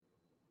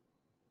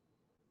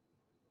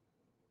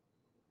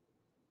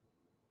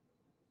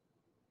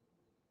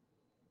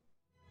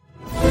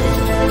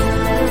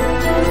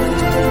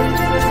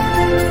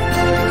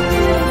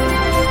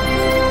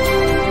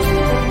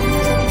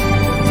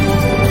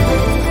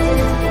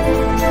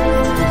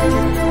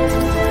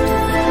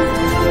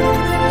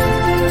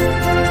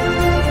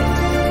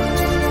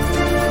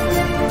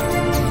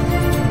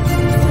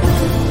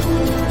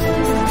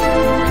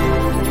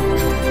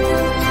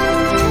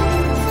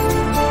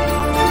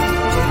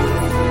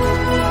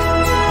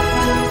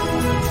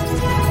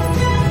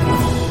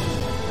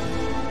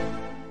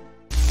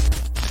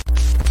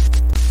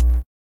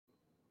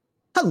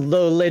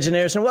Hello,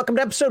 Legionnaires, and welcome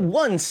to episode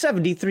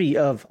 173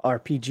 of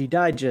RPG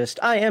Digest.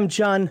 I am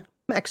John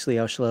Maxley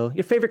Aushlow,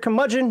 your favorite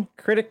curmudgeon,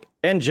 critic,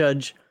 and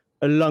judge.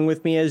 Along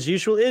with me, as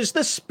usual, is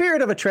the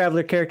spirit of a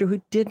traveler character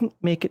who didn't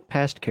make it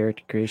past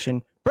character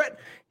creation, Brett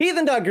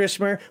Heathen Dog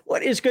Grismer.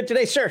 What is good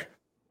today, sir?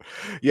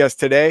 Yes,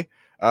 today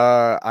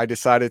I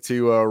decided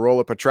to roll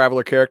up a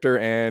traveler character,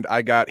 and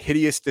I got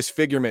hideous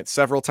disfigurement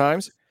several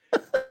times.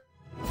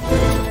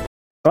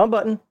 Wrong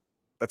button.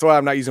 That's why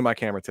I'm not using my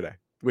camera today,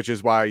 which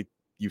is why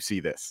you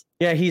see this.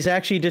 Yeah, he's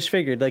actually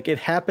disfigured. Like, it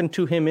happened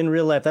to him in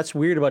real life. That's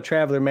weird about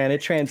Traveler, man.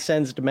 It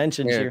transcends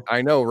dimensions here.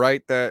 I know,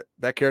 right? That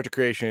character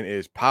creation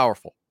is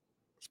powerful.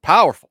 It's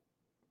powerful.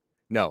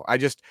 No, I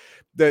just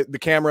the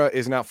camera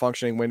is not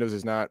functioning. Windows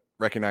is not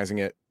recognizing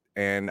it,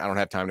 and I don't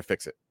have time to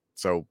fix it.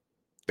 So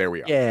there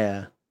we are.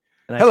 Yeah.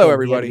 And hello,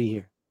 everybody.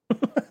 Here.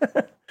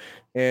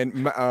 And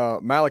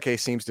Malachi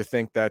seems to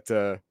think that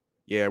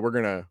we're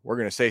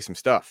gonna say some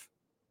stuff.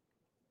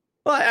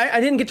 Well, I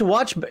didn't get to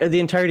watch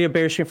the entirety of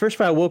Bear Stream. First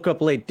of all, I woke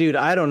up late. Dude,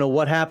 I don't know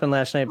what happened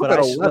last night, but at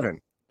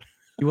 11.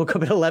 You woke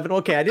up at 11?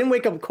 Okay, I didn't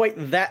wake up quite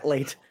that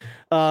late.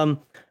 I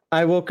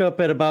woke up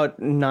at about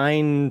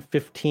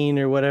 9:15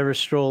 or whatever,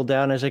 strolled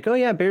down. I was like, oh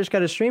yeah, Bear's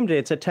got a stream today.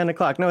 It's at 10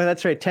 o'clock. No,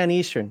 that's right, 10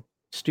 Eastern.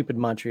 Stupid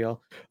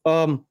Montreal.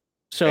 So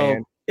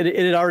Banned. it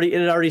had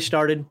already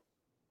started.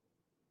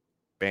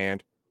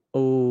 Banned.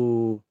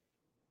 Ooh.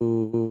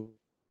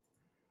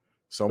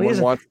 Someone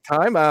wants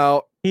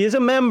timeout. He is a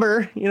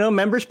member. You know,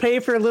 members pay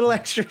for a little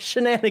extra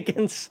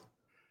shenanigans.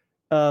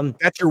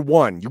 That's your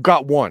one. You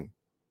got one.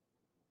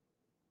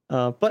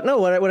 But no,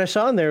 what I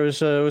saw in there was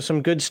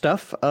some good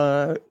stuff.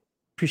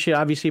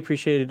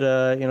 Appreciated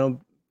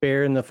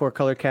Bear in the Four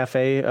Color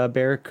Cafe,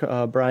 Bear,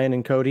 Brian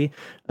and Cody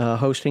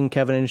hosting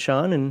Kevin and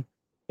Sean. And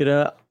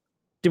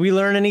did we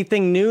learn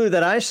anything new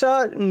that I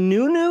saw?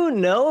 New?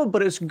 No,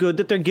 but it's good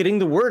that they're getting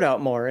the word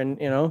out more. And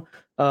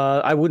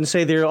I wouldn't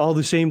say they're all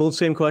the same old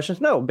same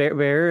questions. No,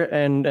 Bear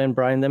and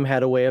Brian them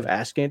had a way of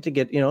asking it to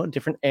get a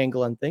different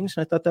angle on things.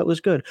 And I thought that was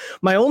good.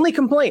 My only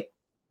complaint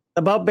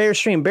about Bear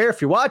stream, Bear,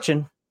 if you're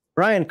watching,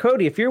 Brian,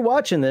 Cody, if you're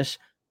watching this,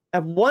 I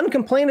have one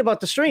complaint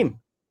about the stream.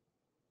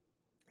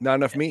 Not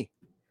enough me.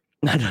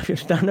 Not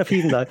enough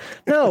even though.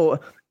 No,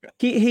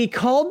 he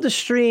called the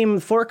stream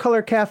Four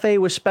Color Cafe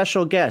with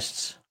special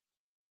guests.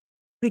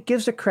 He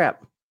gives a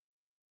crap.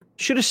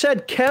 Should have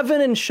said Kevin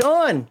and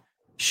Sean.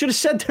 Should have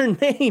said their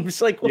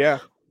names. Like, yeah.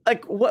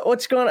 Like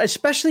what's going on?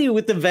 Especially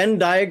with the Venn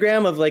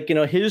diagram of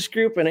his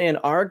group and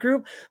our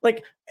group.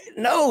 Like,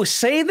 no,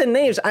 say the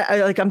names.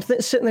 I'm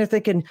sitting there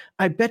thinking,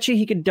 I bet you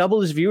he could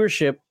double his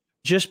viewership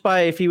just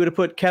by if he would have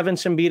put Kevin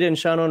Sambita and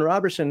Sean Owen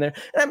Robertson there.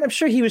 And I'm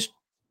sure he was.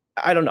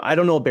 I don't know. I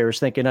don't know what Bear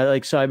was thinking. I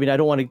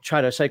don't want to try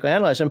to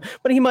psychoanalyze him,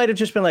 but he might have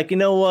just been like, you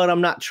know what?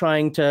 I'm not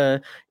trying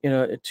to,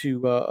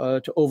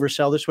 to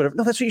oversell this, whatever.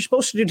 No, that's what you're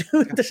supposed to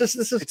do. This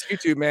is. It's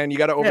YouTube, man. You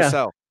got to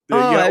oversell.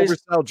 Yeah. You got to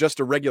oversell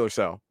just a regular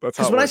sell. That's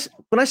how.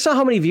 When I saw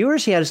how many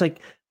viewers he had, it's like,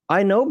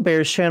 I know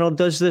Bear's channel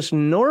does this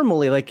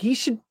normally. Like he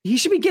should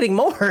be getting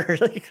more.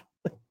 Like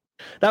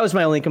that was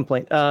my only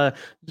complaint.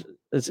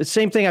 It's the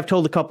same thing I've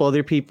told a couple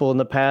other people in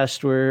the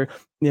past where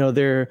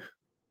their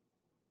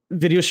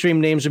video stream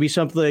names would be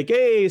something like,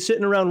 hey,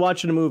 sitting around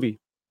watching a movie.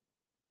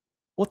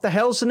 What the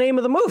hell's the name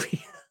of the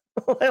movie?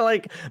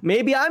 Like,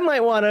 maybe I might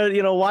want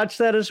to, watch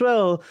that as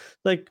well.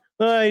 Like,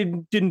 I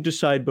didn't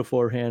decide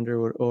beforehand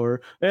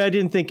or I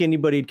didn't think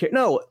anybody'd care.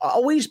 No,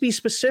 always be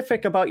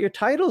specific about your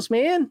titles,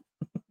 man.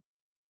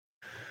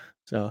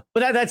 So,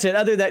 but that's it.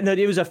 Other than that, no,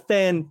 it was a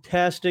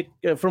fantastic,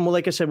 from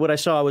like I said, what I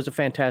saw was a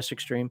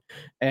fantastic stream.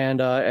 And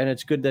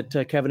it's good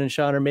that Kevin and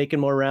Sean are making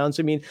more rounds.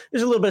 I mean,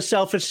 there's a little bit of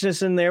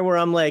selfishness in there where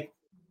I'm like,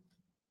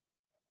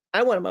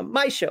 I want him on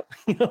my show,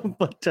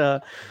 but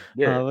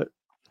yeah,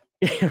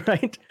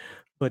 right.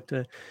 But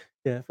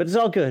yeah, but it's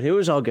all good. It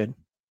was all good.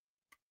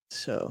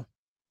 So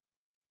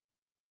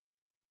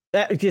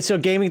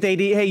gaming with AD.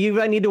 Hey,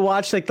 I need to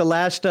watch like the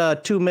last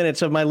 2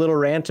 minutes of my little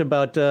rant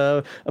about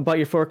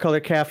your Four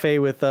Color Cafe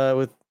with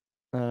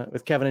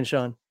Kevin and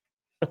Sean.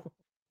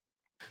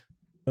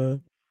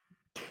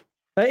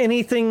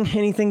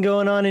 Anything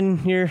going on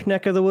in your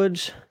neck of the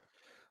woods?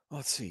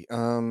 Let's see.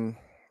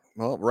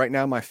 Well, right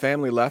now my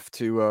family left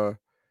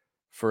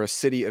for a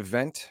city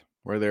event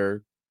where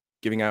they're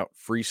giving out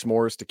free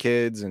s'mores to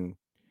kids and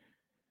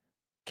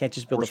can't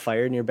just build a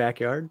fire in your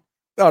backyard.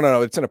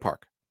 No, it's in a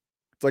park.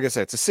 It's like I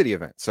said, it's a city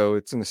event, so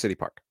it's in the city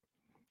park,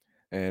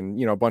 and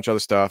a bunch of other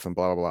stuff and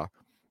blah blah blah,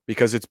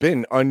 because it's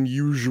been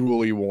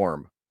unusually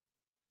warm.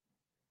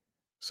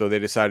 So they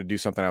decided to do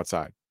something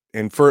outside,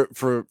 and for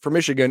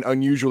Michigan,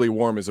 unusually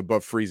warm is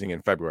above freezing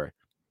in February.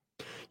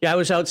 Yeah, I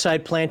was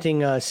outside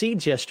planting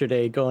seeds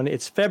yesterday going,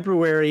 it's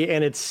February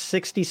and it's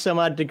 60 some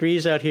odd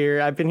degrees out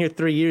here. I've been here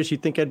 3 years.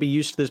 You'd think I'd be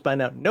used to this by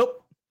now.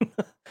 Nope.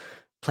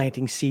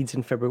 Planting seeds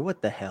in February.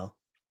 What the hell?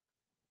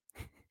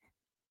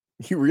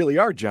 You really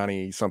are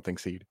Johnny something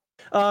seed.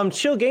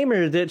 Chill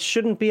Gamer, that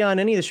shouldn't be on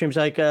any of the streams.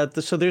 Like,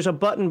 so there's a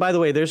button, by the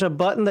way, there's a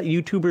button that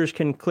YouTubers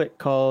can click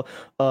called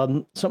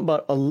something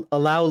about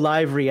allow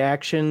live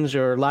reactions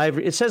or live.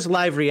 It says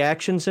live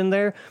reactions in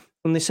there.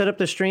 When they set up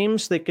the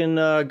streams, they can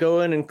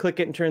go in and click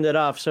it and turn that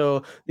off.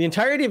 So the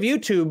entirety of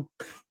YouTube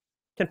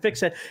can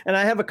fix it. And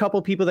I have a couple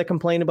people that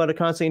complain about it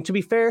constantly. And to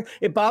be fair,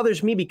 it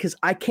bothers me because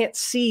I can't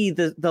see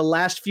the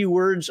last few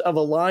words of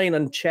a line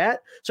on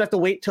chat. So I have to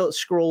wait till it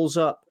scrolls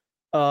up.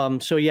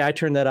 So yeah, I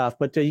turn that off.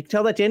 But you can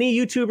tell that to any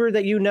YouTuber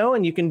that you know,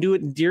 and you can do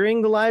it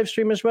during the live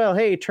stream as well.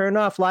 Hey, turn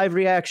off live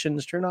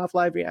reactions. Turn off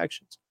live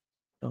reactions.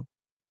 So.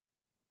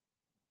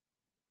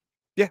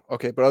 Yeah.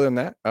 Okay. But other than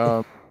that,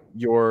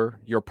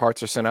 your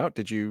parts are sent out.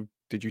 Did you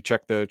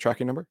check the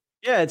tracking number?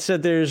 Yeah, it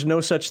said there's no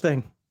such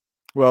thing.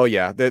 Well,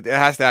 yeah, it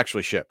has to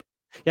actually ship.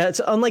 Yeah,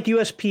 it's unlike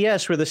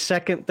USPS where the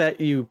second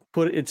that you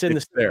put it's in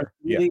it's there.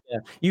 Yeah.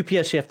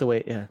 UPS you have to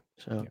wait. Yeah.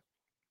 So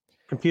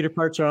computer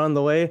parts are on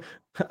the way.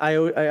 I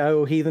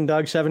owe Heathen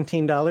Dog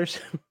 $17.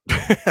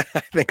 I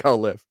think I'll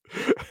live.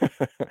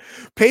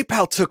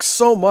 PayPal took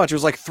so much. It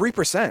was like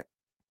 3%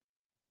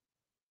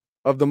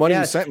 of the money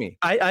you sent me.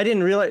 I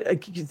didn't realize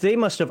they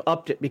must have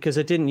upped it because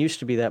it didn't used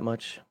to be that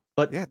much.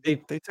 But yeah, they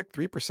took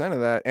 3%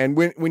 of that. And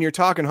when you're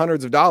talking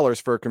hundreds of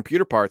dollars for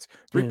computer parts,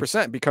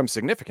 3% becomes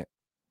significant.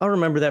 I'll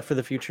remember that for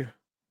the future.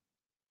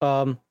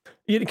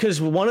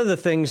 Because one of the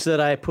things that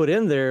I put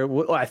in there,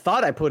 I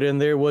thought I put in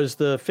there was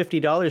the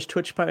 $50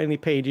 Twitch finally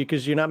paid you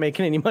because you're not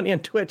making any money on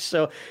Twitch.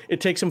 So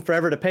it takes them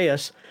forever to pay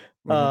us.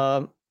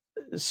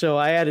 So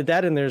I added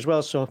that in there as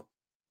well. So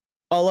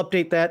I'll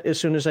update that as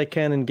soon as I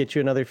can and get you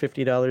another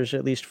 $50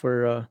 at least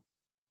for,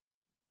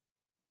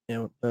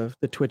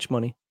 the Twitch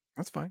money.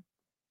 That's fine.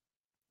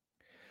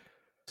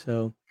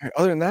 So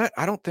other than that,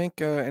 I don't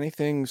think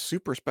anything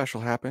super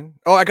special happened.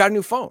 Oh, I got a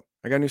new phone.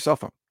 I got a new cell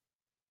phone.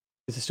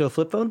 Is it still a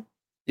flip phone?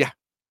 Yeah.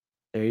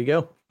 There you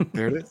go.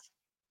 There it is.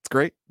 It's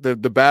great. The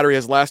battery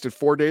has lasted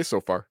 4 days so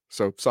far.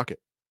 So suck it.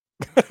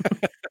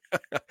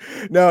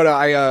 No,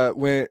 I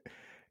went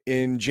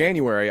in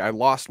January. I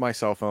lost my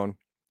cell phone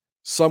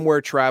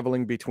somewhere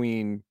traveling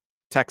between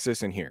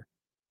Texas and here.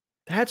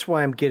 That's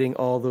why I'm getting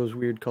all those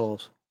weird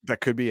calls. That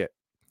could be it.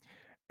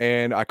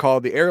 And I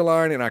called the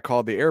airline and I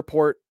called the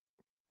airport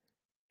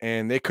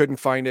and they couldn't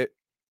find it.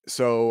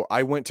 So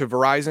I went to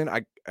Verizon.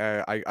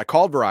 I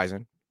called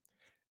Verizon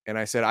and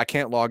I said, I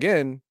can't log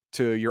in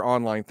to your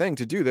online thing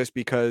to do this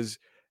because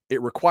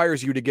it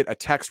requires you to get a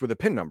text with a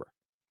PIN number.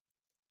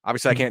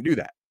 Obviously, I can't do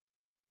that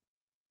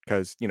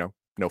because,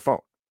 no phone.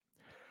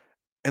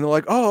 And they're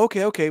like, oh,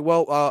 okay.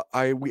 Well,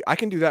 I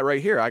can do that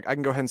right here. I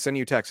can go ahead and send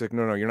you a text. Like,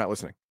 no, you're not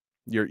listening.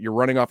 You're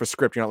running off a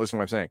script. You're not listening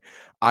to what I'm saying.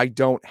 I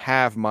don't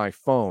have my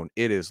phone.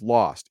 It is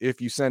lost. If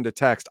you send a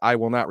text, I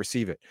will not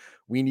receive it.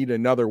 We need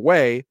another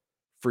way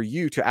for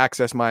you to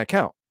access my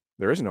account.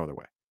 There is no other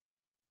way.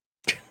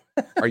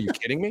 Are you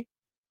kidding me?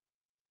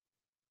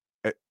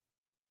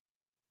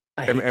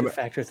 I hate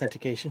two-factor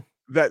authentication.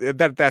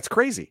 That's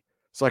crazy.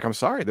 It's like, I'm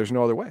sorry. There's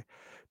no other way.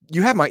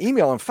 You have my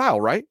email on file,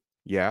 right?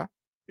 Yeah.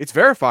 It's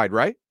verified,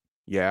 right?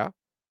 Yeah.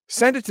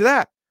 Send it to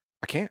that.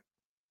 I can't.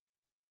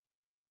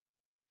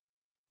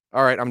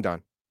 All right, I'm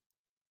done.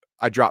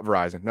 I dropped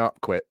Verizon. No,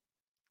 quit.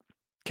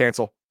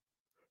 Cancel.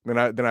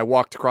 Then I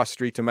walked across the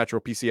street to Metro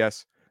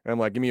PCS and I'm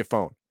like, give me a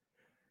phone.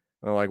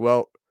 And I'm like,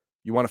 well,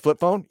 you want a flip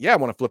phone? Yeah, I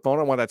want a flip phone.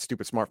 I don't want that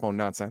stupid smartphone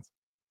nonsense.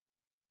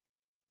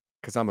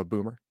 Because I'm a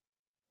boomer.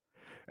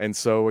 And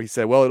so he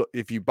said, well,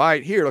 if you buy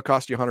it here, it'll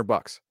cost you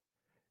 $100.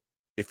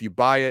 If you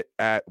buy it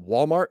at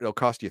Walmart, it'll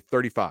cost you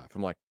 $35.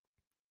 I'm like,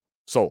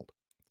 sold.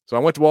 So I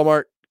went to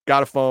Walmart,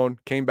 got a phone,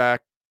 came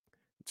back.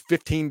 It's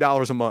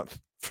 $15 a month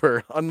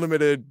for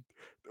unlimited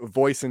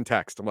voice and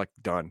text. I'm like,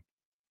 done.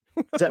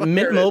 Is that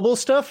Mint Mobile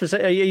stuff?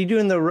 Are you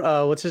doing the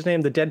what's his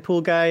name, the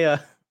Deadpool guy,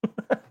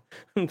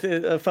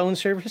 the phone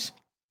service?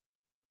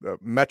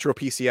 Metro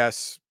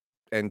PCS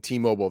and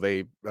T-Mobile.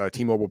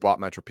 T-Mobile bought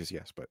Metro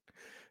PCS, but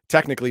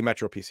technically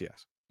Metro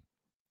PCS.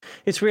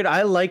 It's weird.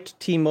 I liked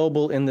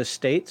T-Mobile in the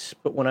States,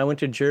 but when I went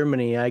to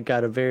Germany, I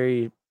got a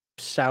very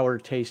sour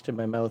taste in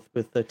my mouth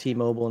with the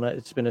T-Mobile, and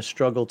it's been a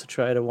struggle to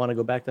try to want to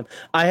go back to them.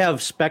 I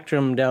have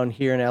Spectrum down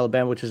here in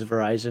Alabama, which is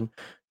Verizon.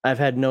 I've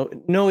had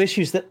no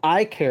issues that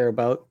I care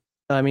about.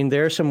 I mean,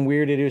 there are some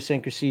weird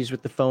idiosyncrasies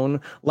with the phone.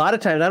 A lot of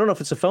times, I don't know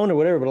if it's a phone or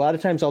whatever, but a lot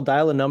of times I'll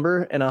dial a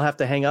number and I'll have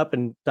to hang up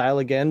and dial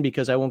again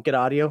because I won't get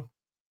audio.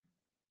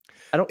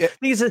 I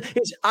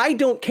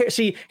don't care.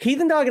 See,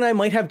 Heathen Dog and I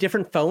might have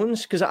different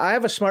phones because I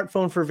have a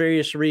smartphone for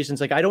various reasons.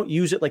 Like I don't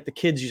use it like the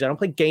kids use. I don't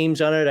play games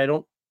on it.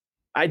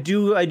 I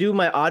do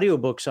my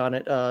audiobooks on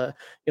it,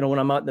 when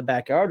I'm out in the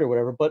backyard or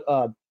whatever. But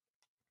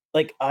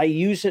like I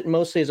use it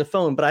mostly as a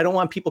phone, but I don't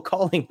want people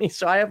calling me,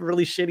 so I have a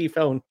really shitty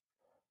phone.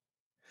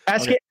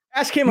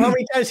 Ask him how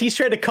many times he's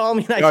tried to call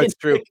me. No, it's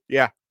true.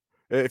 Yeah,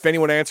 if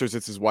anyone answers,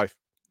 it's his wife.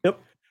 Yep.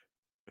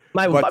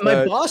 My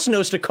boss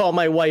knows to call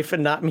my wife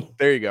and not me.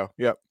 There you go.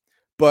 Yep.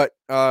 But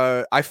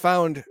I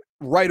found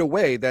right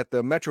away that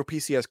the Metro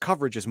PCS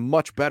coverage is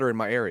much better in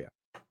my area.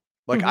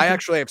 Like I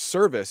actually have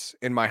service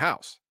in my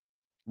house,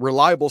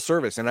 reliable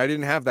service, and I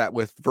didn't have that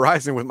with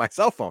Verizon with my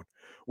cell phone,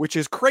 which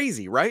is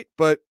crazy, right?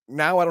 But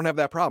now I don't have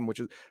that problem,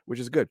 which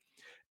is good.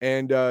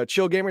 And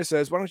Chill Gamer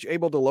says, why don't you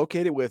able to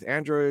locate it with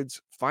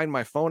Android's Find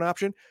My Phone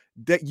option?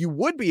 That you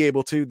would be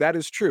able to, that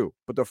is true.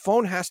 But the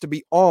phone has to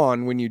be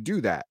on when you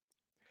do that.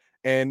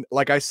 And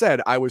like I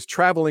said, I was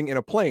traveling in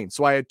a plane.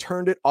 So I had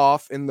turned it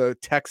off in the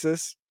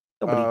Texas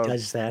Nobody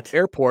does that.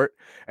 airport.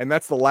 And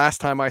that's the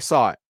last time I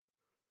saw it.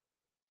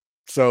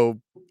 So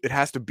it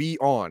has to be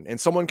on. And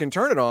someone can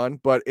turn it on,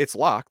 but it's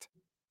locked.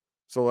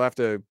 So they'll have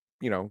to,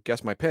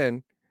 guess my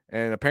PIN.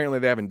 And apparently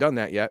they haven't done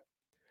that yet.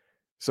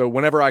 So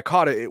whenever I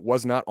caught it, it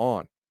was not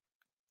on.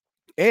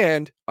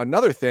 And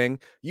another thing,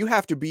 you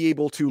have to be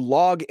able to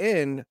log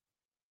in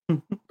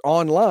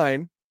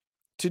online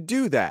to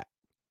do that.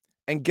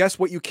 And guess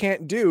what you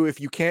can't do if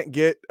you can't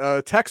get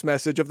a text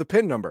message of the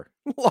PIN number?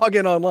 Log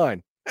in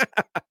online.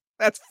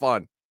 That's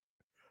fun.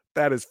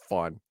 That is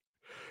fun.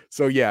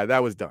 So yeah,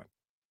 that was done.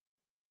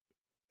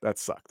 That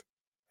sucked.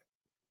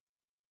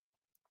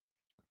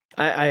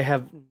 I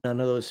have none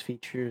of those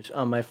features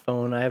on my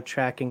phone. I have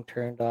tracking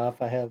turned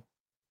off. I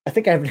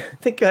think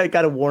I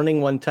got a warning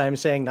one time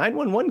saying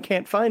 911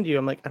 can't find you.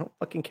 I'm like, I don't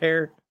fucking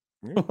care.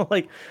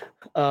 Like,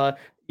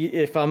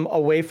 if I'm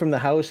away from the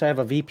house, I have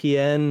a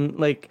VPN.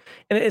 Like,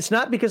 and it's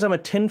not because I'm a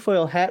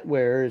tinfoil hat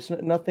wearer. It's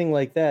nothing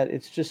like that.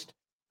 It's just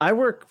I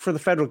work for the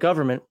federal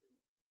government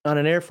on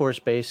an Air Force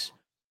base.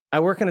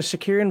 I work in a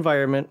secure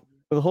environment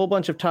with a whole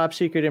bunch of top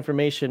secret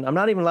information. I'm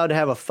not even allowed to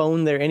have a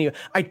phone there anyway.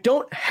 I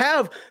don't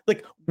have,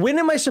 like, when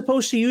am I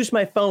supposed to use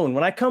my phone?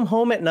 When I come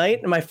home at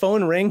night and my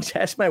phone rings,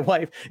 ask my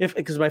wife,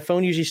 because my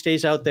phone usually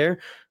stays out there.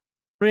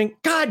 Ring,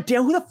 God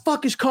damn, who the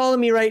fuck is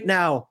calling me right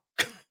now?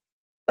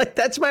 Like,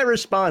 that's my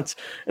response.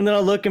 And then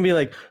I'll look and be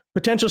like,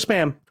 potential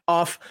spam,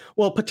 off.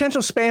 Well,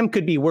 potential spam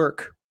could be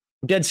work.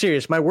 I'm dead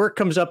serious. My work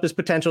comes up as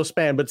potential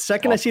spam, but the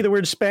second I see the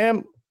word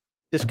spam,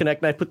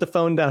 disconnect, and I put the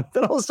phone down.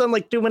 Then all of a sudden,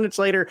 like 2 minutes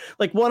later,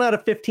 like 1 out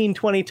of 15,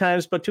 20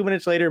 times, but 2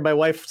 minutes later, my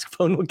wife's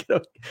phone will get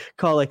a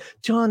call like,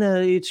 John,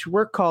 it's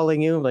work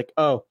calling you. I'm like,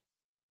 oh.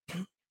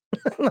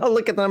 I'll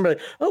look at the number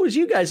like, oh, it was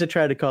you guys that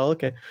tried to call.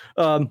 Okay.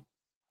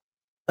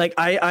 Like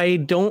I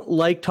don't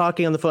like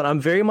talking on the phone. I'm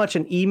very much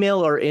an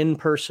email or in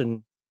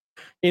person.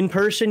 In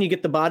person, you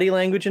get the body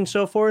language and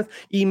so forth.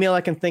 Email,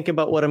 I can think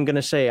about what I'm going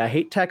to say. I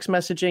hate text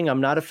messaging.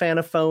 I'm not a fan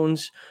of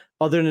phones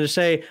other than to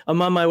say,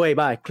 I'm on my way.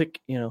 Bye. Click,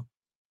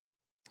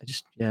 I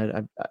just,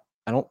 I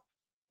don't,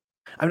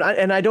 I'm not,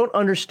 and I don't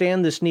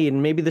understand this need.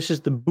 And maybe this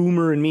is the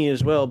boomer in me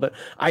as well, but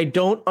I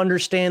don't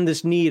understand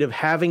this need of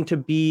having to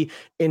be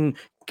in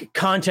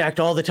contact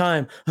all the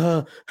time.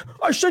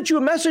 I sent you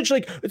a message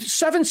like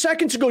 7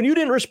 seconds ago and you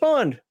didn't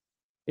respond.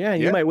 Yeah.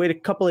 And you might wait a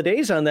couple of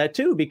days on that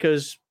too,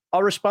 because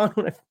I'll respond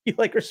when I feel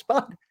like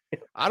responding.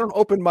 I don't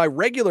open my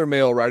regular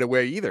mail right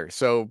away either.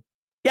 So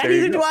yeah,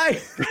 neither do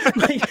I.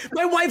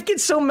 my wife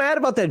gets so mad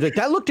about that. Like,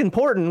 that looked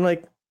important. I'm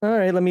like, all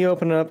right, let me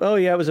open it up. Oh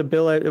yeah, it was a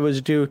bill. It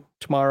was due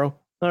tomorrow.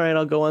 All right,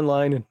 I'll go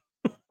online and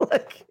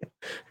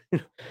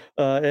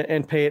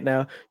and pay it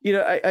now.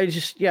 I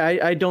just,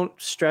 I don't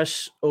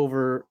stress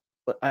over.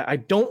 I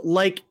don't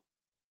like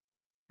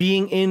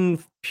being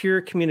in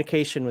pure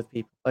communication with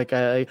people. Like,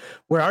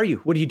 where are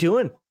you? What are you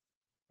doing?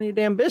 Your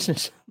damn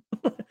business.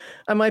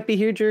 I might be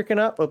here jerking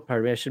up. Oh,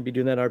 pardon me, I shouldn't be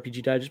doing that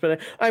RPG Digest,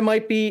 but I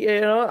might be,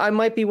 I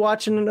might be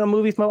watching a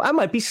movie. I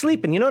might be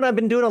sleeping. You know what I've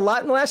been doing a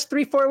lot in the last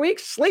 3-4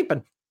 weeks?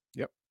 Sleeping.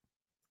 Yep.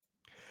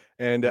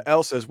 And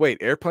L says, wait,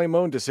 airplane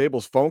mode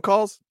disables phone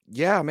calls?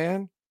 Yeah,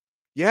 man.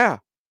 Yeah,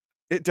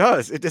 it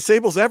does. It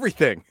disables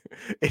everything.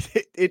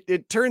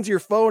 It turns your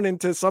phone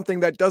into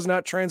something that does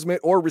not transmit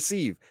or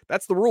receive.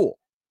 That's the rule.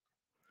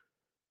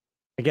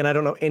 Again, I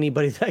don't know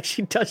anybody that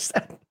actually does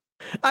that.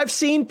 I've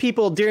seen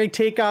people during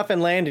takeoff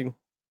and landing.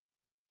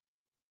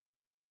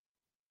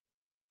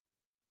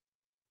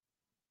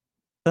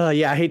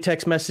 Yeah, I hate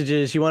text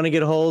messages. You want to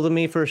get a hold of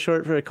me for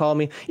a call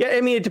me? Yeah,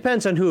 I mean, it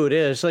depends on who it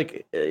is.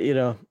 Like,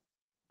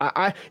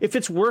 I if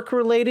it's work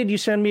related, you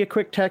send me a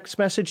quick text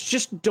message.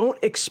 Just don't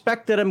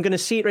expect that I'm going to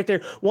see it right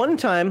there. One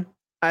time,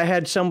 I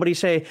had somebody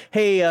say,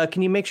 "Hey,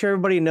 can you make sure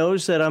everybody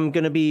knows that I'm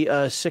going to be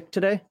sick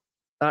today,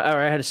 or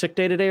I had a sick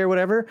day today, or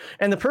whatever?"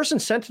 And the person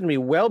sent it to me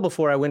well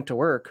before I went to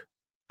work.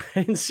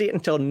 I didn't see it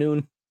until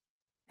noon.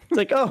 It's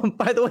like, oh,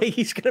 by the way,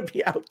 he's going to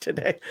be out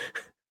today.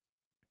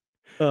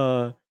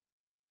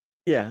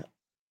 Yeah.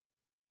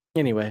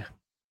 Anyway,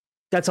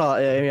 that's all.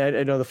 I mean,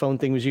 I know the phone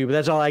thing was you, but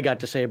that's all I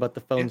got to say about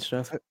the phone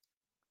stuff.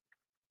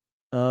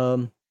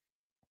 I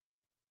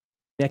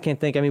can't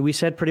think. I mean, we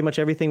said pretty much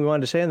everything we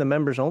wanted to say in the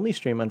members only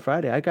stream on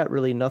Friday. I got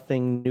really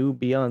nothing new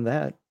beyond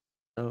that.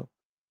 So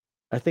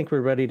I think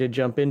we're ready to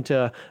jump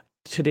into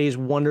today's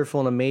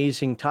wonderful and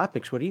amazing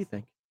topics. What do you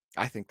think?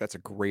 I think that's a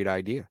great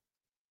idea.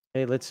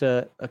 Hey, let's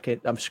okay,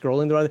 I'm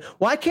scrolling the wrong.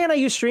 Why can't I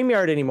use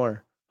StreamYard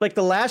anymore? Like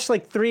the last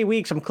 3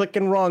 weeks, I'm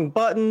clicking wrong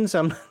buttons.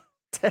 I'm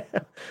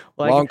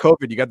long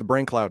COVID. You got the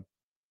brain cloud.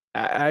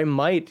 I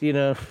might,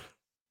 All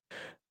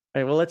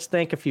right, well, let's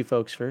thank a few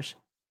folks first.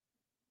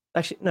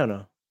 Actually,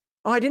 no.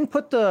 Oh, I didn't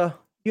put the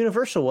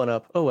universal one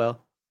up. Oh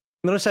well.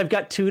 Notice I've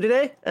got 2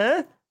 today.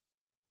 Huh?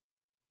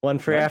 One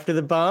for After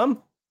the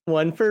Bomb,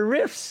 one for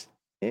Riffs.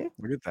 Yeah.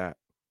 Look at that.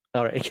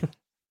 All right.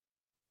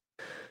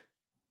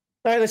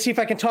 All right, let's see if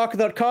I can talk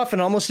without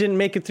coughing. Almost didn't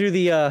make it through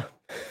the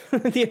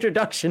the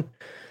introduction.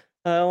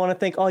 I want to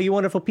thank all you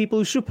wonderful people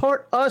who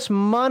support us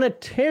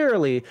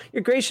monetarily.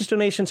 Your gracious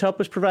donations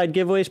help us provide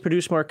giveaways,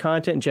 produce more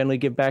content, and generally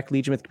give back to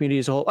Legion Myth community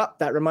as a whole. Oh,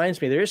 that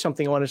reminds me, there is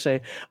something I want to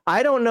say.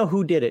 I don't know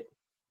who did it.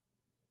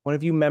 One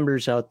of you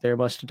members out there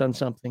must have done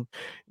something.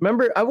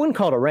 Remember, I wouldn't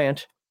call it a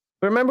rant,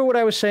 but remember what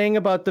I was saying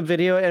about the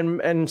video?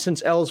 And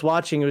since Elle's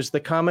watching, it was the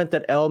comment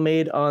that Elle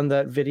made on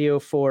that video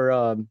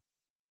for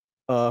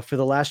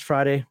the last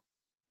Friday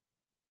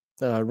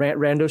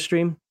rando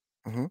stream,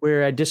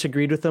 where I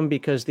disagreed with him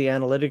because the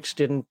analytics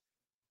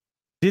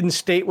didn't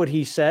state what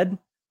he said.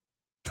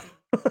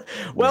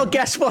 Well,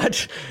 guess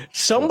what?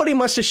 Somebody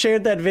must have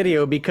shared that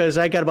video because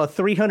I got about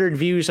 300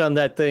 views on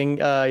that thing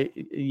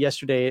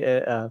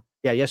yesterday.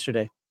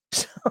 Yesterday.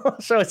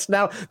 So it's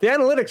now the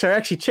analytics are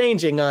actually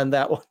changing on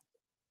that one.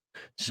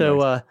 So,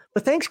 nice.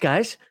 But thanks,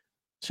 guys.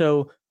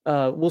 So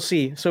we'll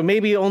see. So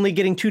maybe only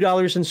getting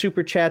 $2 in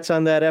super chats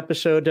on that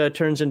episode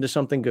turns into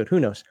something good. Who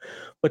knows?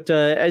 But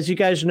as you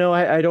guys know,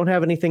 I don't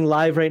have anything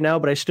live right now,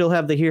 but I still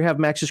have the Here Have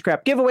Max's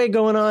Crap giveaway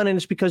going on, and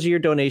it's because of your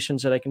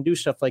donations that I can do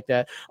stuff like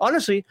that.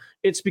 Honestly,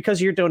 it's because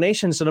of your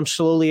donations that I'm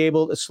slowly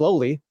able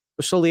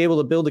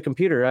to build a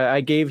computer.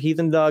 I gave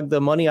Heathen Dog the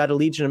money out of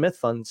Legion of Myth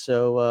Fund,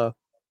 so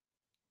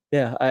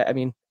yeah, I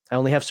mean, I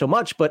only have so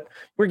much, but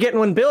we're getting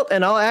one built,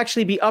 and I'll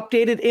actually be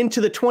updated into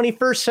the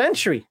 21st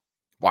century.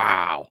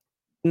 Wow.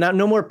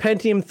 No more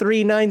Pentium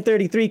 3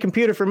 933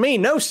 computer for me.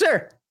 No,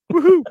 sir.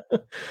 Woohoo.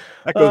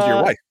 That goes to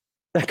your wife.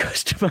 That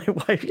goes to my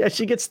wife. Yeah,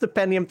 she gets the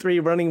Pentium 3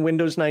 running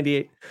Windows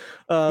 98.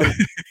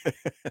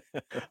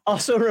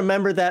 Also,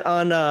 remember that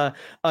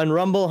on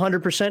Rumble,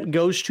 100%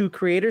 goes to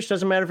creators.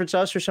 Doesn't matter if it's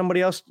us or somebody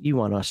else. You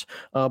want us.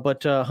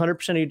 But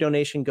 100% of your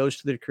donation goes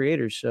to the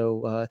creators.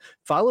 So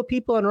follow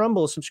people on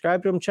Rumble.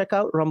 Subscribe to them. Check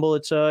out Rumble.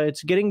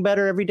 It's getting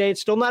better every day.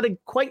 It's still not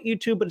quite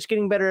YouTube, but it's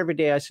getting better every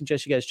day. I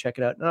suggest you guys check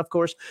it out. And, of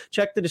course,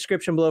 check the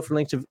description below for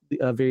links to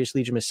various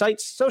Legion Myth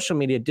sites, social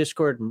media,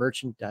 Discord,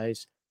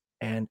 merchandise,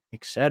 and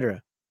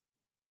etc.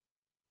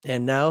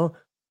 And now,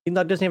 even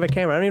though it doesn't have a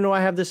camera, I don't even know why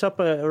I have this up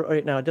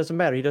right now. It doesn't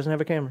matter. He doesn't have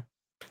a camera.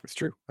 It's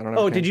true. I don't know.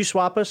 Oh, did you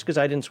swap us? Because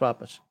I didn't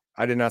swap us.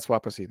 I did not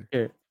swap us either.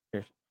 Here.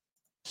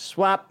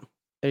 Swap.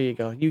 There you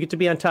go. You get to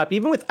be on top,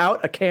 even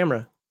without a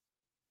camera.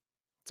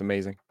 It's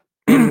amazing.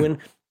 Give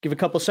a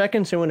couple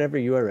seconds, and whenever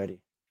you are ready.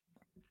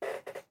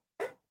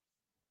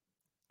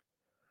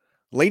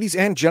 Ladies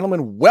and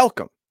gentlemen,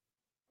 welcome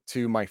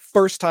to my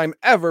first time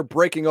ever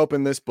breaking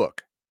open this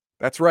book.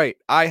 That's right.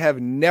 I have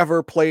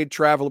never played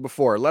Traveler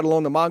before, let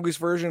alone the Mongoose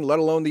version, let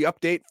alone the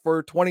update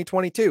for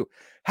 2022.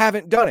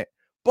 Haven't done it,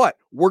 but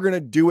we're going to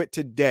do it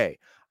today.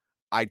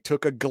 I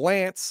took a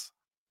glance.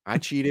 I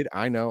cheated.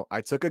 I know. I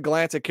took a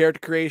glance at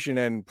character creation,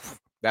 and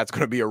that's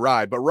going to be a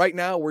ride. But right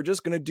now, we're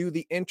just going to do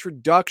the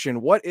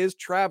introduction. What is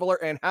Traveler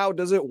and how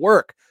does it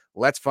work?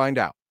 Let's find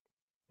out.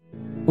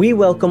 We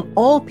welcome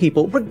all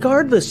people,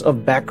 regardless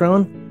of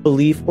background,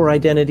 belief, or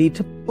identity,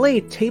 to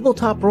play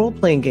tabletop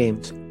role-playing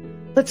games.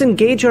 Let's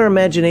engage our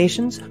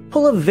imaginations,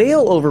 pull a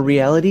veil over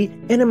reality,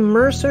 and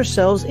immerse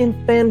ourselves in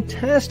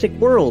fantastic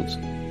worlds.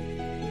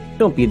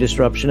 Don't be a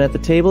disruption at the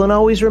table, and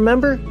always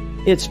remember,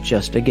 it's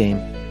just a game.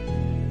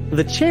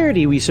 The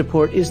charity we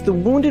support is the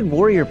Wounded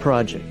Warrior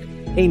Project,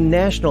 a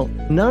national,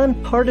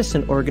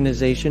 nonpartisan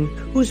organization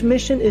whose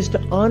mission is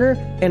to honor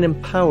and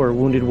empower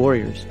wounded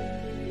warriors.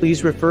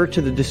 Please refer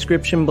to the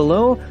description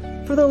below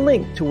for the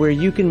link to where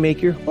you can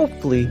make your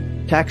hopefully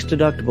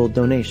tax-deductible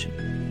donation.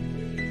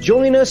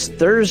 Join us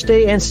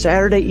Thursday and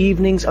Saturday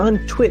evenings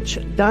on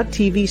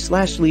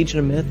twitch.tv/Legion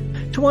of Myth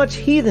to watch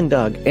Heathen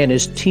Dog and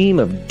his team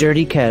of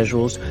dirty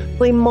casuals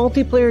play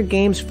multiplayer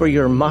games for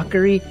your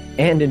mockery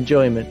and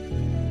enjoyment.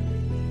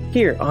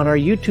 Here on our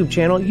YouTube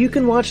channel, you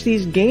can watch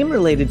these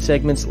game-related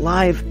segments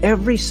live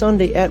every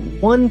Sunday at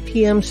 1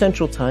 p.m.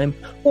 Central Time,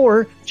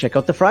 or check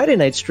out the Friday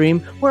night stream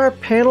where our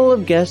panel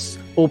of guests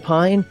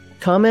opine,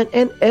 comment,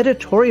 and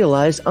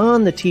editorialize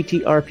on the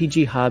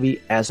TTRPG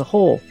hobby as a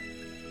whole.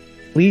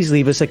 Please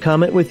leave us a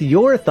comment with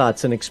your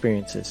thoughts and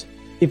experiences.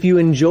 If you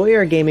enjoy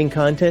our gaming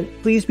content,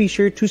 please be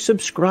sure to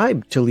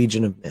subscribe to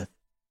Legion of Myth.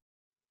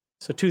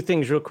 So 2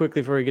 things real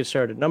quickly before we get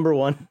started. Number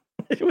 1,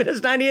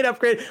 Windows 98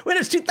 upgrade.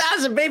 Windows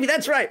 2000, baby,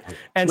 that's right.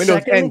 And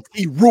Windows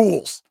NT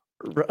rules.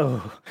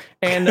 Oh,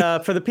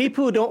 and for the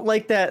people who don't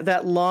like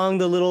that long,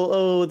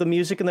 the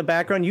music in the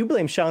background, you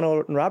blame Sean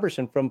Orton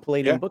Robertson from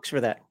Palladium Books for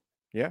that.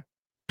 Yeah.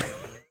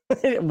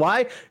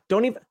 Why?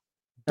 Don't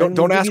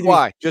ask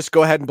why. Just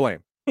go ahead and blame.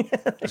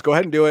 Just go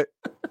ahead and do it.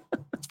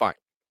 It's fine.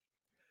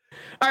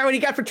 All right, what do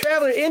you got for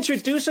Traveler?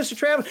 Introduce us to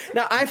Traveler.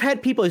 Now, I've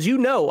had people, as you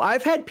know,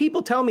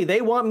 tell me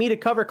they want me to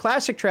cover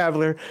Classic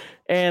Traveler,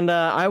 and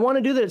I want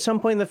to do that at some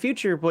point in the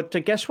future. But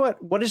guess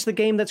what? What is the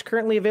game that's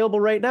currently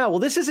available right now? Well,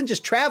 this isn't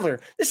just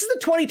Traveler. This is the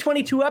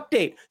 2022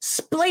 update.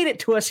 Explain it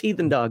to us,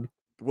 Heathen Dog.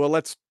 Well,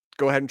 let's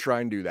go ahead and try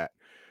and do that.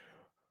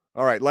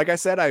 All right, like I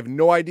said, I have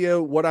no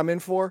idea what I'm in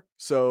for,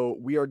 so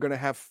we are going to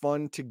have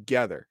fun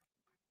together.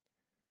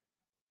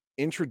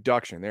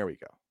 Introduction. There we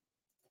go.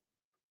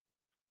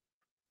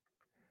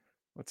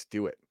 Let's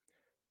do it.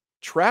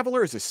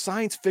 Traveler is a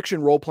science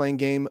fiction role-playing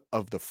game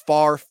of the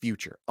far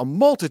future. A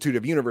multitude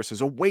of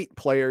universes await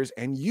players,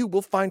 and you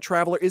will find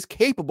Traveler is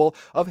capable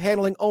of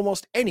handling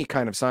almost any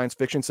kind of science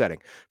fiction setting,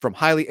 from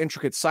highly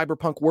intricate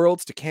cyberpunk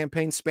worlds to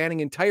campaigns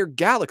spanning entire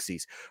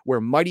galaxies where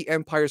mighty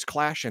empires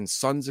clash and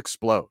suns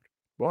explode.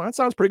 Well, that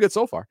sounds pretty good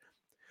so far.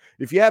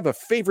 If you have a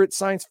favorite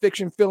science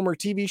fiction film or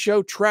TV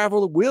show,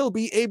 Traveler will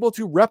be able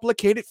to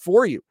replicate it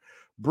for you,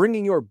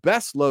 bringing your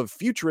best-loved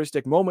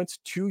futuristic moments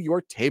to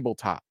your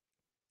tabletop.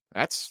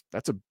 That's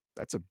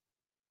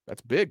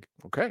big.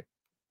 Okay.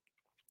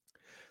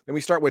 Then we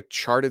start with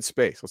charted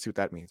space. Let's see what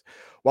that means.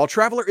 While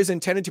Traveler is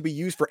intended to be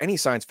used for any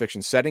science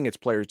fiction setting its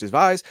players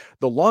devise,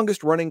 the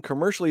longest running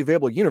commercially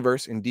available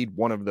universe, indeed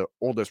one of the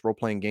oldest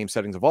role-playing game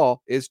settings of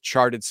all, is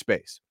charted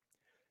space.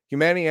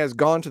 Humanity has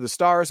gone to the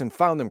stars and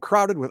found them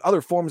crowded with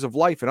other forms of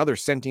life and other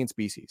sentient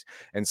species,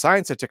 and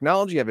science and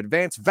technology have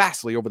advanced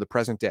vastly over the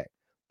present day.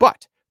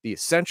 But the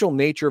essential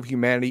nature of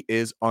humanity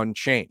is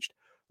unchanged.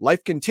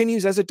 Life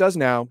continues as it does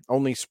now,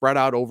 only spread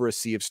out over a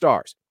sea of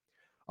stars.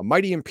 A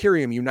mighty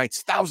imperium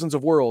unites thousands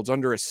of worlds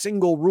under a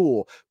single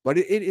rule, but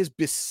it is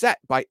beset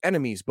by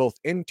enemies, both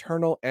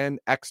internal and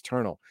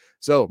external.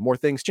 So, more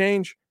things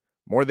change,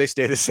 more they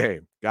stay the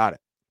same. Got it.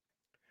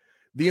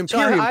 The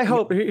imperium. So I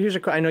hope,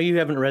 I know you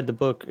haven't read the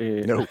book.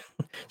 No.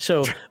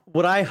 So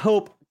what I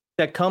hope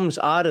that comes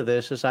out of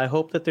this is I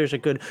hope that there's a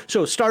good,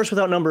 so Stars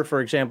Without Number,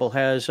 for example,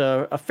 has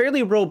a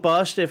fairly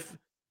robust, if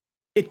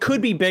it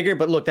could be bigger,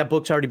 but look, that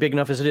book's already big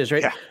enough as it is,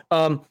 right?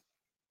 Yeah.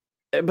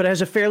 But it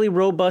has a fairly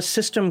robust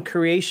system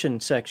creation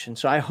section.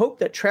 So I hope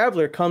that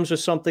Traveler comes with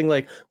something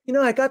like,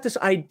 I got this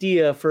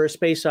idea for a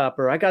space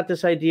opera. I got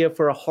this idea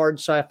for a hard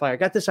sci-fi. I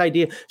got this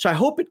idea. So I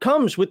hope it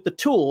comes with the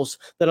tools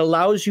that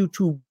allows you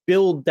to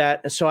build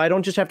that. So I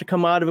don't just have to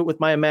come out of it with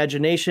my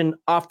imagination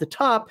off the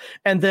top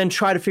and then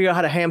try to figure out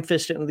how to ham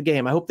fist it in the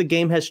game. I hope the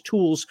game has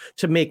tools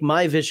to make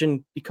my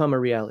vision become a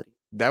reality.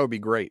 That would be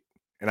great.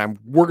 And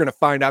we're going to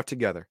find out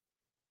together.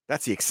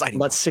 That's the exciting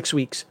About part. 6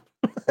 weeks.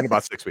 In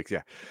about 6 weeks,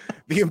 yeah.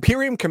 The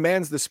Imperium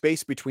commands the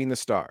space between the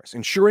stars,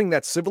 ensuring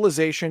that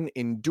civilization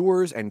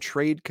endures and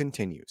trade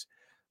continues.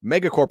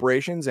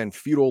 Megacorporations and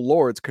feudal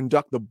lords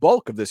conduct the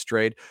bulk of this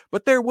trade,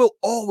 but there will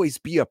always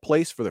be a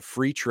place for the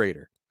free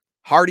trader.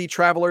 Hardy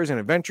travelers and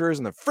adventurers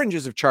in the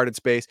fringes of charted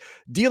space,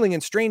 dealing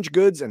in strange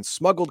goods and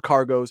smuggled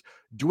cargoes,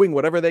 doing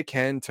whatever they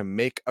can to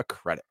make a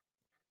credit.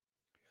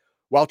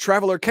 While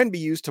Traveler can be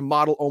used to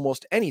model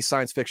almost any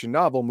science fiction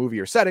novel, movie,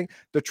 or setting,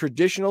 the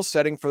traditional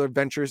setting for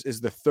adventures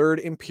is the third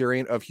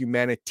Empyrean of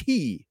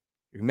Humanity.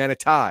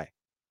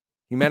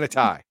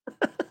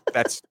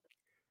 That's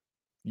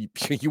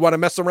you want to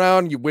mess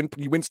around, you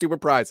win stupid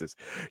prizes.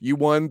 You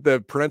won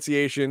the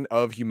pronunciation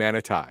of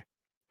Humanity.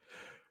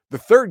 The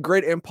third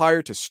great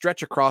empire to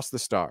stretch across the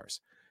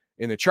stars.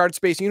 In the charted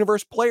space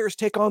universe, players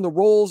take on the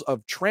roles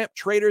of tramp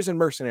traders and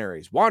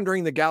mercenaries,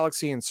 wandering the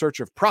galaxy in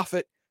search of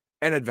profit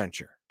and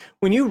adventure.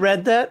 When you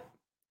read that,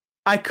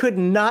 I could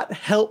not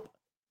help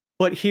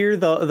but hear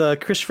the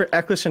Christopher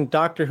Eccleston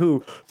Doctor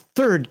Who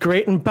third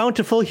great and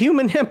bountiful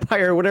human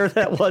empire, whatever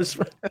that was.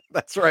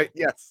 That's right.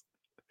 Yes.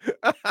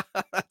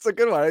 That's a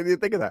good one. I didn't even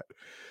think of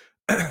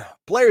that.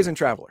 Players and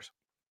travelers.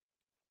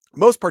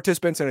 Most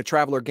participants in a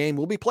Traveler game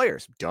will be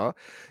players. Duh.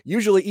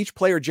 Usually each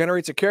player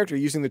generates a character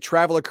using the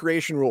Traveler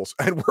creation rules.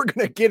 And we're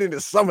going to get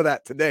into some of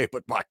that today,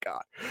 but my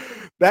God.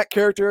 That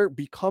character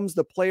becomes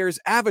the player's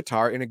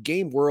avatar in a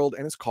game world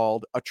and is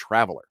called a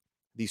Traveler.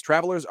 These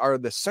Travelers are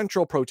the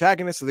central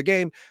protagonists of the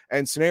game,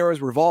 and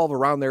scenarios revolve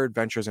around their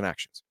adventures and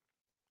actions.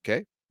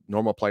 Okay,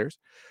 normal players.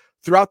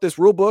 Throughout this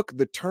rulebook,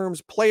 the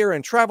terms player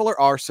and Traveler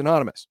are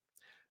synonymous.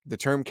 The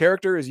term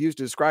character is used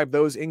to describe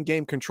those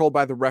in-game controlled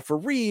by the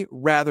referee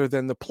rather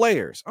than the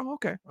players. Oh,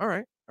 okay. All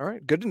right.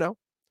 Good to know.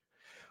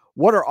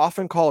 What are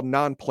often called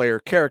non-player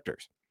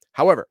characters.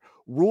 However,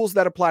 rules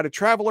that apply to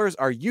travelers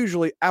are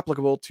usually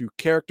applicable to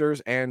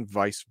characters and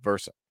vice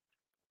versa.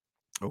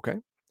 Okay.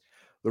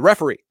 The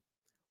referee.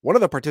 One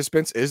of the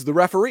participants is the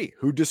referee,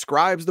 who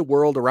describes the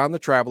world around the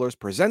travelers,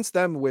 presents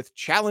them with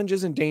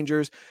challenges and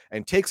dangers,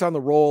 and takes on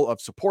the role of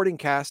supporting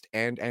cast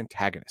and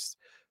antagonists.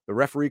 The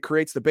referee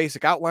creates the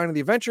basic outline of the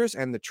adventures,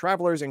 and the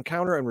travelers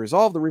encounter and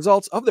resolve the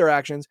results of their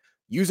actions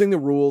using the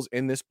rules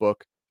in this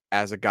book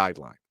as a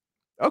guideline.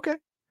 Okay.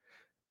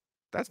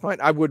 That's fine.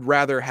 I would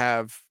rather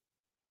have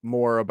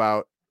more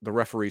about the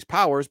referee's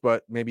powers,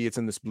 but maybe it's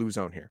in this blue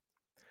zone here.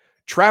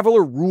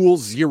 Traveler Rule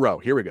 0.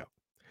 Here we go.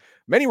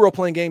 Many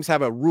role-playing games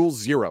have a Rule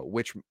 0,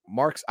 which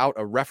marks out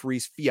a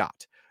referee's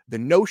fiat. The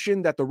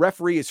notion that the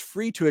referee is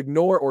free to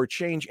ignore or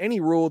change any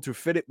rule to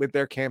fit it with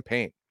their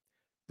campaign.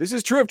 This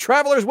is true of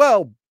Traveler as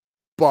well,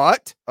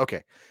 but,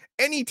 okay,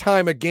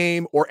 anytime a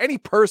game or any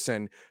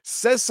person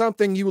says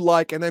something you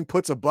like and then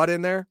puts a but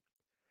in there,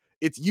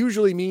 it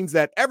usually means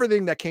that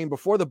everything that came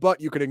before the but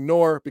you could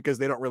ignore because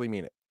they don't really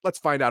mean it. Let's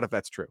find out if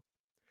that's true.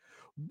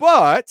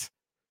 But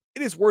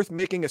it is worth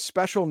making a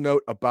special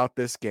note about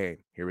this game.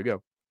 Here we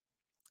go.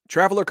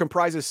 Traveler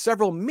comprises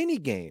several mini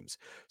games,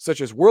 such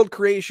as world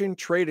creation,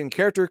 trade, and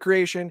character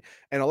creation,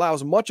 and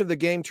allows much of the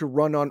game to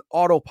run on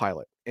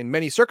autopilot. In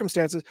many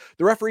circumstances,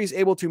 the referee is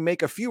able to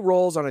make a few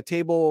rolls on a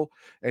table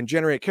and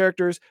generate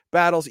characters,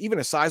 battles, even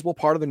a sizable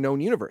part of the known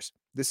universe.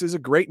 This is a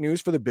great news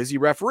for the busy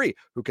referee,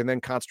 who can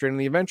then concentrate on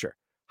the adventure.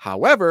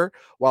 However,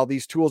 while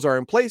these tools are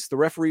in place, the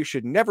referee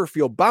should never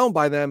feel bound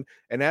by them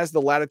and has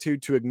the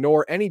latitude to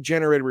ignore any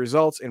generated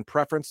results in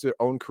preference to their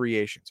own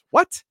creations.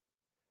 What?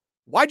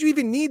 Why'd you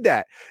even need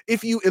that?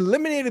 If you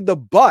eliminated the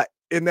but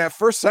in that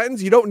first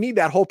sentence, you don't need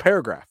that whole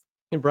paragraph.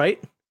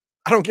 Right?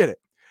 I don't get it.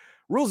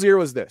 Rule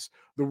 0 is this.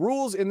 The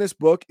rules in this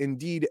book,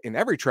 indeed in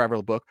every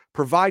Traveler book,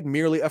 provide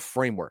merely a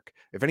framework.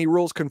 If any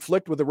rules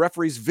conflict with the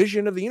referee's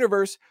vision of the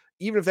universe,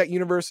 even if that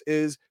universe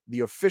is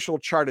the official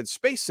charted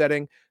space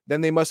setting,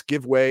 then they must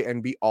give way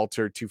and be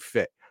altered to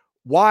fit.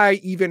 Why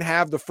even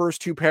have the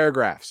first 2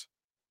 paragraphs?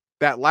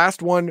 That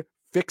last one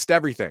fixed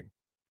everything.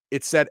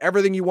 It said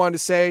everything you wanted to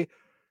say,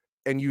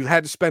 and you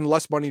had to spend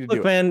less money to do Look,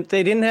 it. man,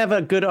 they didn't have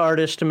a good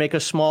artist to make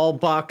a small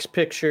box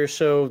picture,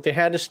 so they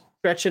had to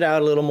stretch it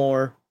out a little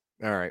more.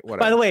 All right, whatever.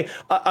 By the way,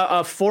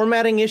 a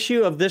formatting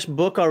issue of this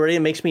book already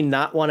makes me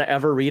not want to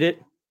ever read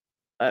it.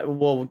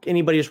 Well,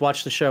 anybody who's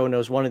watched the show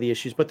knows one of the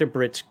issues, but they're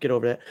Brits. Get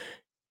over that.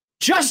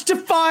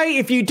 Justify!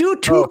 If you do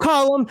 2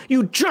 column,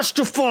 you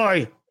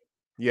justify!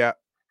 Yeah,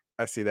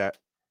 I see that.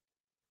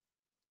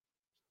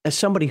 As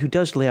somebody who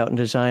does layout and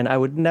design, I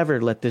would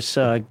never let this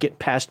get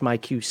past my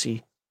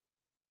QC.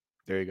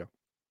 There you go.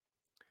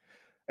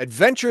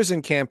 Adventures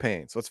and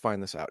campaigns. Let's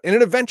find this out. In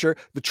an adventure,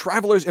 the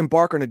travelers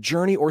embark on a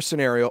journey or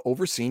scenario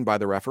overseen by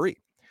the referee.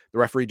 The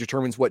referee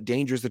determines what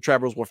dangers the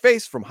travelers will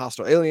face, from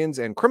hostile aliens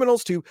and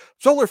criminals to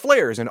solar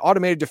flares and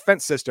automated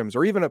defense systems,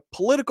 or even a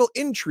political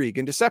intrigue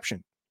and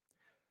deception.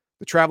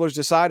 The travelers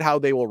decide how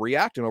they will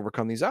react and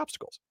overcome these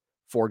obstacles.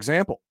 For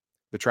example,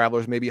 the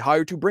travelers may be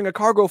hired to bring a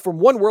cargo from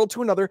one world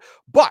to another,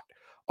 but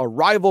a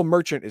rival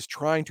merchant is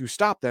trying to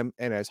stop them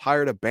and has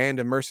hired a band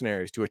of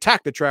mercenaries to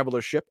attack the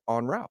traveler's ship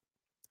en route.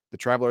 The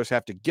travelers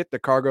have to get the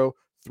cargo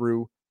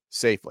through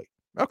safely.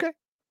 Okay,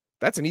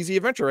 that's an easy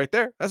adventure right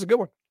there. That's a good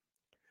one.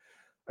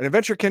 An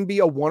adventure can be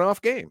a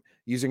one-off game,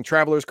 using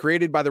travelers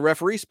created by the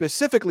referee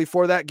specifically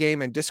for that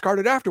game and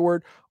discarded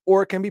afterward,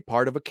 or it can be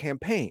part of a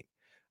campaign.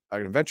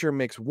 An adventure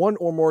makes one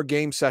or more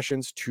game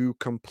sessions to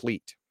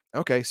complete.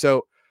 Okay,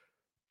 so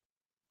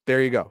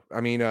there you go.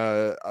 I mean,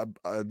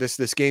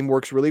 this game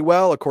works really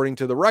well, according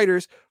to the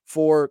writers,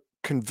 for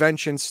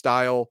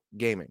convention-style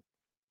gaming,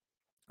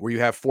 where you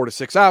have 4 to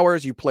 6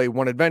 hours, you play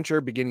one adventure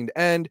beginning to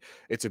end.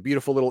 It's a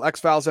beautiful little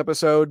X-Files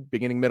episode,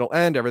 beginning, middle,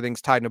 end,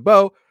 everything's tied in a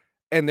bow,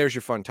 and there's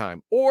your fun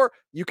time. Or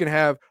you can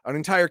have an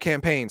entire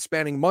campaign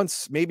spanning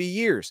months, maybe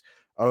years,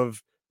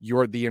 of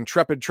the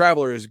intrepid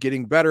travelers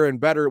getting better and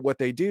better at what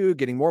they do,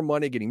 getting more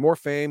money, getting more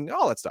fame,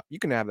 all that stuff. You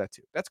can have that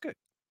too. That's good.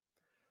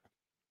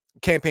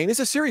 Campaign is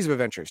a series of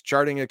adventures,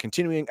 charting a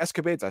continuing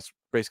escapades. That's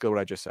basically what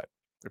I just said.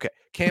 Okay,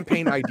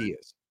 campaign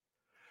ideas.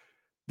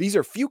 These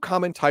are few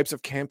common types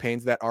of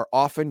campaigns that are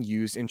often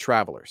used in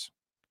Travelers.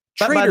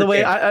 By the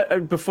way, I,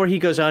 before he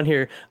goes on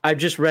here, I've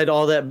just read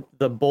all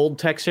the bold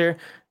text here.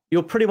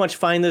 You'll pretty much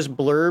find this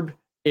blurb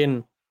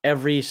in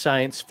every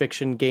science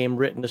fiction game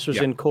written. This was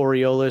in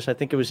Coriolis. I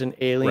think it was in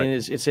Alien.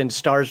 Right. It's in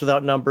Stars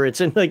Without Number. It's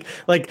in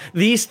like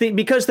these things,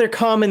 because they're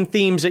common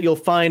themes that you'll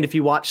find if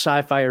you watch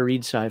sci-fi or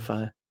read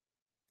sci-fi.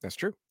 That's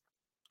true.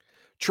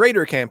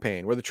 Trader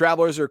campaign, where the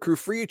travelers are a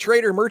crew-free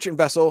trader merchant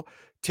vessel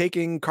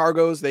taking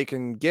cargoes they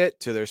can get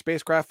to their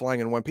spacecraft, flying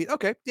in one piece.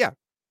 Okay, yeah.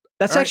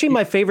 That's actually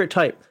my favorite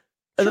type.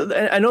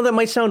 Sure. I know that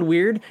might sound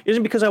weird. It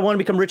isn't because I want to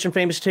become rich and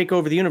famous to take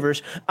over the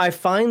universe. I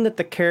find that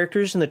the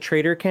characters in the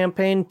trader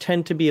campaign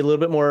tend to be a little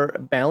bit more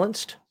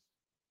balanced.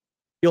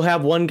 You'll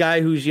have one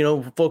guy who's,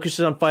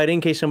 focuses on fighting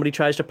in case somebody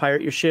tries to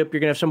pirate your ship. You're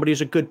going to have somebody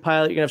who's a good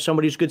pilot. You're going to have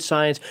somebody who's good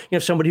science. You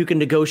have somebody who can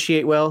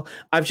negotiate well.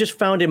 I've just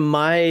found in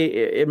my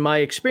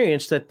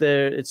experience that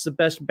it's the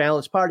best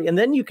balanced party. And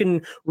then you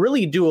can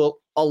really do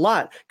a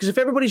lot. Because if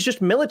everybody's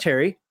just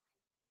military,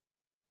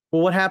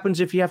 well, what happens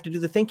if you have to do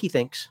the thinky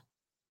thinks?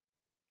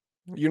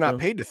 You're not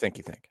paid to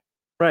thinky think.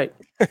 Right.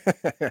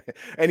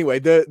 Anyway,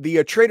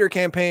 the trader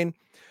campaign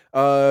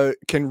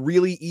can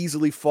really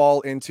easily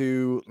fall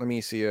into, let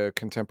me see a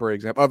contemporary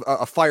example of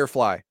a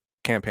Firefly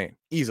campaign.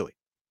 Easily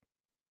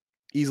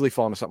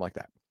fall into something like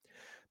that.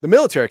 The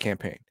military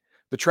campaign.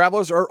 The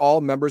travelers are all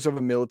members of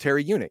a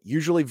military unit,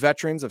 usually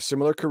veterans of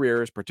similar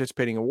careers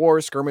participating in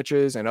wars,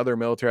 skirmishes, and other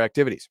military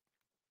activities.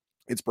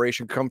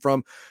 Inspiration come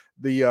from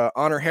the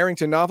Honor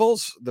Harrington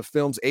novels, the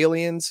films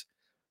Aliens,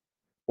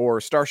 or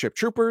Starship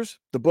Troopers,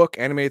 the book,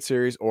 animated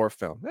series, or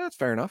film. That's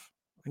fair enough.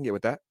 I can get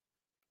with that.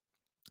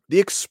 The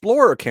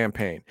Explorer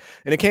campaign.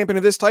 In a campaign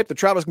of this type, the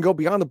travelers can go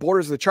beyond the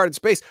borders of the charted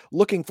space,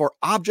 looking for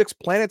objects,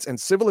 planets, and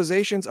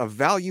civilizations of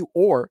value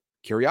or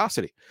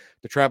curiosity.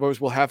 The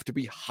travelers will have to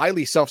be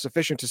highly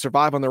self-sufficient to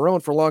survive on their own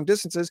for long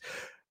distances.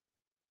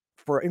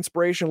 For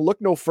inspiration,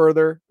 look no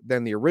further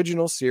than the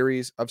original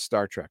series of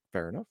Star Trek.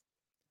 Fair enough.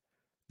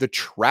 The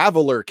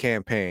Traveler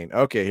campaign.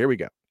 Okay, here we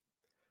go.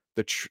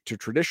 the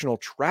traditional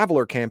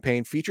traveler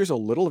campaign features a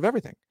little of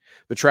everything.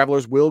 The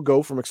travelers will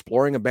go from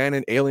exploring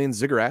abandoned alien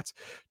ziggurats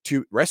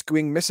to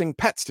rescuing missing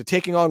pets to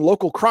taking on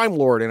local crime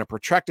lord in a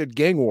protracted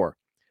gang war.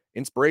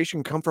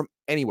 Inspiration can come from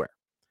anywhere.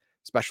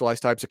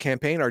 Specialized types of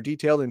campaign are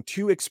detailed in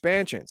 2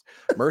 expansions,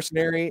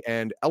 Mercenary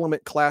and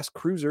Element class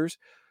cruisers.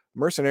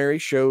 Mercenary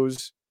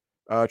shows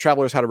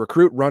travelers how to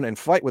recruit, run, and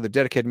fight with a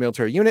dedicated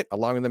military unit,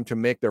 allowing them to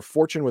make their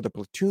fortune with a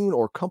platoon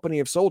or company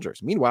of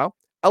soldiers. Meanwhile,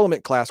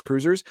 Element class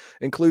cruisers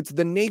includes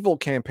the Naval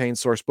Campaign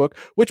sourcebook,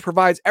 which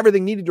provides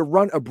everything needed to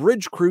run a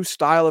bridge crew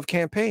style of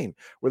campaign,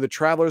 where the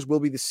travelers will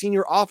be the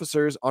senior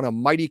officers on a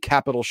mighty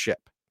capital ship.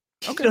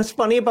 Okay. You know what's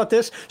funny about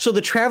this? So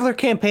the Traveler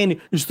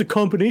campaign is the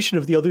combination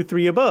of the other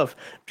 3 above.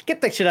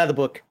 Get that shit out of the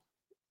book.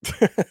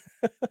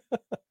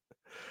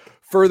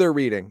 Further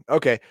reading.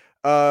 Okay.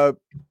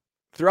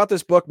 Throughout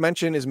this book,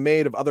 mention is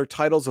made of other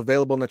titles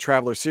available in the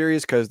Traveler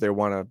series because they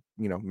want to,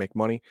 make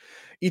money.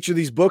 Each of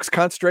these books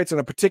concentrates on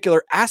a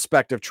particular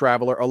aspect of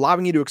Traveler,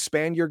 allowing you to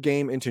expand your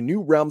game into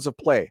new realms of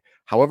play.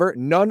 However,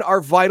 none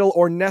are vital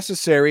or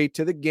necessary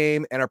to the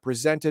game and are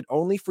presented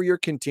only for your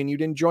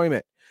continued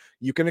enjoyment.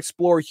 You can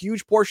explore a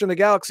huge portion of the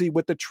galaxy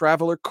with the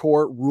Traveler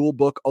Core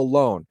rulebook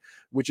alone,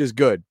 which is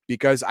good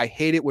because I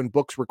hate it when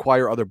books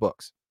require other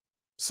books.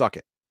 Suck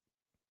it.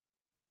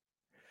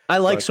 I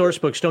like source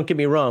books, don't get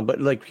me wrong,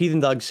 but like Heathen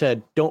Dog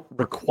said, don't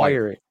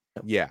require it.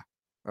 Yeah.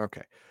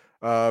 Okay.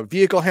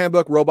 Vehicle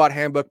Handbook, Robot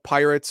Handbook,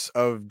 Pirates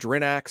of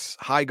Drinax,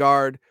 High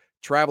Guard,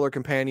 Traveler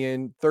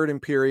Companion, Third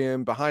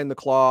Imperium, Behind the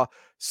Claw,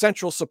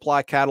 Central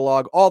Supply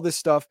Catalog. All this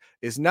stuff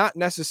is not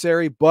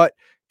necessary, but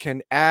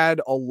can add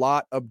a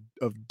lot of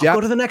depth.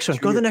 Go to the next one.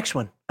 Go to the next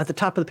one at the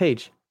top of the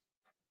page.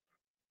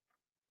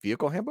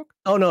 Vehicle Handbook?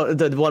 Oh, no,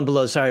 the one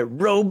below. Sorry.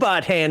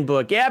 Robot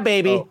Handbook. Yeah,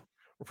 baby. Oh,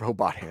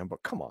 Robot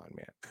Handbook. Come on,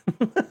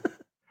 man.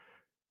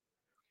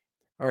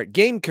 All right.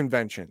 Game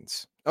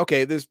conventions.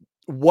 Okay.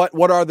 What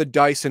are the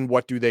dice and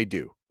what do they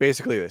do?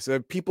 Basically this.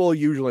 People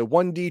usually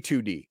 1D,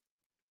 2D.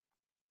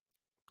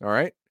 All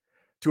right.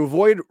 To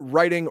avoid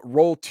writing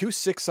roll 2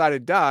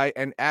 6-sided die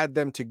and add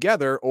them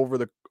together over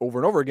and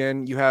over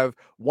again, you have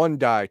 1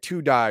 die,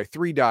 2 die,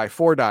 3 die,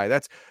 4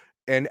 die.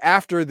 And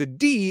after the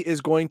D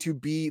is going to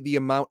be the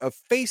amount of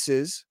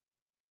faces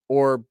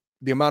or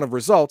the amount of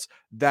results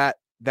that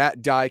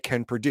die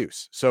can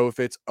produce. So if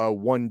it's a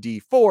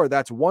 1d4,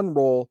 that's 1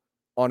 roll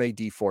on a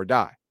d4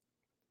 die.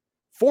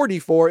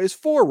 4d4 is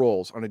 4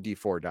 rolls on a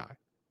d4 die.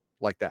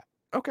 Like that.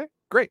 Okay,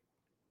 great.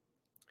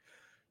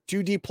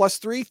 2d plus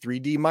 3,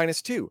 3d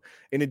minus 2.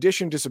 In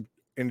addition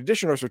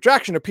or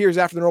subtraction appears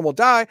after the normal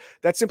die,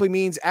 that simply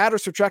means add or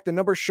subtract the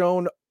number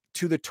shown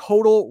to the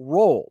total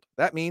rolled.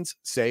 That means,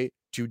 say,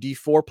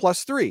 2d4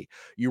 plus 3.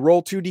 You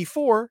roll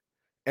 2d4,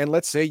 and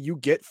let's say you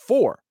get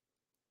 4.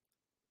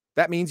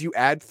 That means you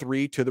add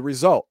 3 to the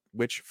result,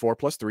 which 4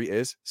 plus 3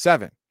 is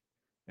 7.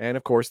 And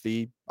of course,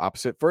 the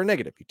opposite for a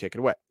negative. You take it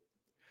away.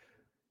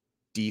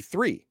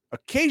 D3.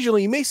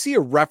 Occasionally, you may see a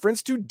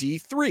reference to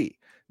D3.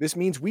 This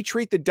means we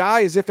treat the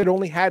die as if it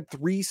only had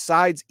 3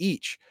 sides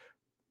each.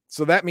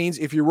 So that means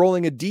if you're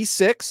rolling a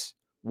D6,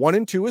 1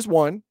 and 2 is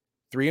 1,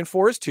 3 and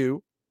 4 is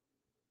 2,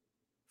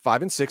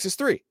 5 and 6 is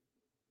 3.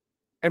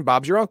 And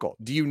Bob's your uncle.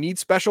 Do you need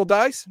special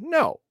dice?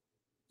 No,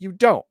 you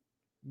don't.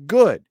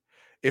 Good.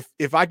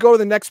 If I go to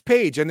the next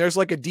page and there's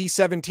like a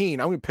D17, I'm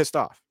gonna be pissed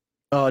off.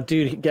 Oh,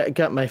 dude,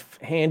 got my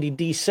handy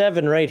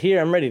D7 right here.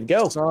 I'm ready to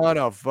go. Son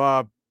of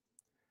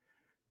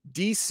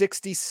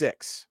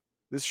D66.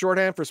 This is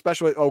shorthand for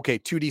special. Okay,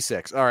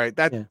 2d6. All right,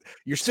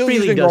 you're still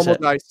using normal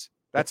dice.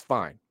 That's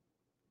fine.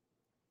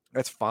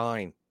 That's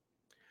fine.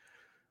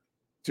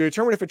 To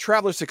determine if a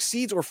traveler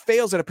succeeds or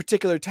fails at a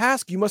particular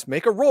task, you must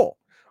make a roll.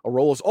 A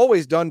roll is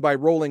always done by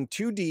rolling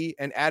 2d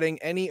and adding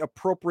any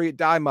appropriate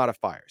die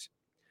modifiers.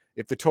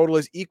 If the total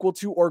is equal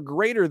to or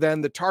greater than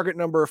the target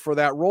number for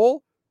that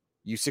roll,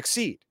 you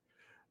succeed.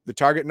 The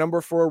target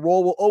number for a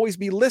roll will always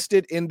be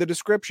listed in the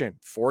description.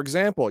 For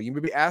example, you may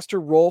be asked to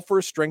roll for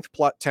a strength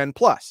 10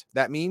 plus.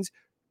 That means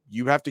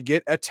you have to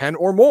get a 10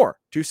 or more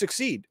to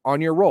succeed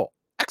on your roll.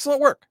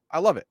 Excellent work. I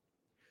love it.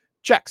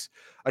 Checks.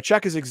 A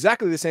check is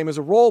exactly the same as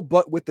a roll,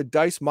 but with the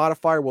dice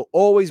modifier will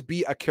always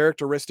be a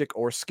characteristic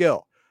or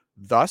skill.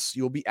 Thus,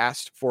 you'll be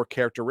asked for a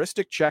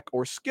characteristic check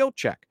or skill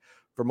check.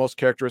 For most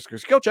characteristic or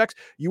skill checks,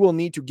 you will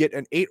need to get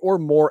an 8 or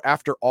more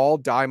after all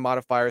die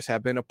modifiers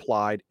have been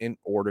applied in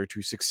order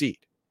to succeed.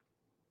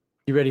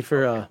 You ready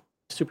for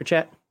super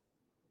chat?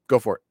 Go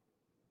for it.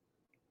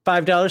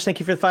 $5. Thank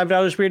you for the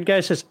 $5. Weird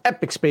Guy says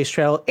epic space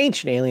travel,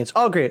 ancient aliens,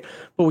 all great.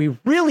 But we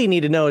really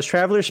need to know, is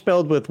traveler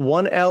spelled with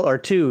 1 L or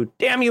 2?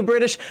 Damn you,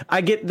 British.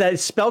 I get that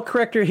spell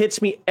corrector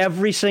hits me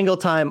every single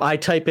time I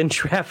type in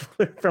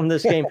traveler from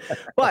this game.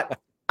 But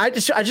I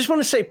just want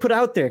to say, put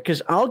out there,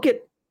 because I'll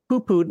get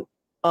poo-pooed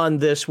on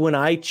this when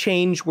I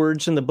change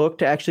words in the book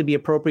to actually be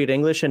appropriate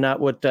English and not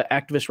what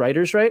activist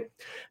writers write.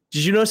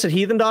 Did you notice that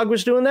Heathen Dog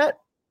was doing that?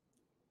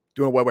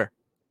 Doing what, where?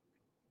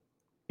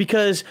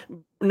 Because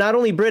not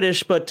only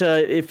British, but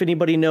if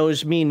anybody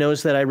knows me,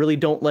 knows that I really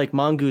don't like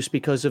Mongoose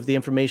because of the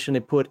information they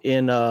put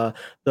in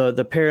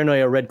the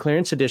Paranoia Red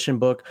Clearance Edition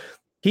book.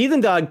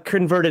 Heathen Dog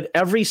converted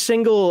every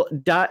single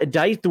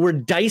dice, the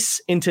word dice,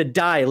 into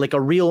die, like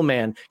a real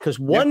man. Because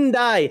one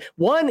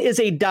is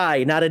a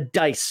die, not a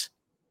dice.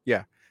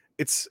 Yeah,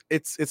 it's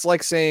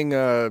like saying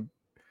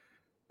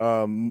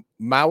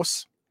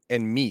mouse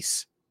and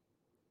meese.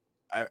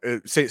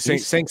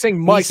 Saying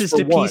mice Pieces for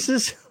to one.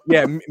 pieces.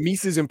 Yeah,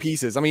 Mises and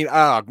pieces. I mean,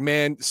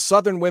 man,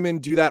 Southern women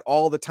do that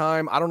all the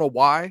time. I don't know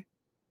why,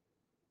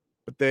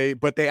 but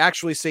they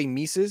actually say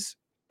Mises.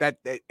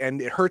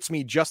 And it hurts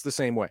me just the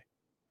same way.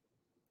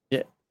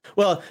 Yeah.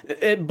 Well,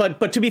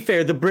 but to be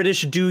fair, the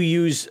British do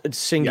use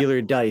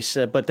singular dice,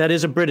 but that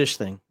is a British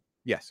thing.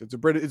 Yes, it's a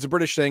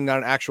British thing, not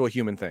an actual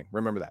human thing.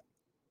 Remember that.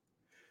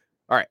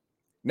 All right,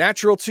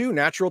 natural 2,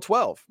 natural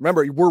 12.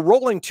 Remember, we're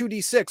rolling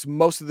 2d6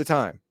 most of the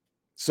time,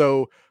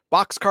 so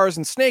boxcars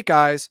and snake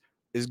eyes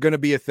is going to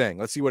be a thing.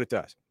 Let's see what it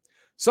does.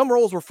 Some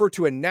rolls refer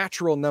to a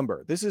natural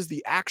number. This is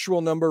the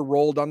actual number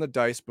rolled on the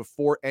dice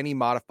before any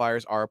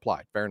modifiers are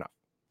applied. Fair enough.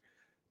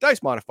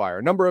 Dice modifier,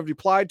 a number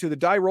applied to the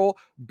die roll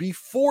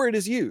before it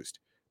is used.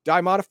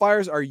 Die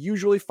modifiers are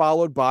usually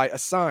followed by a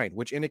sign,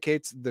 which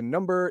indicates the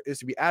number is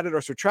to be added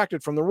or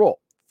subtracted from the roll.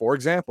 For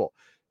example,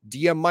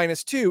 DM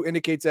 -2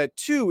 indicates that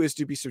 2 is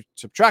to be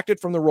subtracted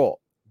from the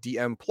roll.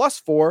 DM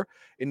 +4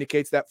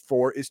 indicates that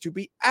 4 is to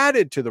be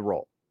added to the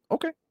roll.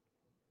 Okay.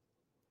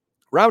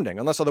 Rounding,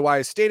 unless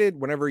otherwise stated,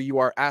 whenever you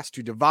are asked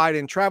to divide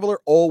in Traveler,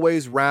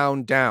 always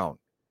round down.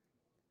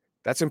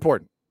 That's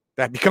important.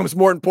 That becomes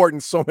more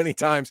important so many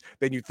times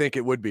than you think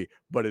it would be,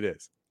 but it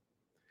is.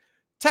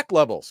 Tech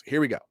levels.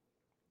 Here we go.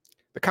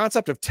 The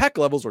concept of tech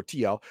levels, or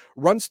TL,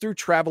 runs through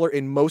Traveler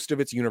in most of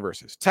its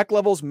universes. Tech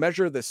levels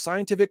measure the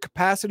scientific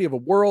capacity of a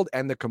world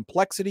and the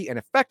complexity and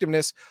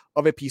effectiveness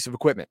of a piece of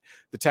equipment.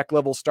 The tech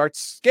level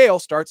scale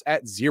starts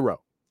at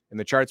 0. In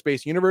the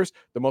chart-based universe,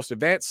 the most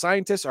advanced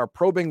scientists are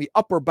probing the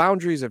upper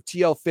boundaries of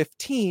TL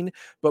 15,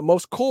 but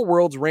most core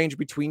worlds range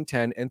between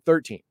 10 and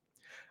 13.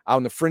 Out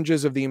on the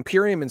fringes of the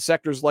Imperium in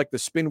sectors like the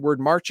Spinward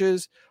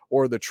Marches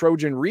or the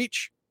Trojan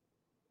Reach,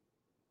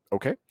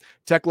 okay,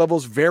 tech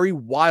levels vary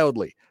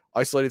wildly.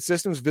 Isolated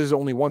systems visit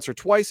only once or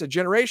twice a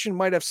generation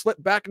might have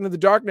slipped back into the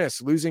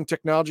darkness, losing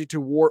technology to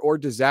war or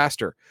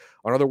disaster.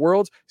 On other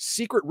worlds,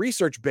 secret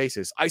research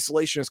bases,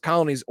 isolationist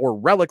colonies, or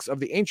relics of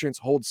the ancients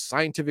hold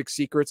scientific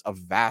secrets of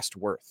vast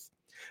worth.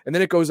 And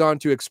then it goes on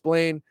to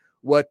explain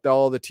what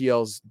all the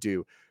TLs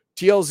do.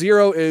 TL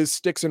 0 is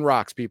sticks and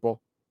rocks, people.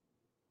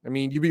 I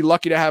mean, you'd be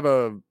lucky to have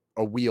a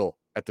wheel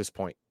at this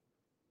point.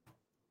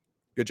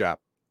 Good job.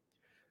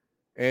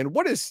 And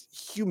what is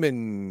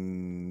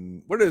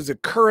human? What is a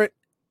current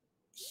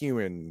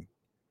human?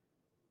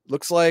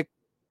 Looks like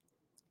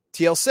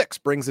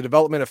TL6 brings the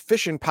development of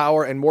fission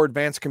power and more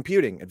advanced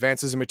computing.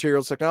 Advances in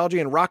materials technology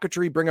and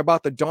rocketry bring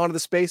about the dawn of the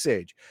space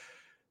age.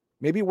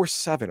 Maybe we're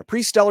 7. A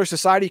pre-stellar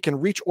society can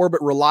reach orbit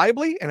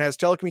reliably and has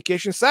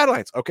telecommunications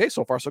satellites. Okay,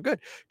 so far so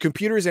good.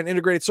 Computers and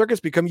integrated circuits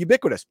become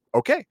ubiquitous.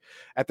 Okay.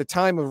 At the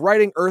time of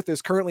writing, Earth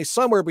is currently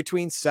somewhere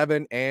between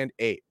 7 and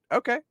 8.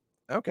 Okay.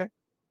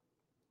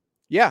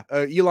 Yeah,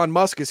 Elon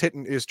Musk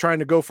is trying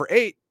to go for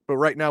 8, but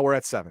right now we're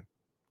at 7.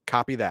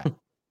 Copy that.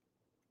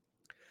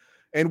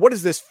 And what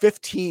is this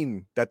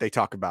 15 that they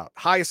talk about?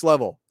 Highest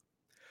level.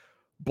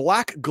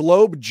 Black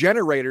globe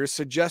generators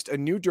suggest a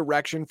new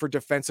direction for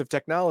defensive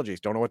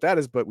technologies. Don't know what that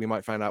is, but we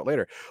might find out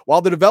later.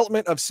 While the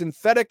development of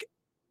synthetic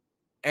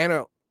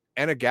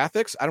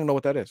anagathics, I don't know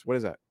what that is. What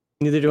is that?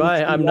 Neither do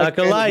I. I'm not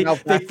gonna lie.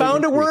 They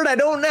found a word I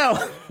don't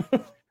know.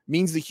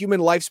 Means the human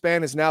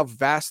lifespan is now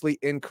vastly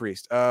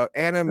increased.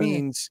 Ana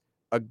means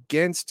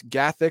against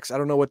gathics. I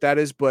don't know what that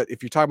is, but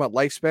if you're talking about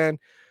lifespan,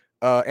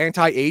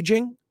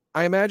 anti-aging,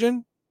 I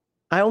imagine.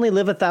 I only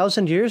live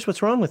 1,000 years.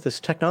 What's wrong with this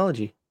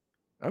technology?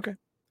 Okay.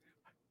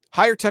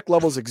 Higher tech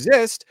levels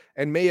exist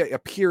and may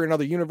appear in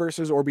other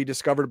universes or be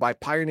discovered by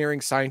pioneering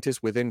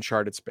scientists within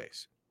charted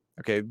space.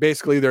 Okay,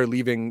 basically they're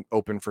leaving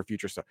open for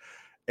future stuff.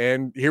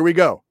 And here we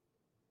go.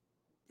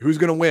 Who's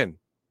going to win?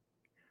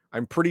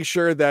 I'm pretty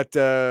sure that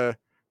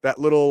that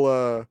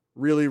little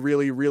really,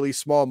 really, really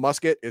small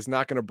musket is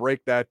not going to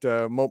break that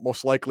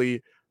most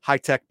likely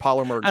high-tech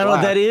polymer glass. I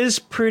know that is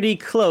pretty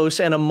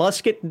close, and a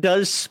musket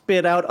does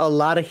spit out a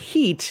lot of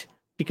heat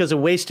because of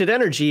wasted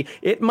energy.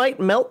 It might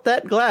melt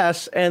that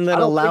glass and then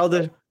allow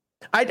the...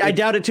 I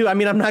doubt it too. I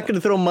mean, I'm not going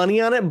to throw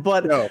money on it,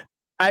 but no.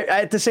 I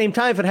at the same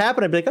time, if it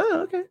happened, I'd be like,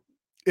 oh, okay.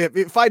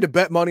 If I had to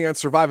bet money on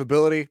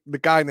survivability, the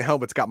guy in the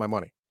helmet's got my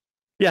money.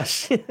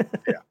 Yes. Yeah.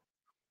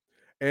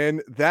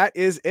 And that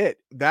is it.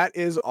 That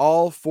is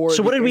all for...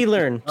 So what did we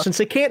learn? Since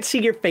I can't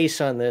see your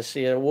face on this,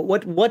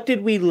 what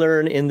did we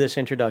learn in this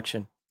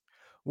introduction?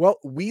 Well,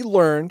 we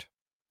learned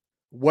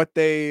what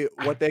they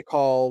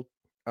call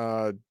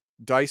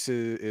dice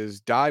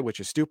is die, which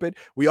is stupid.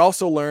 We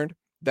also learned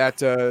that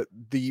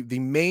the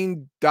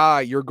main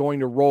die you're going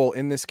to roll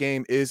in this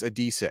game is a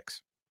D6.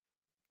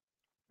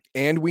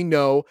 And we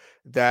know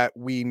that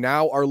we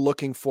now are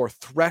looking for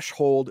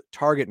threshold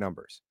target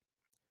numbers.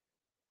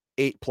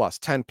 8 plus,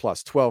 10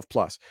 plus, 12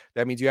 plus.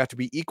 That means you have to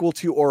be equal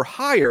to or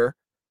higher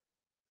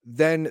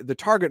than the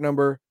target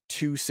number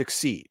to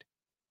succeed.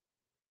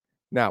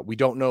 Now, we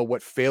don't know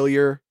what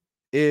failure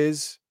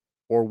is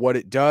or what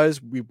it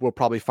does. We will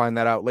probably find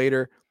that out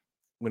later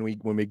when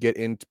we get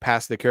into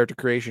past the character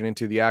creation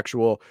into the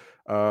actual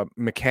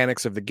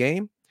mechanics of the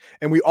game.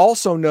 And we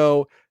also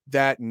know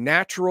that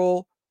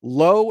natural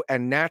low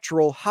and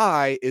natural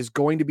high is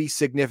going to be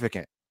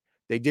significant.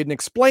 They didn't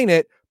explain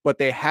it, but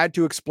they had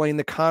to explain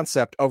the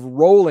concept of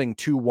rolling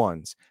 2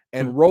 1s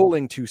and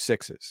rolling 2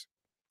 6s.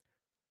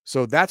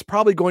 So that's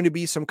probably going to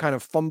be some kind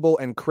of fumble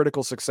and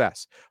critical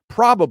success,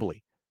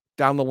 probably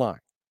down the line.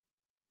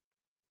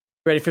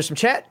 Ready for some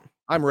chat?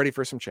 I'm ready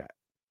for some chat.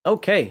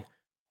 Okay.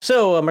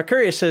 So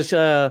Mercurius says,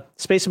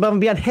 Space Above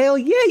and Beyond. Hell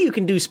yeah, you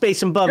can do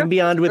Space Above and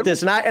Beyond with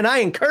this. And I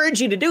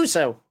encourage you to do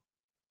so.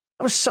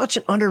 That was such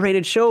an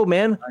underrated show,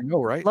 man. I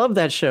know, right? Love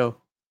that show.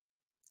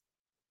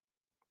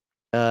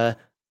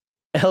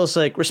 Elle's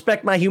like,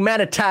 respect my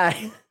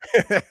humanity.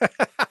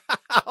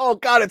 Oh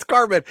God, it's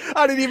Carmen.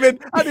 I didn't even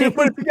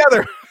put it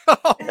together.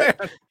 Oh man.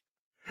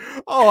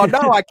 Oh,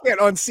 now I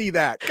can't unsee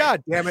that.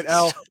 God damn it,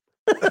 Elle.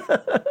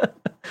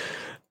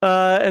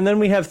 And then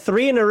we have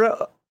 3 in a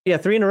row. Yeah,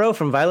 3 in a row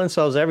from Violence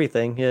Solves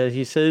Everything. Yeah,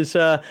 he says,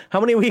 how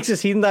many weeks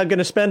is he not going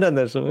to spend on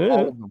this?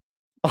 All of them.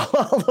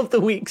 All of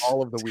the weeks.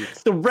 All of the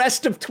weeks. The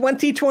rest of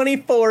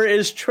 2024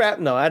 is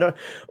trapped. No, I don't.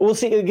 We'll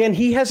see. Again,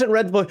 he hasn't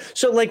read the book.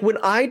 So, like, when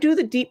I do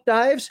the deep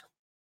dives,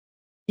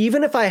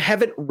 even if I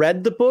haven't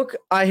read the book,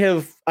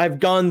 I've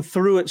gone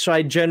through it. So I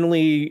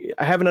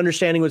have an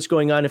understanding what's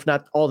going on, if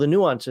not all the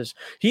nuances.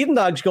 Heathen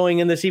Dog's going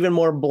in this even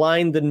more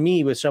blind than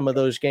me with some of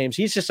those games.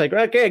 He's just like,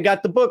 okay, I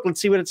got the book. Let's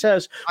see what it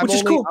says, which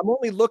is cool. I'm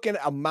only looking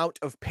at amount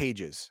of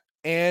pages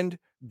and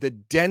the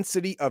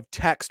density of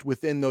text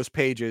within those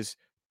pages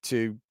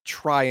to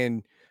try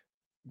and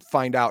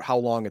find out how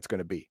long it's going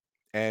to be.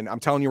 And I'm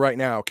telling you right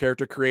now,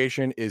 character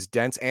creation is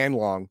dense and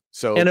long.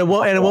 So it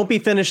won't be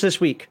finished this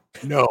week.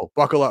 No,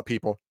 buckle up,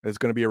 people. It's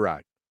going to be a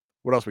ride.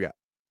 What else we got?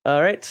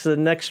 All right. So the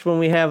next one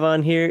we have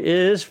on here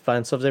is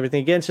Find Solves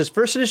Everything Again. It says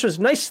first edition was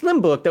a nice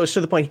slim book. That was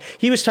to the point.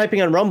 He was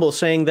typing on Rumble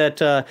saying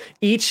that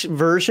each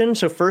version,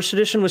 so first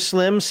edition was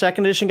slim,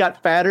 second edition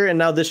got fatter, and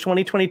now this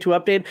 2022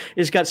 update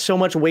has got so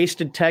much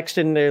wasted text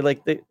in there.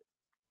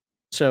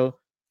 So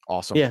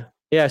awesome.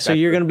 Yeah. So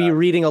you're going to be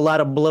reading a lot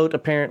of bloat,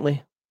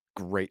 apparently.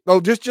 Great. Oh,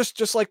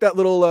 just like that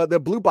little the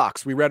blue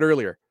box we read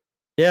earlier.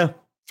 Yeah.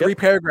 3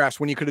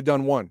 paragraphs when you could have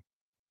done 1.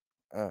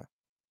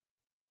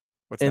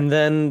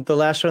 Then the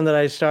last one that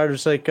I started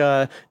was like,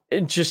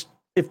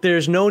 if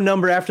there's no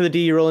number after the D,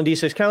 you roll in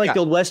D6, kind of like the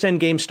old West End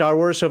game Star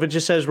Wars. So if it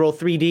just says roll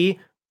 3D,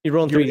 you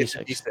roll in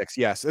 3D6. D6,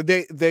 yes.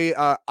 They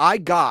I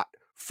got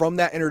from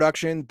that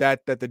introduction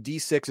that the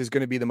D6 is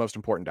going to be the most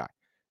important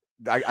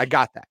die. I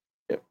got that.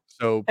 Yep.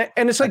 So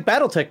and it's like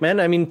BattleTech,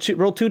 man. I mean,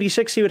 roll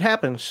 2D6, see what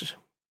happens.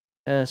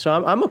 So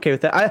I'm okay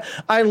with that.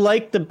 I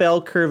like the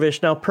bell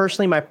curve-ish. Now,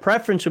 personally, my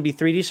preference would be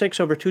 3D6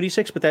 over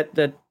 2D6, but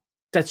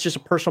that's just a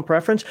personal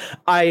preference.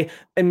 I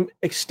am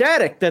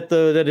ecstatic that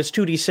it's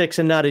 2D6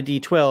 and not a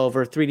D12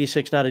 or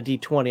 3D6, not a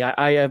D20.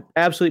 I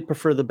absolutely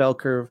prefer the bell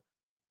curve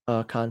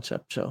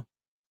concept. So,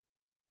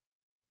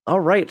 all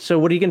right. So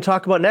what are you going to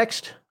talk about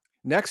next?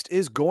 Next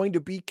is going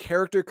to be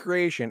character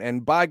creation.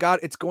 And by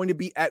God, it's going to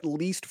be at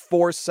least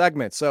 4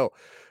 segments. So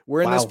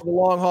we're in this for the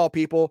long haul,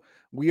 people.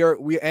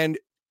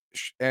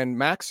 And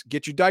Max,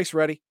 get your dice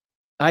ready.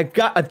 I've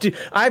got my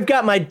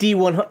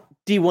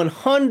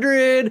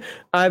D100.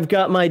 I've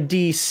got my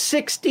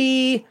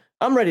D60.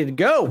 I'm ready to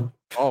go.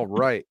 All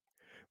right.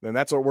 Then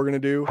that's what we're going to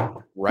do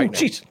right now.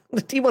 Jeez,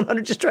 the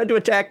D100 just tried to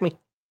attack me.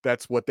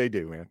 That's what they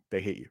do, man. They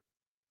hate you.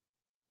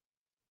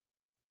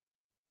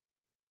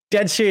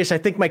 Dead serious. I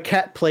think my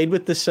cat played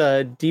with this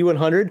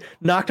D100,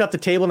 knocked off the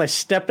table, and I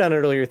stepped on it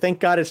earlier.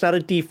 Thank God it's not a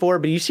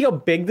D4, but you see how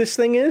big this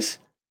thing is?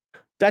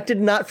 That did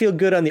not feel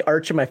good on the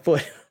arch of my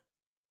foot.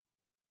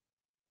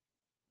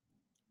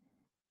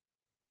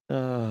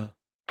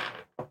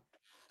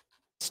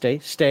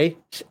 Stay.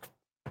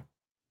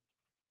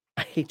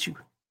 I hate you.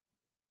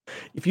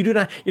 If you do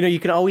not, you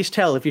can always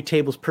tell if your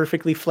table's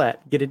perfectly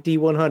flat. Get a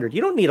D100.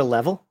 You don't need a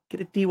level.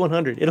 Get a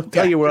D100. It'll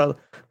tell you where.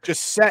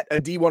 Just set a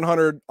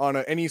D100 on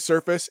any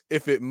surface.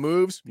 If it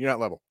moves, you're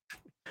not level.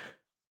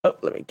 Oh,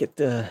 let me get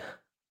the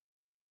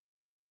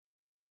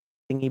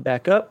thingy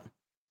back up.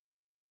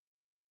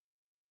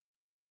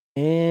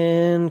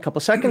 In a couple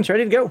seconds,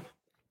 ready to go.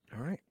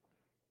 All right.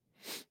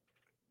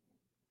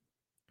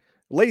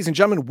 Ladies and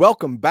gentlemen,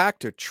 welcome back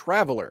to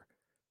Traveler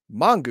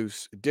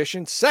Mongoose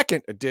Edition,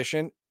 2nd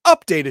edition,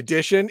 update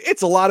edition.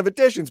 It's a lot of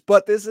editions,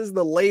 but this is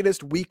the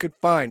latest we could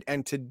find.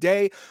 And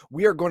today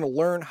we are going to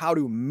learn how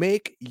to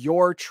make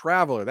your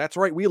Traveler. That's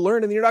right. We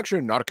learned in the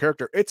introduction, not a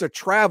character, it's a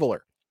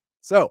Traveler.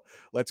 So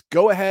let's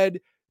go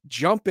ahead,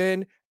 jump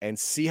in, and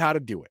see how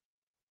to do it.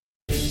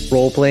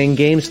 Role-playing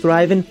games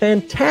thrive in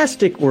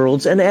fantastic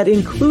worlds and at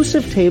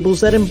inclusive tables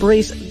that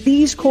embrace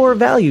these core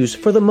values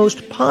for the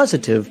most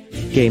positive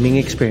gaming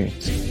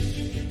experience.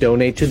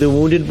 Donate to the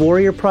Wounded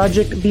Warrior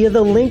Project via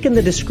the link in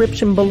the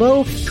description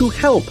below to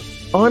help,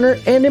 honor,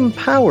 and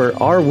empower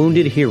our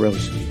wounded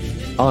heroes.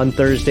 On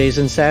Thursdays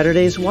and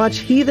Saturdays, watch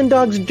Heathen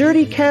Dog's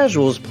Dirty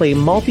Casuals play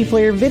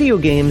multiplayer video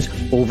games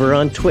over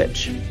on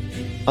Twitch.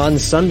 On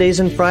Sundays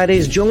and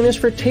Fridays, join us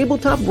for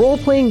tabletop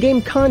role-playing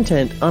game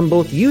content on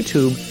both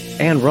YouTube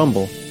and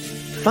Rumble.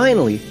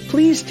 Finally,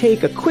 please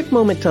take a quick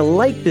moment to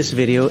like this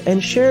video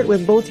and share it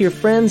with both your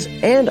friends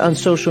and on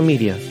social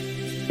media.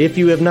 If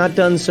you have not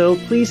done so,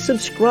 please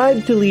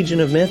subscribe to Legion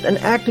of Myth and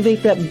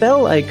activate that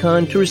bell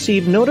icon to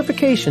receive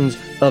notifications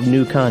of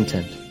new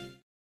content.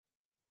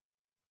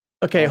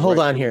 Okay, hold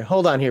on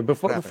here.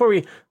 Before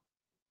we...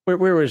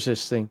 Where was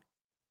this thing?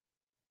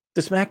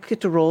 Does Mac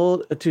get to roll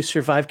to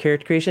survive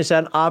character creation? Is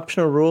that an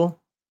optional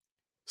rule?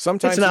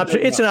 Sometimes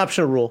it's an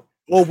optional rule.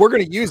 Well, we're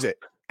going to use it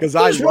because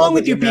what's wrong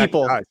with you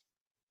people?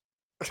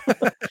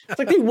 It's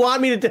like they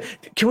want me to.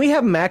 Can we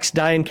have Max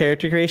die in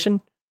character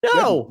creation?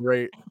 No.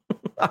 Great.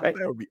 All right.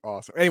 That would be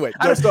awesome. Anyway,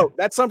 so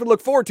that's something to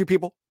look forward to,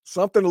 people.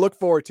 Something to look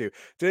forward to.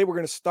 Today we're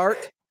going to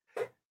start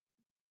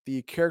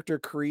the character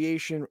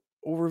creation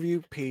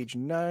overview, page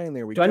 9.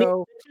 There we go. Do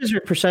I need your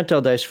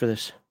percentile dice for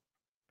this?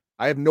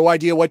 I have no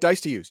idea what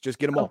dice to use. Just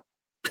get them all.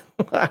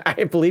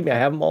 Believe me, I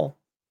have them all.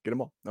 Get them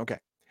all. Okay.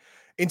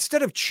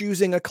 Instead of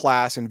choosing a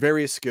class and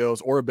various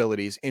skills or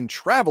abilities, in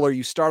Traveler,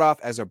 you start off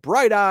as a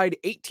bright-eyed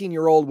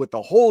 18-year-old with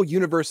the whole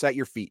universe at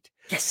your feet.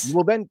 Yes.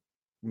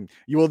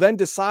 You will then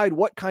decide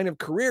what kind of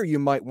career you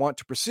might want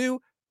to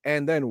pursue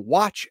and then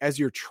watch as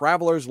your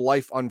Traveler's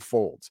life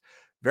unfolds,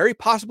 very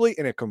possibly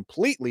in a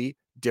completely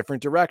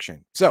different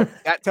direction. So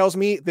that tells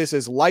me this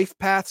is life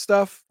path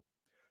stuff.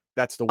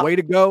 That's the way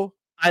to go.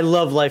 I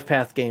love life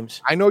path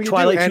games. I know you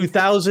Twilight do.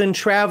 2000,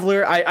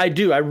 Traveler. I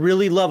do. I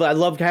really love it. I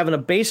love having a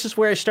basis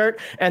where I start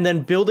and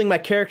then building my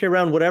character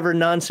around whatever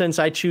nonsense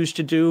I choose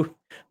to do.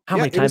 How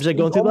many times I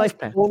go through life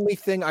path? The only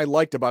thing I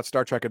liked about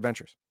Star Trek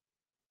Adventures.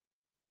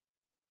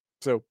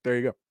 So there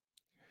you go.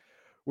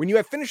 When you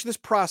have finished this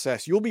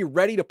process, you'll be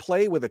ready to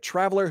play with a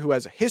Traveler who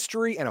has a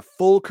history and a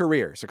full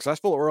career,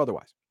 successful or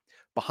otherwise,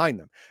 behind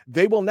them.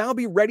 They will now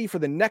be ready for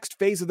the next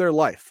phase of their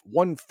life,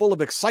 one full of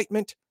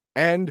excitement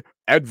and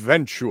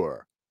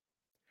adventure.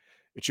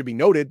 It should be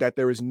noted that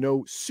there is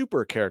no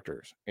super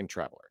characters in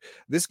Traveler.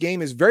 This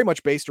game is very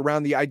much based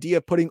around the idea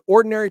of putting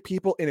ordinary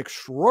people in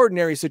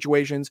extraordinary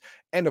situations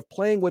and of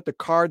playing with the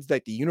cards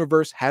that the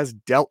universe has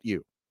dealt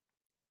you.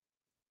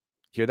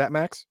 Hear that,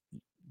 Max?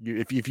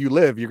 If you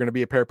live, you're going to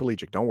be a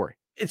paraplegic. Don't worry.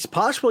 It's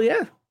possible,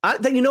 yeah.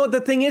 You know what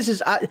the thing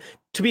is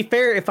to be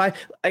fair,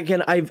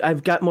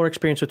 I've got more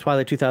experience with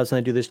Twilight 2000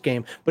 than I do this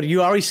game, but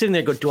you always sitting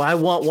there go, do I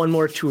want one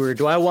more tour?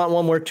 Do I want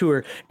one more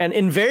tour? And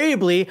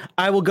invariably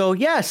I will go,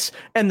 yes.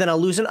 And then I'll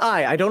lose an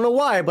eye. I don't know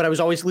why, but I was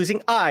always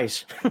losing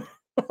eyes.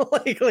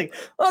 like,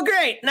 oh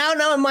great. Now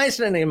I'm minus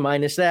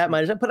that,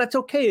 but that's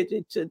okay.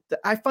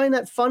 I find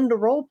that fun to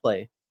role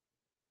play.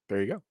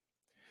 There you go.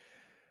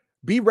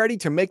 Be ready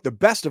to make the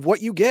best of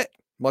what you get.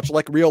 Much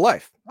like real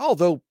life,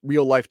 although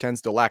real life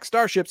tends to lack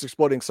starships,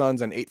 exploding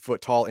suns, and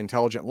 8-foot-tall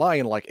intelligent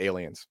lion like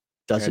aliens.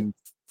 Does it?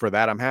 For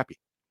that, I'm happy.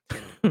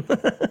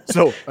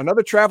 So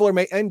another Traveler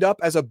may end up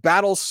as a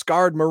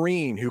battle-scarred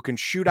Marine who can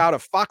shoot out a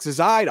fox's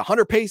eye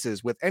 100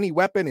 paces with any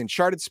weapon in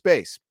charted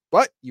space.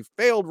 But you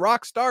failed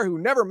rock star who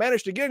never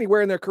managed to get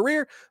anywhere in their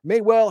career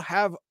may well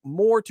have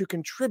more to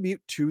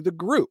contribute to the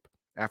group.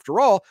 After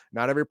all,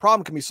 not every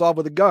problem can be solved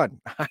with a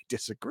gun. I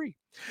disagree.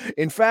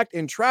 In fact,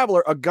 in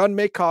Traveler, a gun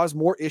may cause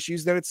more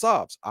issues than it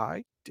solves.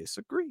 I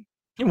disagree.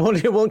 It'll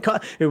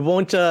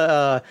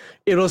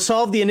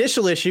solve the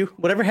initial issue,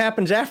 whatever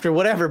happens after,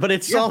 whatever, but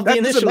it's solved the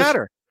initial. Doesn't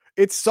matter.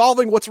 It's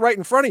solving what's right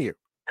in front of you.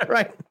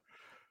 Right.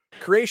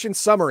 Creation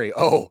summary.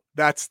 Oh,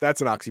 that's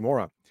an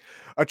oxymoron.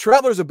 A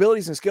Traveler's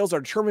abilities and skills are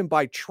determined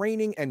by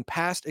training and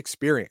past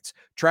experience.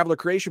 Traveler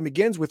creation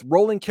begins with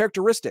rolling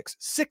characteristics,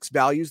 6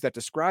 values that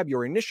describe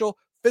your initial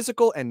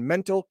physical and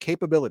mental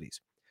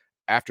capabilities.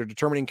 After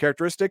determining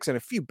characteristics and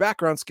a few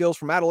background skills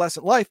from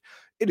adolescent life,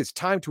 it is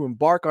time to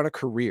embark on a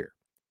career.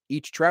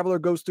 Each Traveler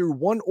goes through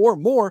one or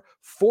more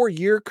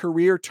 4-year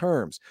career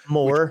terms,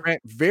 which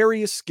grant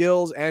various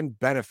skills and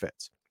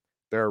benefits.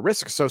 There are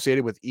risks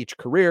associated with each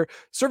career.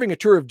 Serving a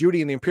tour of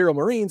duty in the Imperial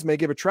Marines may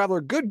give a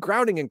Traveler good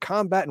grounding in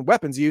combat and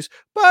weapons use,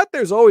 but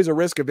there's always a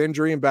risk of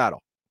injury in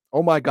battle.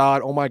 Oh my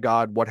God,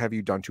 what have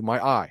you done to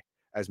my eye?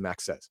 As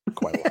Max says,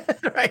 quite a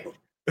lot. Right.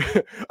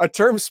 A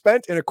term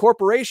spent in a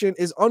corporation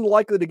is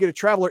unlikely to get a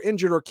Traveler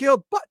injured or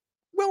killed, but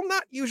will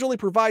not usually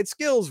provide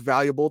skills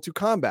valuable to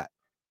combat.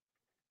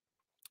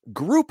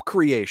 Group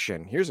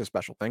creation. Here's a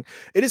special thing.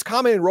 It is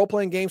common in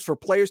role-playing games for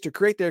players to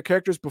create their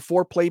characters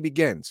before play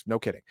begins. No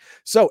kidding.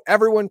 So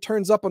everyone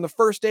turns up on the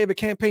first day of a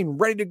campaign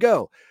ready to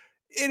go.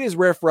 It is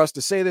rare for us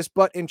to say this,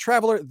 but in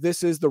Traveler,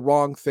 this is the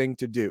wrong thing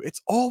to do.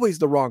 It's always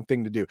the wrong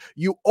thing to do.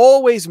 You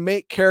always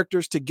make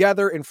characters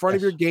together in front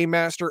of your game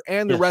master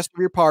and the rest of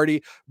your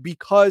party,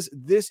 because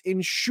this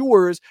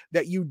ensures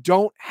that you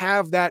don't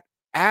have that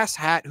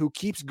asshat who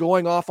keeps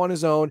going off on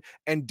his own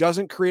and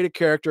doesn't create a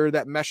character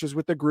that meshes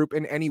with the group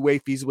in any way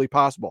feasibly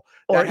possible.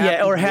 Or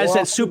has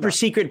that super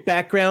secret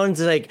background.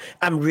 Like,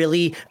 I'm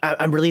really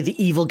the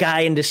evil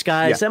guy in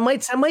disguise. Yeah.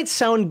 That might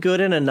sound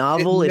good in a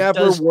novel. It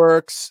never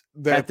works.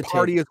 The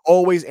party is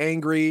always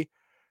angry,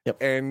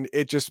 and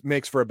it just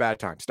makes for a bad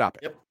time. Stop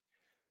it. Yep.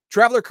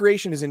 Traveler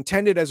creation is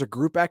intended as a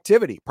group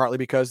activity, partly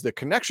because the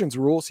connections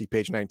rule, see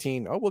page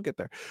 19. Oh, we'll get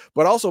there.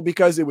 But also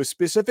because it was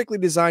specifically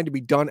designed to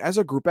be done as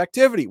a group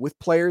activity, with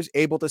players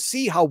able to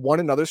see how one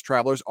another's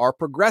travelers are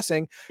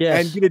progressing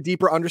and get a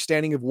deeper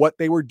understanding of what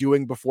they were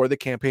doing before the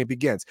campaign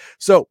begins.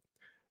 So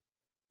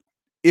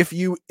if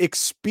you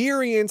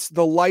experience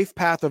the life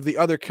path of the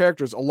other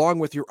characters along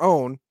with your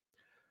own,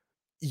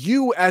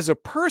 you as a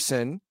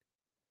person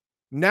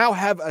now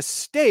have a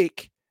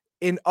stake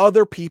in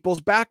other people's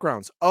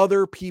backgrounds,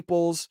 other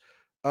people's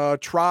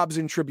tribes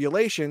and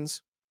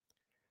tribulations,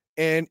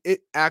 and it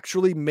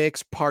actually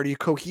makes party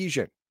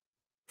cohesion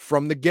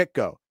from the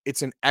get-go.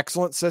 It's an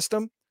excellent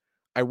system.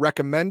 I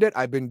recommend it.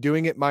 I've been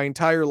doing it my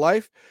entire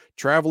life.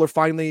 Traveler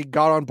finally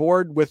got on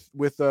board with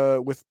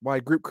my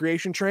group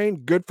creation train.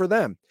 Good for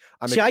them.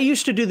 I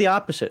used to do the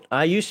opposite.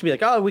 I used to be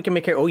like, oh, we can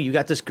make it. Oh, you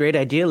got this great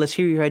idea. Let's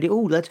hear your idea.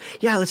 Oh, let's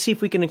see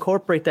if we can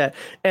incorporate that.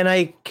 And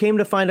I came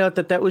to find out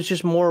that was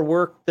just more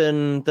work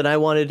than I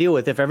want to deal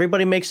with. If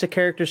everybody makes the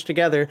characters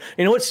together,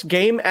 you know what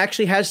game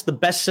actually has the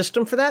best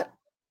system for that?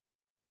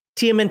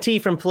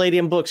 TMNT from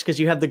Palladium Books, because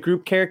you have the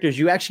group characters.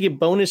 You actually get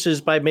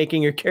bonuses by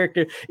making your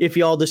character if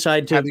you all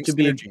decide to be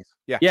synergies.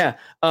 Yeah.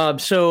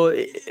 So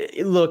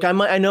look,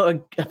 I know,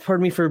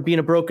 pardon me for being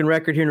a broken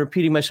record here and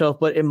repeating myself,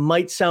 but it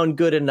might sound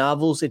good in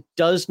novels. It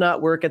does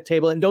not work at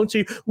table. And don't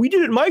say, we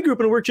did it in my group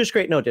and it worked just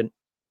great. No, it didn't.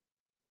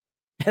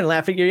 And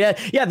laugh at you.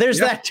 Yeah, there's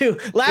that too.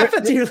 Laugh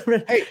at you.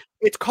 Hey,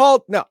 it's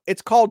called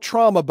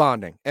trauma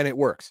bonding, and it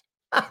works.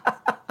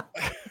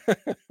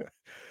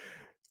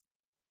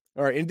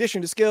 All right. In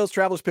addition to skills,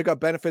 travelers pick up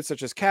benefits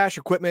such as cash,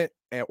 equipment,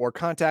 or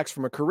contacts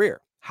from a career.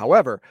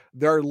 However,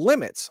 there are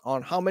limits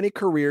on how many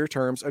career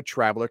terms a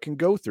traveler can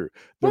go through.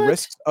 The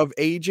risks of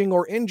aging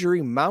or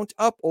injury mount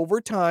up over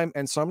time,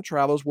 and some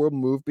travelers will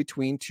move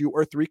between 2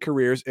 or 3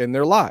 careers in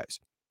their lives.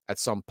 At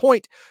some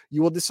point,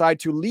 you will decide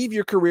to leave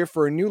your career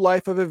for a new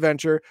life of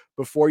adventure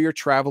before your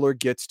traveler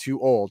gets too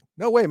old.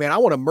 No way, man. I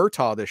want to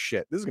Murtaugh this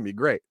shit. This is going to be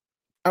great.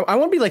 I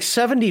want to be like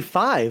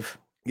 75.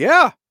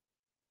 Yeah.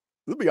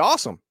 It'll be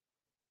awesome.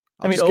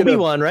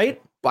 Obi-Wan, right?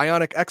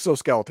 Bionic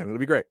exoskeleton. It'll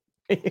be great.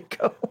 There you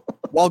go.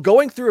 While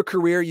going through a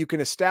career, you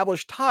can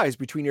establish ties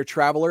between your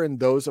traveler and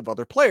those of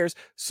other players,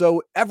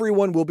 so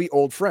everyone will be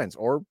old friends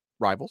or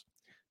rivals.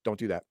 Don't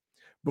do that.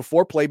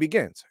 Before play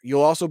begins,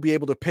 you'll also be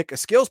able to pick a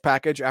skills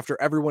package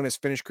after everyone has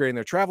finished creating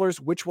their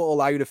travelers, which will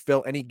allow you to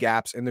fill any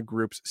gaps in the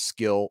group's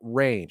skill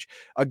range.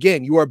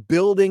 Again, you are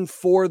building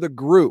for the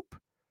group.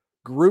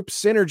 Group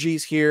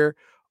synergies here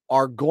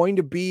are going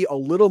to be a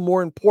little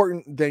more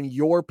important than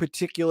your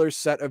particular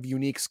set of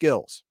unique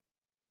skills.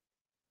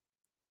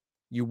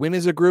 You win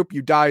as a group,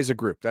 you die as a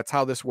group. That's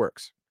how this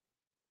works.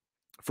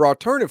 For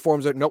alternative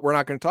forms, we're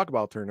not going to talk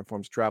about alternative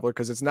forms of Traveler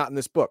because it's not in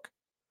this book.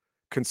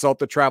 Consult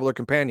the Traveler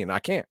Companion. I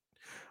can't.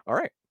 All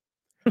right.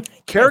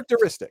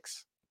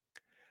 Characteristics.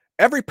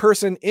 Every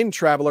person in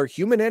Traveler,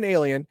 human and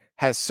alien,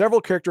 has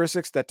several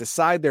characteristics that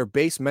decide their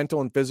base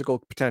mental and physical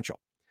potential.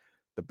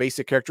 The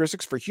basic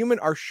characteristics for human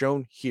are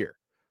shown here.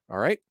 All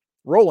right.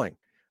 Rolling.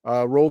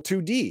 Roll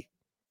 2D.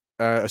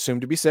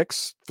 Assumed to be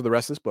 6 for the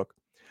rest of this book.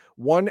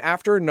 One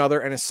after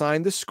another, and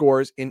assign the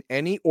scores in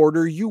any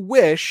order you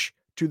wish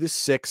to the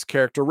 6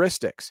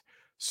 characteristics,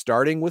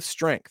 starting with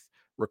strength.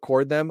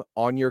 Record them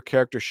on your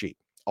character sheet.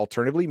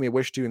 Alternatively, you may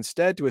wish to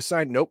instead to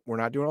assign. Nope, we're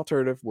not doing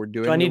alternative. We're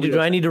doing. Do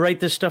I need to write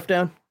this stuff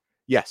down?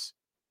 Yes.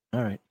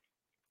 All right.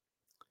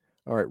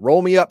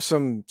 Roll me up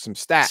some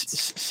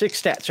stats.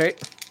 6 stats, right?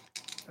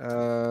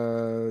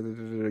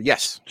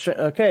 Yes.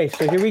 Okay,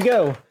 so here we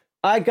go.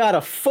 I got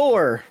a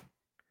 4.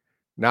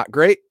 Not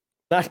great.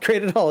 Not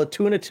great at all. A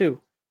 2 and a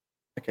 2.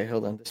 Okay,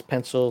 hold on. This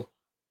pencil.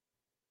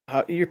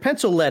 Your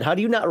pencil lead. How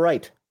do you not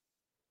write?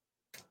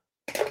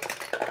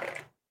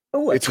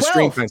 Oh, it's 12. A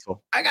screen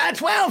pencil. I got a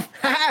 12.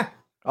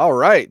 All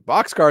right,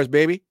 boxcars,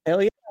 baby.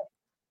 Hell yeah.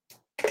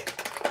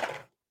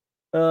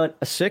 A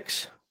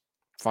 6.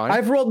 Fine.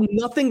 I've rolled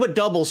nothing but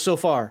doubles so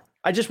far.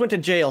 I just went to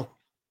jail.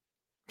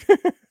 A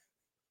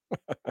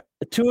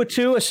 2, a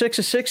 2, a 6,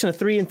 a 6, and a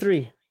 3 and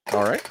 3.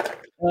 All right.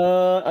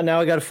 Now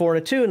I got a 4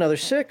 and a 2, another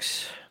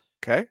 6.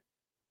 Okay.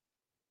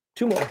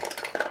 2 more.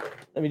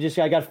 Let me just.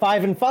 I got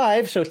 5 and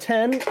 5, so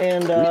 10,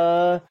 and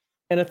a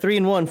 3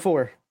 and 1,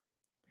 4.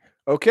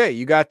 Okay,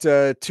 you got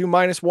 2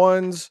 minus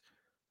 1s,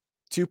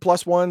 2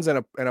 plus 1s,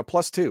 and a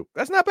plus 2.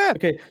 That's not bad.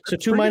 Okay, so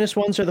 2 minus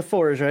 1s are the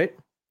 4s, right?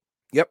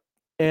 Yep.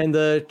 And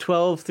the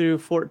 12 through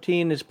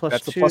 14 is plus 2.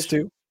 That's a plus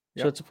 2.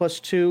 So it's a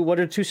plus 2. What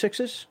are 2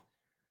 6s?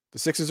 The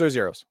 6s are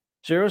zeros.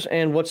 Zeros,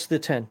 and what's the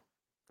 10?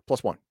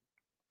 Plus 1.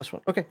 Plus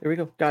 1. Okay, there we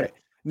go. Got it.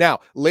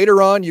 Now,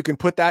 later on, you can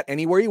put that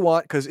anywhere you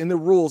want because in the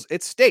rules,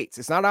 it states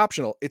it's not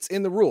optional. It's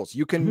in the rules.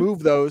 You can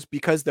move those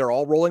because they're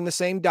all rolling the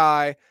same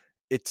die.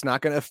 It's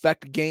not going to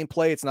affect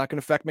gameplay. It's not going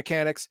to affect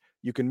mechanics.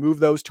 You can move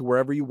those to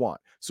wherever you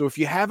want. So if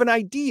you have an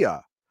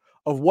idea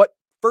of what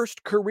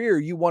first career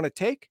you want to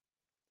take,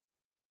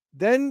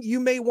 then you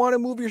may want to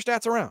move your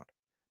stats around.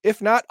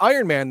 If not,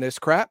 Iron Man this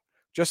crap,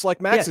 just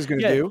like Max is going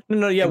to do.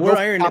 No, we're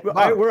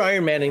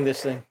Iron Manning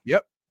this thing.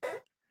 Yep.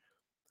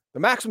 The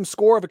maximum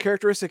score of a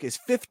characteristic is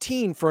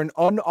 15 for an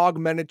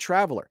unaugmented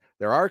traveler.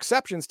 There are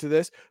exceptions to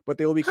this, but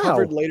they will be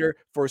covered How? later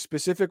for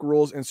specific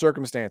rules and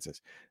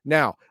circumstances.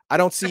 Now, I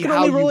don't I see can how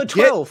only roll you at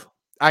get 12.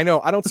 I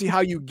know, I don't see how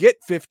you get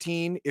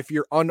 15 if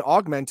you're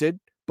unaugmented,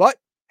 but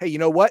hey, you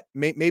know what?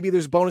 Maybe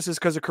there's bonuses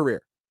because of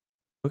career.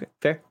 Okay,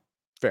 fair.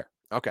 Fair.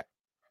 Okay.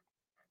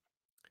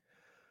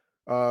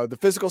 The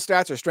physical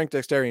stats are strength,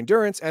 dexterity,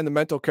 endurance, and the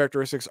mental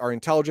characteristics are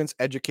intelligence,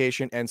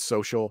 education, and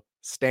social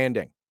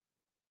standing.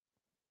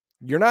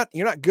 You're not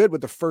good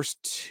with the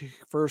first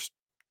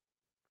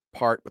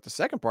part, but the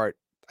second part,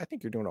 I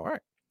think you're doing all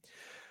right.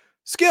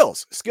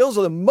 Skills. Skills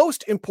are the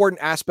most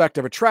important aspect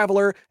of a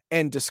traveler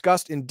and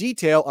discussed in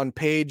detail on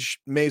page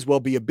may as well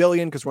be a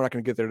billion because we're not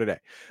going to get there today.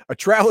 A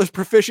traveler's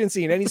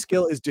proficiency in any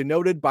skill is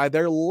denoted by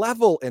their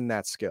level in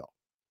that skill.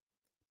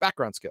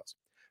 Background skills.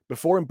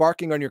 Before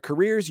embarking on your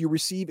careers, you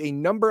receive a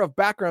number of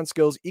background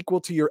skills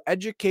equal to your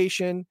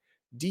education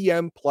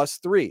DM plus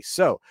 3.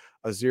 So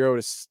it's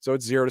 0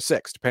 to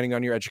 6, depending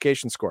on your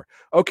education score.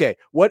 Okay,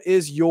 what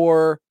is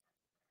your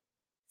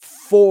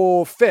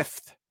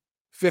fifth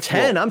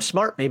 10. roll? I'm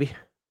smart, baby.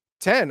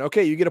 10.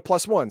 Okay, you get a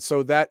 +1.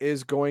 So that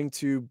is going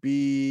to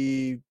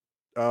be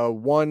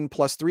 1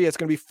 plus 3. It's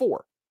going to be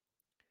 4.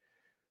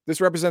 This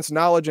represents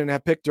knowledge and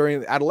have picked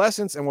during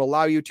adolescence and will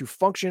allow you to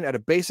function at a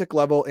basic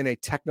level in a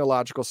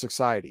technological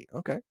society.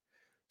 Okay.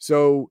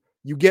 So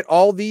you get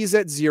all these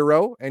at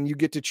 0 and you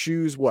get to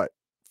choose what?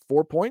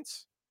 4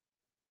 points?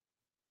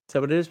 Is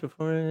that what it is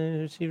before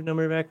I receive a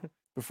number back?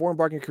 Before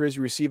embarking on careers,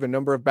 you receive a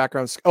number of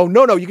backgrounds. Oh,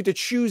 no, you get to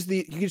choose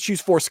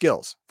 4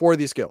 skills, 4 of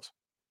these skills.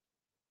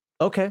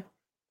 Okay.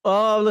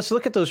 Let's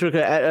look at those real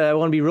quick. I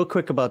want to be real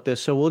quick about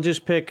this. So we'll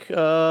just pick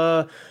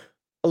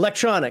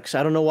electronics.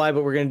 I don't know why,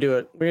 but we're gonna do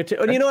it. We're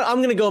gonna. Okay. You know what?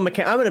 I'm gonna go I'm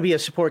gonna be a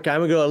support guy.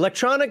 I'm gonna go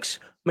electronics,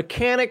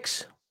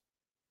 mechanics,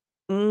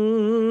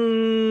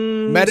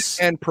 medic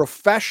and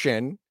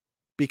profession,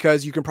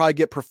 because you can probably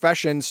get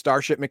profession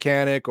starship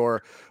mechanic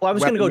or. Well, I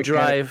was gonna go mechanic.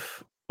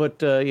 drive, but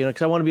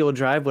because I want to be able to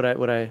drive.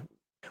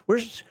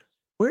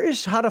 Where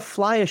is how to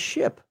fly a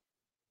ship?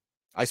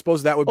 I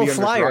suppose that would be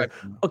flyer.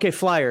 Okay,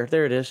 flyer.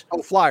 There it is.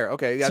 Oh, flyer.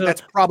 Okay, yeah, so,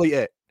 that's probably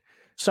it.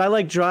 So I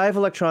like drive,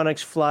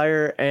 electronics,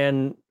 flyer,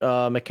 and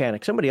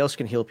mechanic. Somebody else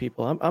can heal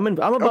people. I'm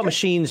about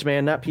machines,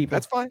 man, not people.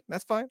 That's fine.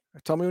 That's fine.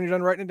 Tell me when you're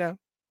done writing it down.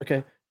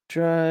 Okay,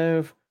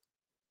 drive,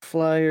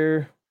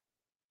 flyer,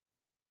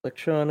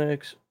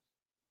 electronics,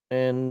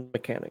 and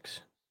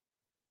mechanics.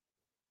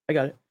 I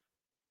got it.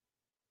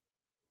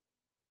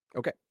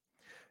 Okay,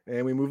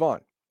 and we move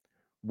on.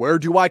 Where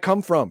do I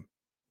come from?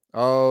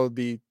 Oh,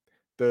 the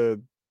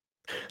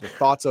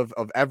thoughts of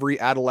every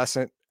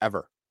adolescent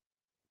ever.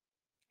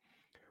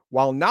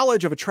 While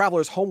knowledge of a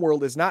traveler's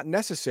homeworld is not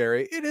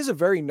necessary, it is a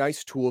very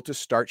nice tool to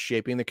start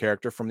shaping the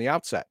character from the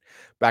outset.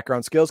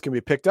 Background skills can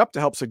be picked up to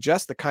help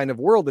suggest the kind of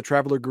world the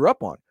traveler grew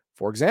up on.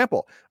 For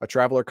example, a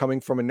traveler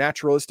coming from a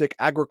naturalistic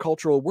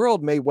agricultural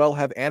world may well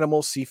have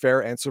animal,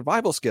 seafarer, and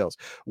survival skills,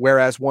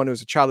 whereas one who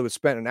is a child who has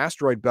spent an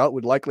asteroid belt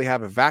would likely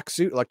have a vac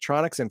suit,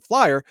 electronics, and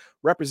flyer,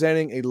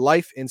 representing a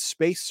life in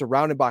space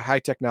surrounded by high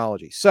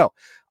technology. So,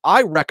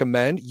 I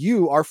recommend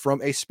you are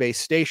from a space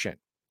station.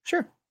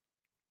 Sure.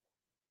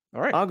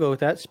 All right. I'll go with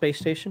that. Space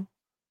station.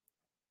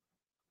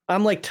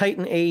 I'm like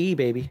Titan AE,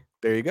 baby.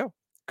 There you go.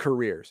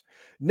 Careers.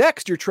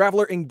 Next, your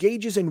traveler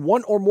engages in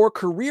one or more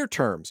career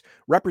terms,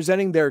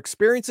 representing their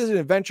experiences and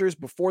adventures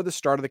before the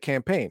start of the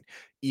campaign.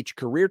 Each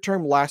career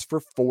term lasts for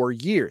 4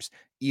 years,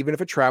 even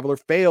if a traveler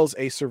fails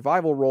a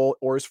survival role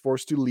or is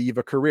forced to leave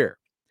a career.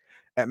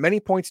 At many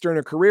points during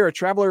a career, a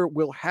traveler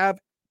will have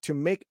to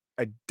make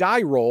a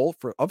die roll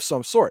of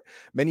some sort.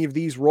 Many of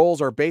these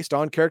rolls are based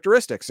on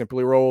characteristics.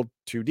 Simply roll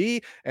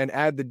 2D and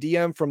add the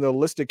DM from the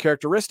listed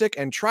characteristic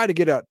and try to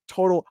get a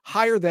total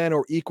higher than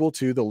or equal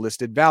to the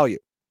listed value.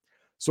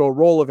 So a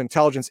roll of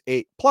intelligence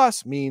 8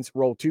 plus means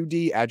roll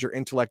 2D, add your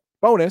intellect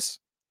bonus,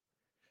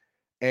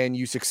 and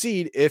you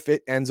succeed if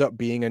it ends up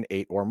being an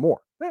 8 or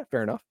more.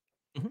 Fair enough.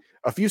 Mm-hmm.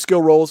 A few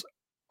skill rolls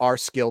are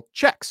skill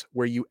checks,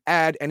 where you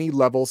add any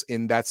levels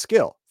in that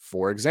skill.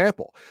 For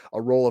example,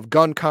 a roll of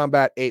gun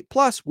combat 8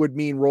 plus would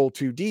mean roll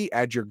 2D,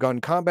 add your gun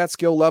combat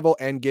skill level,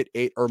 and get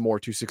 8 or more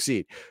to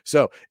succeed.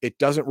 So it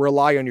doesn't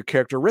rely on your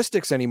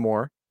characteristics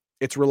anymore.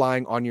 It's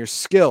relying on your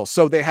skill.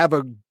 So they have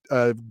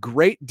a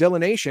great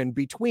delineation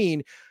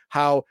between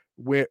how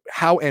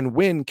and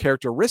when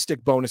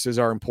characteristic bonuses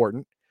are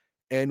important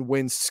and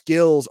when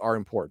skills are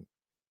important.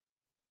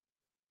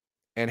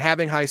 And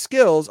having high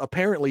skills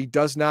apparently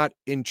does not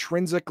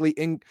intrinsically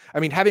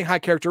having high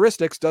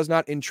characteristics does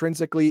not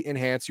intrinsically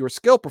enhance your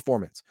skill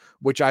performance,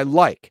 which I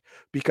like,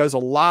 because a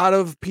lot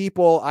of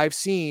people I've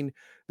seen,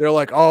 they're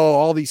like, oh,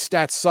 all these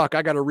stats suck,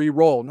 I got to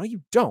re-roll. No,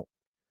 you don't.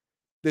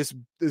 This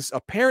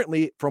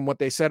apparently, from what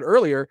they said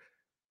earlier,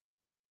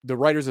 the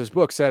writers of this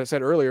book said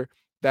earlier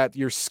that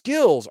your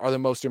skills are the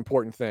most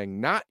important thing,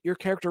 not your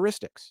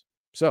characteristics.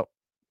 So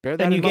bear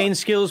that in mind. And you gain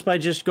skills by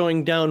just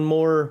going down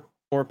more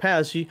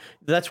paths.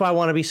 That's why I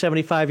want to be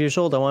 75 years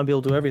old. I want to be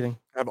able to do everything.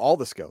 Have all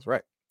the skills,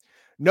 right?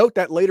 Note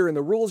that later in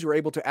the rules, you're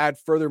able to add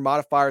further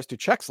modifiers to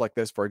checks like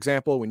this. For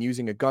example, when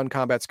using a gun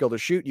combat skill to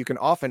shoot, you can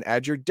often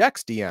add your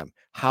Dex DM.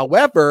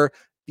 However,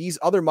 these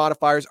other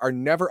modifiers are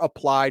never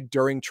applied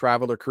during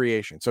Traveler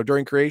creation. So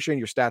during creation,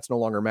 your stats no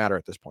longer matter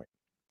at this point.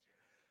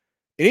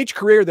 In each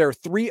career, there are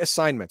 3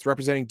 assignments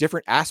representing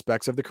different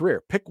aspects of the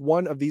career. Pick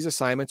one of these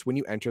assignments when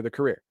you enter the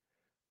career.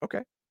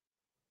 Okay.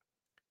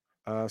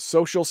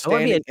 Social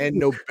standing and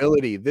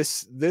nobility.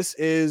 This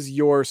is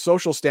your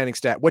social standing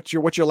stat. What's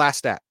your last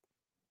stat?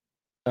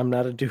 I'm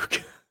not a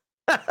Duke.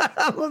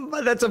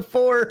 That's a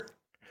 4.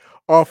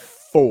 A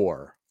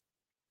 4.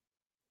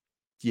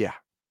 Yeah.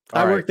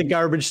 I work the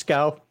garbage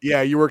scout.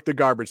 Yeah, you work the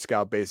garbage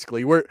scout,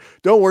 basically.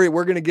 Don't worry,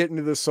 we're gonna get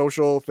into the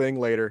social thing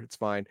later. It's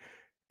fine.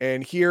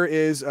 And here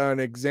is an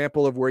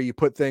example of where you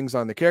put things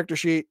on the character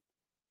sheet,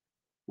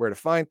 where to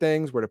find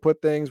things, where to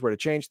put things, where to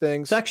change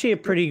things. It's actually a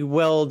pretty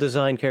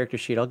well-designed character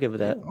sheet. I'll give it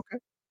that. Okay.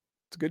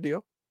 It's a good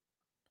deal.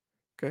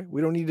 Okay.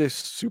 We don't need to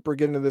super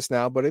get into this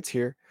now, but it's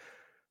here.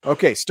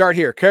 Okay. Start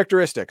here.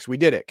 Characteristics. We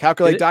did it.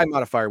 Calculate die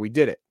modifier. We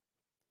did it.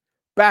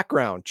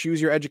 Background. Choose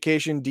your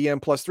education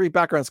DM +3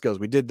 background skills.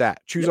 We did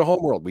that. Choose a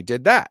homeworld. We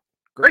did that.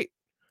 Great.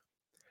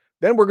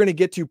 Then we're going to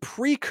get to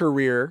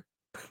pre-career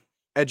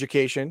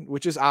education,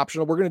 which is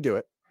optional. We're going to do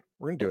it.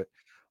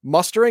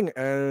 Mustering,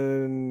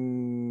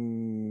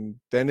 and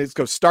then it's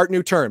go start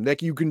new term.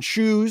 Like you can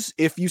choose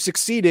if you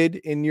succeeded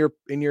in your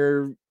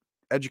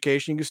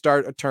education, you can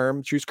start a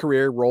term, choose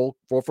career, roll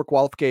for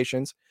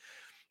qualifications.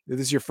 If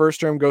this is your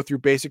first term, go through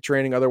basic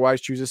training.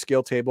 Otherwise, choose a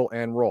skill table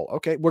and roll.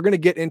 Okay, we're going to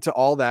get into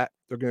all that.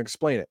 They're going to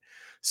explain it.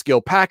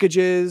 Skill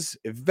packages,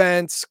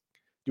 events.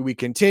 Do we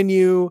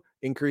continue?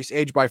 Increase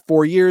age by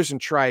 4 years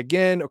and try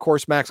again? Of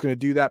course, Mac's going to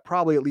do that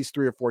probably at least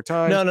 3 or 4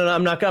 times. No.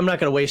 I'm not going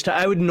to waste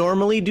time. I would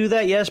normally do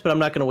that, yes, but I'm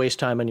not going to waste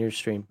time on your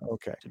stream.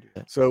 Okay.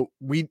 So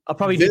I'll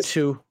probably do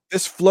 2.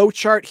 This flow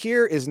chart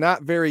here is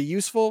not very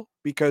useful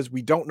because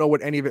we don't know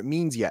what any of it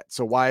means yet.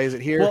 So why is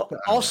it here? Well,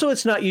 also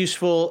it's not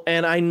useful,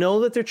 and I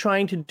know that they're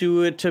trying to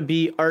do it to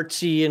be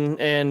artsy,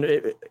 and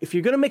if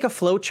you're going to make a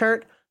flow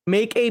chart,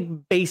 make a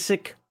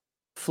basic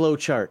flow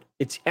chart.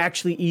 It's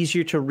actually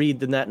easier to read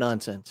than that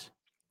nonsense.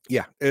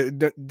 Yeah,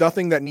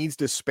 nothing that needs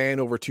to span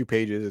over 2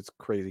 pages. It's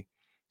crazy.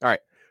 All right.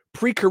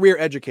 Pre-career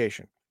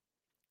education.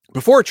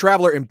 Before a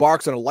traveler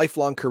embarks on a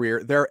lifelong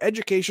career, there are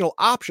educational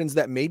options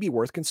that may be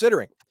worth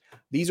considering.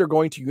 These are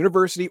going to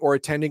university or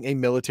attending a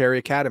military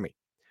academy.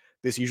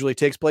 This usually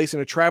takes place in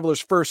a traveler's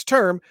first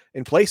term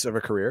in place of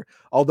a career,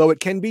 although it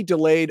can be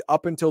delayed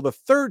up until the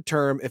 3rd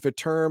term if a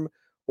term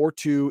or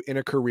 2 in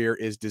a career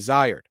is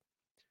desired.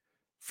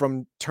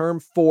 From term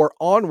 4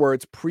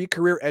 onwards,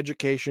 pre-career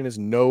education is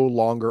no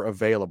longer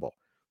available.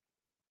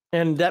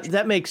 And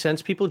that makes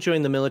sense. People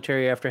join the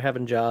military after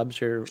having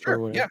jobs or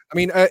whatever. Yeah. I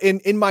mean,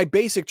 in my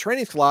basic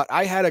training slot,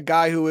 I had a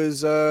guy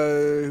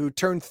who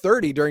turned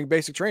 30 during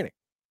basic training.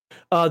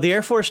 The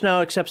Air Force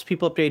now accepts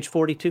people up to age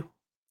 42.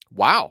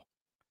 Wow.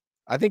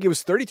 I think it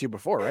was 32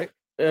 before, right?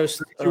 It was,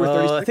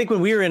 I think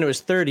when we were in, it was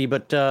 30,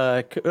 but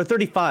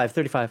 35.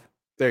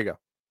 There you go.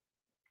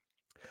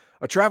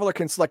 A traveler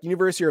can select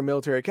university or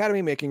military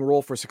academy, making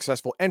roll for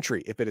successful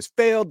entry. If it is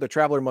failed, the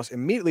traveler must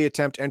immediately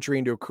attempt entry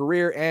into a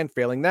career and,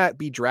 failing that,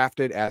 be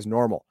drafted as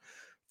normal.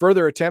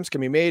 Further attempts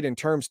can be made in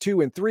terms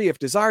 2 and 3 if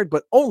desired,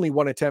 but only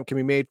one attempt can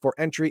be made for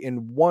entry in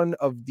one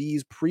of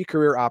these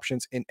pre-career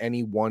options in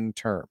any one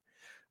term.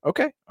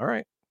 Okay, all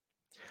right.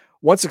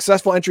 Once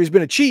successful entry has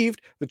been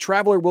achieved, the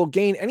traveler will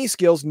gain any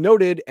skills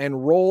noted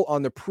and roll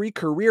on the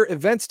pre-career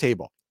events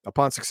table.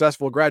 Upon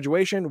successful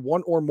graduation,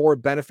 one or more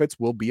benefits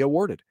will be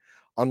awarded.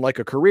 Unlike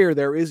a career,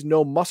 there is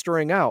no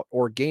mustering out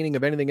or gaining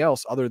of anything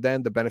else other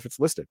than the benefits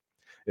listed.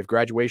 If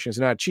graduation is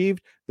not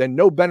achieved, then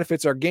no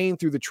benefits are gained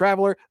through the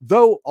traveler,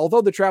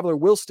 although the traveler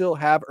will still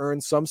have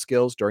earned some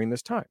skills during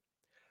this time.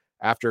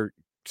 After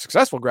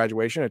successful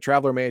graduation, a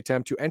traveler may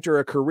attempt to enter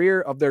a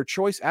career of their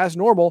choice as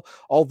normal,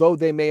 although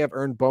they may have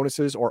earned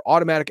bonuses or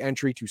automatic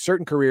entry to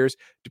certain careers,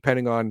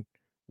 depending on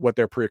what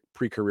their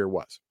pre-career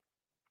was.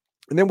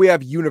 And then we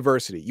have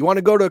university. You want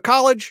to go to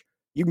college?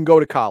 You can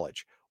go to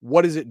college.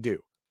 What does it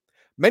do?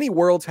 Many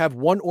worlds have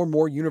one or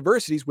more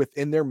universities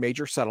within their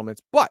major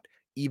settlements, but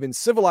even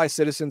civilized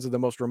citizens of the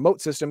most remote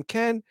system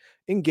can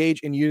engage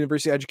in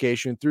university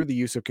education through the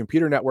use of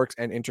computer networks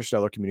and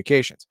interstellar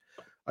communications.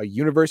 A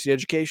university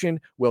education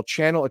will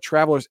channel a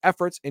traveler's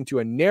efforts into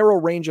a narrow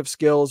range of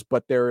skills,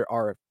 but there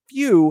are a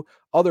few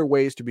other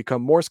ways to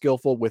become more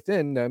skillful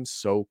within them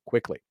so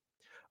quickly.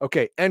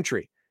 Okay,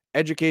 entry.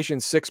 Education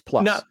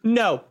 6+.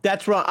 No,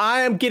 that's wrong.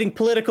 I am getting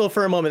political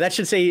for a moment. That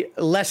should say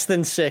less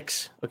than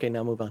 6. Okay,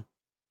 now move on.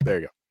 There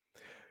you go.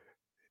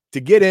 To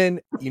get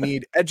in, you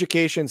need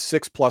education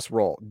 6+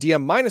 roll.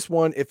 DM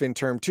 -1 if in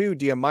term 2,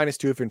 DM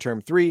 -2 if in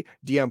term 3,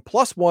 DM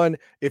 +1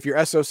 if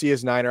your SOC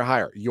is 9 or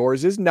higher.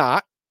 Yours is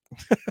not.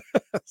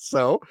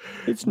 So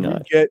it's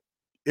not.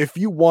 If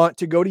you want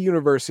to go to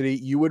university,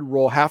 you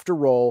would have to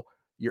roll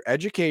your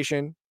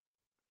education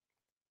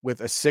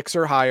with a 6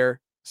 or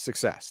higher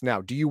success.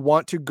 Now, do you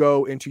want to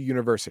go into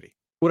university?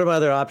 What are my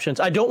other options?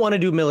 I don't want to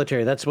do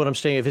military. That's what I'm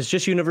saying. If it's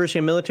just university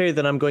and military,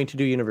 then I'm going to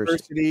do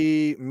university.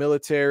 University,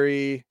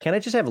 military, Can I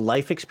just have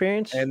life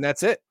experience? and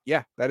that's it.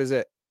 Yeah, that is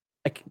it.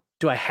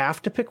 Do I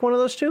have to pick one of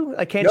those two?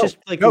 I can't No, just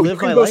like no, you live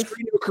can my go life.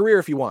 straight into a career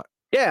if you want.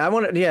 Yeah, I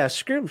want to. Yeah,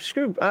 screw.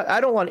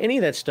 I don't want any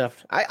of that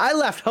stuff. I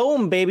left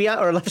home, baby,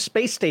 or left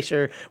space station,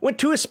 or went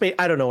to a space.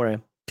 I don't know where I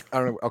am. I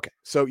don't know. Okay,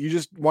 so you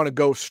just want to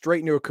go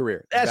straight into a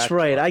career. That's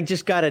right. Fine. I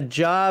just got a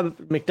job,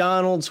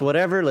 McDonald's,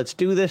 whatever. Let's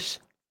do this.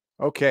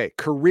 Okay,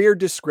 career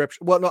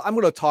description. Well, no, I'm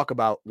going to talk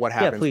about what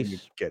happens please. when you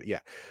get it. Yeah.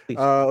 Please.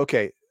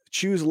 Okay.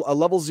 Choose a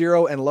level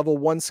 0 and level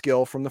 1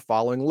 skill from the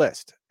following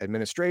list: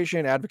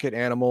 administration, advocate,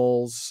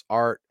 animals,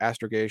 art,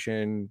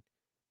 astrogation.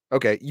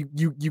 Okay,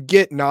 you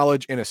get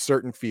knowledge in a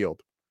certain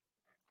field.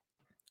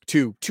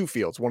 Two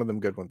fields, one of them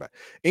good, one bad.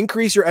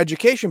 Increase your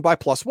education by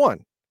 +1.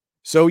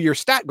 So your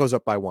stat goes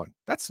up by 1.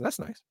 That's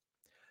nice.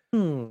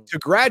 To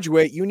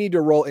graduate, you need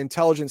to roll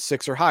intelligence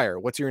 6 or higher.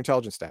 What's your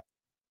intelligence stat?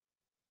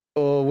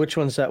 Oh, which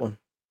one's that one?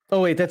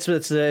 Oh wait, that's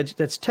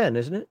 10,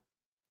 isn't it?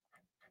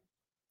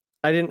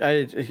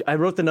 I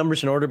wrote the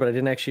numbers in order, but I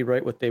didn't actually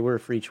write what they were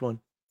for each one.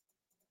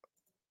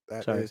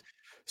 That is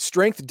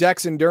strength,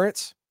 dex,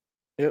 endurance.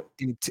 Yep.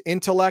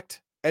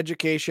 Intellect,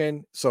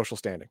 education, social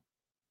standing.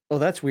 Oh,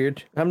 that's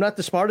weird. I'm not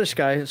the smartest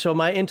guy, so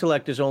my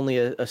intellect is only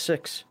a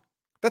 6.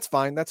 That's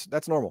fine.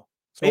 That's normal.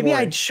 Maybe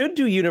I should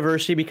do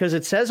university because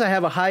it says I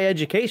have a high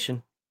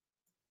education.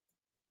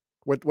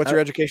 What's your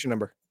education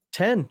number?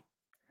 10.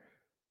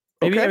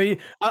 Maybe, okay. I mean,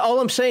 all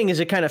I'm saying is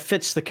it kind of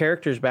fits the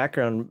character's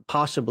background,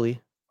 possibly.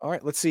 All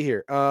right, let's see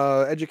here.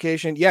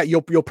 Education. Yeah,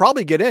 you'll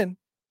probably get in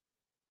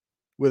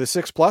with a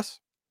 6+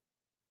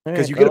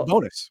 because you get a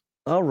bonus.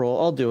 I'll roll.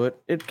 I'll do it.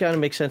 It kind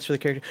of makes sense for the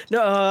character.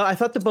 No, I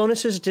thought the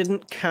bonuses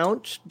didn't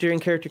count during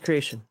character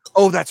creation.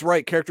 Oh, that's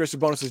right. Characteristic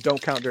bonuses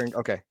don't count during.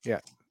 Okay, yeah.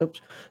 Oops.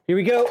 Here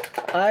we go.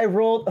 I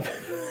rolled.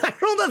 I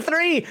rolled a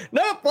 3.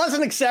 Nope,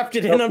 wasn't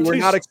accepted. Nope, and we're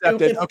not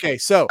accepted. Okay,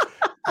 so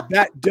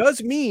that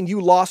does mean you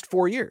lost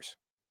 4 years.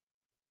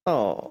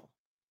 Oh.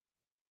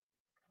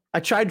 I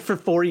tried for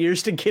 4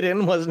 years to get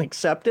in, wasn't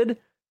accepted.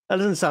 That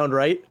doesn't sound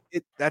right.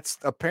 That's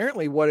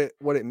apparently what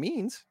it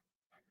means.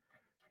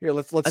 Here,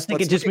 let's. I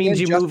think it just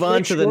means you move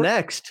on to the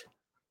next.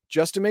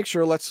 Just to make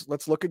sure,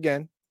 let's look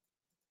again.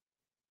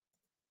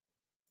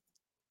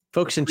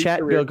 Folks in chat,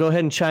 go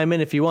ahead and chime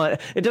in if you want.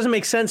 It doesn't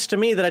make sense to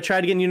me that I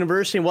tried to get in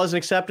university and wasn't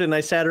accepted, and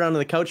I sat around on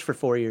the couch for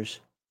 4 years.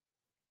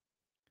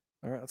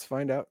 All right, let's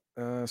find out.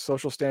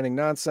 Social standing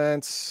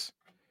nonsense.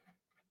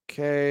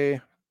 Okay.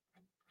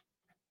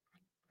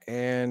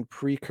 And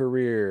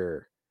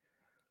pre-career.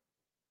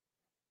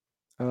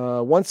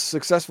 Once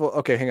successful.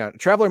 Okay, hang on.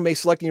 Traveler may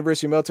select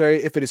university or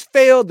military. If it is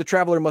failed, the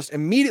traveler must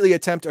immediately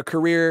attempt a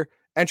career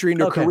entry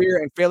into a career,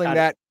 and failing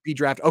that, be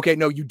drafted. Okay,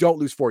 no, you don't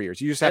lose 4 years.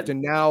 You just have to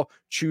now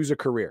choose a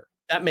career.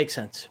 That makes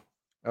sense.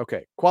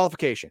 Okay,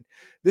 qualification.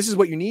 This is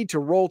what you need to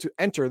roll to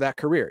enter that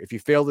career. If you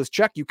fail this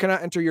check, you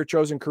cannot enter your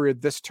chosen career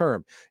this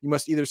term. You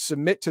must either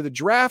submit to the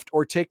draft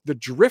or take the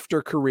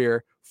drifter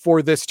career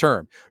for this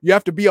term. You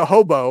have to be a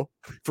hobo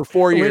for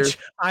 4 years. Which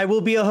I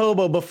will be a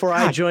hobo before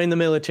I join the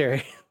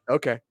military.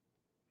 Okay.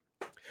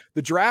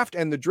 The draft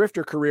and the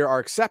drifter career are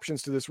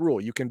exceptions to this rule.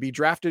 You can be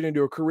drafted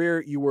into a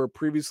career you were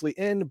previously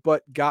in,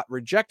 but got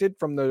rejected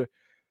from,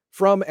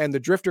 and the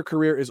drifter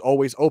career is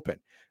always open.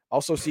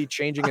 Also see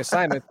changing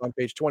assignments on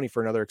page 20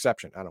 for another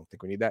exception. I don't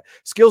think we need that.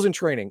 Skills and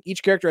training.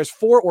 Each character has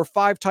 4 or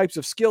 5 types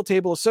of skill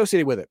table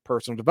associated with it: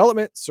 personal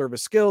development,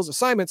 service skills,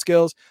 assignment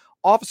skills,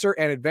 officer,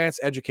 and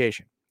advanced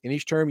education. In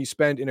each term you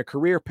spend in a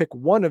career, pick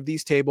one of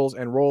these tables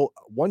and roll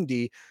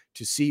 1d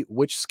to see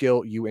which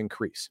skill you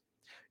increase.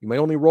 You may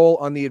only roll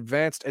on the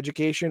advanced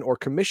education or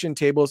commission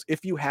tables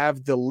if you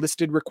have the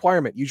listed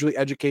requirement, usually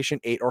education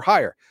 8 or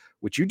higher,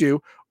 which you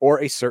do, or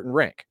a certain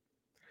rank.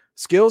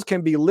 Skills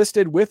can be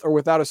listed with or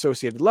without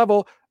associated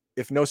level.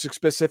 If no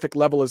specific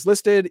level is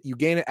listed, you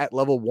gain it at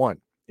level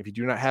 1. If you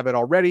do not have it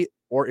already,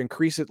 or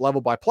increase it level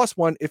by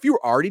 +1 if you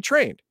were already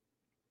trained.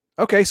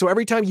 Okay, so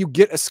every time you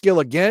get a skill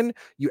again,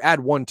 you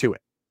add 1 to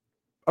it.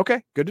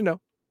 Okay, good to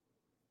know.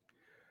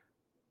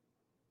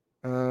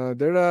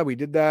 We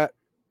did that.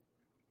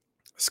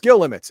 Skill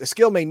limits. A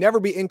skill may never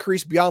be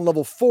increased beyond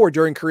level 4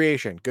 during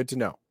creation. Good to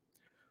know.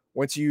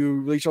 Once you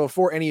reach level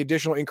 4, any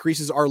additional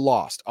increases are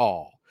lost.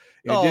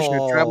 In addition,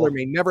 a traveler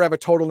may never have a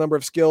total number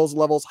of skills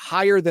levels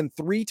higher than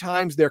 3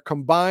 times their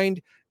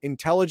combined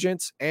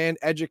intelligence and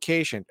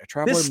education. A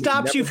traveler this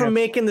stops you from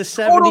making the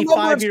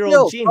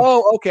 75-year-old genius.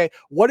 Oh, okay.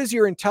 What is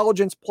your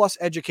intelligence plus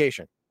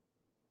education?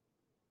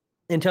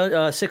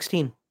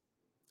 16.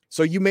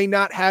 So you may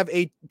not have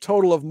a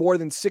total of more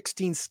than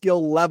 16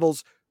 skill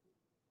levels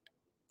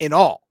in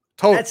all.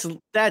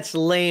 Total. That's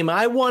lame.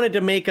 I wanted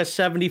to make a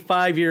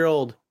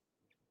 75-year-old.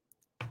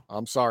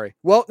 I'm sorry.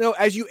 Well, no,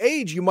 as you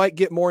age, you might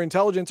get more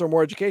intelligence or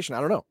more education.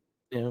 I don't know.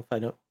 Yeah, we'll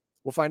find out.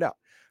 We'll find out.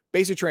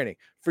 Basic training.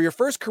 For your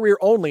first career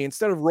only,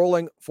 instead of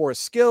rolling for a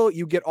skill,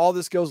 you get all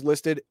the skills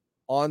listed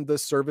on the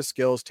service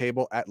skills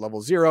table at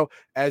level 0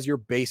 as your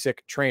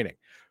basic training.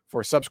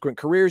 For subsequent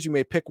careers, you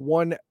may pick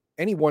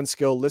any one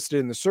skill listed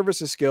in the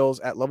services skills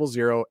at level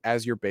 0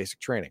 as your basic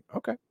training.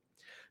 Okay.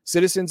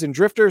 Citizens and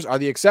drifters are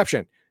the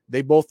exception.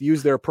 They both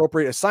use their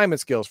appropriate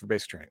assignment skills for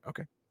basic training.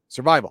 Okay.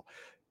 Survival.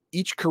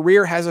 Each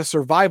career has a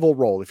survival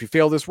roll. If you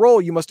fail this roll,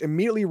 you must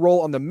immediately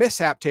roll on the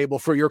mishap table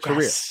for your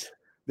career.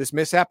 This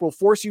mishap will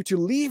force you to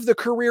leave the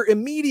career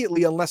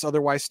immediately unless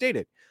otherwise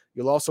stated.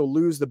 You'll also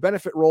lose the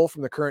benefit roll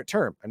from the current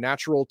term. A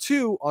natural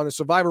 2 on a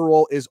survivor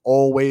roll is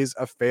always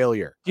a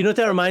failure. Do you know what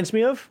that reminds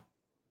me of?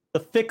 The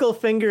fickle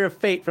finger of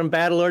fate from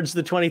Battlelords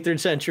of the 23rd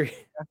century.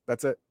 Yeah,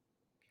 that's it.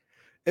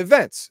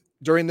 Events.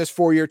 During this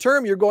 4-year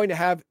term, you're going to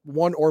have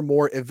one or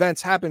more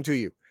events happen to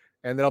you,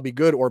 and that'll be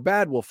good or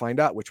bad. We'll find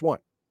out which one.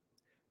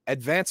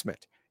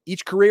 Advancement.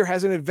 Each career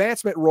has an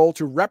advancement role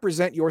to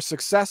represent your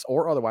success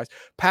or otherwise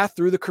path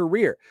through the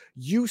career.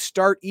 You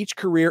start each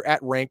career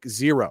at rank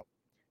 0.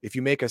 If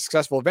you make a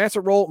successful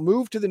advancement roll,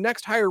 move to the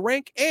next higher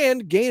rank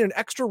and gain an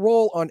extra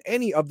roll on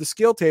any of the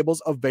skill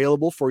tables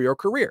available for your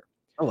career.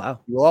 Oh, wow.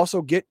 You will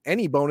also get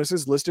any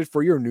bonuses listed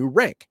for your new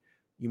rank.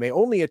 You may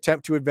only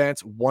attempt to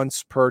advance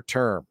once per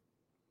term.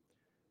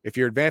 If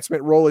your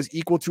advancement roll is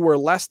equal to or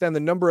less than the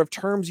number of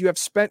terms you have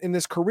spent in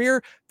this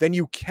career, then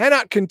you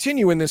cannot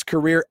continue in this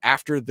career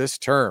after this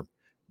term.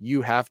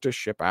 You have to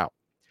ship out.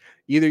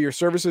 Either your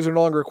services are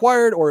no longer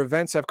required, or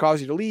events have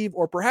caused you to leave,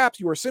 or perhaps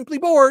you are simply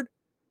bored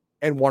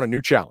and want a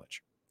new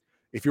challenge.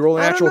 If you roll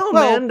a natural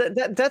 12,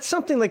 man. That's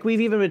something like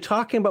we've even been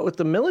talking about with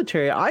the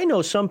military. I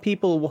know some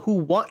people who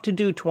want to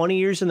do 20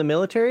 years in the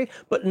military,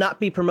 but not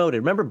be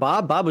promoted. Remember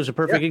Bob? Bob was a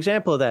perfect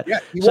example of that. Yeah,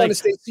 you want to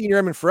stay senior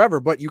airman forever,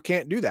 but you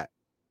can't do that.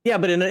 Yeah,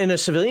 but in a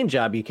civilian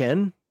job, you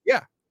can.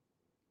 Yeah,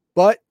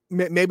 but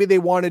maybe they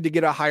wanted to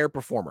get a higher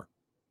performer.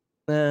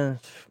 I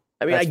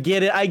mean, I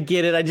get it.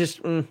 I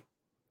just... There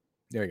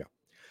you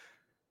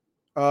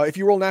go. If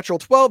you roll natural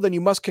 12, then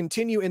you must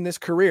continue in this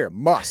career.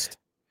 Must.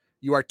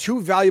 You are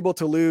too valuable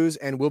to lose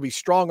and will be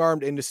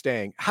strong-armed into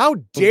staying. How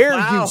dare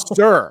you,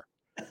 sir?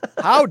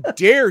 How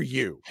dare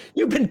you?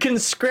 You've been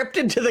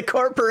conscripted to the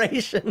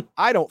corporation.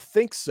 I don't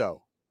think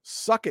so.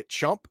 Suck it,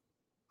 chump.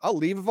 I'll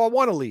leave if I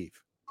want to leave.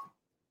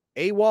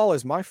 AWOL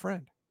is my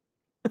friend.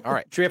 All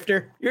right.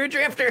 Drifter. You're a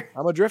drifter.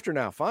 I'm a drifter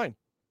now. Fine.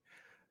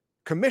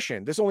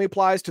 Commission. This only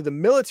applies to the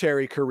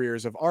military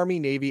careers of Army,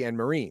 Navy, and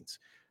Marines.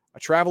 A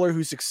traveler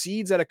who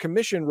succeeds at a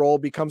commission role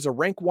becomes a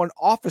rank 1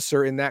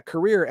 officer in that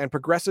career and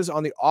progresses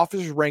on the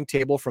officer's rank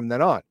table from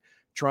then on.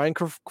 Trying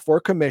for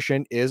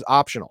commission is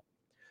optional.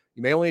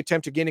 You may only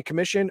attempt to gain a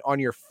commission on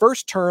your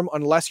first term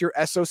unless your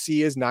SOC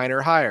is 9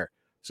 or higher.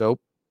 So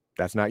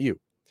that's not you.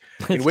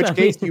 In which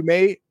case, you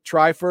may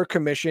try for a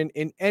commission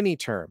in any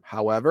term.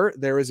 However,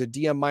 there is a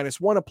DM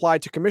 -1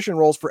 applied to commission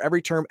rolls for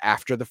every term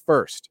after the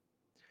first.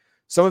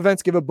 Some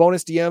events give a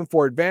bonus DM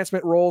for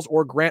advancement rolls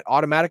or grant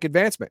automatic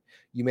advancement.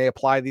 You may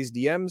apply these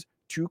DMs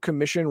to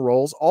commission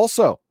rolls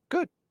also.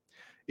 Good.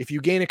 If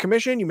you gain a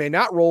commission, you may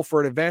not roll for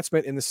an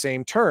advancement in the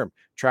same term.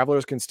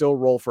 Travelers can still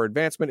roll for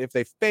advancement if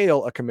they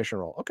fail a commission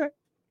roll. Okay,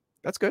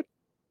 that's good.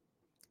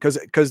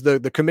 Because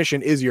the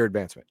commission is your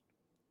advancement.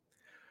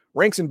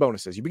 Ranks and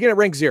bonuses. You begin at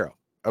rank 0.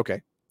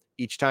 Okay.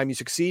 Each time you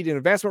succeed in an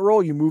advancement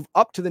roll, you move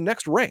up to the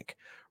next rank.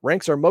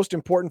 Ranks are most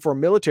important for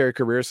military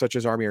careers such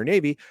as Army or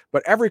Navy,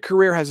 but every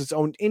career has its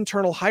own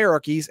internal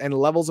hierarchies and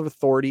levels of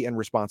authority and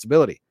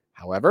responsibility.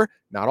 However,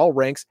 not all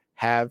ranks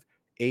have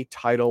a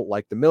title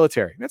like the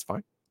military. That's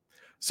fine.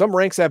 Some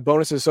ranks have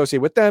bonuses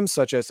associated with them,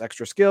 such as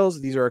extra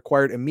skills. These are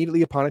acquired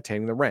immediately upon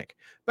attaining the rank.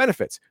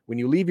 Benefits. When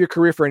you leave your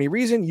career for any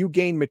reason, you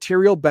gain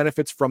material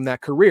benefits from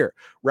that career,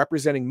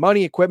 representing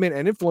money, equipment,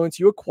 and influence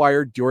you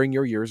acquired during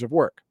your years of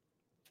work.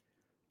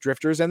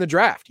 Drifters and the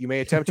draft. You may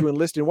attempt to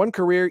enlist in one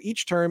career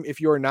each term if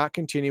you are not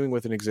continuing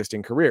with an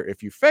existing career.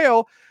 If you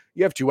fail,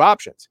 you have 2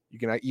 options. You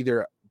can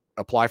either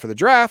apply for the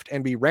draft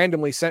and be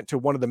randomly sent to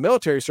one of the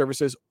military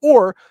services,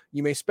 or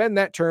you may spend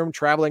that term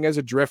traveling as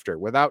a drifter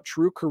without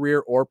true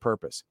career or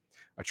purpose.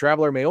 A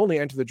traveler may only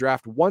enter the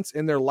draft once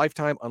in their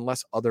lifetime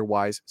unless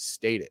otherwise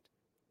stated.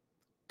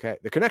 Okay,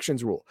 the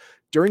connections rule.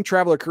 During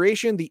traveler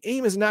creation, the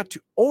aim is not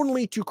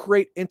only to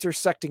create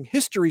intersecting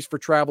histories for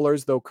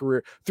travelers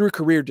through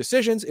career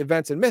decisions,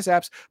 events, and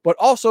mishaps, but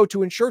also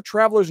to ensure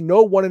travelers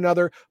know one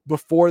another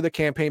before the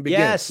campaign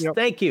begins. Yes,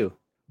 thank you.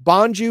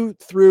 Bond you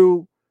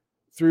through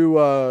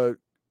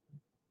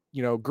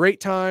great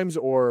times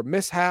or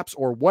mishaps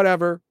or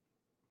whatever,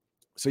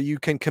 so you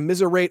can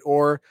commiserate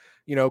or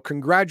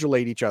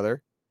congratulate each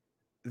other.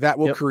 That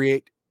will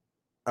create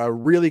a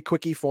really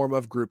quickie form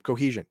of group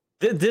cohesion.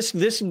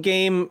 This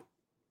game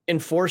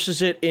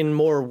enforces it in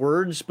more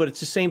words, but it's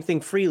the same thing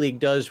Free League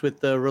does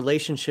with the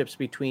relationships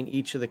between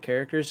each of the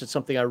characters. It's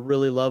something I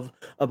really love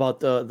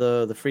about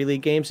the Free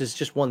League games. It's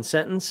just one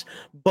sentence,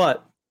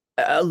 but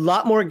a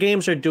lot more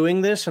games are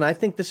doing this, and I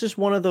think this is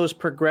one of those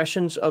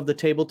progressions of the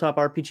tabletop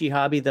RPG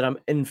hobby that I'm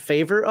in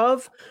favor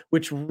of,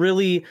 which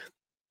really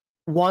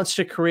wants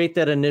to create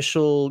that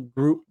initial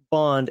group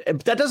bond.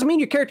 That doesn't mean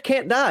your character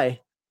can't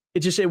die.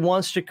 It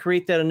wants to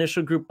create that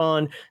initial group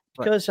bond,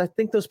 because I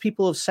think those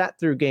people have sat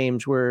through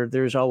games where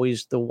there's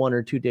always the 1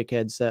 or 2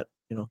 dickheads that,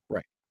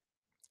 Right.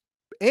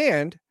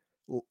 And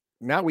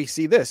now we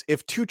see this.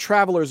 If 2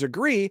 travelers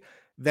agree,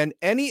 then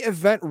any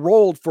event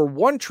rolled for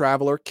one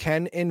traveler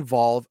can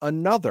involve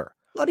another.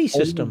 Bloody Only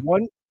system.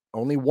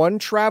 only one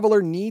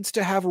traveler needs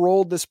to have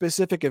rolled the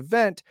specific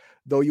event,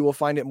 though you will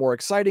find it more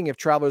exciting if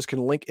travelers can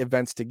link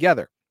events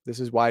together. This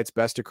is why it's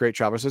best to create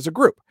travelers as a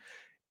group.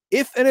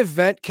 If an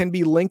event can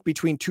be linked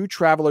between two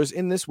travelers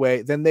in this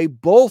way, then they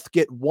both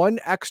get one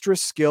extra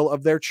skill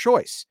of their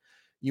choice.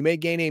 You may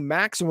gain a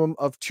maximum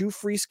of 2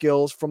 free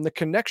skills from the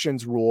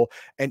connections rule,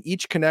 and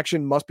each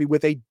connection must be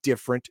with a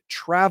different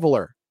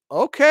traveler.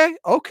 Okay.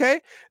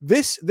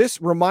 This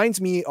reminds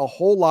me a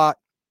whole lot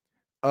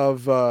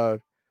of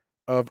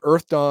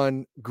Earth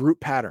Dawn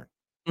group pattern,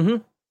 Mm-hmm.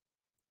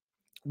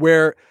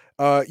 where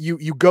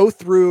you go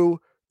through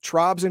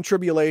tribes and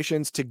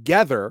tribulations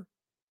together.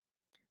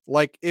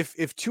 Like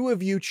if two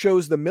of you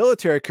chose the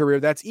military career,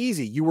 that's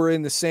easy. You were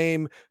in the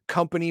same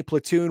company,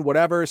 platoon,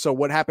 whatever. So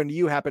what happened to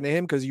you happened to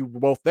him because you were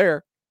both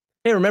there.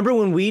 Hey, remember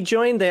when we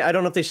joined? I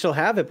don't know if they still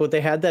have it, but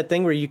they had that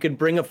thing where you could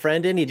bring a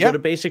friend in. He'd go Yep. to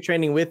basic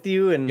training with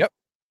you, and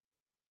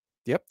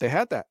Yep, they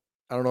had that.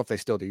 I don't know if they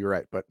still do. You're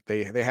right, but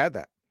they had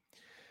that.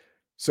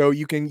 So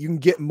you can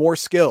get more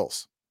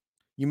skills.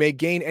 You may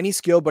gain any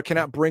skill, but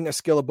cannot bring a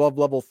skill above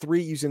level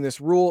 3 using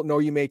this rule.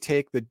 Nor you may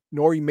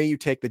you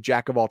take the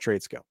jack of all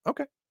trades skill.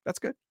 Okay, that's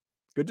good.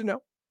 Good to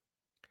know.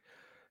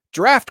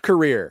 Draft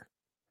career.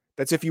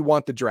 That's if you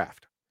want the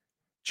draft.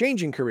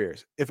 Changing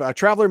careers. If a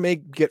traveler may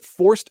get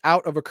forced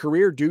out of a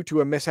career due to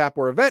a mishap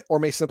or event, or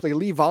may simply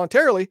leave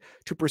voluntarily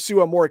to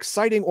pursue a more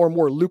exciting or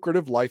more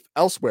lucrative life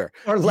elsewhere.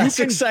 or less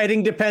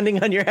exciting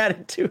depending on your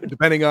attitude.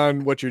 Depending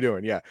on what you're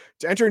doing, yeah.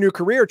 To enter a new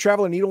career, a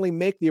traveler need only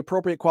make the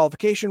appropriate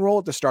qualification roll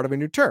at the start of a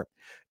new term.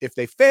 If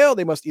they fail,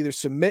 they must either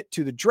submit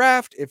to the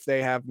draft if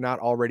they have not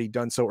already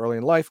done so early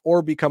in life,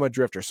 or become a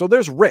drifter. So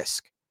there's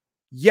risk.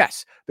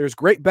 Yes, there's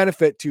great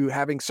benefit to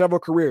having several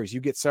careers. You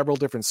get several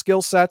different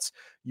skill sets.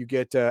 You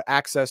get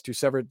access to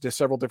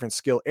several different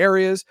skill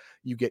areas.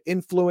 You get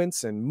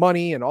influence and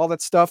money and all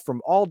that stuff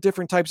from all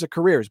different types of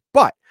careers.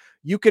 But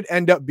you could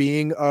end up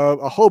being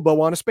a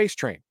hobo on a space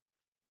train.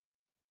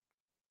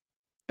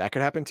 That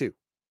could happen too.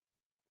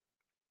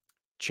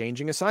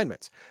 Changing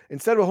assignments.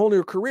 Instead of a whole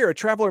new career, a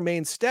traveler may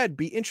instead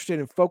be interested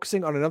in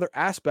focusing on another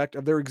aspect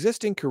of their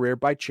existing career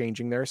by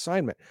changing their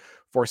assignment.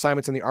 For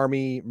assignments in the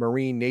Army,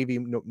 Marine, Navy,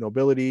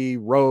 Nobility,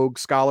 Rogue,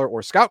 Scholar,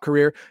 or Scout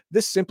career,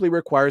 this simply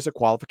requires a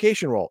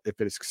qualification roll. If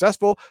it is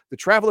successful, the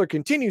traveler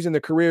continues in the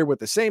career with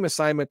the same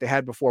assignment they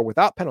had before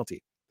without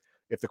penalty.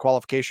 If the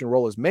qualification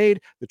roll is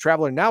made, the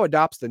traveler now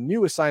adopts the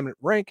new assignment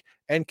rank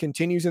and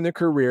continues in their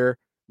career,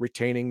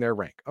 retaining their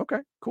rank. Okay,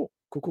 cool.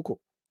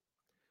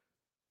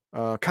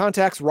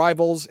 Contacts,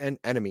 rivals, and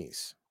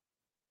enemies.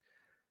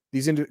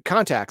 These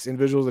contacts,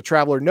 individuals the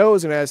traveler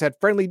knows and has had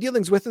friendly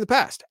dealings with in the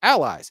past.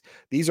 Allies.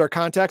 These are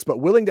contacts but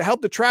willing to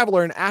help the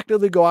traveler and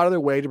actively go out of their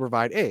way to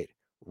provide aid.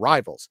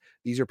 Rivals.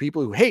 These are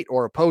people who hate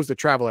or oppose the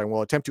traveler and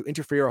will attempt to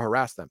interfere or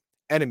harass them.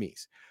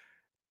 Enemies.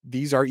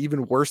 These are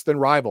even worse than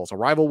rivals. A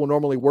rival will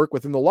normally work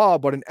within the law,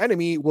 but an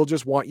enemy will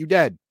just want you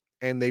dead,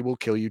 and they will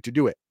kill you to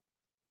do it.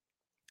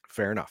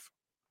 Fair enough.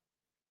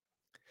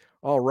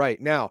 All right.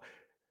 Now,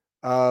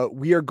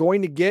 we are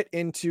going to get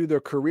into the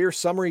career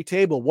summary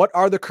table. What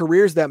are the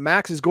careers that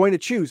Max is going to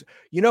choose?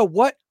 You know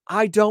what?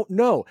 I don't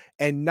know,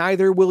 and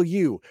neither will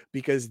you,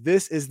 because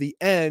this is the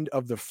end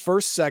of the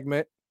first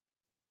segment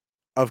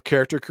of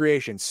character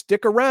creation.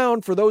 Stick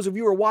around. For those of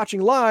you who are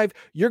watching live,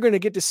 you're going to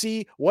get to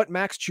see what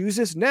Max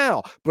chooses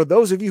now. For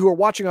those of you who are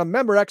watching on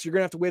MemberX, you're going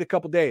to have to wait a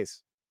couple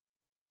days.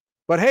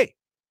 But hey,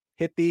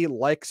 hit the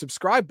like,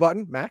 subscribe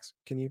button. Max,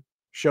 can you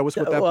show us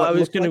what that button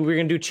looks like? We're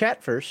going to do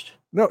chat first.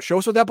 No, show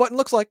us what that button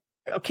looks like.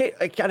 Okay,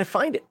 I got to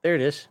find it. There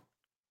it is.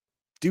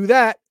 Do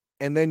that,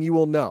 and then you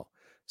will know.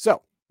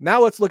 So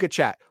now let's look at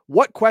chat.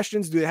 What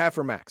questions do they have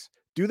for Max?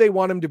 Do they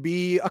want him to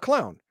be a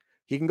clown?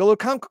 He can go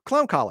to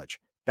clown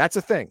college. That's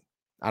a thing.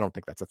 I don't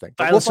think that's a thing.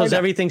 Silas says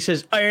everything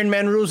says Iron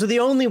Man rules are the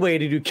only way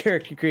to do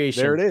character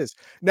creation. There it is.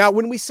 Now,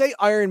 when we say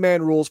Iron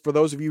Man rules, for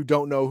those of you who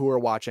don't know who are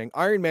watching,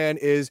 Iron Man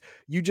is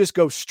you just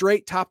go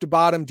straight top to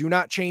bottom, do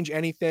not change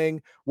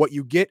anything. What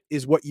you get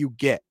is what you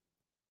get.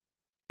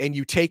 And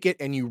you take it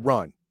and you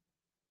run.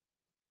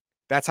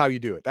 That's how you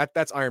do it.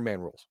 That's Iron Man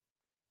rules.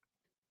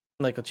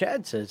 Michael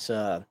Chad says,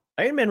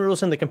 Iron Man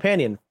rules in the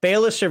companion.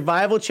 Fail a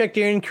survival check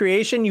during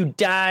creation, you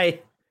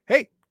die.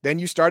 Hey, then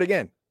you start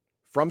again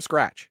from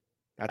scratch.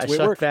 That's the way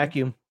it works.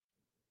 Vacuum.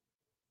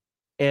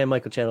 And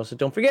Michael Chad said,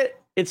 don't forget,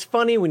 it's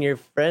funny when your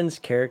friend's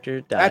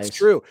character dies. That's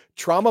true.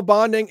 Trauma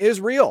bonding is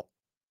real.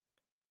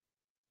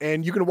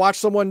 And you can watch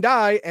someone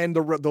die, and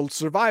the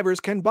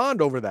survivors can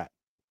bond over that.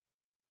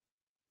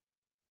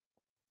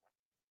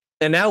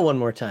 And now one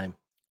more time.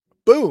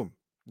 Boom.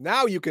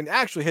 Now you can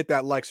actually hit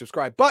that like,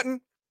 subscribe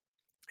button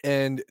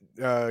and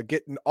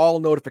get all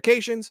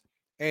notifications,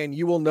 and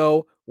you will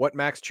know what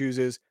Max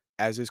chooses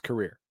as his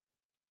career.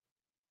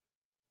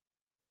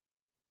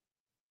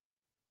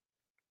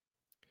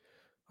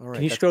 All right,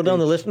 can you scroll down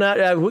the list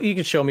now? You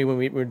can show me when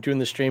we're doing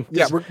the stream.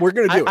 Yeah, we're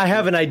going to do it. I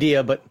have an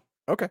idea, but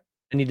okay,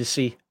 I need to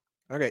see.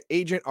 Okay,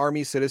 agent,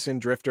 army, citizen,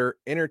 drifter,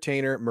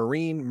 entertainer,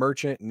 marine,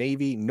 merchant,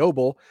 navy,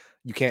 noble.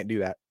 You can't do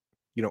that.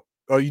 You know,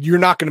 Oh, you're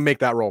not going to make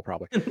that roll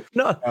probably.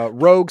 No,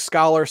 Rogue,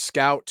 Scholar,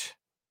 Scout.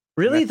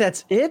 really,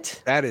 that's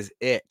it. That is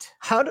it.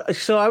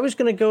 So I was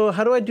gonna go.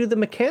 How do I do the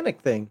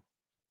mechanic thing?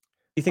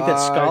 You think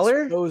that's I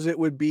scholar? suppose it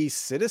would be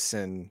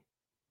citizen.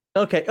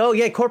 Okay. Oh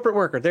yeah, corporate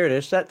worker. There it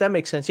is. That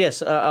makes sense.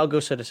 Yes, I'll go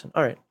citizen.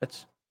 All right.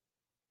 That's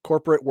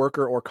Corporate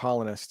worker or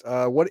colonist.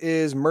 What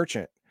is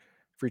merchant?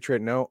 Free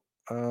trade? No.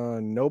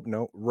 Nope.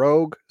 No.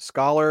 Rogue,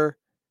 scholar,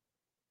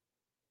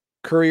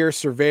 courier,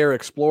 surveyor,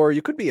 explorer.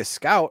 You could be a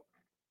scout.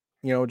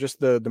 You know, just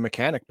the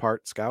mechanic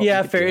part. Scout.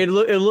 yeah, fair. It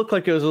looked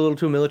like it was a little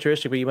too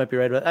militaristic, but you might be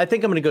right about it. I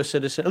think I'm gonna go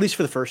citizen, at least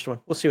for the first one.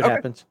 We'll see what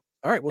happens.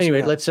 All right.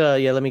 Anyway, let's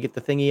let me get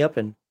the thingy up.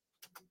 And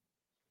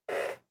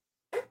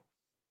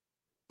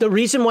the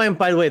reason why I'm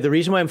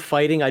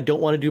fighting, I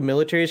don't want to do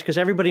military is because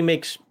everybody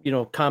makes,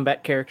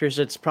 combat characters.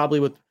 It's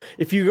probably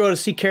if you go to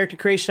see character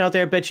creation out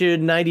there, I bet you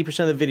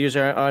 90% of the videos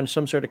are on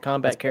some sort of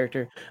combat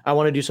character. I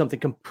want to do something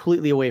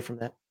completely away from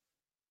that.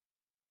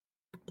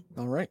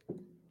 All right.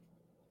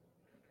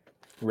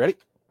 Ready?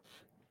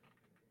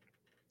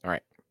 All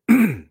right.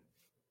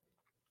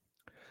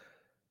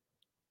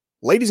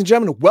 Ladies and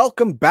gentlemen,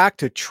 welcome back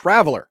to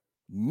Traveler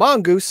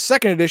Mongoose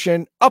 2nd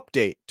Edition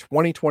Update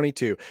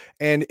 2022.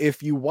 And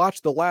if you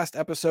watched the last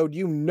episode,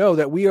 you know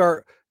that we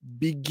are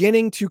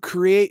beginning to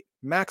create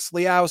Max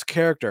Liao's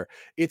character.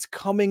 It's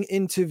coming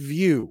into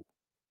view.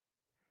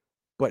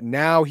 But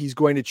now he's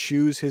going to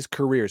choose his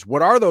careers.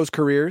 What are those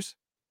careers?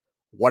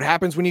 What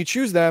happens when you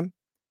choose them?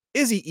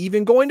 Is he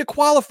even going to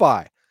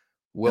qualify?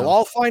 We'll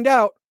all find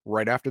out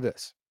right after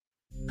this.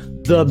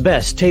 The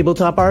best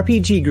tabletop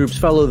RPG groups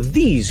follow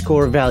these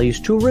core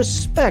values to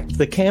respect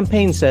the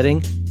campaign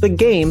setting, the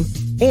game,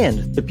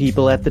 and the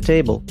people at the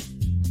table.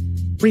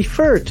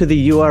 Refer to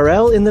the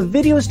URL in the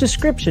video's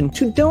description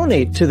to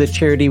donate to the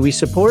charity we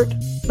support,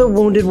 the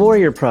Wounded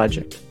Warrior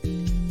Project.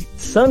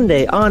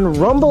 Sunday on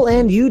Rumble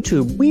and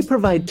YouTube, we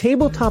provide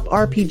tabletop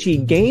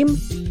RPG game,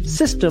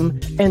 system,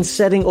 and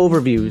setting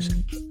overviews.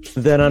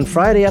 Then on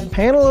Friday, a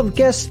panel of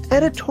guests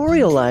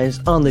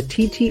editorialize on the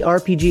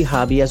TTRPG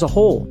hobby as a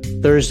whole.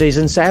 Thursdays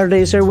and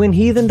Saturdays are when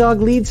Heathen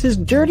Dog leads his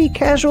Dirty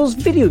Casuals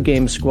video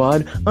game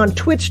squad on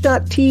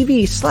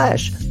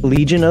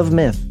twitch.tv/Legion of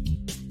Myth.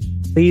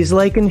 Please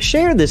like and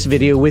share this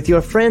video with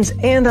your friends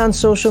and on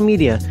social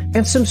media,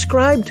 and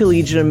subscribe to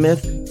Legion of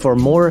Myth for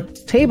more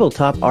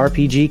tabletop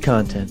RPG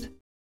content.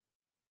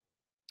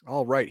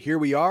 All right, here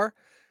we are,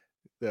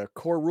 the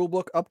core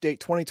rulebook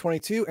update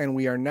 2022, and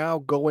we are now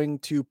going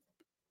to,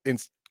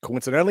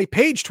 coincidentally,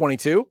 page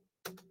 22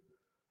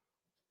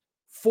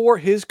 for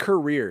his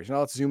careers. Now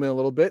let's zoom in a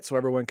little bit so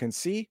everyone can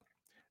see.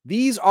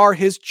 These are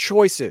his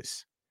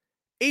choices.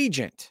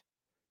 Agent,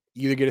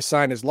 you either get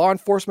assigned as law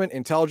enforcement,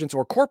 intelligence,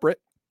 or corporate.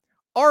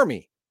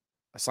 Army,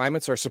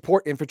 assignments are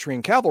support, infantry,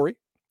 and cavalry.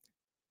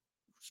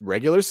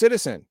 Regular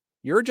citizen,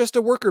 you're just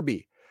a worker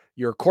bee.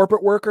 You're a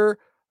corporate worker,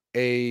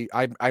 I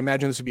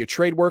imagine this would be a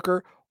trade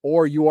worker,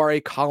 or you are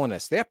a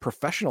colonist. They have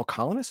professional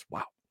colonists?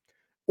 Wow.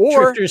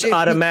 Or Drifter's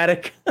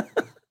automatic.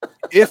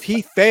 If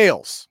he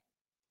fails,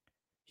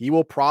 he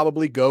will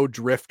probably go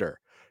drifter.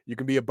 You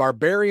can be a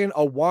barbarian,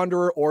 a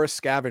wanderer, or a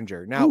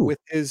scavenger. Now, with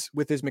his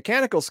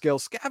mechanical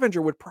skills,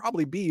 scavenger would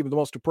probably be the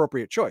most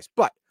appropriate choice,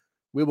 but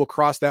we will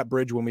cross that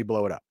bridge when we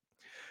blow it up.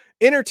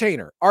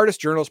 Entertainer,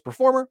 artist, journalist,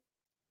 performer.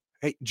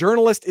 Hey,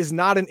 journalist is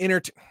not an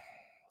God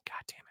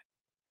damn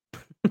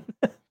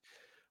it.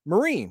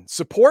 Marine,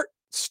 support,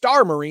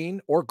 star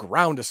marine, or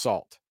ground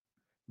assault.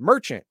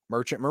 Merchant,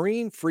 merchant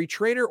marine, free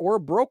trader, or a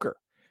broker.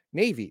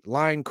 Navy,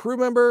 line crew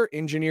member,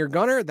 engineer,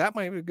 gunner. That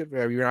might be good.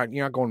 You're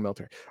not going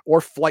military. Or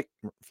flight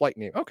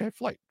name. Okay,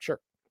 flight, sure.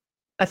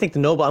 I think the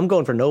noble. I'm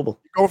going for noble.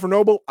 You're going for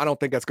noble. I don't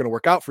think that's going to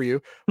work out for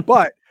you,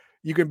 but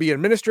you can be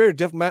administrator,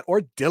 diplomat,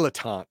 or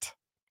dilettante.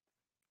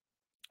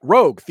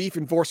 Rogue, thief,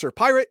 enforcer,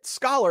 pirate,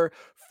 scholar,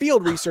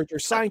 field researcher,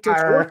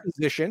 scientist, or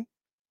physician,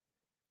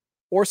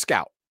 or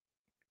scout,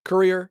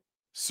 courier,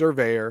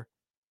 surveyor,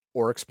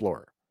 or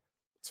explorer.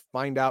 Let's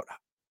find out.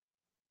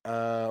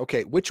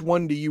 Okay, which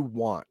one do you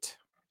want?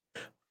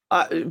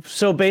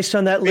 So based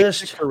on that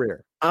list,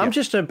 career. I'm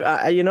just I'm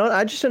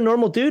just a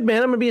normal dude,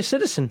 man. I'm gonna be a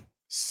citizen.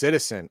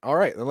 Citizen. All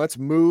right, then let's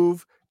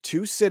move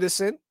to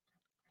citizen,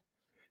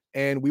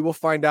 and we will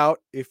find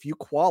out if you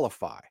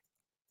qualify.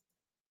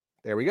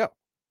 There we go.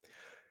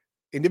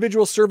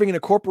 Individuals serving in a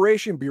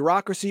corporation,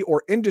 bureaucracy,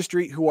 or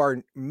industry who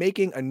are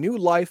making a new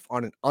life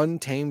on an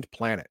untamed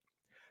planet.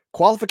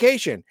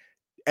 Qualification,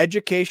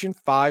 education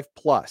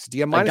 5+.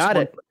 DM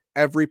 -1 for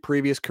every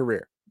previous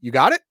career. You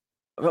got it?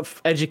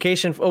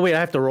 Education. Oh wait, I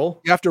have to roll.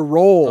 You have to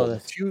roll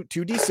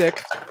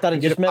 2d6. Thought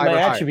it just meant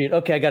my attribute.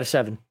 Okay, I got a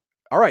 7.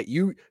 All right,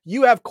 you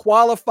have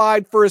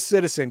qualified for a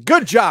citizen.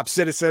 Good job,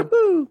 citizen.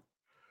 Woo-hoo.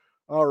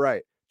 All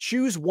right.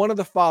 Choose one of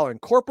the following: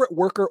 corporate,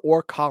 worker,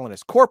 or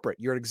colonist. Corporate,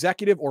 you're an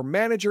executive or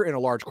manager in a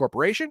large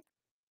corporation.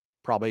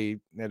 Probably,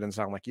 that doesn't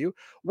sound like you.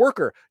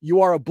 Worker, you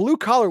are a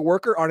blue-collar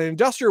worker on an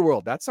industrial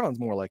world. That sounds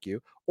more like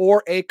you.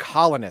 Or a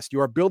colonist, you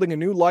are building a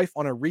new life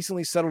on a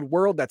recently settled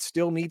world that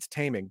still needs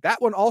taming.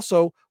 That one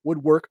also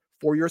would work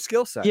for your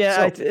skill set.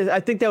 Yeah, so,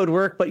 I think that would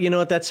work, but you know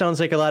what? That sounds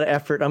like a lot of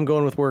effort. I'm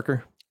going with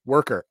worker.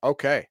 Worker.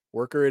 Okay.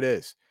 Worker it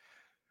is.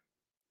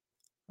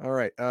 All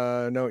right.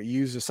 No,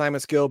 use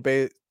assignment skill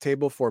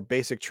table for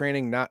basic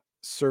training, not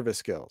service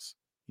skills.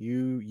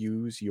 You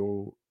use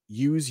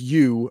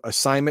you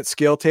assignment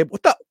skill table.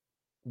 What's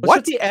with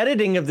What? the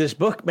editing of this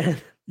book, man?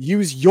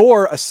 Use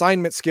your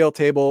assignment skill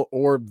table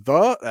or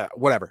the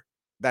whatever.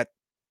 That's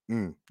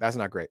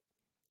not great.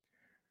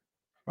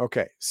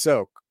 Okay.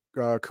 So,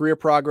 career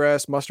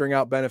progress, mustering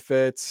out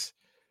benefits,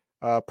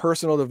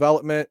 personal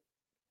development.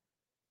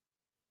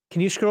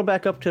 Can you scroll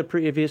back up to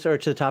previous or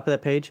to the top of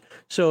that page?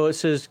 So it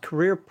says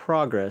career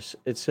progress.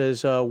 It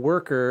says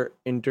worker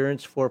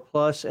endurance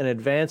 4+, and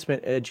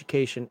advancement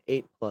education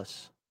 8+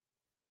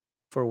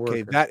 for worker.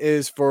 Okay, that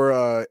is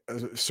for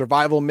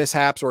survival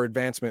mishaps or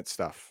advancement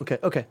stuff.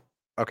 Okay.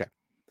 Okay.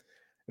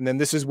 And then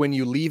this is when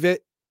you leave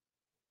it.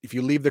 If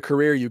you leave the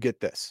career, you get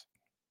this.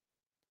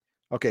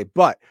 Okay,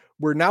 but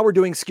we're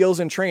doing skills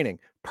and training.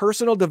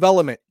 Personal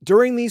development.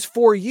 During these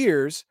 4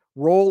 years,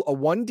 roll a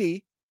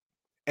 1D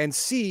and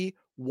see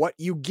what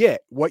you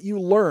get, what you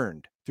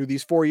learned through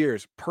these 4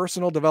 years,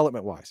 personal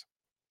development wise.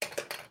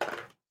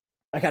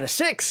 I got a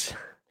 6.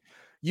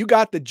 You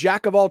got the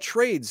jack of all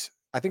trades.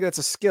 I think that's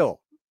a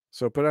skill.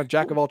 So put on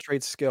jack of all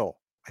trades skill,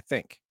 I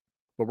think.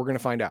 But we're going to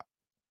find out.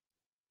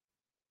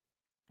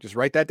 Just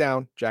write that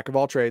down. Jack of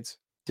all trades.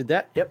 Did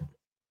that? Yep.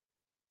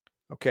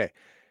 Okay.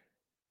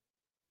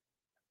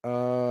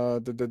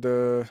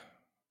 Okay,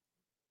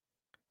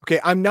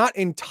 I'm not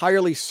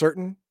entirely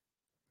certain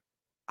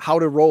how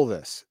to roll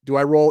this. Do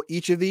I roll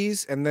each of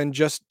these and then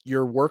just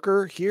your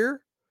worker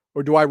here?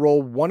 Or do I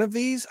roll one of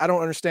these? I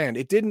don't understand.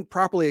 It didn't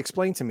properly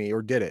explain to me,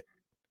 or did it?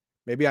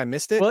 Maybe I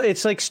missed it. Well,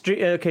 it's like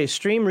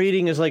stream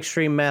reading is like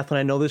stream math, and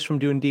I know this from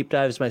doing deep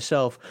dives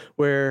myself,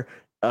 where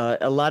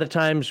a lot of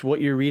times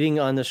what you're reading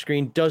on the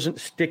screen doesn't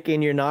stick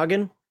in your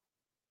noggin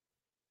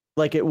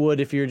like it would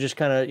if you're just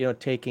kind of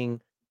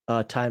taking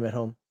time at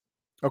home.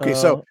 Okay,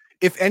 so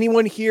if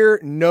anyone here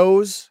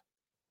knows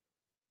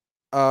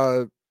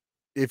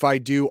if I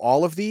do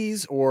all of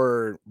these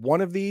or one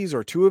of these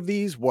or two of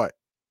these, what?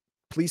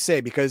 Please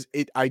say, because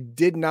I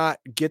did not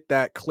get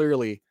that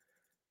clearly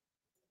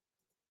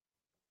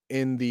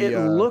in the It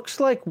looks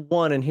like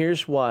one, and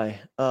here's why.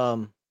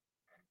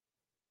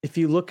 If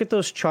you look at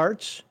those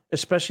charts,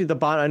 especially the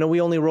bottom, I know we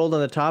only rolled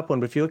on the top one,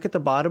 but if you look at the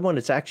bottom one,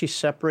 it's actually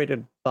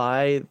separated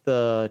by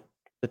the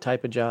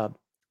type of job.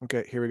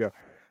 Okay, here we go.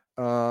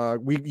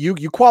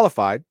 You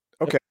qualified.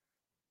 Okay.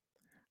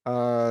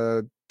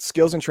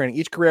 Skills and training.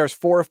 Each career has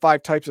 4 or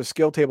 5 types of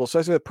skill tables,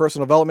 especially with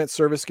personal development,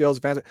 service skills,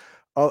 advancement,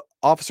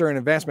 officer and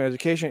advancement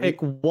education.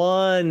 Pick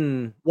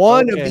one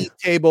of these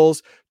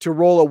tables to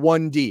roll a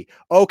 1D.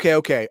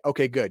 Okay, good.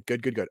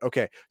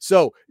 Okay,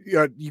 so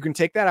you can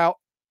take that out.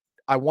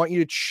 I want you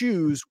to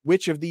choose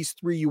which of these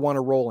 3 you want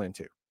to roll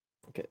into.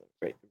 Okay,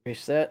 great.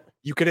 Erase that.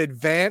 You could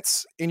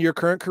advance in your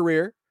current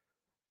career,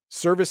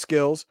 service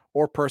skills,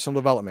 or personal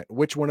development.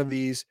 Which one of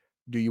these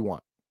do you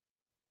want?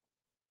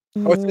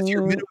 Oh, it says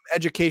your minimum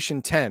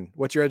education 10.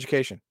 What's your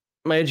education?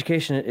 My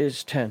education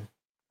is 10.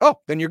 Oh,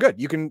 then you're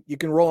good. You can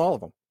roll all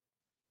of them,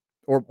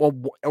 or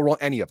roll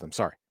any of them.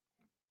 Sorry.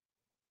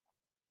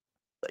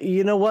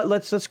 You know what?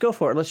 Let's go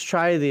for it. Let's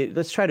try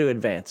to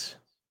advance.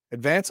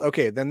 Advance.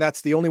 Okay, then that's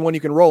the only one you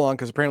can roll on,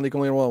 because apparently you can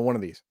only roll on one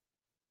of these.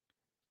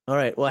 All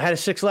right. Well, I had a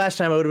 6 last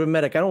time. I would have been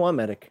medic. I don't want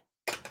medic.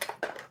 I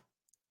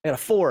got a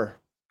 4.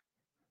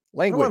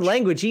 Language. I don't want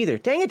language either.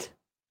 Dang it.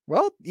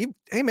 Well,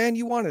 hey man,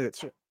 you wanted it.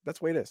 So that's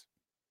the way it is.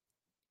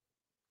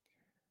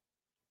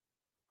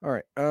 All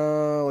right.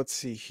 Let's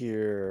see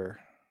here.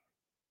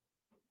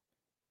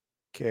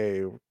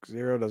 Okay,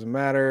 0 doesn't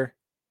matter.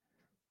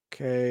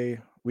 Okay,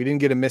 we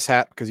didn't get a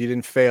mishap because you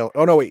didn't fail.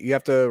 Oh no, wait, you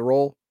have to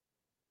roll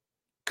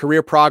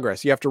career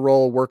progress. You have to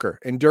roll worker.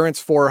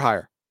 Endurance 4 or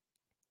higher.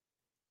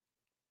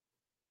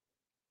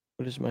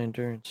 What is my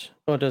endurance?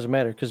 Oh, it doesn't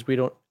matter because we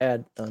don't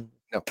add on.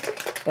 No.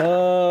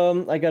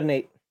 I got an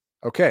 8.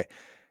 Okay.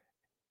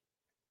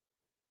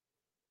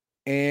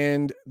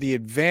 And the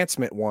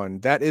advancement one,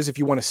 that is if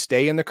you want to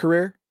stay in the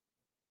career,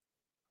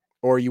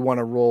 or you want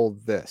to roll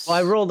this. Well,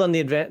 I rolled on the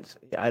advance.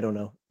 Yeah, I don't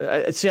know.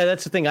 See,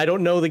 that's the thing. I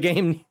don't know the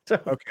game. So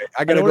okay,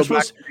 I gotta go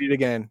back to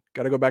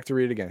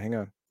read it again. Hang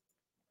on.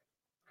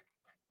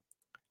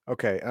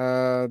 Okay.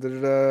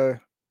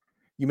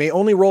 You may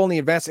only roll in the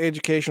advanced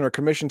education or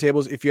commission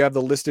tables if you have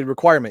the listed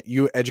requirement.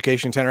 You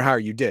education 10 or higher.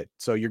 You did,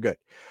 so you're good.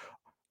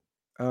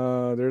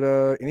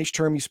 In each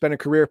term you spend a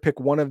career, pick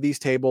one of these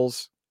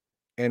tables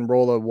and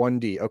roll a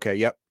 1D. Okay,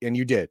 yep, and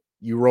you did.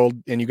 You rolled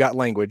and you got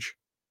language.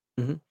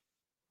 Mm-hmm.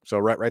 So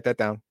write that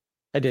down.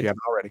 I did. If you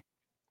haven't already.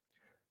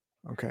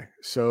 Okay,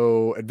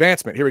 so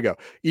advancement. Here we go.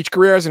 Each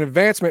career has an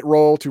advancement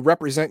role to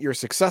represent your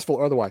successful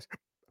or otherwise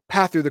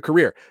path through the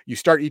career. You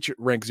start each at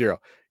rank 0.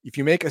 If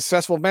you make a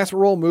successful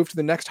advancement roll, move to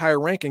the next higher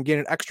rank and gain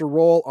an extra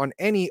roll on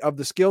any of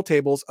the skill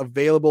tables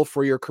available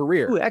for your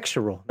career. Ooh,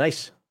 extra roll.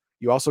 Nice.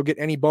 You also get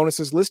any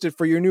bonuses listed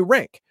for your new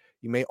rank.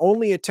 You may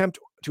only attempt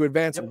to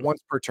advance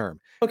once per term.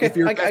 Okay. If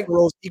your advancement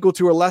roll is equal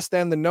to or less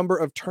than the number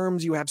of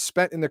terms you have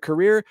spent in the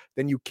career,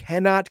 then you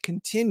cannot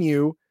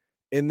continue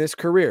in this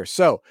career.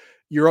 So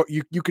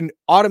you can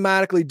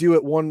automatically do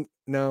it one.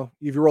 No,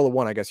 if you roll a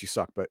 1, I guess you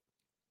suck, but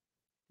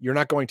you're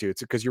not going to.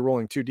 It's because you're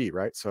rolling 2D,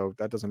 right? So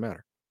that doesn't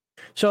matter.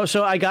 So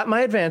I got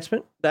my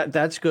advancement.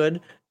 That's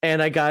good,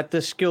 and I got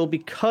the skill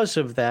because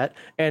of that,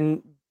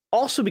 and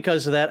also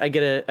because of that, I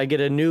get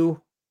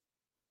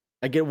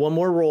one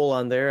more roll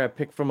on there. I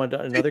pick from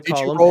another Did you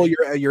column. roll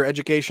your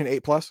education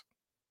 8+? Because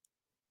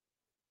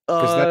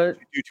that's what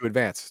you do to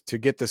advance, to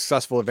get the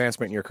successful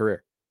advancement in your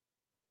career.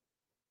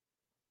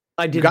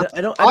 I did. I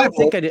don't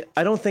think I did.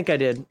 I don't think I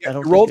did. Yeah, I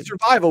don't you rolled think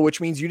survival,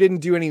 which means you didn't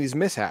do any of these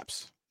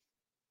mishaps,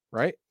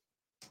 right?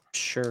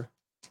 Sure.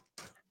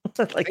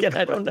 Again,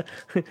 I don't know.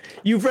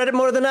 You've read it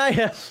more than I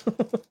have.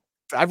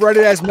 I've read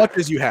it as much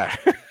as you have.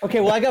 Okay,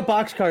 well, I got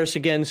boxcars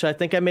again, so I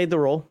think I made the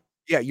roll.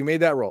 Yeah, you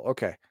made that roll.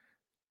 Okay.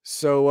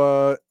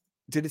 So,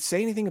 did it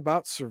say anything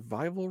about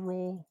survival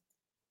roll?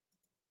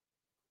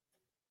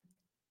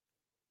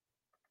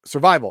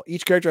 Survival.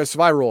 Each character has a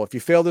survival roll. If you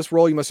fail this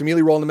roll, you must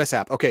immediately roll in the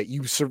mishap. Okay,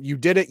 you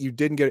did it. You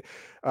didn't get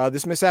it.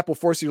 This mishap will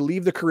force you to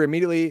leave the career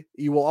immediately.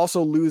 You will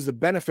also lose the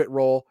benefit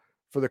roll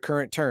for the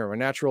current term. A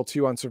natural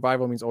 2 on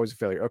survival means always a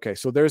failure. Okay,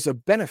 so there's a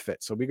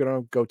benefit. So we're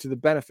going to go to the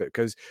benefit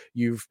because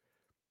you've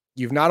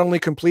not only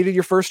completed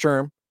your first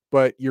term,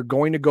 but you're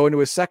going to go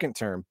into a second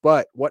term.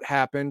 But what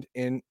happened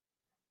in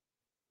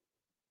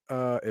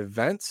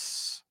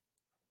events?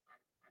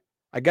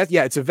 I guess,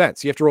 yeah, it's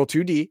events. You have to roll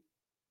 2D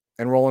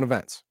and roll in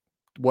events.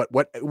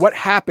 What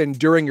happened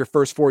during your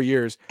first 4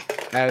 years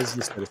as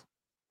the citizen?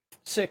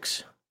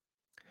 6.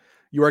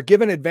 You are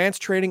given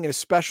advanced training in a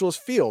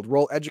specialist field.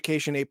 Roll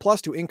education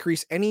 8+ to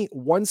increase any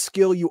one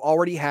skill you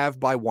already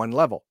have by 1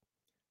 level.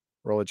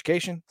 Roll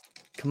education.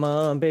 Come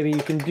on, baby,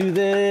 you can do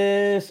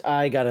this.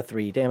 I got a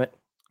 3. Damn it.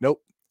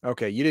 Nope.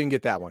 Okay, you didn't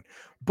get that one,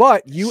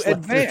 but you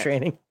advanced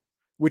training,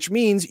 which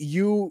means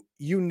you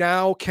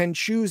now can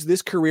choose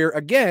this career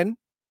again.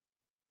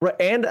 Right,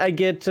 and I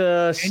get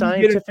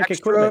scientific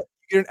equipment.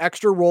 You get an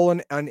extra roll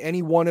on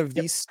any one of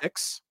these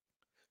 6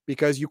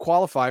 because you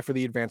qualify for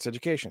the advanced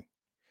education.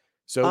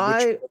 So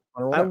I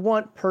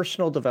want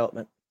personal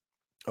development.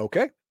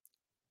 Okay.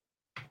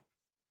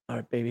 All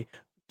right, baby.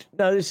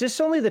 Now, is this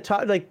only the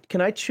top? Like,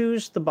 can I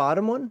choose the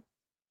bottom one?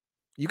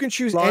 You can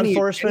choose law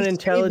enforcement,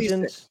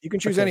 intelligence. You can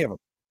choose any of them.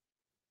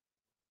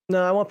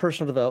 No, I want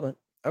personal development.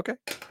 Okay.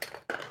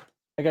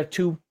 I got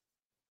 2.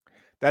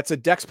 That's a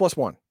dex +1.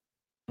 All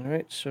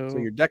right, so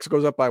your dex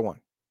goes up by 1.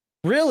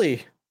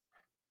 Really?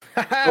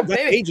 Oh, that's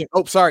agent.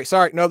 Oh, sorry.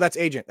 No, that's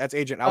agent. That's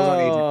agent. I was on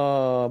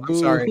agent. I'm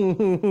sorry.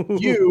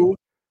 You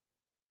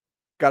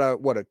got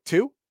a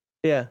 2?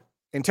 Yeah.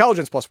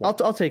 Intelligence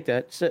 +1. I'll take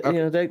that. So,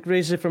 okay. That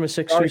raises it from a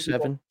 6 to a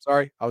 7.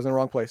 Sorry, I was in the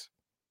wrong place.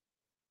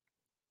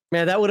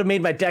 Man, that would have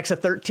made my dex a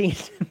 13.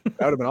 That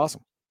would have been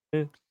awesome.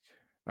 Yeah.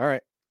 All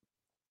right.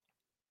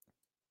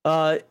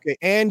 Okay,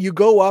 and you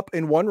go up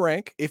in 1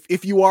 rank.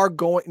 If you are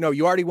going, no,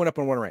 you already went up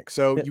in 1 rank,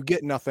 so you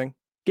get nothing.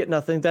 Get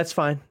nothing. That's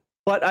fine.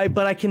 But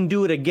I can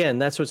do it again.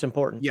 That's what's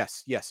important.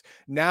 Yes.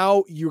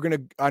 Now you're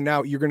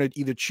gonna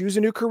either choose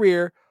a new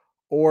career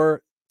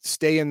or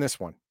stay in this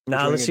one.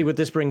 Now let's see what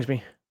this brings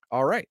me.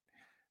 All right.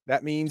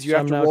 That means you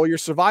have to roll your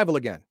survival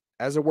again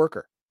as a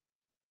worker.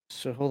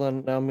 So hold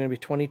on. Now I'm going to be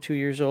 22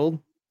 years old.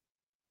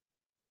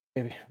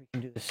 Maybe we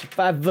can do the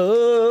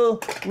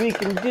survival. We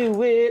can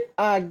do it.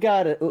 I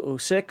got it.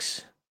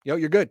 6. Yo,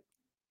 you're good.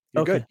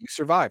 You're good. You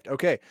survived.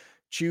 Okay.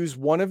 Choose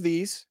one of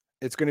these.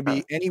 It's going to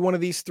be any one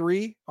of these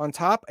 3 on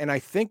top, and I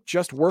think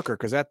just worker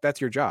because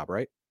that's your job,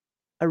 right?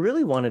 I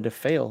really wanted to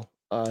fail.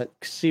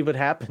 See what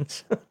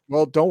happens.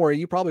 Well, don't worry.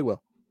 You probably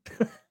will.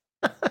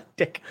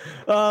 Dick.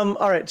 All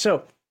right.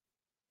 So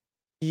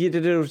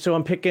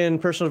I'm picking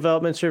personal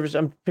development service.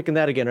 I'm picking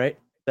that again, right?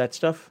 That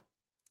stuff.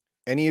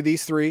 Any of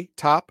these 3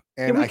 top,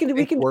 and we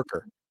can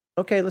worker.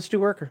 Okay, let's do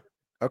worker.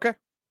 Okay.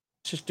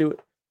 Let's just do it.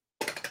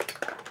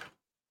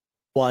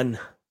 1.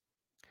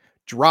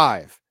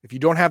 Drive. If you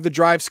don't have the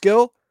drive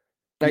skill,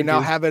 you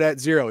now have it at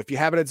 0. If you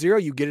have it at 0,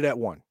 you get it at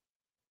 1.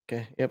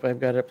 Okay. Yep, I've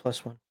got it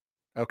 +1.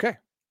 Okay.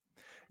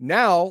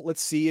 Now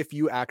let's see if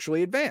you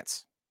actually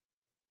advance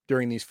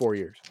during these 4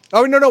 years.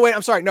 Oh, no, wait.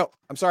 I'm sorry. No,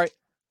 I'm sorry.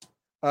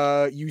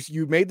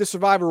 You made the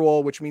survivor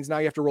roll, which means now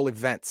you have to roll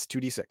events,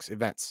 2d6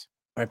 events.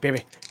 All right,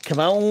 baby. Come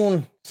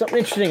on. Something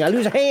interesting. I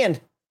lose a hand.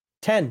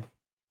 10.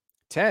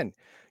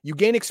 You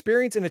gain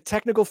experience in a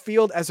technical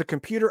field as a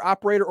computer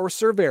operator or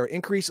surveyor.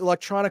 Increase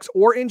electronics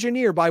or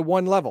engineer by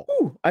 1 level.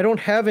 Ooh, I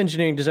don't have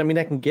engineering. Does that mean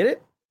I can get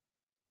it?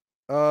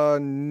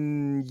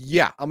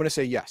 Yeah, I'm going to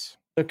say yes.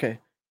 Okay.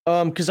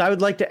 Because I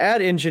would like to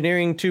add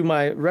engineering to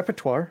my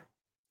repertoire.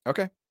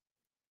 Okay.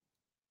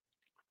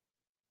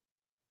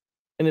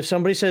 And if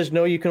somebody says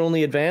no, you can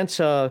only advance.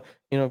 Go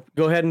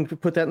ahead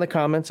and put that in the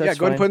comments. That's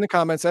go ahead and put in the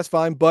comments. That's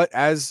fine. But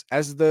as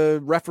the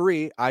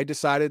referee, I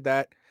decided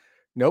that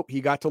nope,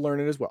 he got to learn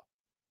it as well.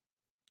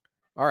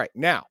 All right,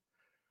 now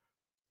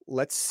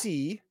let's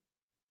see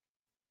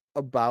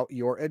about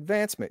your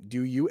advancement.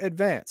 Do you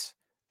advance?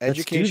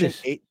 Education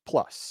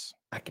 8+.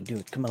 I can do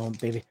it. Come on,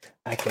 baby.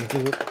 I can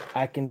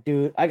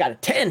do it. I got a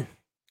 10.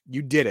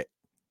 You did it.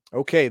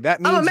 Okay,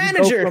 that means I'm a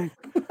manager.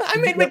 I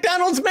made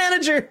McDonald's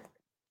manager.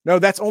 No,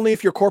 that's only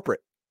if you're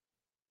corporate.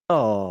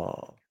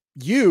 Oh.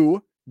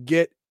 You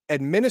get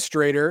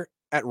administrator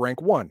at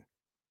rank 1.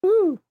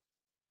 Woo.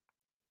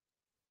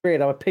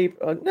 Great. I'm a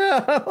paper.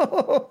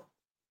 No.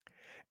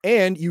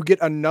 And you get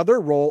another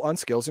roll on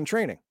skills and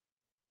training.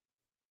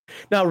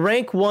 Now,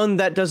 rank 1,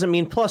 that doesn't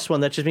mean +1.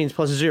 That just means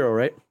 +0,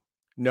 right?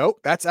 No,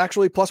 that's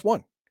actually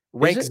 +1.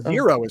 Rank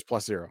 0 is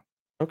 +0.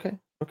 Okay.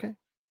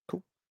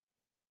 Cool.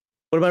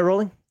 What am I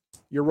rolling?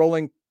 You're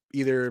rolling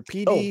either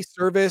PD,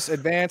 service,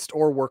 advanced,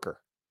 or worker.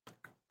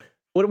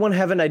 What one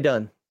haven't I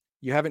done?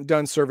 You haven't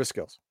done service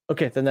skills.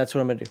 Okay, then that's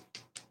what I'm going to do.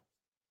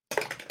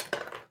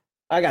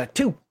 I got a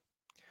 2.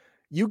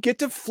 You get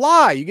to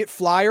fly. You get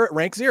flyer at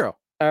rank 0.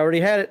 I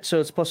already had it, so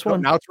it's +1. Oh,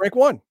 now it's rank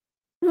 1.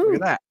 Woo. Look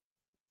at that.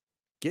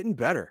 Getting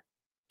better.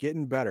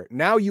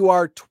 Now you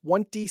are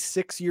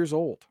 26 years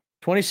old.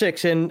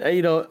 26. And,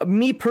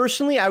 me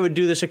personally, I would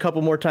do this a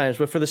couple more times.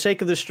 But for the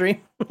sake of the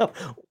stream, I'm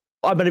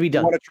going to be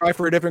done. You want to try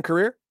for a different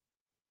career?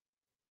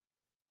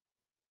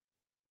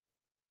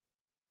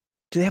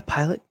 Do they have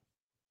pilot?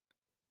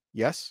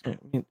 Yes.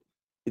 They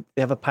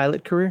have a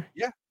pilot career?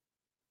 Yeah.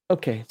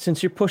 Okay,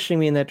 since you're pushing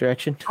me in that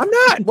direction. I'm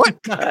not. What?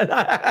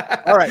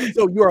 All right.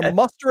 So you are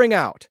mustering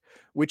out,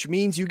 which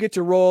means you get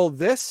to roll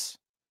this,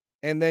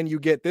 and then you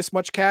get this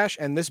much cash,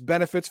 and this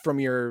benefits from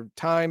your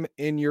time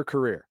in your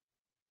career.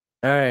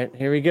 All right,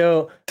 here we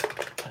go.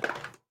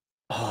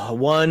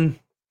 1.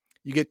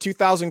 You get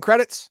 2,000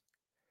 credits,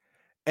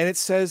 and it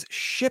says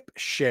ship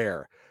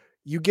share.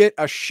 You get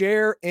a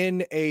share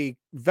in a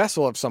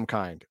vessel of some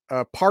kind,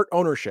 part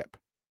ownership.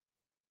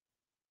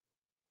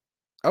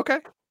 Okay.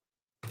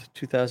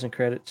 2,000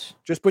 credits.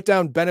 Just put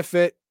down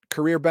benefit,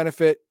 career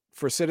benefit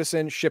for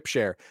citizen, ship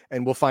share,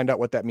 and we'll find out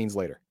what that means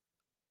later.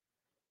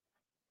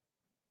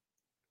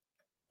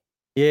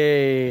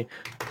 Yay.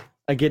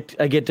 I get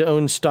to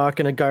own stock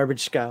in a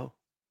garbage scow.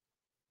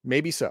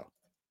 Maybe so.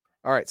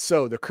 All right,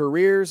 so the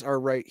careers are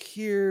right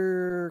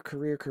here.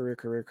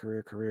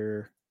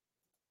 Career.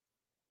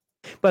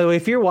 By the way,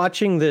 if you're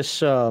watching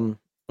this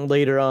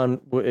later on,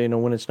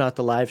 when it's not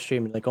the live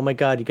stream, like, oh my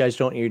God, you guys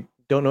don't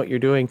know what you're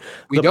doing.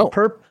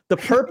 The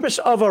purpose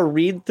of a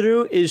read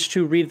through is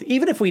to read,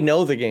 even if we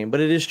know the game, but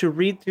it is to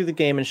read through the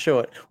game and show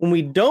it. When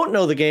we don't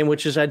know the game,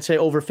 which is, I'd say,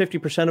 over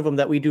 50% of them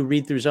that we do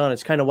read throughs on,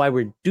 it's kind of why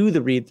we do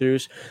the read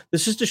throughs.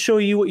 This is to show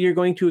you what you're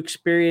going to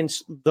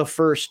experience the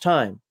first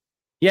time.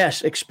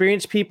 Yes,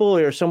 experienced people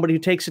or somebody who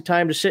takes the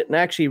time to sit and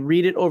actually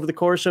read it over the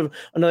course of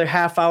another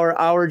half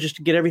hour just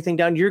to get everything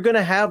down, you're going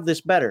to have this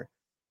better.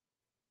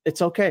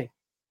 It's okay.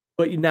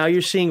 But now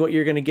you're seeing what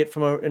you're going to get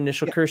from an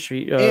initial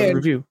cursory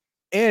review.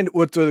 And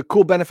what the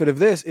cool benefit of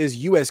this is,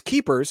 you as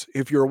keepers,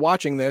 if you're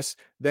watching this,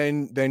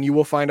 then you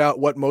will find out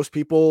what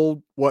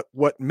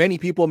many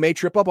people may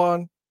trip up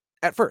on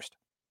at first.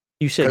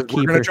 You said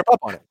keeper. We're going to trip up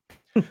on it.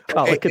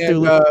 Okay,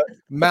 and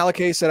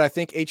Malachi said, I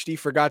think HD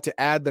forgot to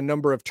add the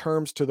number of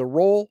terms to the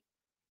roll.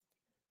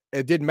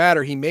 It didn't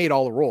matter. He made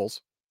all the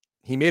rolls.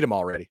 He made them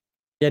already.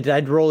 Yeah, did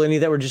I roll any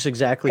that were just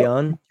exactly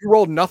on? You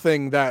rolled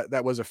nothing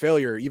that was a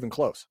failure, even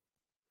close.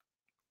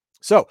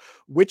 So,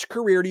 which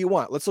career do you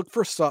want? Let's look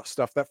for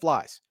stuff that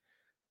flies.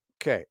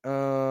 Okay,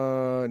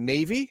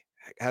 Navy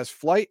has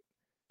flight.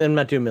 I'm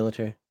not doing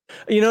military.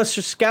 So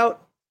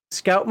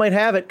Scout might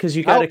have it because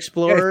you got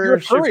Explorer. Yeah,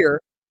 if you're a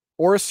courier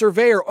or a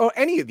surveyor, or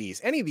any of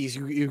these,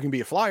 you can be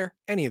a flyer.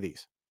 Any of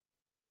these.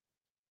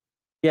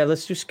 Yeah,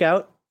 let's do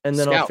Scout, and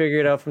then I'll figure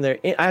it out from there.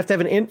 I have to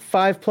have an int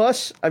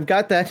 5+. I've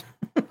got that.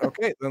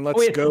 Okay, then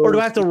let's go. Or do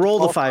I have to roll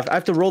the 5? I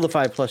have to roll the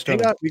 5+.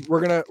 Hang on. We're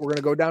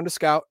gonna go down to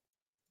Scout,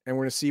 and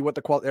we're gonna see what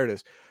there it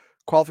is.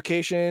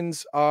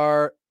 Qualifications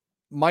are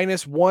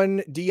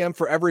 -1 DM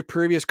for every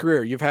previous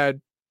career you've had.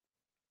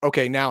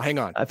 Okay, now hang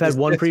on. I've had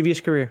one previous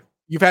career.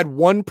 You've had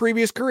one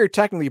previous career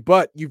technically,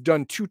 but you've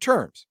done 2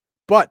 terms.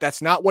 But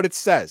that's not what it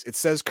says. It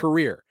says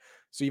career.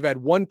 So you've had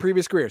one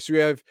previous career. So you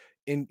have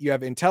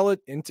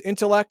intellect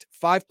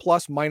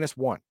 5+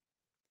 -1.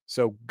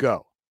 So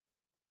go.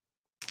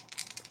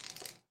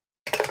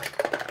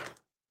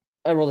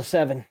 I rolled a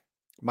 7.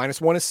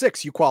 -1 is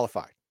 6. You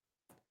qualified.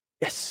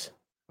 Yes.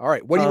 All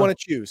right. What do you want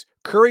to choose?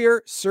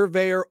 Courier,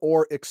 surveyor,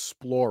 or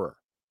explorer?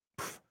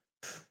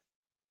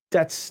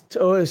 That's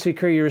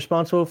courier. You're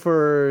responsible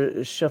for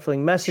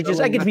shuffling messages.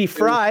 I get to be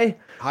Fry.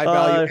 High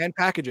value and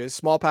packages,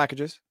 small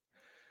packages.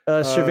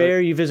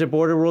 Surveyor, you visit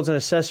border worlds and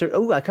assessor.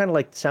 Oh, I kind of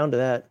like the sound of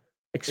that.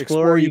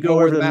 Explorer, you go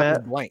over the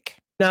map. Blank.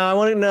 No,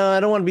 I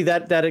don't want to be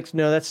that.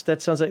 No,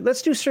 that sounds like.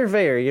 Let's do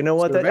surveyor. You know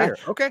what? Surveyor.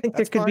 Okay. I think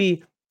there could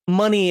be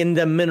money in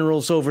the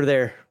minerals over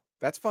there.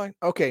 That's fine.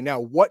 Okay. Now,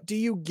 what do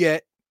you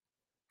get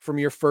from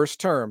your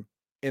first term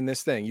in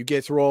this thing? You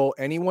get to roll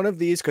any one of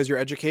these because your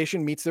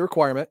education meets the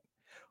requirement,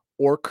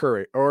 or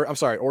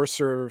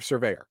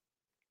surveyor.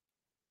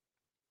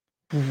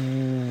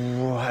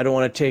 I don't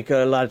want to take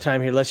a lot of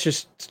time here. Let's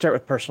just start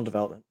with personal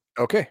development.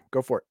 Okay,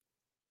 go for it.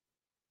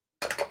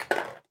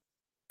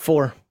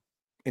 4.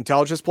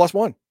 Intelligence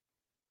 +1.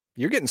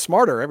 You're getting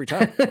smarter every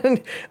time.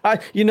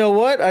 You know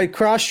what? I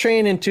cross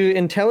train into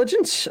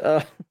intelligence.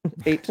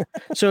 8.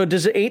 So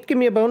does 8 give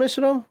me a bonus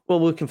at all? Well,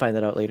 we can find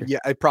that out later. Yeah,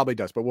 it probably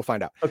does, but we'll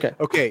find out. Okay.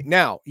 Okay.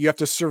 Now you have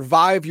to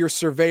survive your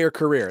surveyor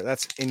career.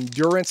 That's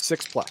endurance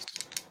 6+.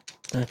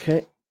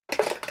 Okay.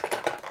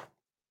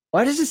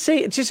 Why does it say?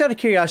 It's just out of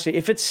curiosity.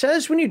 If it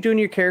says when you're doing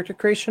your character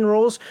creation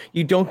rolls,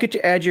 you don't get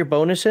to add your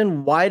bonus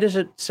in. Why does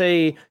it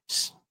say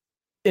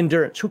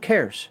endurance? Who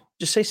cares?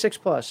 Just say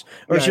 6+.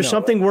 Or is there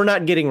something we're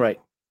not getting right?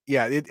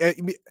 Yeah,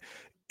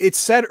 it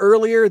said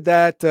earlier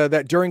that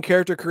that during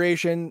character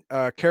creation,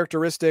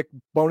 characteristic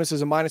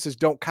bonuses and minuses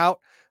don't count.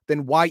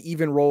 Then why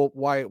even roll?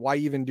 Why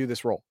even do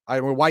this roll?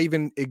 Why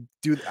even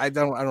do? I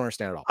don't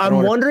understand at all.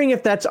 I'm wondering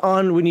if that's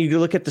on when you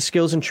look at the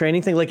skills and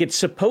training thing. Like it's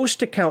supposed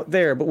to count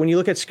there, but when you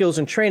look at skills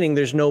and training,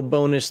 there's no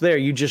bonus there.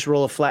 You just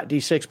roll a flat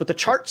d6. But the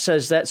chart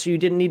says that, so you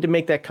didn't need to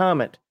make that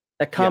comment.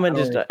 That comment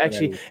is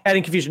actually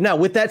adding confusion. Now,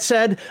 with that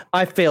said,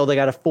 I failed. I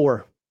got a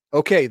 4.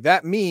 Okay,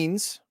 that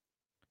means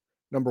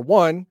number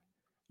 1,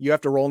 you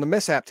have to roll in the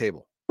mishap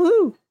table.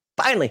 Woo!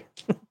 Finally.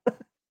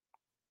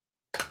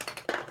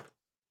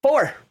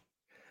 4.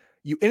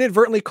 You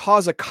inadvertently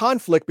cause a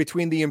conflict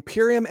between the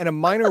Imperium and a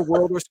minor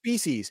world or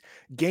species.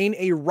 Gain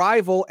a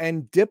rival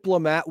and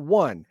diplomat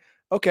 1.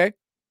 Okay.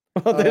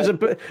 Well, there's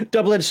a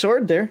double-edged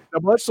sword there.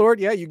 Double-edged sword,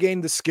 yeah. You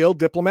gain the skill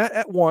diplomat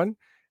at 1,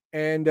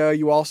 and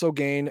you also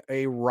gain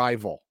a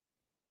rival.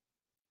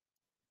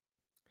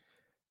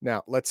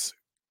 Now, let's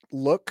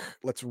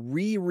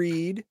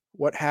reread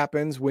what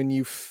happens when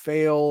you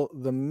fail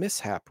the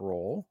mishap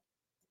roll.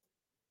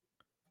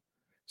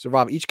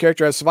 Survive. Each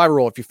character has a survivor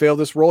roll. If you fail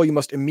this roll, you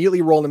must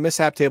immediately roll in the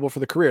mishap table for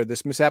the career.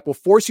 This mishap will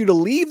force you to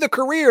leave the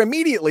career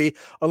immediately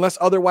unless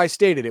otherwise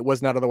stated. It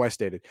was not otherwise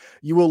stated.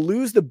 You will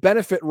lose the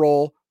benefit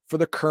roll for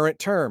the current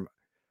term.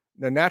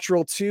 The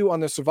natural 2 on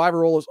the survivor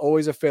roll is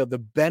always a fail. The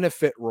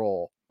benefit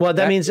roll. Well,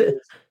 that means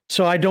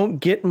so I don't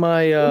get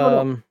my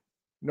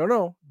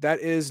No. That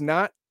is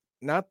not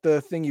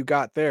the thing you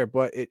got there,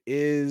 but it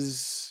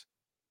is.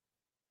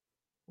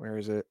 Where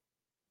is it?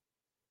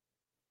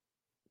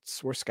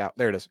 We're scout.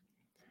 There it is.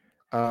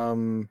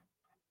 In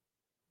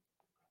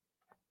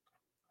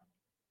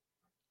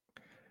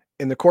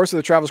the course of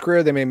the traveler's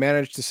career, they may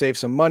manage to save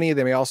some money.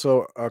 They may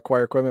also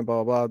acquire equipment,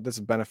 blah, blah, blah. This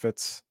is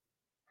benefits.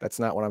 That's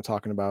not what I'm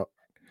talking about.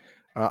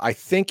 I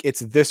think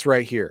it's this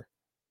right here,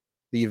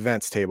 the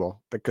events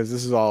table, because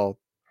this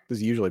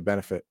is usually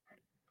benefit.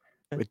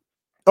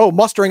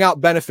 Mustering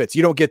out benefits.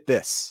 You don't get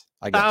this,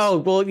 I guess. Oh,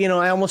 well,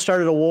 I almost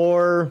started a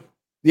war.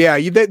 Yeah,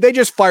 they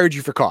just fired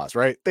you for cause,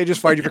 right? They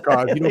just fired you for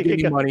cause. You don't get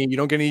any money. You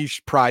don't get any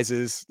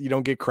prizes. You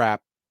don't get crap.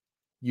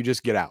 You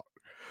just get out.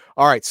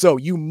 All right, so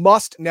you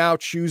must now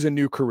choose a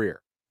new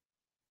career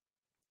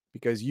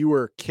because you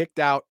were kicked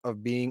out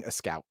of being a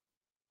scout.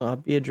 I'll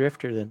be a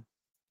drifter then.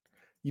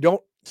 You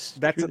don't.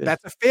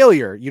 That's a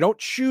failure. You don't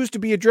choose to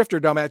be a drifter,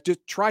 dumbass.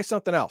 Just try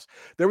something else.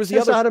 There was the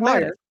other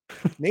automatic.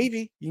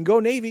 Navy. You can go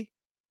Navy,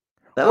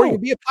 or you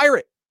can be a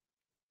pirate.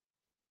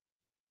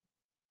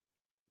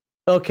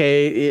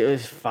 Okay,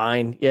 it's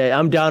fine. Yeah,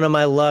 I'm down on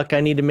my luck.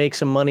 I need to make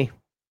some money.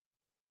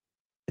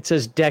 It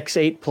says Dex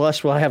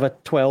 8+. Well, I have a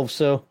 12,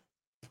 so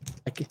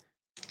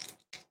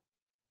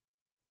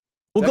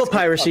we'll go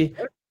piracy.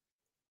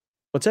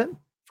 What's that?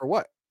 For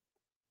what?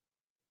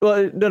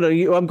 Well, no.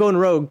 I'm going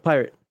rogue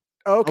pirate.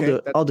 Okay,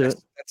 I'll do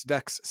it. That's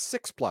Dex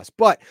 6+,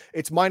 but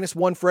it's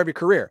 -1 for every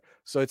career,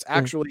 so it's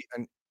actually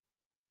an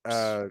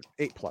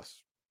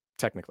 8+,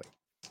 technically.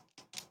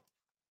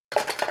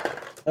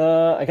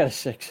 I got a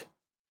 6.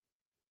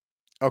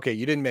 Okay,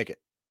 you didn't make it.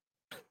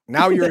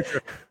 Now you're a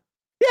drifter.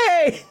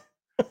 Yay!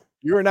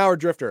 You are now a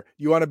drifter.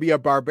 You want to be a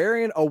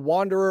barbarian, a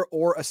wanderer,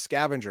 or a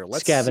scavenger?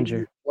 Let's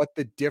see what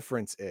the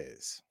difference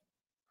is.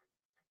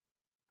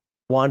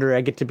 Wanderer,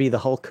 I get to be the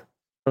Hulk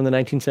from the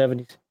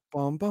 1970s.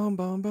 Bum, bum,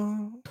 bum,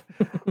 bum.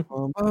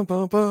 Bum, bum,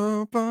 bum,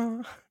 bum,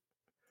 bum.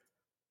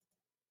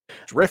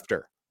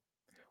 Drifter.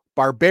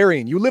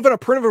 Barbarian. You live in a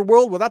primitive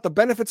world without the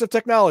benefits of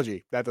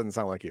technology. That doesn't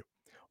sound like you.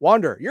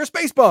 Wanderer. You're a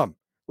space bum,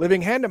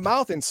 living hand to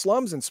mouth in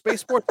slums and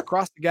spaceports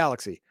across the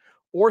galaxy.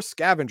 Or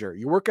scavenger.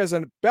 You work as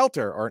a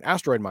belter or an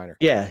asteroid miner.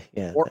 Yeah.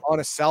 Or on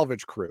a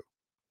salvage crew.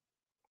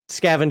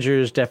 Scavenger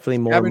is definitely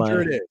more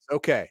Scavenger it is.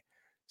 Okay.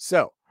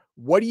 So,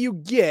 what do you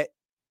get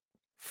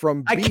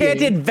from being... I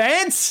can't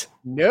advance?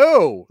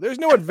 No. There's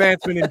no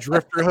advancement in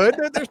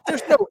drifterhood.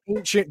 There's no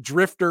ancient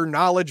drifter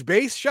knowledge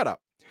base. Shut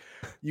up.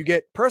 You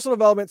get personal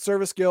development,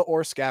 service skill,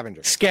 or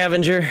scavenger.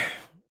 Scavenger.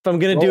 If I'm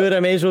going to do it, I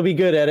may as well be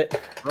good at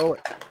it. Roll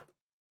it.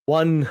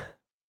 1.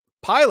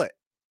 Pilot.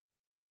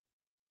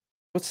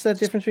 What's that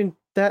difference between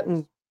that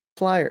and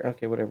flyer?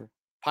 Okay, whatever.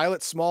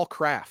 Pilot small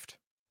craft.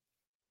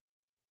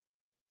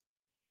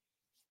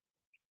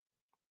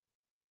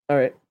 All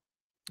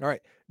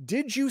right.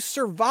 Did you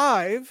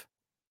survive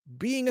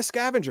being a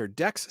scavenger?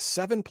 Dex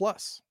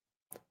 7+.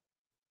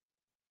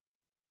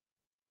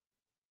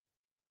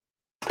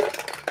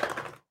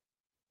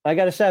 I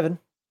got a 7.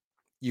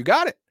 You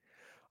got it.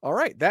 All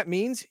right. That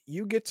means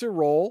you get to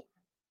roll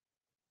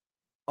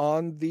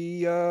on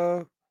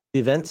the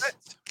events.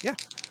 Yeah.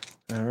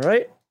 All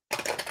right.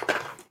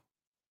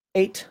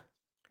 8.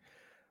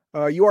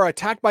 You are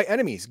attacked by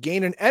enemies.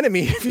 Gain an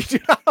enemy if you do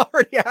not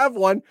already have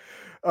one.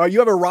 You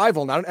have a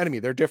rival, not an enemy.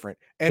 They're different.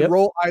 And Yep.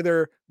 roll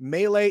either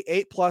melee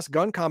 8+,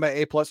 gun combat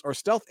 8+, or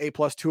stealth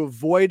 8+ to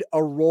avoid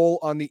a roll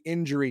on the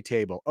injury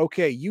table.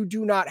 Okay, you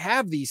do not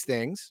have these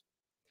things.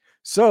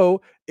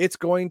 So it's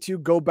going to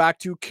go back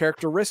to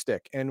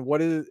characteristic. And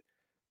what is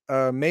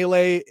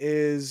melee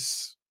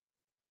is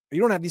you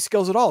don't have these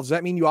skills at all. Does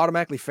that mean you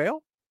automatically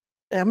fail?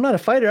 I'm not a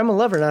fighter. I'm a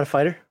lover, not a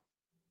fighter.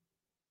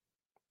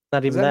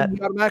 Not Does even that that. mean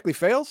he automatically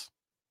fails?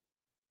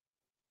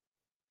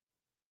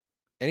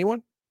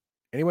 Anyone?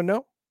 Anyone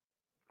know?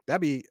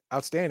 That'd be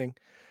outstanding.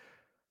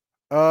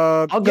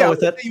 I'll go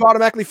with let's it. say you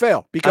automatically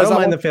fail I because don't I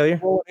mind want the failure.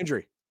 to roll an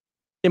injury.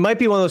 It might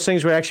be one of those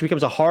things where it actually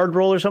becomes a hard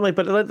roll or something.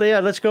 But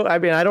let's go. I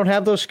mean, I don't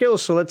have those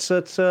skills, so let's.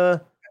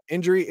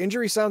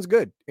 Injury sounds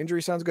good.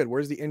 Injury sounds good.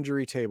 Where's the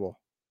injury table?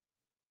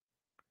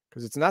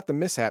 Because it's not the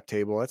mishap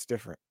table. That's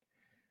different.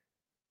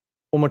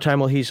 One more time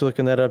while he's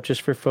looking that up,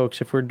 just for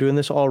folks. If we're doing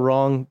this all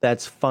wrong,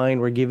 that's fine.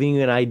 We're giving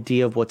you an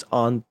idea of what's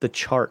on the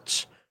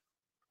charts.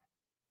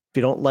 If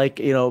you don't like,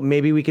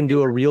 maybe we can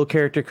do a real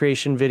character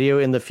creation video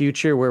in the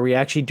future where we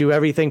actually do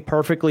everything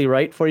perfectly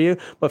right for you.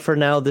 But for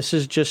now, this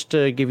is just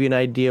to give you an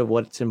idea of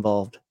what's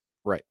involved.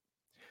 Right.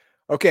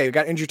 Okay, we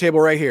got injury table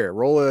right here.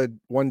 Roll a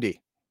 1D.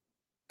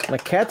 My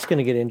cat's going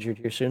to get injured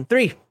here soon.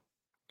 3.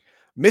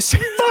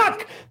 Missing.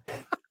 Fuck!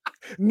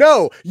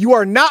 No, you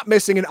are not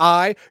missing an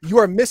eye. You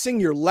are missing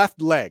your left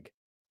leg.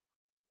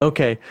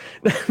 Okay.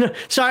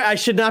 Sorry, I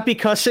should not be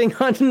cussing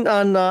on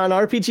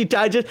RPG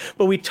Digest,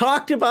 but we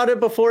talked about it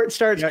before it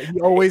starts. Yeah, he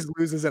always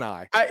loses an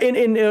eye.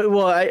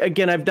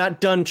 Again, I've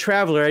not done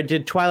Traveler. I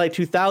did Twilight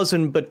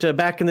 2000, but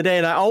back in the day,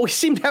 and I always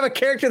seem to have a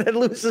character that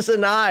loses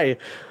an eye.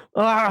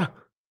 Ah.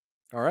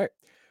 All right.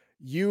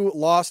 You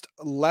lost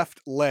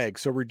left leg,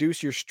 so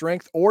reduce your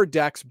strength or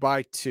dex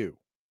by 2.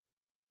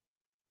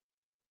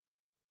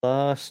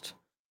 Lost.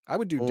 I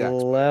would do dex.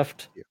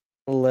 Left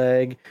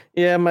leg.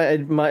 Yeah, my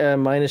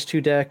minus 2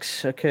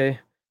 dex. Okay.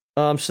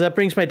 So that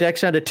brings my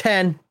dex down to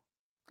 10.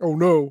 Oh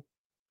no.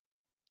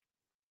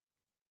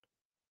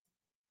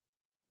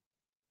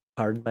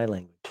 Pardon my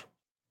language.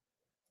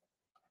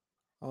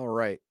 All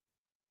right.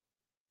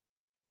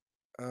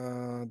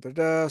 So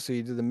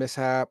you did the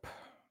mishap.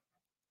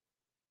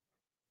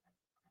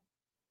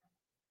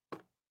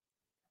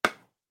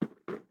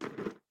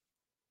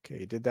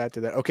 Okay, you did that.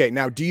 Okay,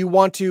 now do you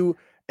want to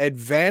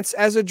advance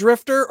as a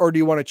drifter or do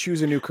you want to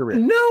choose a new career?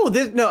 No,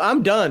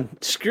 I'm done.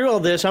 Screw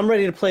all this. I'm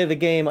ready to play the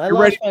game. You're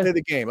ready to play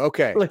the game.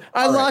 Okay.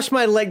 I lost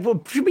my leg.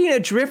 Well, being a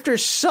drifter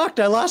sucked.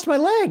 I lost my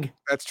leg.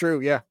 That's true.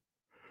 Yeah.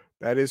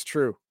 That is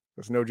true.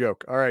 That's no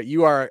joke. All right.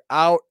 You are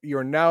out. You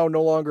are now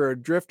no longer a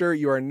drifter.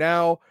 You are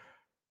now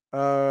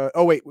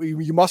oh wait,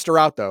 you muster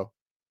out though.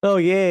 Oh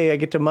yay, I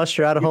get to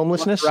muster out of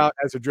homelessness. Muster out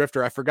as a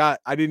drifter. I forgot.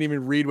 I didn't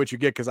even read what you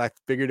get because I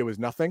figured it was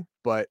nothing,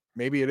 but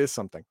maybe it is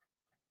something.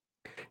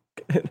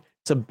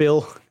 It's a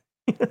bill.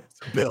 It's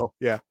a bill.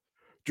 Yeah.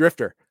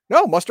 Drifter.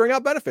 No, mustering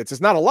out benefits.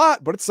 It's not a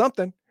lot, but it's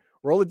something.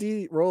 Roll a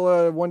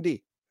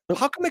 1D.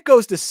 How come it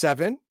goes to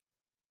 7?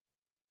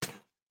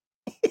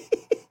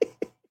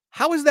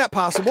 How is that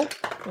possible?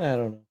 I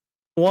don't know.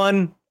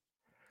 1.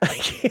 I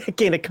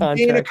gain a contact.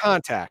 Gain a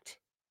contact.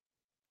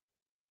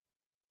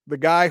 The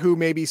guy who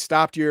maybe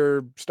stopped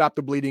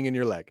the bleeding in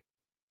your leg.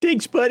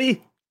 Thanks,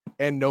 buddy.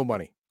 And no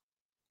money.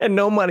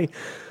 No money.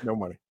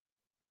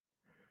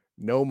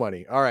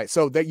 All right.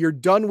 So that you're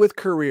done with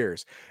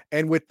careers.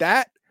 And with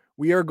that,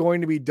 we are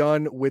going to be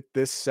done with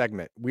this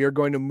segment. We are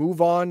going to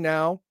move on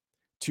now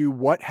to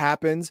what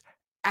happens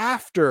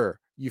after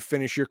you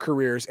finish your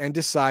careers and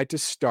decide to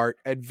start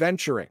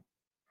adventuring.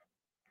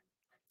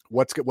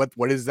 What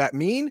does that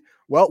mean?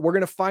 Well, we're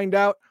going to find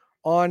out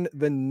on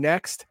the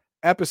next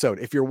episode.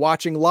 If you're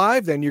watching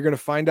live, then you're going to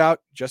find out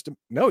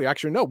no,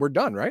 we're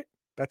done, right?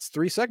 That's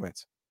 3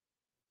 segments.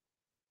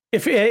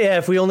 If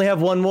we only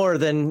have one more,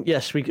 then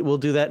yes, we'll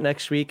do that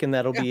next week, and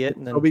that'll be it.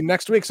 And then it'll be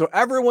next week. So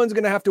everyone's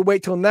going to have to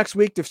wait till next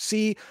week to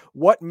see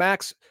what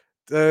Max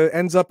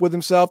ends up with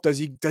himself. Does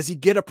he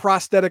get a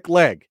prosthetic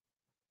leg?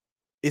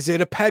 Is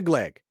it a peg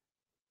leg?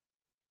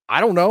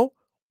 I don't know.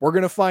 We're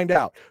going to find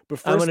out. But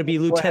first, I'm going to be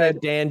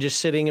Lieutenant Dan, just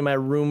sitting in my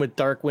room with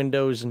dark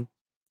windows and.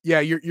 Yeah,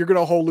 you're going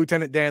to hold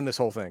Lieutenant Dan this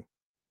whole thing.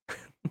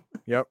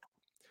 Yep.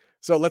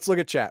 So let's look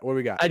at chat. What do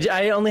we got?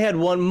 I only had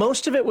one.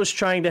 Most of it was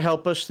trying to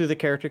help us through the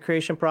character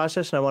creation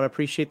process, and I want to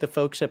appreciate the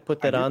folks that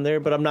put that on there.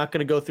 But I'm not going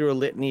to go through a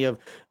litany of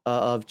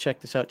check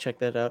this out, check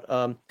that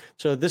out.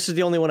 So this is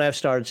the only one I've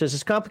started. It says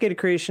it's complicated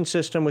creation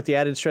system with the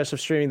added stress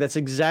of streaming. That's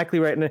exactly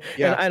right.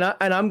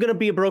 And I'm going to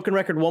be a broken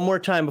record one more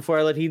time before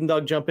I let Heathen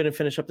Dog jump in and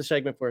finish up the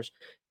segment for us.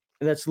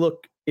 And that's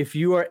look. If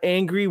you are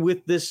angry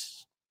with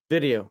this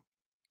video,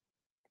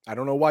 I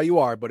don't know why you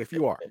are, but if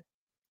you are.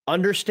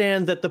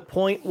 Understand that the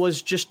point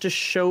was just to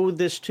show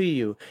this to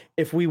you.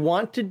 If we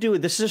want to do it,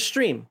 this is a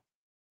stream.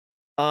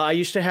 I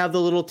used to have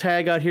the little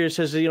tag out here that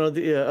says,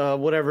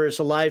 whatever, it's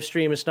a live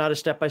stream, it's not a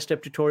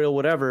step-by-step tutorial,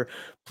 whatever.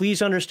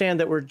 Please understand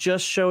that we're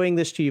just showing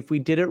this to you. If we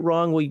did it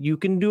wrong, well, you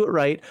can do it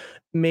right.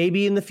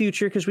 Maybe in the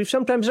future, because we've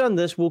sometimes done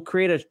this, we'll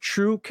create a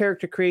true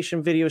character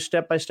creation video,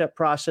 step-by-step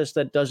process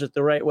that does it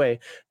the right way.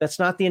 That's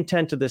not the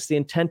intent of this. The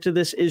intent of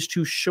this is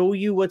to show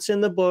you what's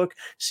in the book,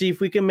 see if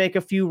we can make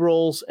a few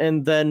rolls,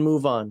 and then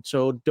move on.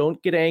 So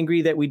don't get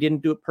angry that we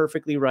didn't do it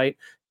perfectly right.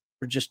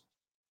 We're just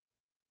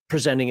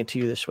presenting it to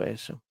you this way,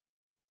 so.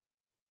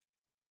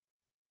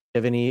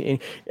 Have any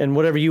and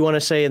whatever you want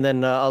to say, and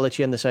then I'll let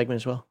you end the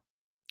segment as well.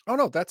 Oh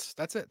no, that's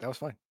it. That was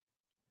fine.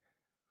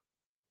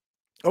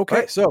 Okay,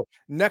 right. So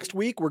next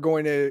week we're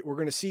going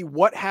to see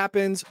what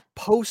happens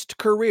post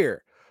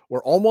career.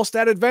 We're almost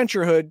at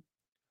adventurehood,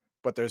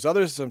 but there's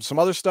some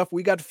other stuff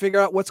we got to figure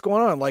out what's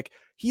going on. Like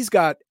he's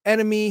got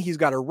enemy, he's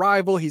got a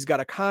rival, he's got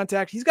a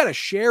contact, he's got a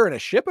share in a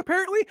ship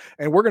apparently,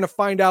 and we're going to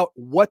find out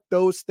what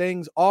those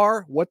things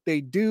are, what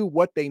they do,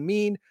 what they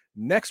mean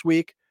next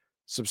week.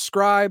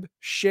 Subscribe,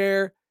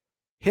 share,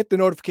 hit the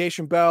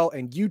notification bell,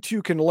 and you too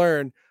can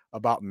learn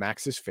about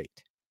Max's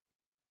fate.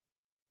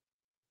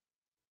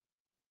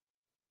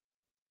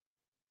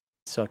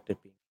 Sucked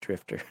at being a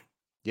drifter.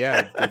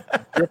 Yeah,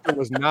 drifter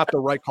was not the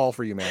right call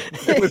for you, man.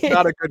 It was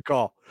not a good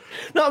call.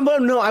 No,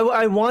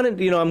 I wanted,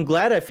 I'm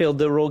glad I failed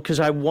the role because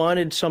I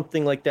wanted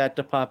something like that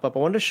to pop up. I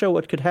wanted to show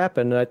what could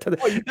happen. And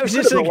you was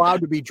just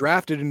allowed to be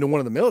drafted into one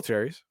of the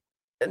militaries.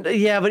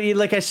 Yeah, but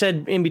like I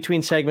said, in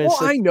between segments.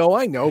 Well,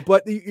 I know,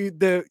 but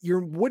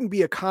you wouldn't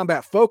be a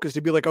combat focus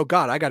to be like, oh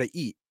God, I got to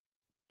eat.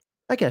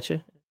 I get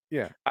you.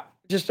 Yeah.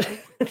 Just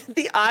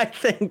the eye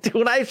thing.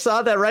 When I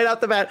saw that right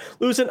out the bat,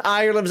 lose an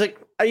eye, I was like,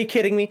 are you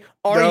kidding me?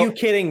 Are you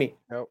kidding me?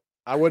 No,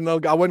 I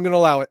wasn't going to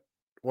allow it.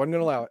 Wasn't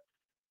going to allow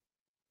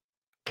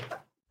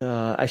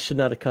it. I should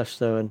not have cussed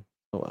though, and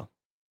oh well.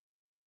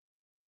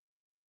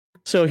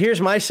 So here's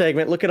my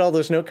segment. Look at all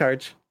those note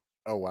cards.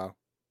 Oh wow.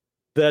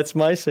 That's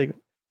my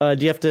segment. Do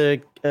you have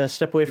to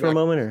step away for a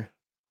moment, or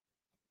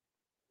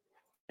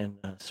and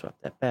swap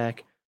that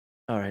back?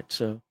 All right.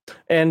 So,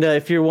 and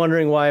if you're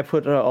wondering why I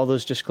put all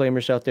those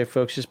disclaimers out there,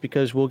 folks, is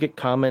because we'll get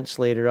comments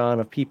later on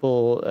of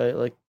people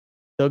like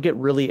they'll get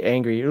really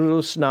angry, a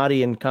little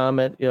snotty, and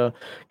comment,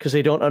 because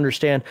they don't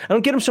understand. I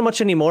don't get them so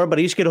much anymore, but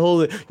I used to get a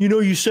hold of it.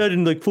 You said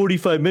in like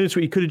 45 minutes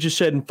what you could have just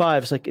said in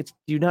 5. It's like, do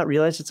you not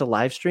realize it's a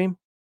live stream?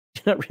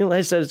 Do you not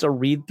realize that it's a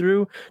read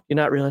through? Do you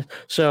not realize?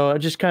 So I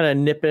just kind of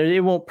nip it. It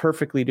won't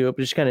perfectly do it,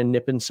 but just kind of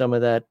nipping some of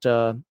that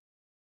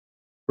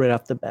right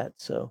off the bat.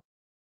 So,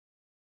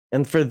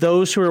 and for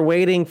those who are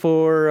waiting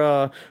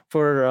for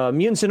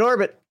Mutants in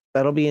Orbit,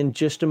 that'll be in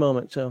just a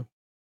moment. So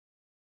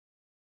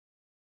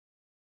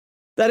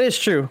that is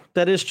true.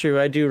 That is true.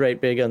 I do write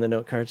big on the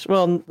note cards.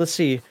 Well, let's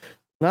see.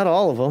 Not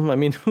all of them. I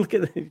mean,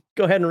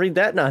 go ahead and read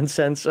that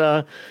nonsense.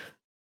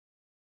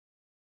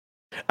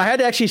 I had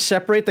to actually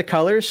separate the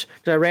colors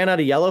because I ran out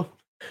of yellow.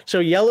 So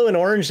yellow and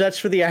orange, that's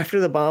for the After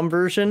the Bomb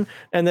version.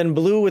 And then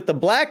blue with the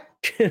black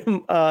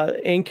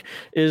ink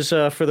is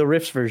for the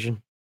Rifts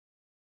version.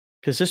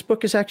 Because this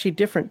book is actually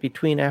different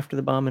between After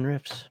the Bomb and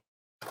Rifts.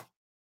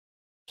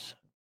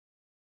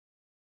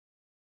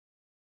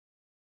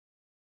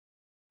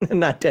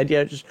 Not dead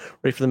yet, just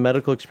ready for the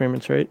medical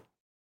experiments, right?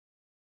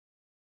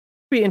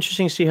 Be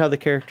interesting to see how the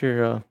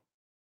character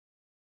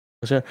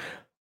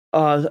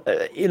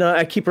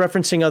I keep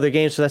referencing other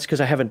games, so that's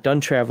because I haven't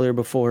done Traveler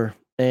before.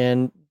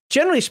 And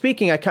generally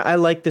speaking, I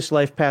like this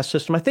life path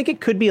system. I think it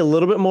could be a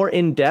little bit more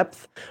in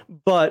depth,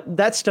 but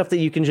that's stuff that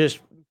you can just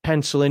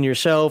pencil in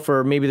yourself,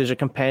 or maybe there's a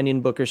companion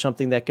book or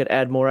something that could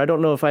add more. I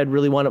don't know if I'd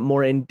really want it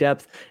more in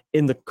depth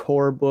in the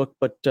core book,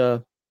 but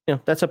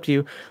that's up to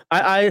you.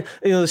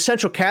 The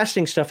central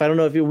casting stuff, I don't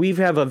know if we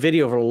have a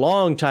video of a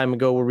long time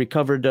ago where we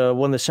covered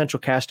one of the central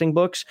casting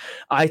books.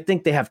 I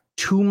think they have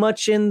too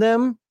much in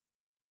them.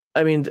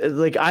 I mean,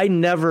 like, I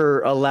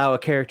never allow a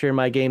character in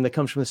my game that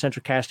comes from the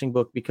central casting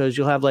book, because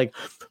you'll have like,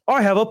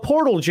 I have a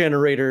portal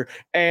generator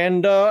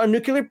and a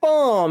nuclear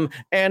bomb,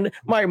 and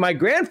my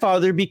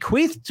grandfather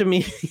bequeathed to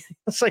me.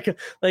 It's like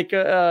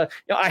a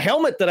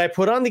helmet that I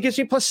put on that gives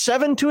me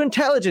 +7 to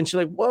intelligence.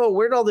 You're like, whoa,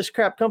 where'd all this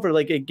crap come from?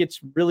 Like, it gets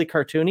really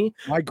cartoony.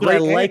 My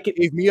great aunt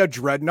gave me a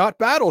dreadnought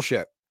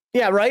battleship.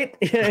 Yeah, right.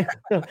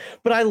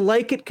 But I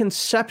like it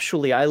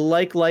conceptually. I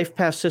like life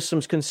path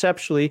systems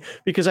conceptually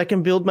because I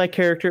can build my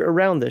character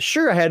around this.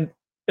 Sure, I had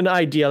an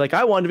idea, like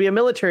I wanted to be a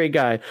military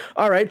guy.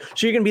 All right,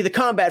 so you're going to be the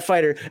combat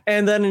fighter,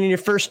 and then in your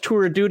first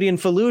tour of duty in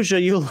Fallujah,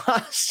 you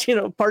lost,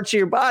 parts of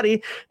your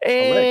body,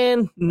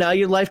 and now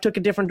your life took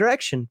a different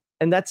direction.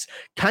 And that's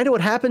kind of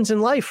what happens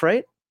in life,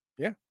 right?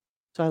 Yeah.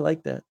 So I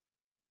like that.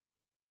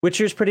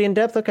 Witcher's pretty in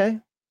depth. Okay.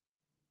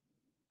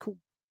 Cool.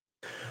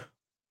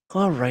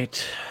 All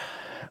right.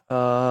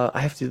 I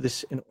have to do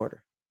this in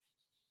order.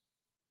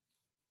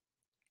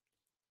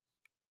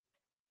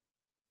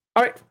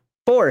 All right,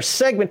 for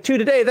segment 2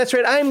 today, that's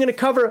right, I'm going to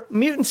cover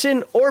Mutants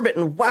in Orbit.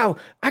 And wow,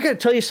 I got to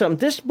tell you something.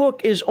 This book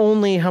is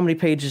only, how many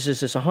pages is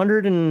this?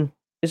 100 and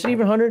Is it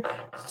even 100?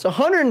 It's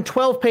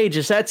 112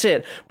 pages. That's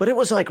it. But it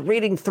was like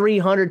reading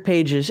 300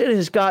 pages. It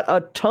has got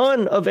a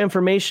ton of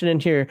information in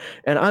here,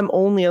 and I'm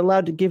only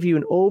allowed to give you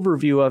an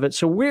overview of it.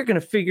 So we're going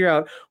to figure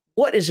out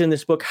what is in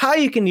this book, how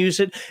you can use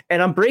it,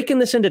 and I'm breaking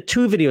this into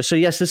 2 videos. So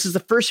yes, this is the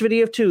first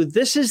video of 2.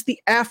 This is the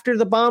After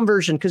the Bomb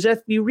version, because if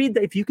you read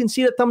that, if you can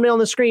see the thumbnail on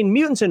the screen,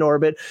 Mutants in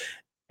Orbit,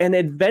 an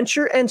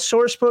adventure and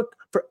source book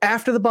for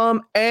After the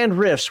Bomb and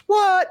Rifts.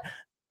 What?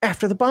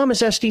 After the Bomb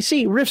is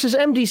SDC, Rifts is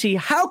MDC.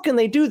 How can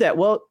they do that?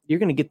 Well, you're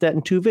going to get that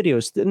in 2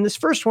 videos. And this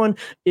first one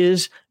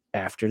is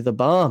After the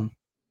Bomb.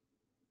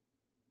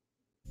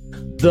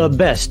 The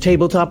best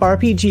tabletop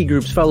RPG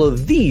groups follow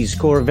these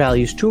core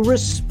values to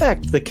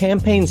respect the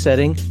campaign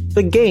setting,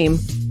 the game,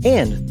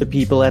 and the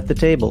people at the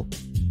table.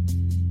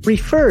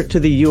 Refer to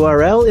the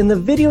URL in the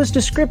video's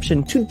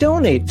description to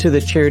donate to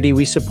the charity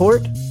we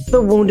support,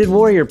 the Wounded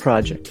Warrior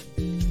Project.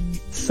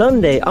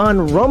 Sunday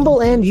on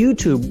Rumble and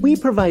YouTube, we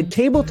provide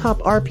tabletop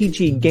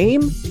RPG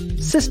game,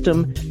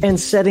 system, and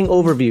setting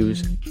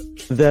overviews.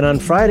 Then on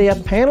Friday, a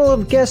panel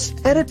of guests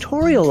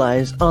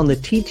editorialize on the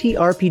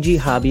TTRPG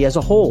hobby as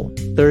a whole.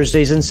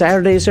 Thursdays and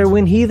Saturdays are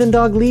when Heathen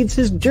Dog leads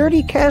his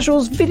Dirty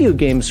Casuals video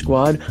game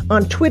squad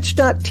on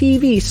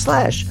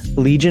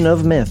twitch.tv/Legion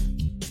of Myth.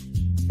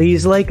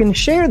 Please like and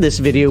share this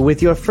video with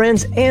your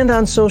friends and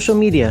on social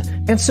media,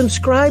 and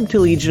subscribe to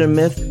Legion of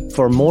Myth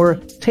for more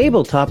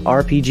tabletop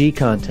RPG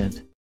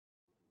content.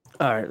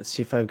 All right, let's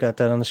see if I've got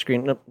that on the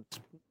screen. Nope.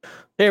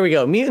 There we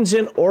go. Mutants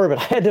in Orbit.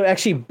 I had to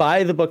actually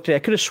buy the book today. I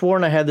could have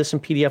sworn I had this in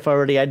PDF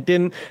already. I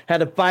didn't. Had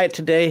to buy it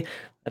today.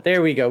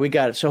 There we go. We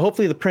got it. So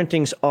hopefully the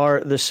printings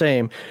are the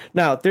same.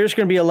 Now, there's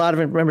going to be a lot of,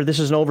 remember, this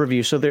is an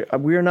overview, so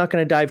we're not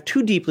going to dive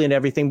too deeply into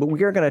everything, but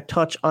we are going to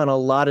touch on a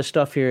lot of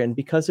stuff here. And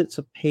because it's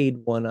a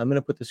paid one, I'm going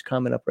to put this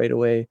comment up right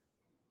away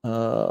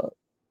over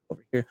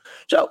here.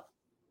 So,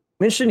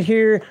 mention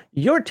here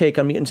your take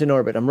on Mutants in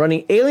Orbit. I'm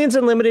running Aliens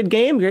Unlimited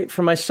game, great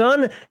for my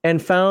son,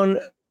 and found,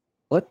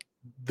 what?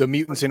 The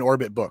Mutants in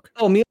Orbit book.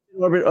 Oh, Mutants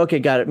in Orbit. Okay,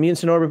 got it.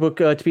 Mutants in Orbit book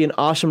to be an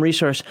awesome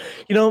resource.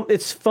 You know,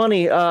 it's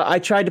funny. I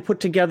tried to put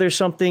together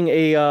something,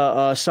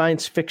 a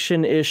science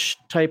fiction-ish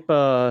type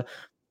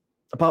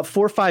about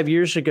 4 or 5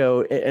 years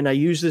ago, and I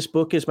used this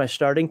book as my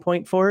starting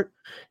point for it,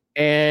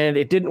 and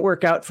it didn't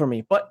work out for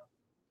me. But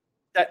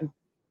that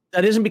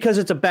isn't because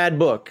it's a bad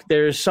book.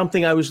 There's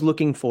something I was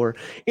looking for.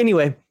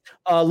 Anyway,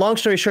 long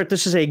story short,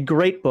 this is a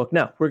great book.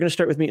 Now, we're going to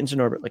start with Mutants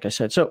in Orbit, like I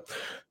said. So,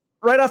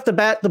 right off the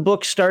bat, the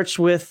book starts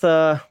with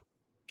got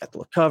the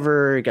little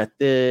cover, got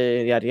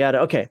the yada yada.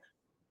 Okay,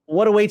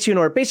 what awaits you in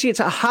Orbit? Basically, it's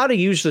how to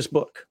use this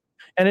book,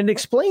 and it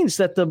explains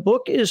that the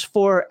book is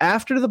for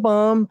After the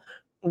Bomb,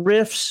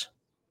 Rifts,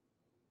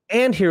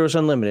 and Heroes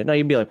Unlimited. Now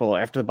you'd be like, well,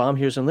 After the Bomb,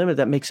 Heroes Unlimited,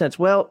 that makes sense.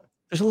 Well,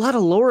 there's a lot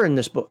of lore in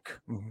this book.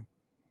 Mm-hmm.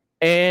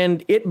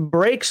 And it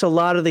breaks a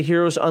lot of the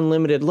Heroes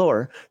Unlimited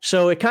lore.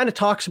 So it kind of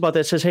talks about that.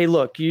 It says, hey,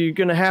 look, you're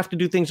going to have to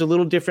do things a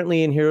little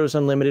differently in Heroes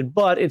Unlimited,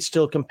 but it's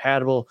still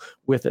compatible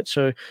with it.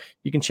 So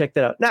you can check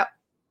that out. Now,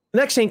 the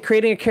next thing,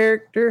 creating a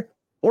character,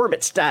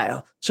 Orbit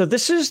style. So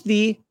this is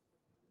the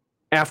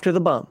After the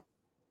Bomb.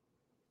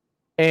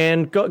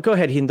 And go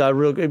ahead, Hinda.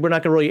 We're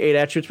not going to roll you 8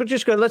 attributes, but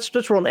just go.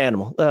 Let's roll an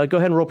animal. Go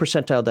ahead and roll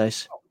percentile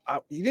dice.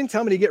 You didn't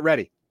tell me to get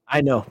ready.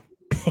 I know.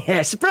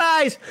 Yeah,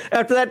 surprise!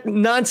 After that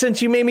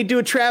nonsense you made me do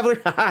a traveler.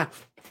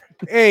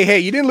 hey,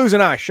 you didn't lose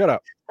an eye. Shut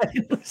up. I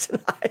didn't lose an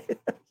eye.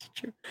 That's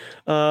true.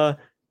 All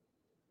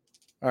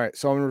right,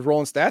 so I'm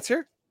rolling stats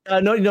here?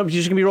 No, you're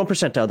just going to be rolling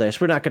percentile dice.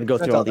 We're not going to go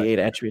through all the 8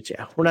 attributes.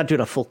 Yeah, we're not doing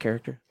a full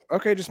character.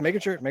 Okay, just making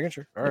sure.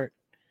 All right.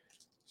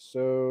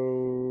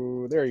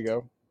 So, there you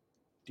go.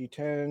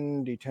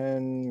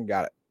 D10,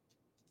 got it.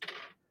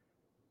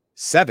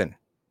 7.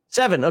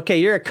 7. Okay,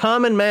 you're a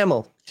common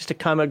mammal. Just a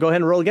common. Go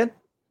ahead and roll again.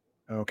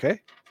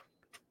 Okay.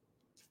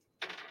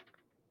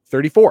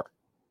 34.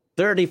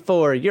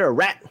 34. You're a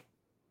rat.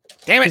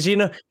 Damn it. You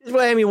know,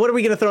 I mean, what are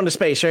we going to throw into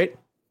space, right?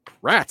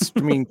 Rats.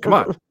 I mean, come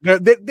on.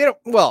 They don't,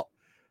 well,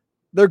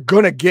 they're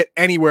going to get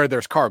anywhere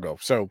there's cargo.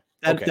 So,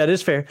 okay. That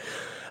is fair.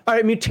 All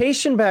right,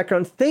 mutation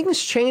background. Things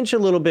change a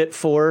little bit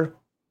for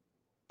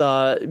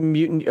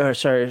mutant, I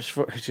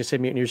should say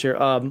mutineers here.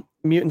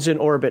 Mutants in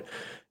Orbit.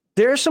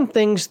 There are some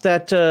things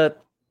that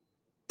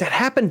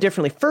happen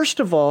differently.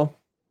 First of all,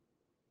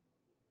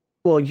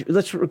 well,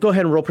 let's go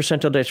ahead and roll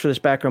percentile dice for this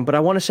background, but I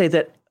want to say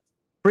that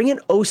bring in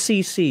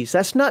OCCs.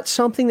 That's not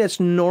something that's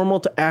normal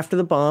to After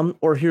the Bomb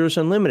or Heroes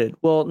Unlimited.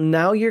 Well,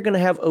 now you're going to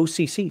have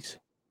OCCs.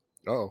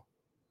 Oh.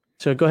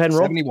 So go ahead and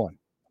roll. 71.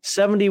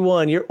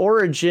 71. Your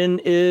origin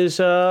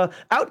is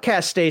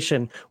Outcast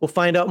Station. We'll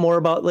find out more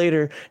about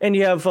later. And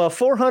you have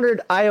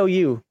 400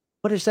 IOU.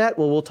 What is that?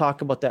 Well, we'll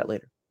talk about that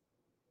later.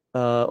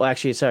 Well,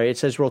 actually, sorry, it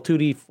says roll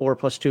 2d4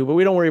 plus 2, but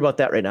we don't worry about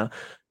that right now.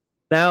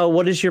 Now,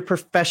 what is your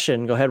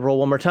profession? Go ahead, roll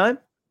one more time.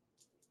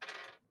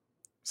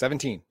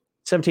 17.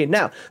 17.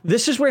 Now,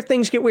 this is where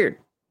things get weird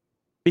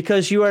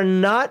because you are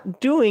not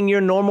doing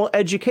your normal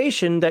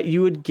education that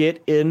you would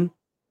get in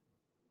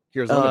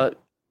the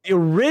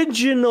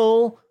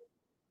original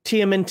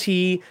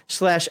TMNT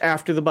 /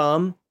 After the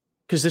Bomb,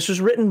 because this was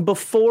written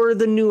before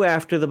the new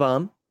After the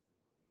Bomb.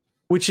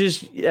 which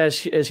is, as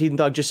Heathen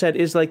Dog just said,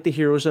 is like the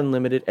Heroes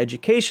Unlimited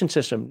education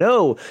system.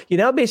 No, you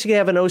now basically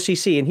have an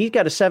OCC, and he's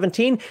got a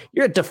 17.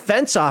 You're a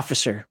defense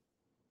officer.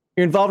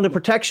 You're involved in the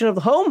protection of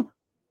the home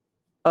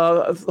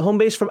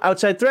base from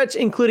outside threats,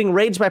 including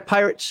raids by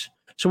pirates.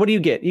 So what do you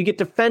get? You get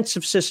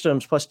defensive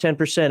systems plus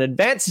 10%,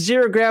 advanced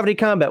zero gravity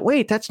combat.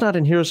 Wait, that's not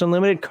in Heroes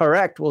Unlimited.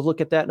 Correct. We'll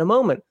look at that in a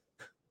moment.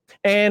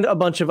 And a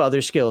bunch of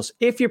other skills.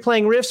 If you're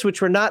playing Rifts, which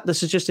we're not,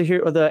 this is just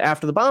the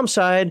After the Bomb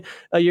side,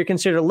 you're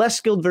considered a less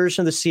skilled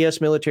version of the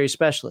CS military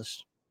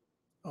specialist.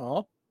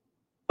 Oh.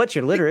 But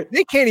you're literate.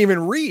 They can't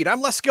even read.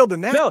 I'm less skilled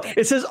than that. No,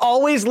 it says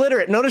always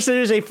literate. Notice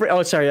there's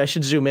oh, sorry, I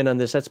should zoom in on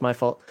this. That's my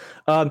fault.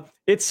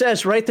 It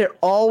says right there,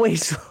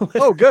 always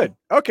literate. Oh, good.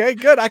 Okay,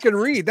 good. I can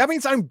read. That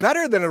means I'm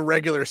better than a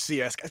regular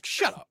CS guy.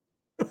 Shut up.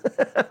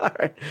 All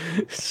right.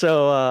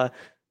 So, all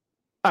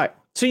right.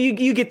 So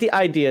you get the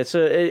idea.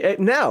 So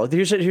now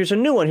here's a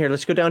new one here.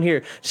 Let's go down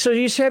here. So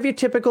you have your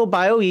typical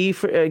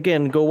BioE.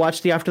 Again, go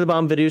watch the After the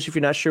Bomb videos if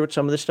you're not sure what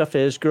some of this stuff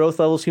is. Growth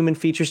levels, human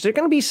features. There are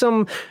going to be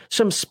some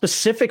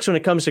specifics when it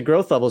comes to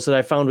growth levels that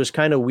I found was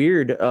kind of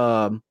weird,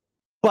 but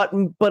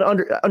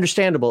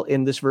understandable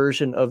in this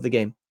version of the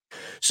game.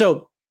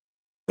 So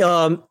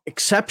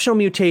exceptional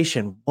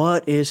mutation.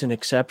 What is an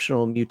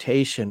exceptional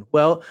mutation?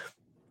 Well,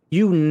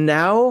 you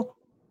now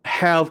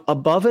have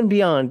above and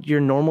beyond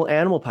your normal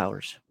animal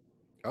powers.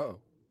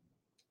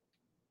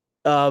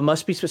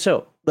 Must be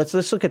so. Let's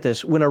look at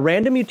this. When a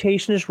random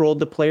mutation is rolled,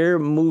 the player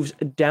moves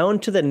down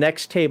to the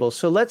next table.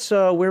 So let's.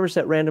 Where was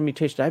that random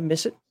mutation? Did I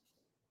miss it?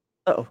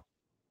 Oh,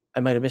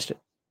 I might have missed it.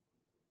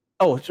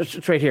 Oh,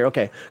 it's right here.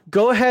 Okay,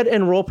 go ahead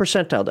and roll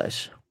percentile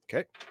dice.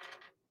 Okay.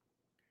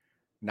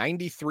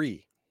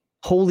 93.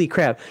 Holy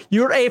crap!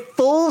 You're a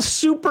full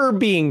super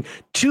being.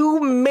 2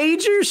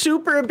 major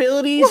super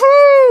abilities.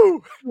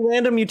 Woohoo!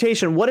 Random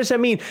mutation. What does that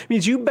mean? It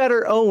means you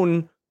better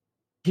own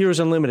Heroes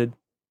Unlimited.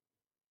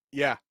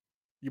 Yeah.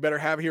 You better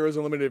have Heroes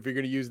Unlimited if you're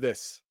going to use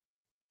this.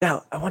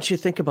 Now, I want you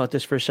to think about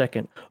this for a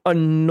second. A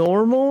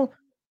normal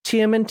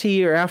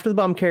TMNT or After the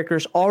Bomb character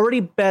is already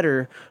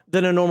better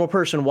than a normal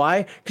person.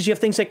 Why? Because you have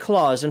things like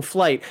claws and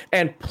flight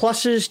and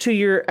pluses to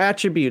your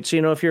attributes.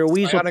 You know, if you're a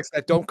weasel. Psionics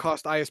that don't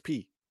cost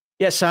ISP.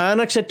 Yeah,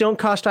 psionics that don't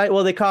cost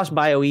well, they cost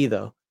BioE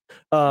though.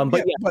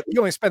 But you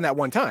only spend that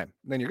one time,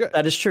 then you're good.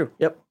 That is true.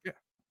 Yep. Yeah.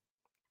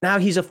 Now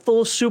he's a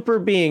full super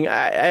being.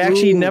 I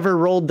actually never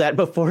rolled that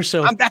before,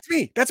 so that's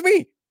me. That's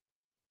me.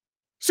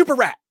 Super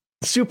rat.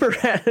 Super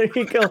rat. There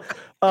you go.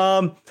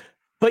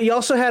 But you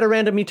also had a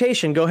random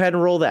mutation. Go ahead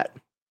and roll that.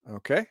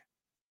 Okay.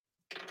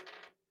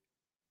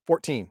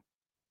 14.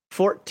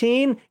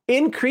 14.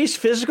 Increased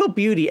physical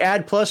beauty.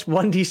 Add plus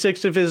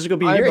 1d6 to physical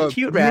beauty. You're a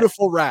cute rat.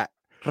 Beautiful rat.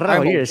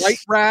 I'm a white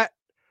rat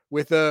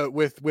with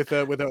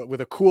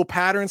a cool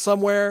pattern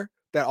somewhere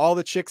that all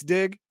the chicks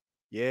dig.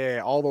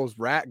 Yeah, all those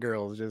rat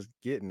girls just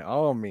getting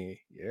on me.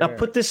 Yeah. Now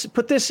put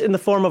this in the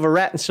form of a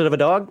rat instead of a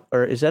dog,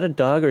 or is that a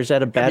dog, or is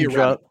that a bad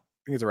drug?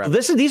 I think it's a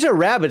rabbit. These are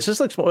rabbits. This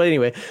looks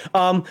anyway.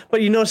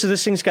 But you notice that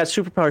this thing's got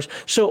superpowers.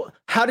 So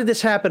how did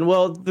this happen?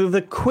 Well,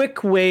 the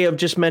quick way of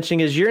just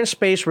mentioning is you're in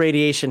space,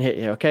 radiation hit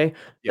you. Okay.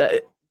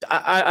 Yep.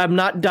 I'm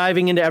not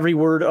diving into every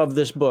word of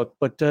this book,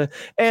 but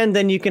and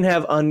then you can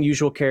have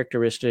unusual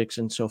characteristics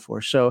and so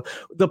forth. So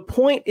the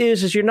point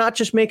is you're not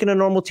just making a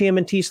normal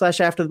TMNT /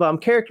 After the Bomb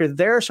character.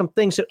 There are some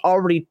things that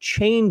already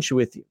change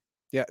with you.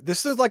 Yeah,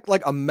 this is like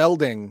a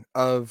melding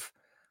of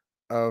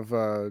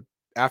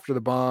After the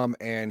Bomb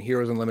and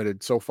Heroes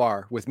Unlimited so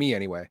far with me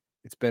anyway.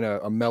 It's been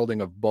a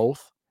melding of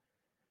both.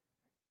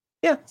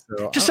 Yeah,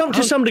 so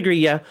to some degree,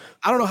 yeah.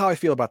 I don't know how I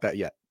feel about that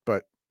yet,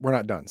 but we're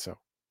not done, so.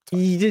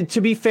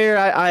 To be fair,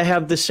 I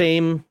have the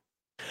same.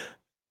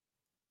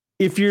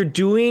 If you're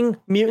doing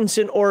Mutants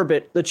in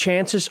Orbit, the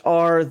chances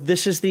are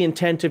this is the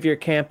intent of your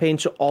campaign,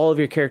 so all of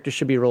your characters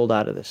should be rolled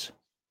out of this.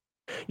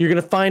 You're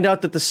going to find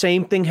out that the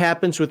same thing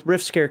happens with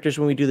Rifts characters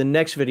when we do the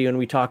next video and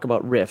we talk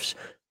about Rifts.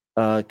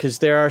 Because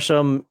there are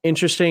some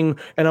interesting,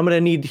 and I'm going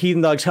to need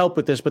Heathen Dog's help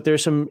with this, but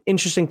there's some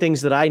interesting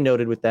things that I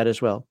noted with that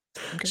as well.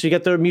 Okay. So you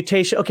got the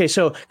mutation. Okay,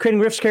 so creating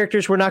Rifts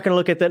characters, we're not going to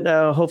look at that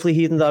now. Hopefully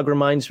Heathen Dog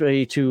reminds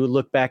me to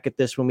look back at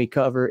this when we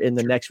cover in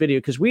the next video,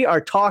 because we are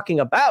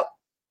talking about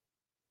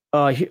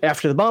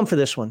After the Bomb for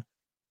this one.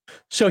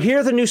 So here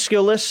are the new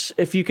skill lists.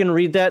 If you can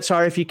read that,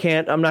 sorry if you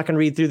can't. I'm not going to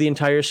read through the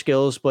entire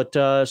skills, but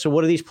so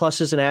what do these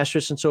pluses and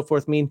asterisks and so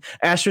forth mean?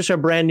 Asterisks are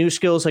brand new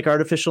skills like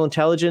artificial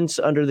intelligence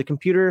under the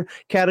computer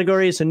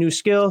category. It's a new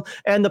skill.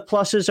 And the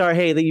pluses are,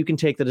 hey, that you can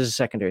take that as a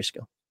secondary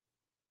skill.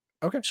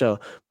 Okay. So,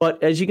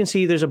 but as you can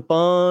see, there's a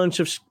bunch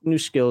of new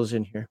skills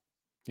in here.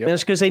 Yep. And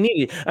that's because they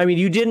need it. I mean,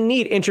 you didn't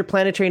need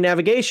interplanetary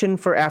navigation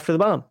for After the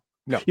Bomb.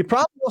 No. You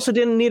probably also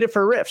didn't need it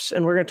for Rifts.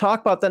 And we're going to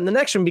talk about that in the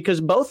next one because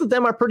both of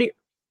them are pretty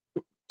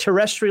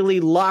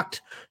terrestrially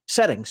locked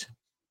settings.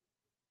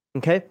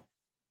 Okay.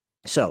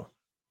 So,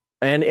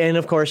 and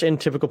of course, in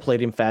typical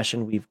Palladium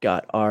fashion, we've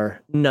got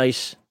our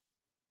nice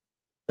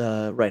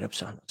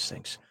write-ups on those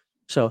things.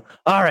 So,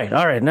 all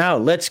right. Now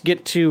let's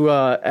get to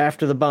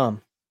After the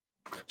Bomb.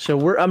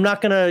 So I'm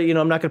not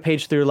gonna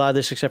page through a lot of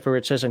this except for where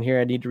it says in here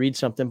I need to read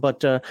something.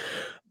 But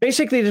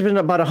basically, there's been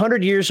about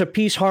 100 years of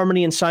peace,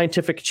 harmony, and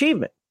scientific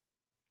achievement.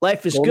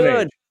 Life is Golden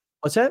good. Age.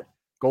 What's that?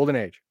 Golden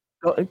Age.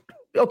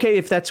 Okay,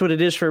 if that's what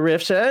it is for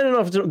Rifts. I don't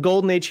know if it's a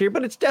golden age here,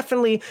 but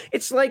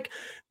it's like,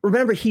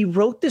 remember, he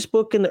wrote this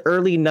book in the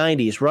early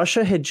 90s.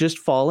 Russia had just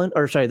fallen,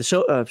 or sorry, the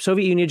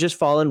Soviet Union had just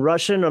fallen.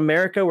 Russia and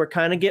America were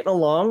kind of getting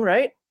along,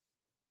 right?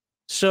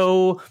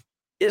 So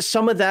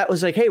some of that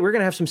was like, hey, we're going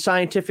to have some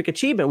scientific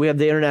achievement. We have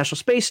the International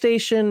Space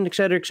Station, et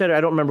cetera, et cetera.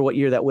 I don't remember what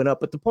year that went up,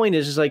 but the point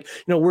is like,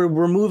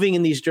 we're moving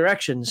in these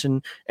directions,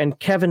 and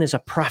Kevin is a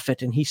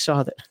prophet, and he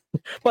saw that.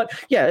 But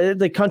yeah,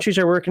 the countries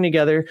are working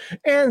together,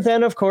 and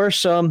then of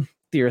course,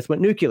 the Earth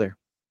went nuclear.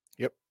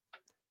 Yep.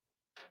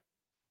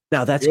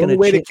 Now that's the only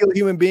way to kill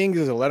human beings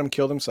is to let them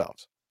kill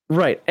themselves.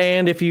 Right.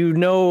 And if you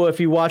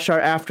watch our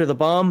After the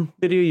Bomb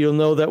video, you'll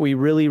know that we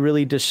really,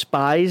 really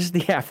despise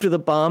the After the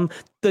Bomb.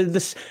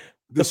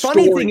 The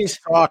funny thing is,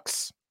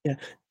 sucks. Yeah,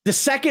 the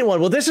second one.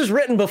 Well, this is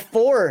written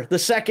before the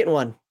second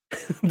one.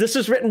 This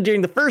is written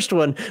during the first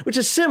one, which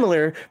is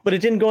similar, but it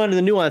didn't go into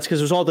the nuance because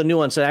it was all the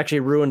nuance that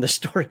actually ruined the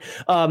story.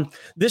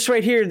 This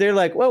right here, they're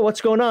like, well, what's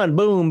going on?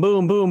 Boom,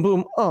 boom, boom,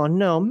 boom. Oh,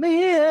 no,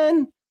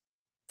 man.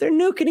 They're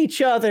nuking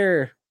each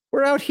other.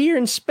 We're out here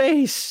in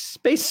space.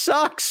 Space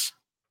sucks.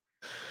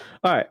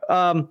 All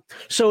right.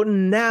 So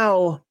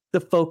now the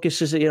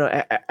focus is,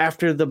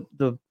 after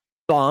the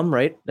bomb,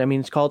 right? I mean,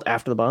 it's called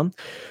After the Bomb.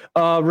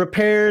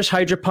 Repairs,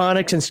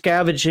 hydroponics, and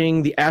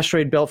scavenging the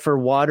asteroid belt for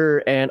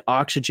water and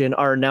oxygen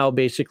are now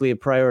basically a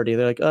priority.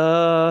 They're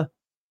like,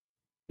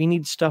 we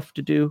need stuff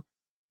to do.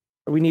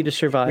 We need to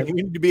survive. We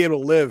need to be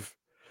able to live.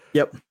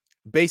 Yep.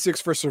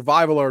 Basics for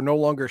survival are no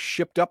longer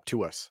shipped up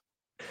to us.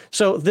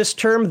 So this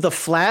term, the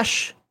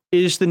Flash,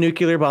 is the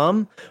nuclear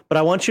bomb, but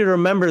I want you to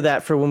remember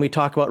that for when we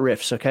talk about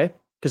Rifts, okay?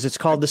 Because it's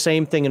called the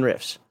same thing in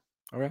Rifts.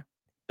 Okay.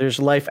 There's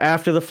life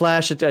after the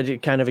Flash. I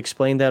kind of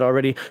explained that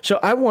already. So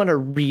I want to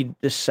read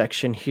this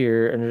section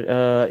here.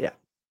 And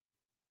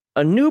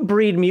a new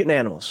breed mutant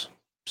animals.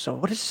 So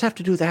what does this have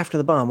to do with After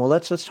the Bomb? Well,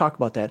 let's talk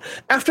about that.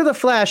 After the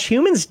Flash,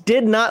 humans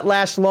did not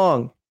last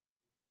long.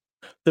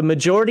 The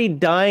majority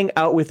dying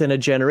out within a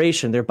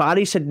generation. Their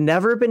bodies had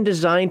never been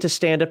designed to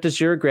stand up to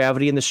zero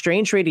gravity and the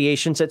strange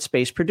radiations that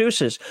space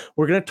produces.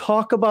 We're going to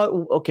talk about,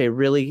 okay,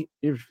 really,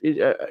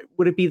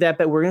 would it be that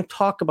bad? We're going to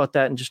talk about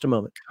that in just a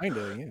moment. Kind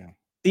of, yeah.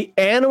 The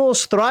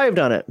animals thrived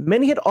on it.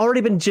 Many had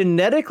already been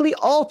genetically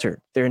altered,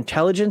 their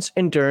intelligence,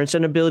 endurance,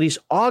 and abilities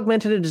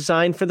augmented and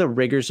designed for the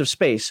rigors of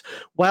space,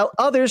 while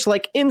others,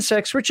 like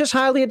insects, were just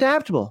highly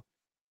adaptable.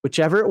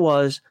 Whichever it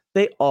was,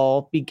 they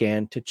all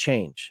began to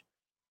change.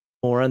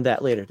 More on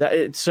that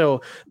later.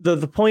 So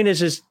the point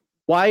is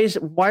why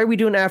are we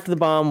doing After the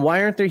Bomb?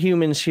 Why aren't there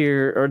humans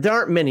here? Or there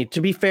aren't many.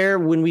 To be fair,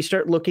 when we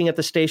start looking at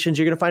the stations,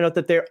 you're going to find out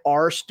that there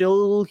are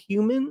still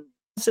humans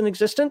in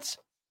existence,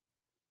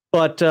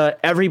 but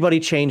everybody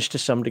changed to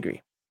some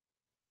degree.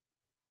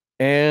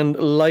 And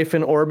life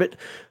in orbit.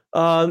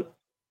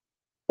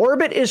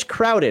 Orbit is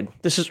crowded.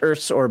 This is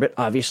Earth's orbit,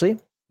 obviously,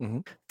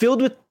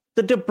 filled with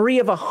the debris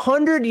of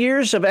 100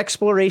 years of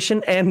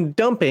exploration and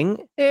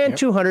dumping and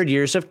 200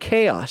 years of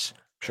chaos.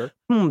 Sure.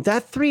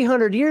 That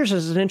 300 years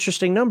is an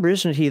interesting number,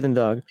 isn't it, Heathen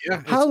Dog?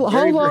 Yeah. How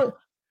long,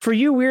 for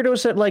you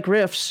weirdos that like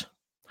Rifts,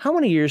 how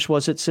many years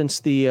was it since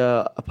the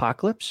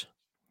apocalypse?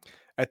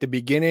 At the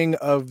beginning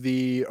of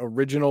the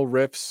original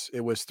Rifts,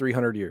 it was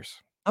 300 years.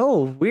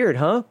 Oh, weird,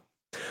 huh?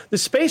 The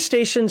space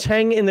stations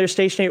hang in their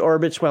stationary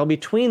orbits while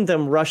between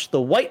them rush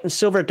the white and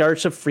silver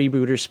darts of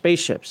freebooter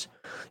spaceships.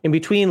 In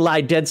between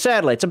lie dead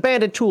satellites,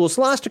 abandoned tools,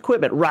 lost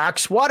equipment,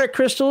 rocks, water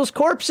crystals,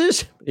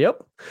 corpses.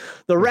 Yep.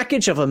 The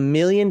wreckage of a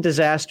million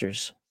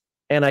disasters.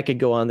 And I could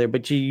go on there,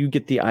 but you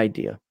get the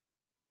idea.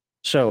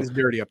 So it's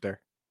dirty up there.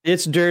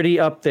 It's dirty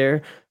up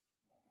there.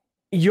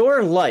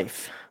 Your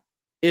life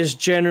is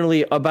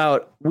generally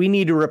about, we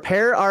need to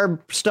repair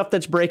our stuff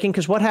that's breaking,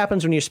 because what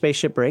happens when your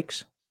spaceship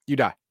breaks? You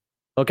die.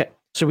 Okay.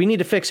 So we need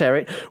to fix that,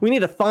 right? We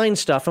need to find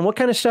stuff. And what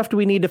kind of stuff do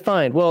we need to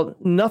find? Well,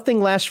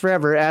 nothing lasts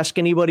forever. Ask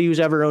anybody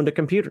who's ever owned a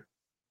computer.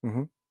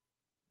 Mm-hmm.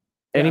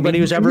 Anybody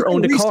who's ever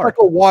owned a car.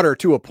 Recycle water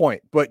to a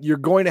point, but you're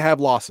going to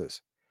have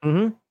losses.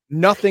 Mm-hmm.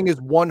 Nothing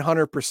is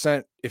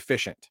 100%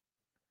 efficient.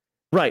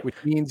 Right. Which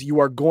means you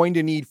are going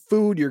to need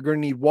food, you're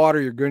going to need water,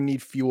 you're going to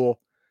need fuel,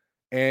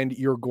 and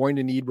you're going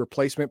to need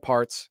replacement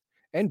parts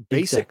and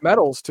basic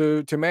metals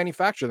to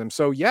manufacture them.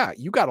 So yeah,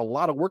 you got a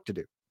lot of work to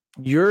do.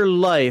 Your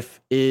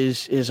life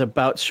is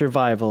about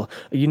survival.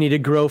 You need to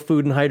grow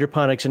food and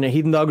hydroponics. And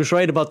Heathen Dog was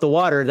right about the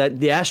water. That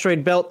the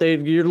asteroid belt,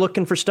 you're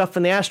looking for stuff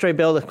in the asteroid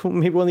belt.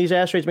 Maybe one of these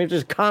asteroids, maybe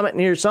there's a comet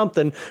near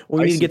something.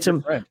 We need to get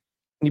some.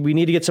 We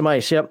need to get some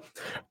ice. Yep,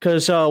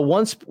 because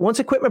once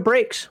equipment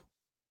breaks,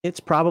 it's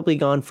probably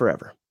gone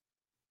forever.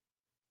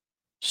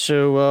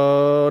 So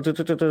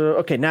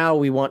okay, now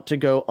we want to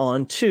go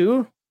on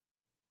to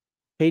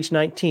page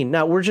 19.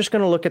 Now we're just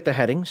going to look at the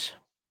headings.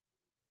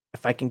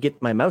 If I can get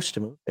my mouse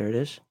to move, there it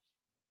is.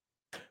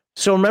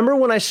 So remember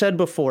when I said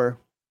before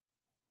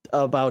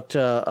about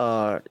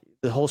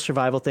the whole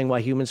survival thing, why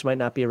humans might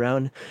not be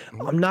around.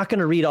 Mhm. I'm not going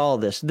to read all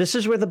of this. This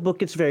is where the book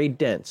gets very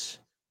dense.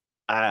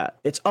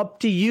 It's up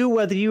to you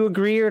whether you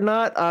agree or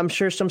not. I'm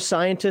sure some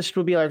scientists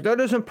will be like, that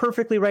isn't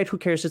perfectly right. Who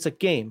cares? It's a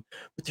game.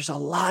 But there's a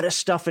lot of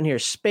stuff in here.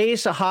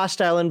 Space, a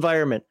hostile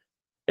environment.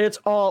 It's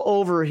all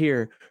over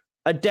here.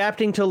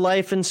 Adapting to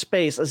life in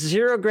space,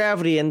 zero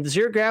gravity, and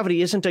zero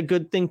gravity isn't a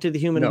good thing to the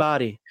human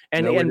body.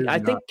 And No, it and is I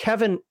not. think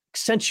Kevin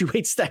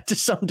accentuates that to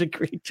some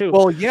degree too.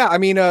 Well, yeah, I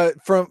mean,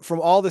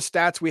 from all the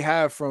stats we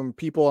have from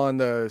people on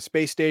the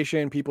space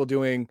station, people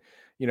doing,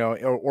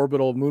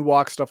 orbital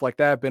moonwalk, stuff like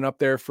that, been up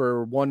there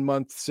for 1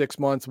 month, 6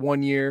 months,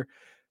 1 year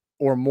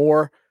or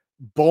more.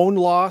 Bone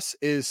loss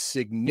is Yes.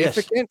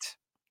 significant,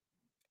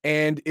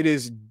 and it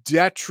is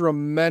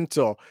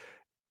detrimental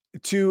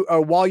to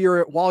while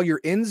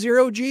you're in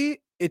zero G.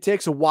 It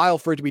takes a while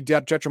for it to be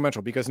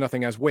detrimental because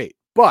nothing has weight.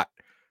 But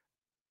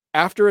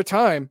after a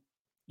time,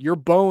 your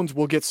bones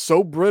will get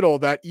so brittle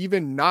that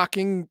even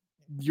knocking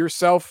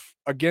yourself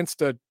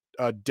against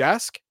a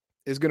desk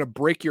is going to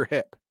break your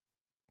hip.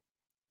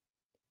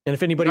 And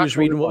if You're anybody not was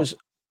gonna reading live what long. was,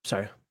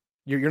 sorry.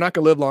 You're not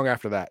going to live long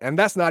after that. And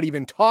that's not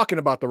even talking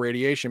about the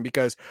radiation,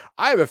 because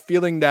I have a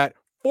feeling that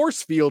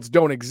force fields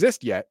don't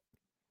exist yet.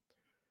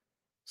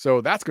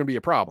 So that's going to be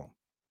a problem.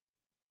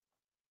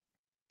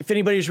 If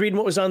anybody's reading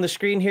what was on the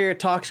screen here, it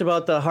talks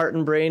about the heart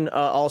and brain,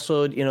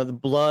 also, the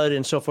blood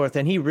and so forth.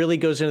 And he really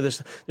goes into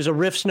this. There's a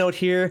riffs note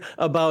here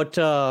about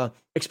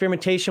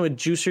experimentation with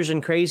juicers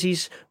and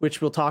crazies,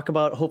 which we'll talk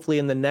about hopefully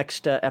in the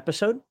next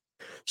episode.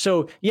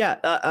 So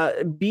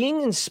yeah,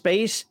 being in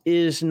space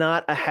is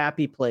not a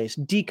happy place.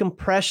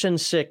 Decompression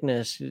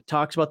sickness, it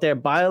talks about their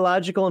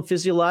biological and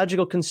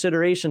physiological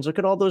considerations. Look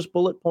at all those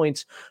bullet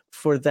points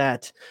for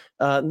that.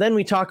 Then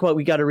we talk about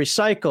we got to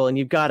recycle and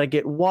you've got to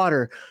get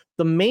water.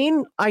 The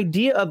main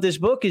idea of this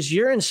book is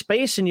you're in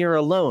space and you're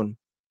alone.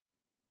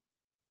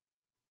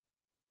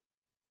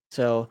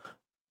 So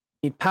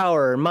need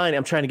power and mine.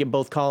 I'm trying to get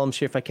both columns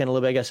here if I can a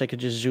little bit. I guess I could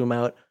just zoom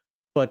out.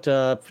 But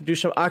produce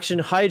some oxygen,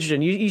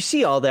 hydrogen. You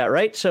see all that,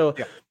 right? So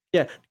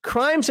yeah,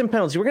 crimes and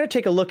penalties. We're going to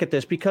take a look at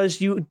this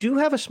because you do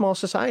have a small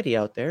society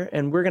out there,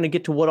 and we're going to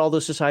get to what all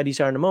those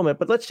societies are in a moment.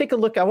 But let's take a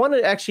look. I want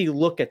to actually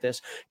look at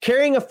this.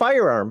 Carrying a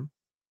firearm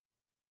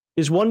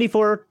is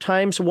 1d4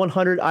 times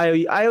 100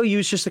 IOU. IOU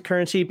is just the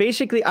currency.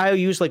 Basically,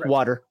 IOU is like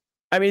water.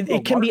 I mean,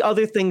 it can be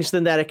other things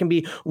than that. It can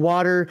be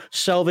water,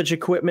 salvage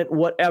equipment,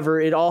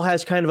 whatever. It all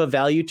has kind of a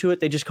value to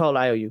it. They just call it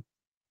IOU.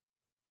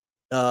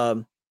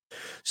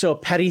 So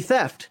petty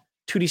theft,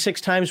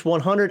 2d6 times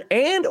 100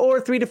 and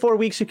or 3 to 4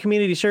 weeks of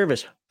community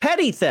service.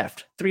 Petty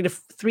theft,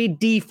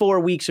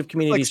 3d4 weeks of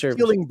community service.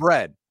 Stealing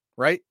bread,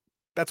 right?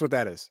 That's what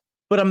that is.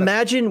 But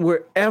imagine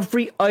where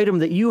every item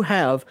that you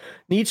have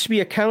needs to be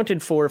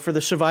accounted for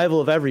the survival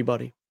of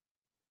everybody.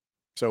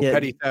 So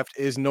petty theft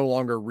is no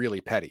longer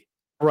really petty.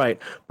 Right.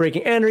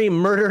 Breaking entry,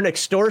 murder and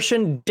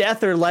extortion,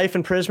 death or life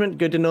imprisonment.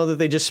 Good to know that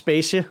they just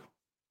space you.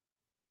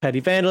 Petty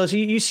vandalism.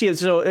 You see it.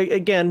 So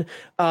again,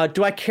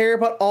 do I care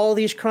about all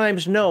these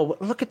crimes? No.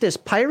 Look at this.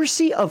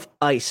 Piracy of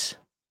ice.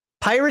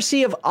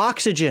 Piracy of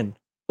oxygen.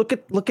 Look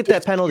at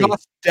that penalty.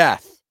 Just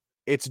death.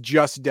 It's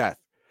just death.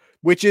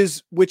 Which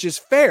is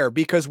fair,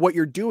 because what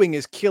you're doing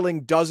is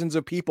killing dozens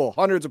of people,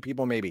 hundreds of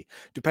people maybe,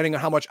 depending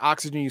on how much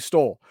oxygen you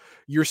stole.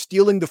 You're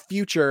stealing the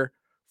future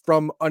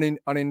from an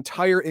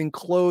entire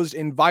enclosed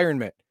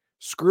environment.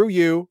 Screw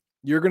you.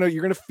 You're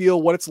gonna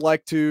feel what it's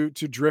like to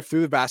drift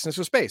through the vastness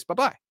of space.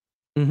 Bye-bye.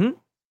 Mm-hmm.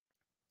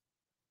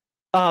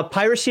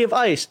 Piracy of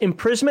ice,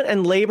 imprisonment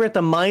and labor at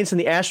the mines in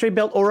the asteroid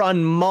belt or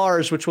on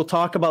Mars, which we'll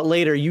talk about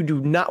later. You do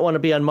not want to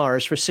be on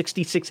Mars for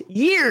 66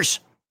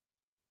 years.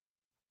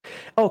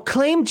 Oh,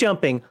 claim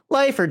jumping,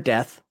 life or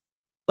death,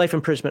 life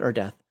imprisonment or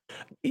death.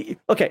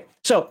 Okay,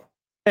 so,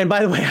 and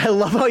by the way, I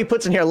love how he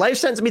puts in here, life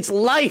sentence means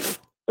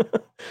life,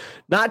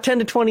 not 10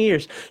 to 20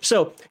 years.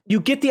 So you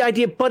get the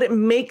idea, but it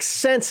makes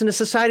sense in a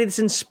society that's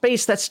in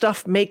space. That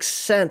stuff makes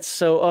sense.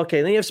 So,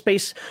 okay, then you have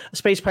space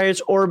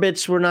pirates,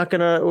 orbits. We're not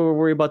going to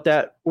worry about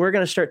that. We're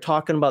going to start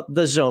talking about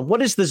the zone.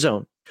 What is the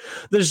zone?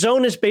 The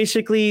zone is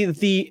basically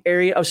the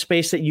area of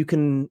space that you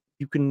can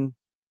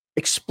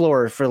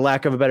explore, for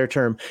lack of a better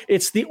term.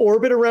 It's the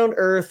orbit around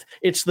Earth.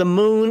 It's the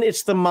moon.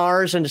 It's the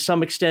Mars, and to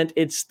some extent,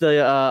 it's the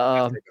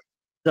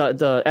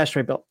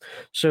asteroid belt.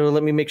 So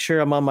let me make sure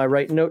I'm on my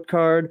right note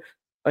card.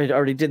 I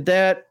already did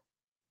that.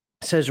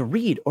 It says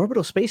read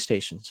orbital space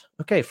stations.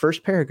 Okay,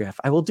 first paragraph.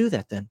 I will do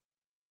that then,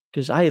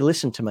 because I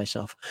listen to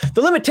myself.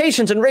 The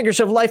limitations and rigors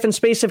of life in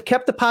space have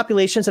kept the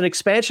populations and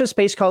expansion of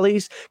space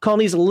colonies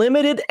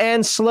limited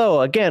and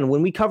slow. Again,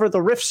 when we cover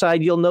the Rift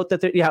side, you'll note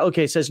that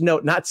it says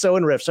note, not so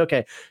in Rifts.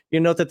 Okay,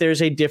 you'll note that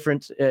there's a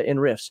difference in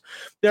Rifts.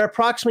 There are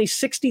approximately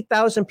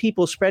 60,000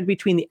 people spread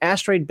between the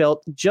asteroid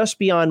belt just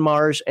beyond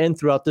Mars and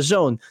throughout the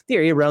zone, the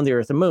area around the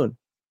Earth and Moon.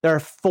 There are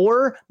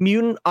 4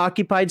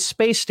 mutant-occupied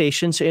space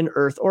stations in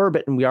Earth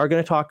orbit, and we are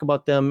going to talk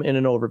about them in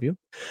an overview,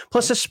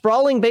 plus a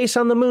sprawling base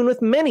on the moon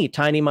with many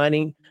tiny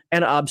mining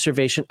and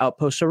observation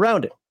outposts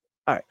around it.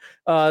 All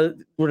right.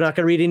 We're not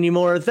going to read any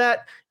more of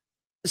that.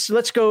 So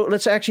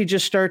let's actually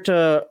just start.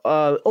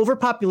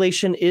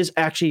 Overpopulation is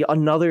actually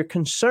another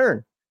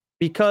concern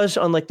because,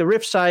 unlike the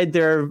Rift side,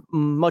 there are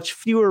much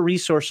fewer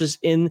resources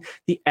in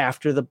the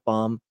after the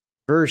bomb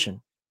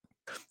version.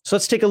 So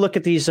let's take a look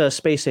at these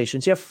space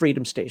stations. You have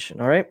Freedom Station,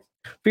 all right?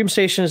 Freedom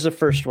Station is the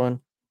first one.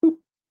 Boop.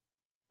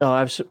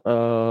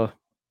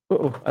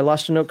 I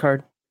lost a note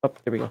card. Oh,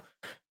 there we go.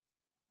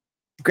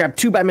 Grabbed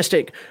two by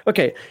mistake.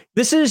 Okay,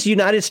 this is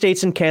United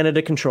States and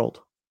Canada controlled.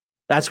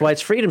 That's why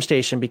it's Freedom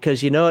Station,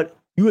 because you know what?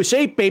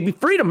 USA, baby,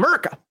 freedom,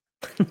 America.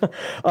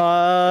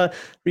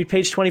 Read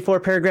page 24,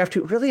 paragraph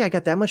 2. Really? I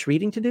got that much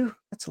reading to do?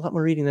 That's a lot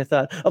more reading than I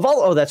thought.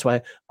 That's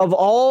why. Of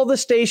all the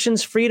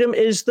stations, Freedom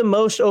is the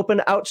most open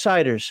to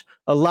outsiders.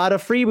 A lot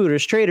of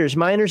freebooters, traders,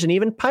 miners, and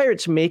even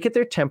pirates make it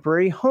their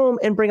temporary home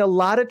and bring a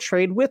lot of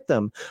trade with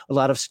them. A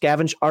lot of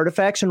scavenged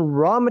artifacts and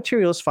raw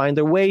materials find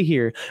their way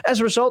here.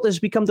 As a result, it has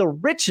become the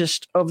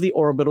richest of the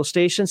orbital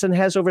stations and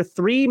has over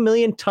 3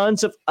 million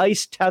tons of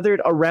ice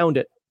tethered around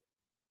it.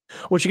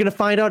 What you're going to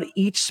find out,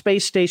 each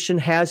space station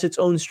has its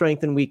own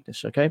strength and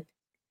weakness, okay?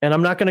 And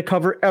I'm not going to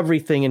cover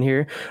everything in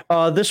here.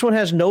 This one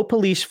has no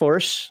police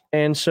force,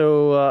 and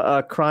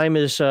so crime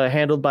is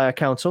handled by a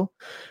council.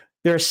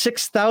 There are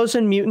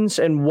 6,000 mutants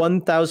and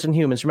 1,000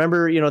 humans.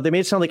 Remember, they made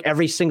it sound like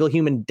every single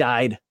human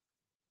died.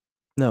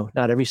 No,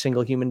 not every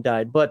single human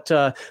died, but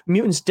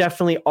mutants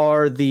definitely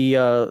are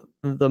the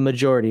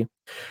majority.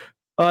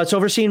 It's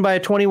overseen by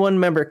a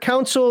 21-member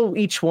council,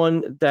 each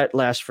one that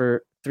lasts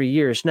for 3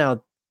 years.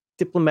 Now,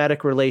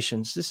 diplomatic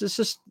relations.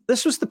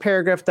 This was the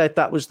paragraph that I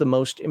thought was the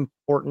most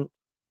important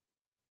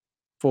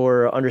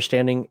for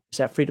understanding. Is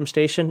that Freedom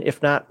Station?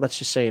 If not, let's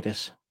just say it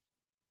is.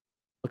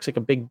 Looks like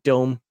a big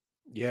dome.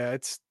 Yeah,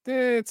 it's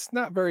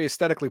not very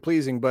aesthetically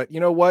pleasing, but you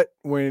know what?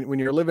 When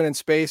you're living in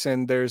space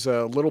and there's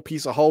a little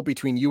piece of hull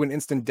between you and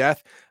instant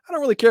death, I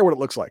don't really care what it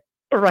looks like.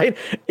 Right?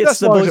 It's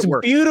the most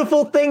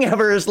beautiful thing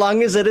ever as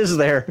long as it is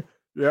there.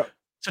 Yep.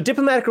 So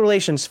diplomatic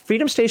relations.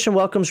 Freedom Station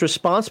welcomes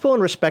responsible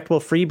and respectable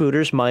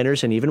freebooters,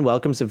 miners, and even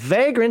welcomes the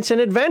vagrants and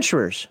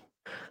adventurers.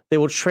 They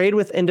will trade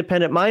with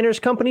independent miners,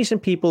 companies,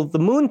 and people, the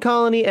Moon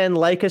Colony and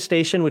Laika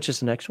Station, which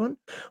is the next one,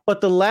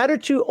 but the latter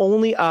two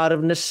only out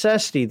of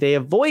necessity. They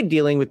avoid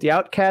dealing with the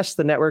outcasts,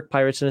 the network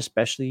pirates, and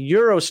especially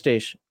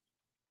Eurostation.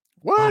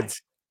 What? Why?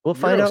 We'll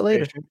find out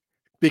later.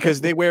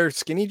 Because they wear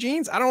skinny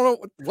jeans? I don't know.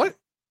 What?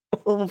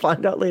 We'll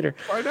find out later.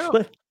 Find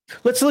out.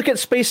 Let's look at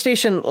Space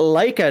Station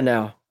Laika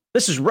now.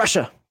 This is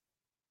Russia.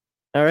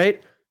 All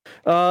right.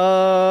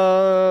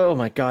 Oh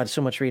my God, so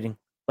much reading.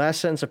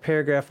 Last sentence of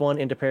paragraph 1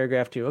 into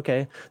paragraph 2.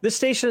 Okay. This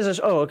station is,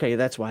 okay,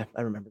 that's why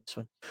I remember this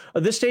one.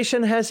 This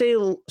station has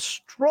a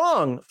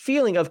strong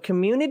feeling of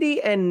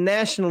community and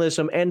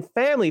nationalism and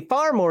family,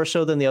 far more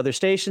so than the other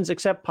stations,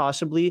 except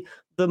possibly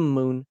the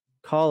Moon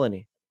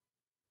Colony.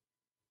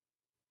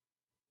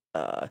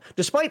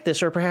 Despite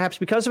this, or perhaps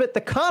because of it, the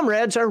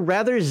comrades are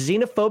rather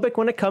xenophobic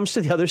when it comes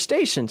to the other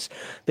stations.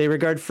 They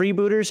regard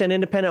freebooters and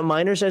independent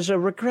miners as a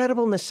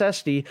regrettable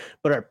necessity,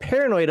 but are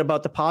paranoid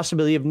about the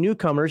possibility of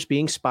newcomers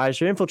being spies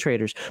or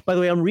infiltrators. By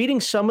the way, I'm reading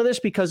some of this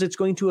because it's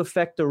going to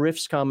affect the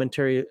Rift's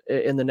commentary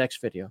in the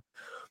next video.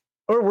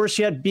 Or worse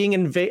yet, being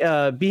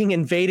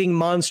invading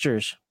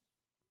monsters.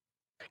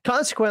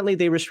 Consequently,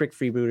 they restrict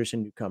freebooters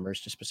and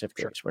newcomers to specific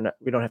areas.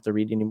 We don't have to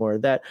read any more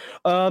of that.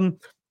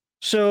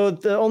 So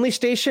the only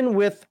station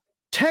with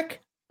tech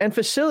and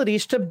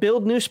facilities to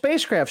build new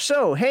spacecraft.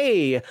 So,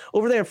 hey,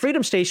 over there at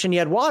Freedom Station, you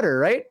had water,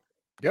 right?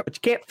 Yep. But you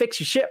can't fix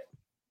your ship.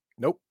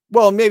 Nope.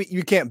 Well, maybe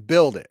you can't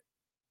build it.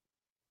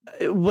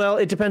 Well,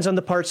 it depends on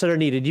the parts that are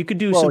needed. You could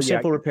do some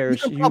simple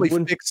repairs. You can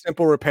probably fix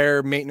simple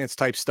repair, maintenance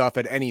type stuff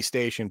at any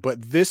station,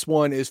 but this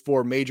one is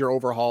for major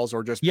overhauls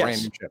or just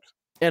brand new ships.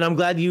 And I'm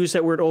glad you used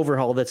that word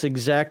overhaul. That's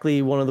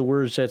exactly one of the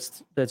words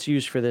that's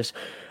used for this.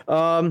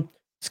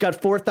 It's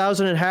got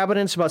 4,000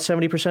 inhabitants, about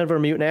 70% of our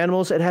mutant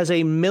animals. It has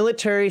a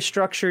military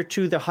structure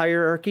to the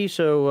hierarchy,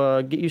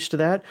 so get used to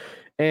that.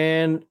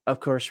 And,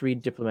 of course,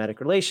 read diplomatic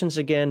relations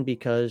again,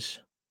 because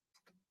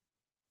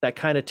that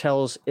kind of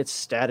tells its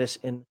status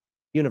in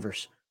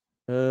universe.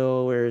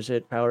 Oh, where is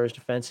it? Powers,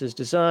 defenses,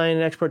 design,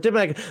 export,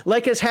 diplomatic.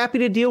 Laika is happy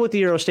to deal with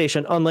the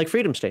Eurostation, unlike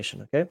Freedom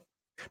Station, okay?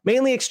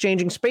 Mainly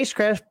exchanging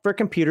spacecraft for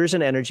computers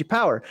and energy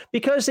power,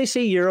 because they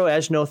see Euro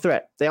as no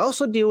threat. They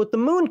also deal with the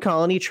Moon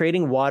Colony,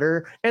 trading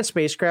water and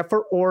spacecraft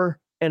for ore,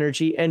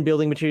 energy, and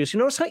building materials. You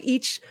notice how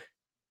each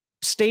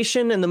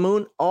station and the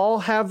moon all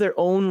have their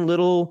own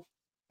little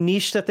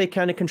niche that they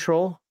kind of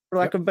control, for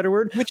lack of a better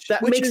word?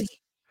 It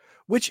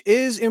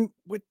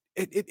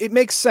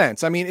makes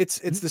sense. I mean, it's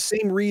the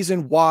same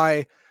reason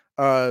why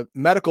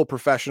medical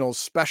professionals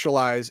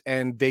specialize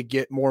and they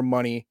get more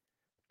money,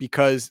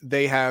 because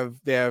they have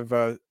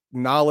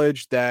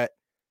knowledge that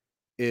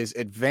is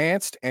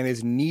advanced and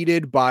is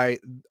needed by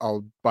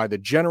the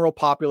general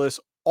populace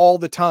all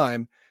the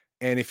time.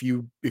 And if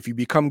you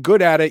become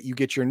good at it, you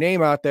get your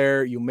name out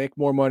there, you make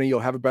more money, you'll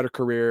have a better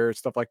career,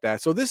 stuff like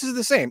that. So this is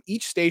the same.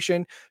 Each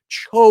station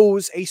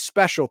chose a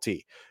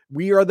specialty.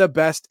 We are the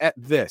best at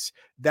this.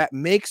 That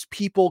makes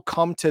people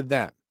come to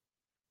them.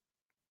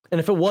 And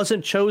if it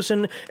wasn't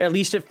chosen, at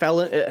least it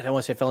fell. I don't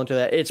want to say fell into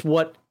that. It's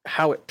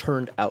how it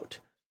turned out.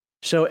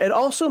 So it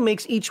also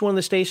makes each one of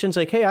the stations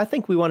like, hey, I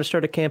think we want to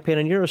start a campaign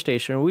on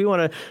Eurostation, or we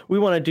want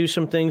to do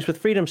some things with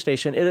Freedom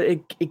Station.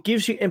 It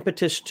gives you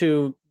impetus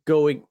to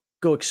go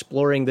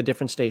exploring the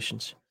different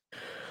stations.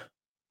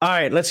 All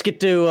right, let's get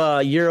to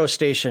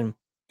Eurostation.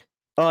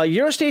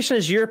 Eurostation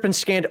is Europe and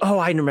Scandinavia. Oh,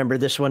 I remember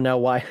this one now.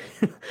 Why?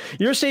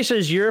 Eurostation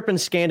is Europe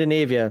and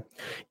Scandinavia.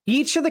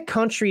 Each of the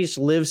countries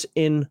lives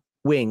in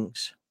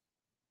wings,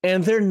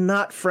 and they're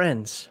not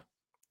friends.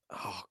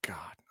 Oh God!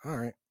 All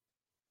right.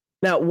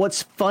 Now,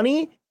 what's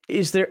funny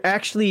is they're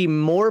actually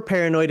more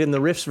paranoid in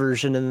the Rifts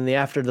version than the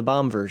After the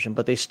Bomb version,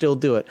 but they still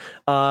do it.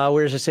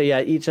 Whereas I say,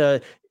 yeah, each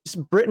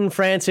Britain,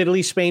 France,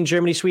 Italy, Spain,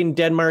 Germany, Sweden,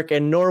 Denmark,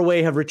 and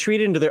Norway have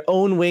retreated into their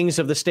own wings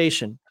of the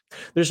station.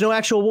 There's no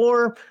actual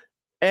war,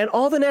 and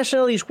all the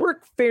nationalities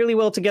work fairly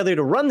well together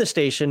to run the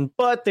station,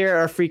 but there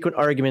are frequent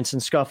arguments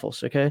and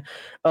scuffles, okay?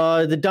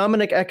 The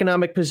dominant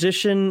economic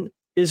position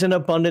is an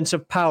abundance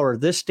of power.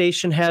 This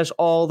station has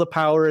all the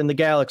power in the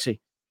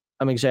galaxy.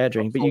 I'm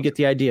exaggerating, but you get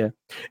the idea.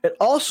 It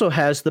also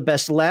has the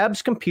best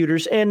labs,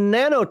 computers, and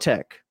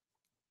nanotech.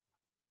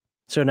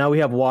 So now we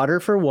have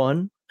water for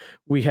one,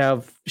 we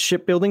have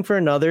shipbuilding for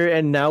another,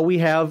 and now we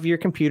have your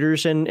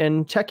computers and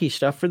techie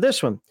stuff for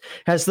this one.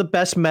 Has the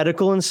best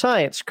medical and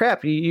science.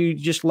 Crap, you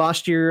just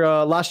lost your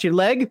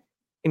leg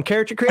in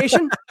character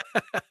creation?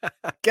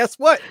 Guess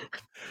what?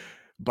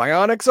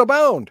 Bionics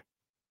abound.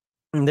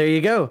 And there you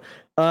go.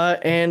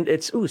 And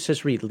it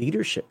says read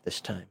leadership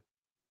this time.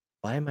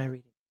 Why am I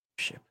reading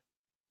leadership?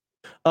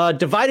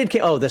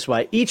 This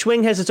why. Each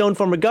wing has its own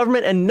form of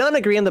government, and none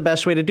agree on the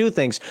best way to do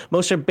things.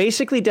 Most are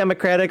basically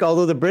democratic,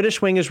 although the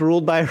British wing is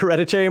ruled by a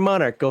hereditary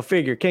monarch. Go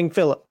figure, King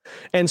Philip.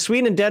 And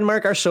Sweden and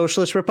Denmark are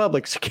socialist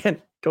republics.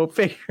 Again, go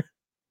figure.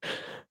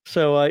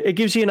 So it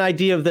gives you an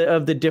idea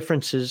of the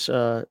differences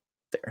there.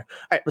 All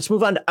right, let's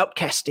move on to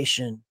Outcast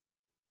Station.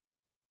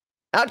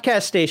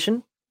 Outcast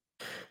Station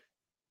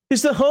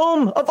is the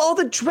home of all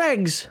the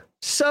dregs,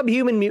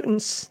 subhuman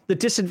mutants, the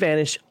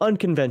disadvantaged,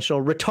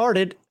 unconventional,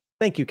 retarded,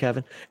 thank you,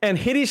 Kevin, and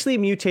hideously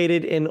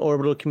mutated in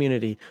orbital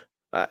community.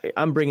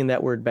 I'm bringing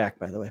that word back,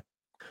 by the way.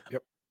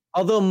 Yep.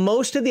 Although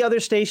most of the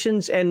other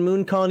stations and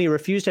Moon Colony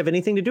refuse to have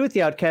anything to do with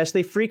the Outcast,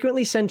 they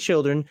frequently send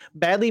children,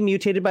 badly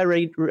mutated by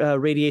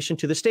radiation,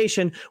 to the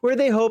station, where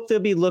they hope they'll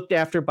be looked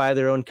after by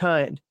their own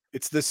kind.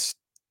 It's the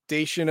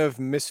station of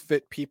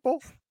misfit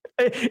people?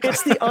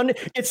 It's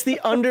the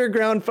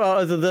underground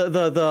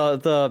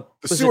the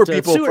sewer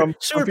people from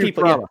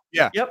Futurama.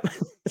 Yeah. Yep.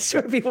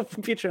 Sewer people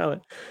from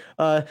Futurama.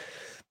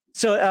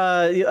 So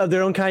of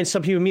their own kind,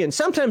 subhuman mutants.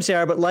 Sometimes they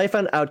are, but life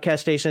on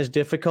Outcast Station is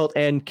difficult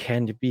and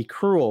can be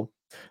cruel.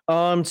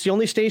 It's the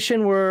only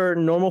station where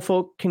normal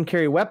folk can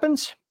carry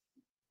weapons.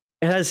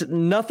 It has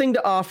nothing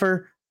to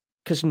offer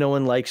because no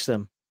one likes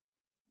them.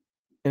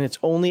 And its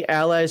only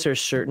allies are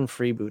certain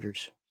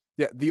freebooters.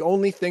 Yeah, the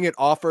only thing it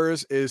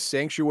offers is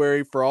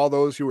sanctuary for all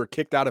those who were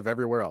kicked out of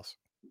everywhere else.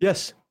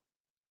 Yes.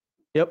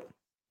 Yep.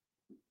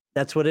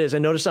 That's what it is.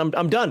 And notice I'm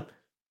done.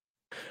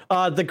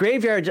 The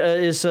graveyard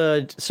is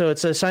so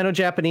it's a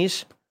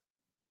Sino-Japanese.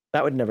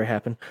 That would never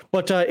happen.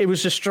 But it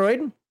was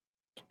destroyed.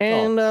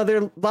 And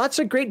there are lots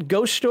of great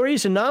ghost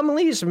stories,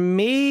 anomalies,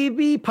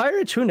 maybe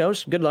pirates, who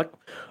knows? Good luck.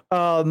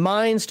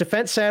 Mines,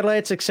 defense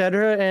satellites,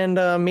 etc.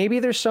 And maybe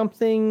there's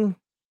something,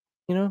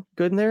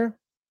 good in there.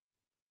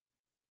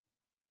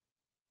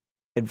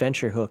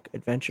 Adventure hook.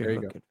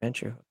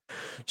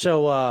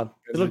 So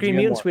little green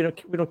mutants, we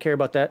don't care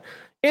about that.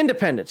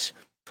 Independence.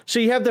 So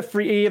you have the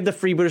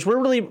freebooters.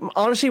 We're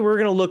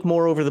going to look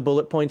more over the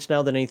bullet points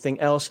now than anything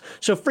else.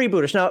 So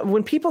freebooters. Now,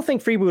 when people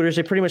think freebooters,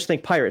 they pretty much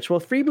think pirates. Well,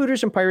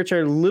 freebooters and pirates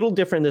are a little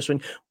different in this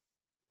one.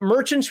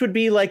 Merchants would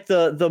be like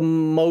the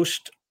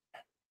most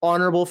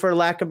honorable, for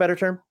lack of a better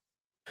term.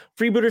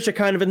 Freebooters are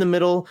kind of in the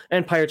middle,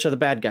 and pirates are the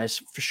bad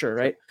guys for sure,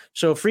 right?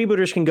 So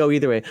freebooters can go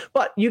either way,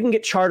 but you can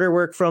get charter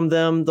work from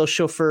them. They'll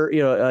chauffeur.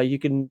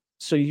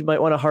 So you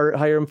might want to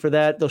hire them for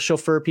that. They'll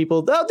chauffeur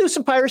people. They'll do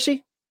some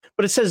piracy.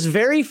 But it says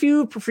very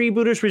few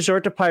freebooters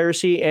resort to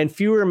piracy and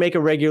fewer make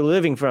a regular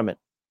living from it.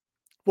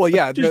 Well,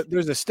 yeah,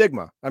 there's a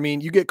stigma. I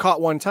mean, you get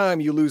caught one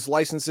time, you lose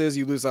licenses,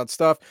 you lose that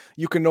stuff.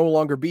 You can no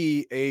longer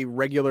be a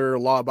regular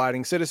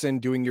law-abiding citizen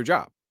doing your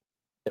job.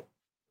 Yep.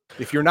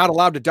 If you're not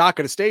allowed to dock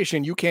at a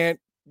station, you can't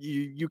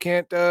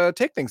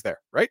take things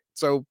there, right?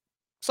 So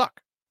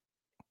suck.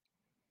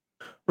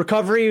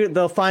 Recovery,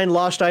 they'll find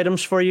lost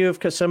items for you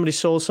because somebody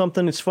sold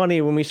something. It's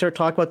funny when we start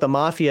talking about the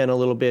mafia in a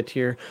little bit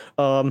here.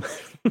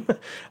 They're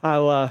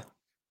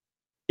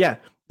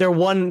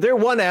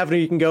one avenue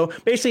you can go.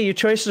 Basically, your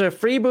choices are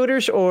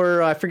freebooters,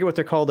 or I forget what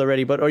they're called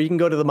already, or you can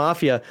go to the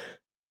mafia.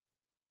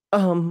 I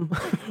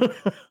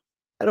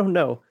don't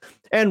know,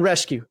 and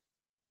rescue.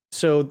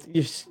 So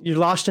you're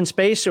lost in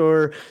space,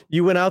 or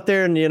you went out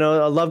there and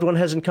a loved one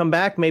hasn't come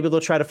back. Maybe they'll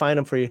try to find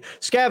them for you.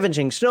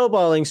 Scavenging,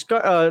 snowballing,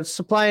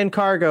 supply and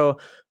cargo.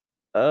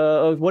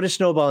 What is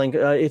snowballing?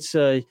 It's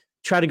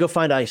try to go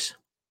find ice.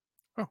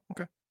 Oh,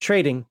 okay.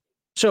 Trading.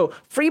 So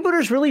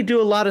freebooters really do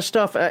a lot of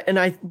stuff, and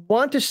I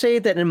want to say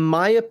that in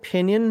my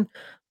opinion,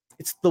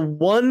 It's the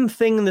one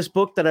thing in this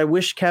book that I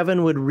wish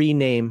Kevin would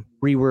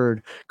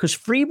reword, because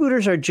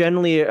freebooters are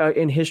generally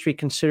in history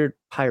considered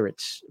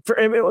pirates.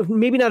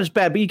 Maybe not as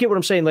bad, but you get what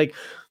I'm saying. Like,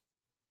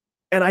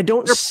 and I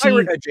don't They're see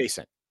pirate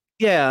adjacent.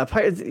 Yeah,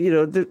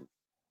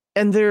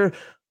 and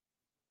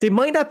they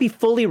might not be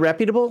fully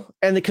reputable,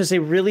 and because they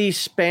really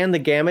span the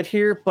gamut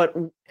here. But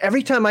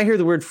every time I hear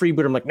the word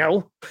freebooter, I'm like,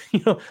 no,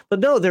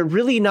 But no, they're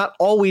really not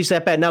always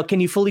that bad. Now,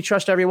 can you fully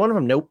trust every one of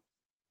them? Nope.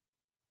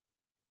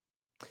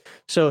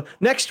 So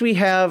next we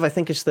have, I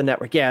think it's the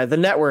network. Yeah, the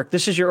network.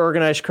 This is your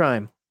organized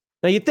crime.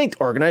 Now you'd think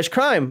organized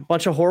crime,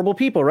 bunch of horrible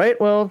people, right?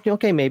 Well,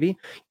 okay, maybe.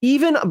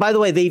 Even, by the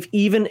way, they've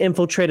even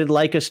infiltrated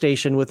Leica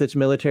Station with its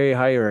military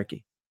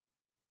hierarchy.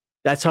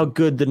 That's how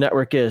good the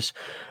network is.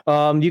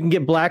 You can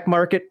get black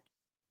market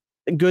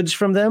goods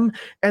from them,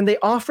 and they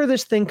offer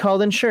this thing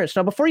called insurance.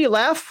 Now, before you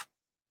laugh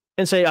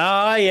and say,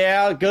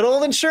 yeah, good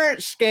old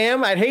insurance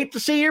scam, I'd hate to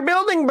see your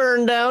building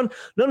burn down.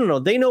 No.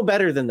 They know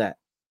better than that.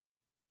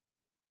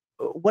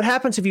 What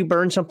happens if you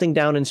burn something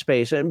down in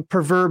space and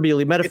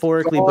proverbially,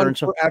 metaphorically burn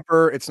something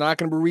forever? It's not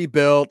going to be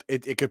rebuilt.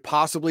 It could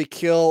possibly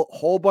kill a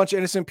whole bunch of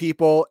innocent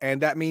people, and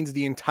that means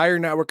the entire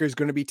network is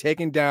going to be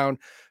taken down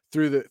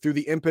through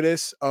the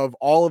impetus of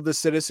all of the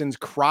citizens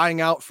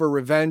crying out for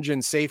revenge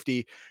and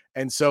safety.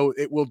 And so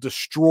it will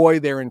destroy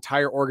their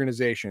entire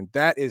organization.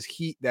 That is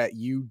heat that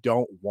you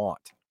don't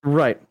want.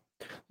 Right.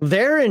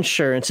 Their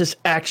insurance is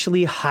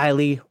actually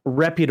highly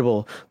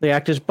reputable. They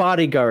act as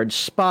bodyguards,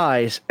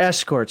 spies,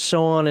 escorts,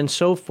 so on and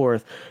so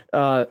forth.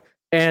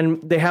 And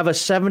they have a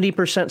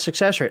 70%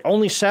 success rate.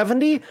 Only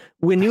 70?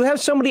 When you have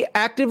somebody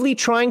actively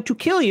trying to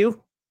kill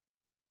you,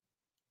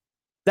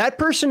 that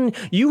person,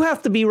 you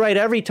have to be right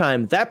every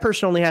time. That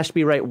person only has to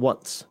be right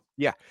once.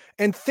 Yeah.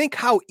 And think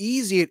how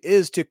easy it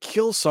is to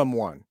kill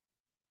someone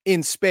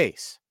in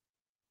space.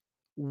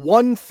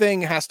 One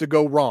thing has to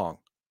go wrong,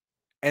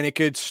 and it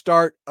could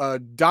start a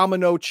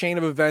domino chain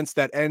of events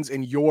that ends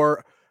in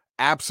your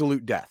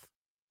absolute death.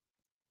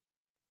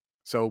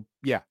 So,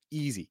 yeah,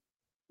 easy.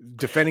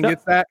 Defending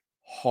against that,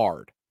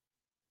 hard.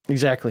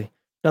 Exactly.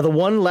 Now,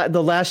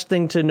 the last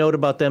thing to note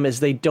about them is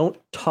they don't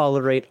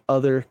tolerate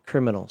other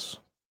criminals.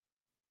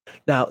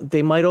 Now,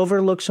 they might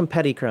overlook some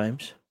petty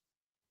crimes,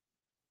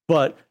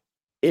 but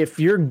if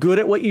you're good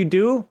at what you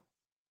do,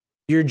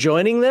 you're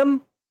joining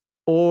them,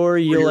 or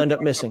you'll end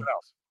up missing.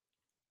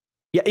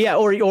 Yeah,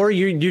 or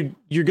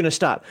you're gonna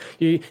stop.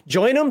 You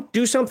join them,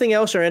 do something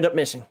else, or end up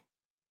missing.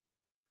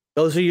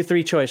 Those are your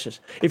three choices.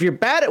 If you're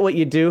bad at what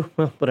you do,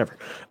 well, whatever.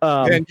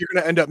 Then you're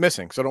gonna end up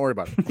missing, so don't worry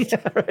about it.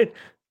 Yeah,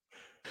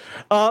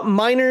 right.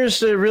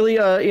 Miners really,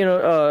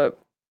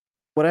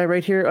 what I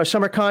write here,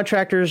 some are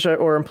contractors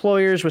or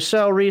employers with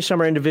salary. Some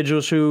are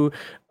individuals who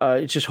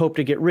just hope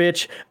to get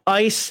rich.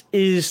 Ice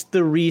is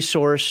the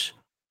resource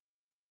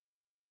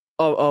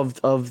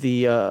of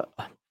the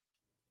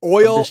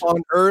oil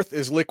on Earth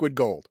is liquid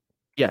gold.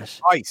 Yes.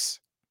 Ice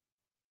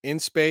in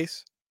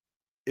space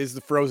is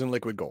the frozen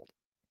liquid gold.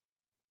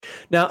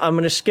 Now, I'm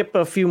going to skip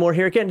a few more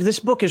here. Again, this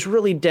book is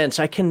really dense.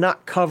 I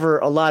cannot cover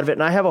a lot of it,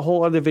 and I have a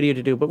whole other video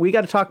to do, but we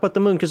got to talk about the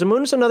moon, because the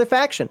moon is another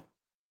faction.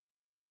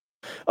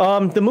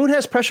 The moon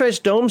has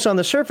pressurized domes on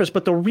the surface,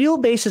 but the real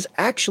base is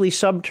actually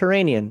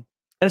subterranean.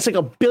 And it's like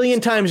a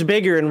billion times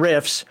bigger in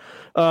rifts.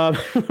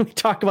 We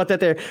talked about that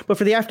there. But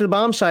for the after the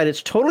bomb side,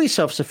 it's totally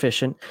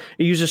self-sufficient.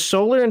 It uses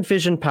solar and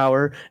fission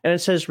power, and it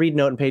says read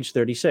note on page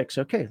 36.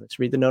 Okay, let's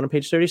read the note on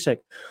page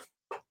 36.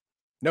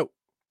 Nope.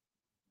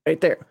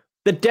 Right there.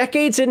 The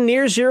decades in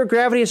near zero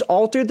gravity has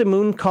altered the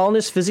moon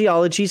colonists'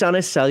 physiologies on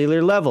a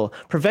cellular level,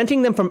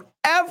 preventing them from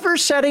ever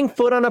setting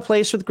foot on a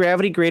place with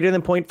gravity greater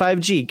than 0.5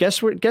 G.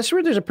 Guess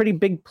where there's a pretty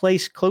big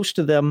place close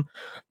to them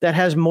that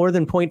has more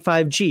than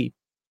 0.5 G?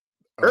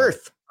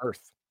 Earth.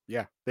 Earth.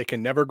 Yeah. They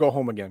can never go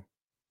home again.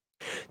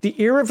 The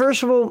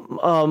irreversible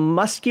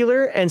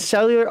muscular and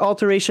cellular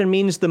alteration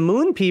means the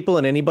moon people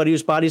and anybody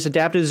whose body is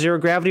adapted to zero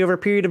gravity over a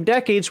period of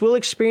decades will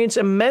experience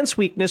immense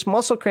weakness,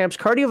 muscle cramps,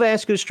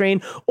 cardiovascular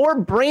strain,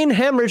 or brain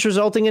hemorrhage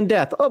resulting in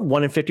death. A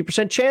 1 in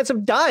 50% chance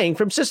of dying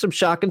from system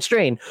shock and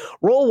strain.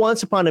 Roll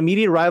once upon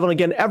immediate arrival and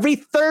again every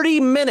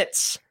 30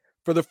 minutes.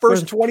 For the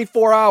first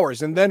 24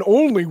 hours and then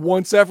only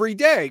once every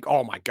day.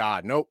 Oh my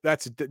God. Nope.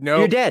 No.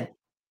 You're dead.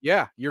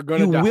 Yeah, you're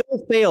going to die. You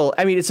will fail.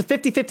 I mean, it's a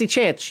 50-50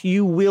 chance.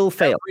 You will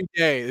fail. Every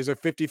day is a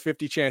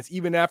 50-50 chance.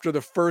 Even after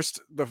the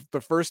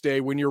first day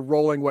when you're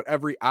rolling,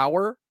 every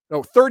hour?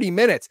 No, 30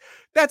 minutes.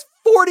 That's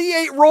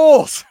 48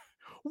 rolls.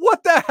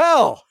 What the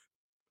hell?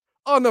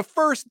 On the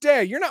first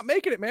day. You're not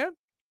making it, man.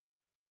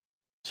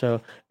 So,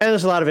 and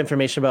there's a lot of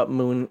information about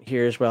moon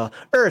here as well.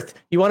 Earth.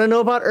 You want to know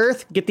about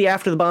Earth? Get the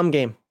after the bomb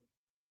game.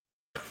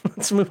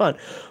 Let's move on.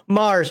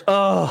 Mars.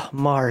 Oh,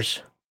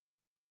 Mars.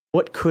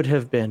 What could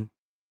have been?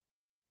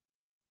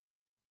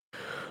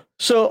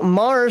 So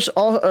Mars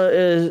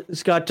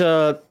has got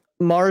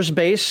Mars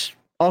base,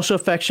 also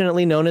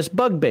affectionately known as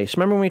bug base.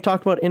 Remember when we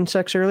talked about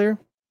insects earlier?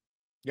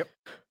 Yep.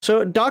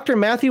 So Dr.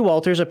 Matthew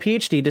Walters, a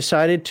PhD,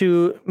 decided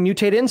to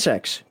mutate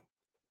insects.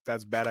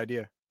 That's a bad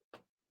idea.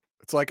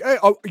 It's like, hey,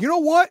 you know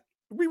what?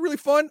 It'd be really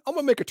fun. I'm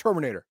going to make a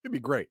Terminator. It'd be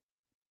great.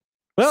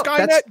 Well,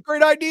 Skynet,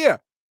 great idea.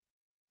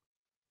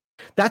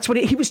 That's what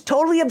he was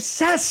totally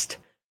obsessed.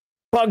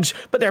 Bugs,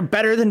 but they're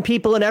better than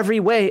people in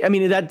every way. I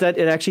mean, that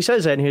it actually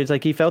says that. And he's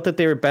like, he felt that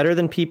they were better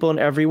than people in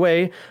every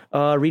way.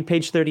 Read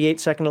page 38,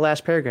 second to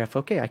last paragraph.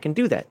 Okay, I can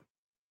do that.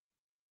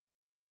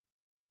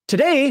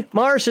 Today,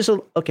 Mars is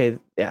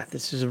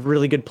this is a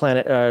really good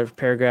planet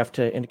paragraph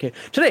to indicate.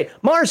 Today,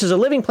 Mars is a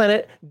living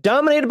planet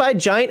dominated by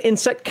giant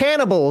insect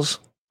cannibals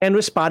and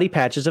with spotty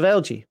patches of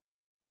algae.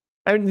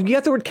 I mean, you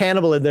got the word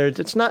cannibal in there.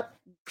 It's not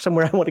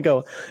somewhere I want to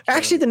go.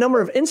 Actually, the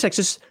number of insects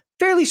is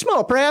fairly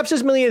small, perhaps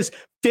as many as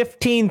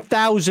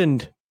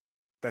 15,000.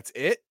 That's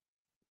it?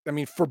 I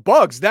mean, for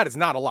bugs, that is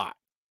not a lot.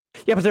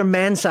 Yeah, but they're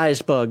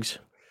man-sized bugs.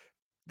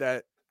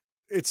 That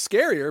it's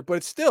scarier, but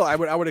it's still, I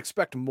would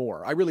expect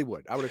more. I really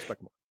would. I would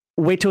expect more.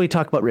 Wait till we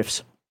talk about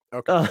rifts.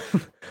 Okay.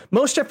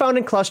 Most are found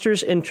in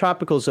clusters in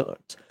tropical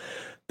zones.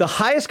 The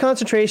highest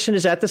concentration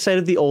is at the site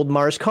of the old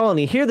Mars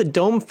colony. Here, the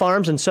dome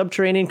farms and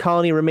subterranean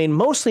colony remain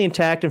mostly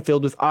intact and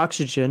filled with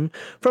oxygen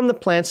from the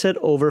plants that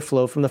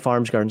overflow from the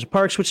farms, gardens, and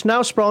parks, which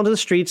now sprawl into the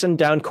streets and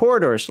down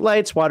corridors.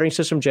 Lights, watering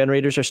system,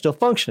 generators are still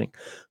functioning.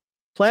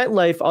 Plant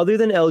life, other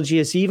than algae,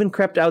 has even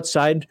crept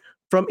outside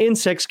from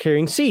insects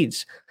carrying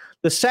seeds.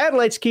 The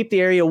satellites keep the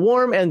area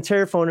warm and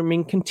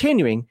terraforming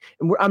continuing.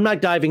 And I'm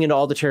not diving into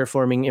all the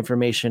terraforming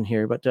information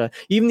here, but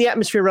even the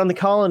atmosphere around the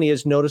colony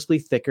is noticeably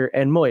thicker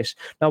and moist.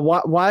 Now,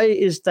 why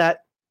is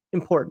that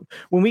important?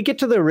 When we get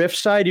to the rift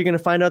side, you're going to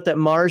find out that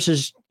Mars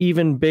is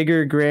even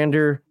bigger,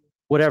 grander,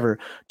 whatever.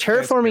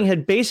 Terraforming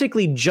had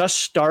basically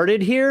just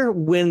started here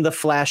when the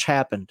flash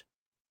happened.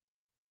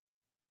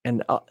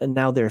 And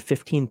now there are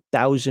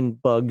 15,000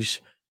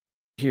 bugs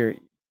here.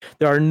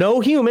 There are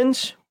no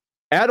humans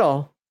at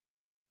all.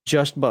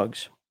 Just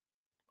bugs.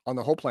 On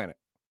the whole planet.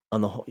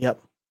 On the whole,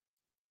 yep.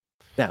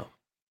 Now,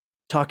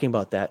 talking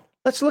about that,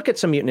 let's look at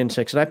some mutant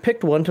insects. And I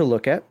picked one to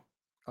look at.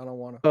 I don't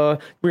want to.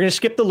 We're going to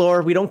skip the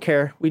lore. We don't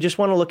care. We just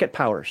want to look at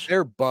powers.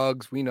 They're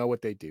bugs. We know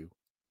what they do.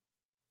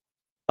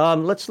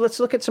 Let's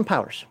look at some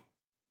powers.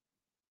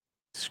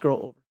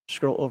 Scroll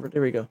over.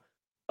 There we go.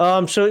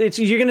 So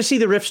you're going to see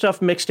the rift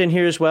stuff mixed in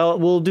here as well.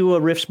 We'll do a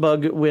rifts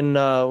bug when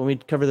we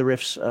cover the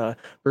rifts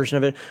version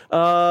of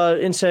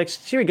it.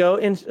 Insects. Here we go.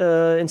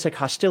 Insect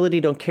hostility.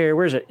 Don't care.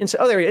 Where is it?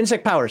 There we go.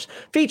 Insect powers.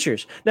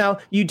 Features. Now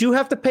you do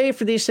have to pay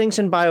for these things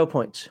in bio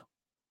points,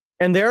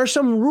 and there are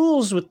some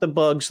rules with the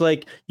bugs.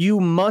 Like you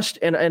must.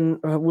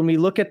 And when we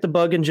look at the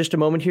bug in just a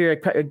moment here,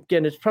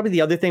 again, it's probably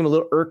the other thing I'm a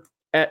little irked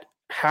at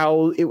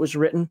how it was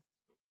written.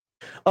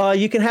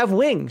 You can have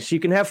wings. You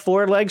can have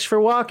 4 legs for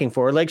walking,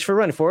 4 legs for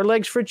running, 4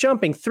 legs for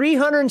jumping,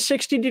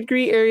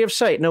 360-degree area of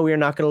sight. No, we are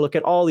not going to look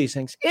at all these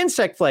things.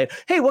 Insect flight.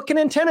 Hey, what can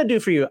antenna do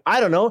for you? I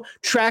don't know.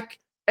 Track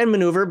and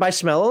maneuver by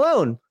smell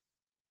alone.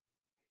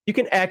 You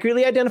can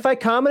accurately identify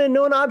common and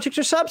known objects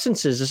or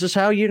substances. This is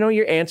how you know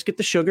your ants get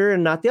the sugar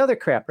and not the other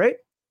crap, right?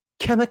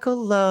 Chemical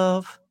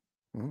love.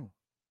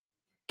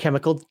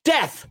 Chemical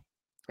death.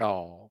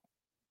 Oh.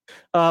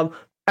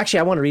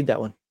 Actually, I want to read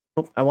that one.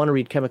 I want to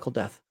read chemical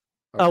death.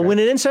 Okay. When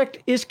an insect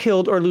is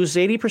killed or loses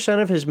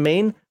 80% of his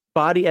main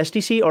body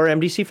SDC or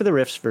MDC for the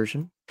Rifts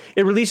version,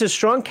 it releases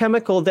strong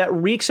chemical that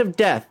reeks of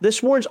death.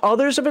 This warns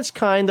others of its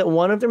kind that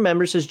one of their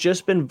members has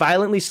just been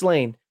violently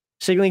slain,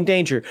 signaling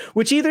danger,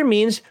 which either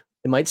means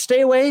they might stay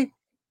away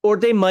or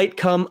they might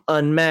come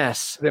en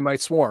masse. They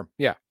might swarm.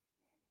 Yeah.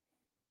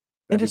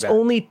 And it's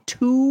only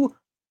 2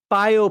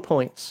 bio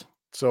points.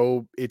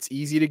 So it's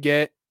easy to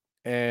get,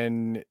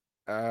 and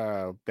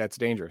that's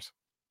dangerous.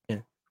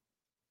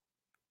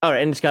 All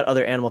right, and it's got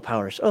other animal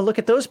powers. Oh, look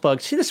at those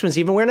bugs. See, this one's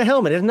even wearing a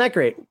helmet. Isn't that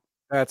great?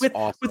 That's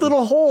awesome. With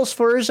little holes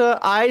for his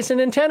eyes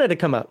and antenna to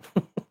come up.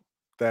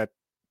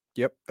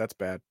 Yep, that's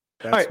bad.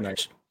 That's all right,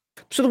 nice.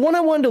 So the one I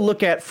wanted to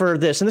look at for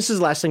this, and this is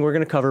the last thing we're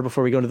going to cover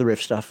before we go into the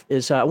rift stuff,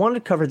 is I wanted to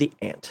cover the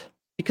ant.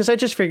 Because I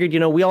just figured,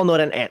 we all know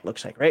what an ant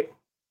looks like, right?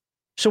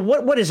 So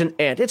what is an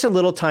ant? It's a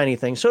little tiny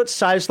thing. So it's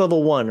size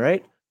level 1,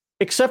 right?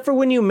 Except for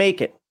when you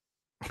make it.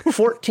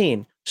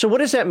 14. So what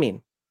does that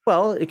mean?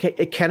 Well,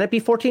 can it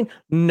be 14?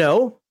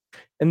 No.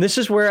 And this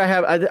is where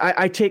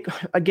I take,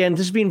 again,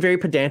 this is being very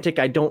pedantic.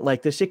 I don't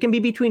like this. It can be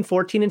between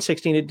 14 and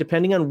 16,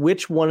 depending on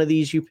which one of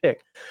these you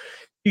pick.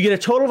 You get a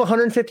total of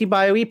 150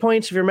 BioE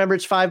points. If you remember,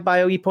 it's 5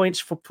 BioE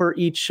points per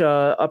each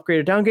upgrade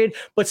or downgrade,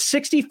 but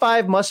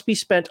 65 must be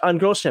spent on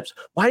growth steps.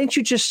 Why didn't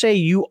you just say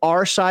you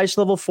are size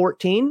level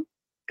 14?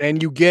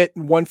 And you get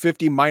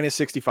 150 minus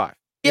 65.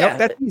 Yeah. Yep,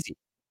 that's easy.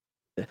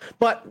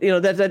 But,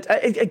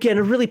 that again,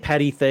 a really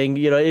petty thing.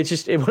 It's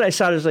just, when I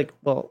saw it, I was like,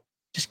 well,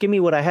 just give me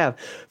what I have.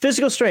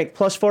 Physical strength,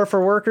 +4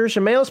 for workers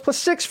and males,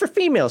 +6 for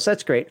females.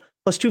 That's great.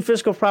 +2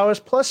 physical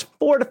prowess,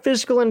 +4 to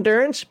physical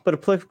endurance, but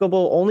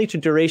applicable only to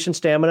duration,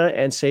 stamina,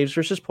 and saves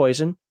versus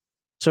poison.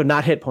 So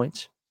not hit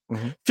points.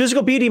 Mm-hmm.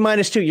 Physical beauty,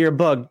 -2. You're a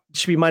bug. It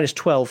should be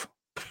 -12.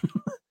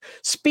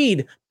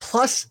 Speed,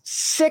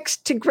 +6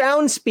 to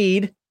ground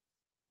speed.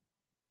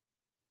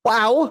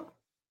 Wow.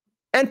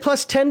 And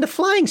 +10 to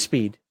flying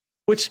speed,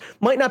 which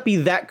might not be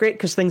that great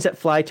because things that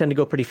fly tend to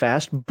go pretty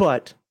fast,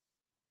 but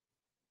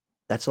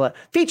that's a lot.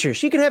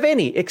 Features, you can have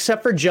any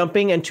except for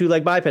jumping and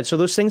 2-leg biped. So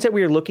those things that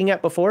we were looking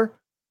at before,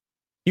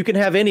 You can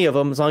have any of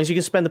them as long as you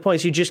can spend the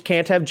points. You just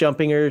can't have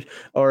jumping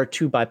or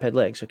 2 biped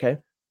legs. Okay.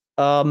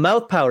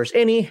 Mouth powers,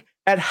 any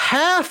at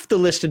half the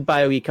listed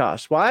BioE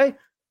cost. Why?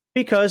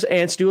 Because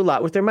ants do a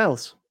lot with their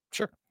mouths.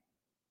 Sure.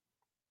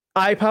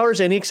 Eye powers,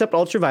 any except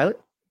ultraviolet.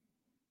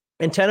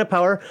 Antenna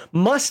power,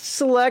 must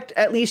select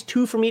at least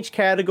 2 from each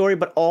category,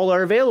 but all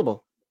are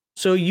available.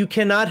 So you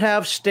cannot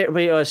have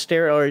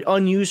or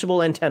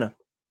unusable antenna.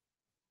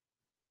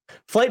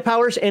 Flight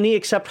powers, any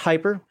except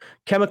hyper.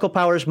 Chemical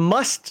powers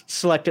must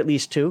select at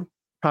least 2,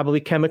 probably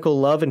chemical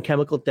love and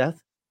chemical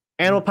death.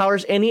 Animal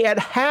powers, any at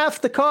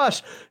half the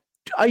cost.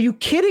 Are you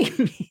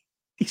kidding me?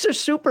 These are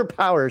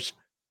superpowers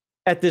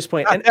at this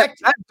point. And that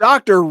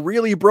doctor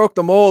really broke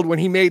the mold when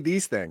he made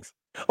these things.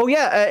 Oh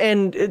yeah,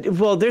 and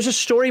well, there's a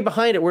story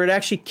behind it where it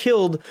actually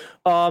killed.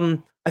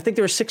 I think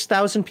there were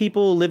 6,000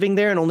 people living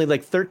there, and only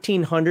like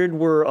 1,300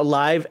 were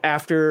alive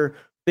after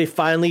they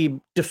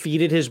finally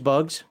defeated his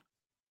bugs.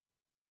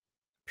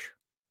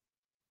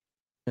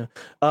 Yeah.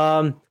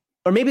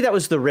 Or maybe that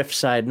was the Rift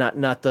side,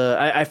 not the.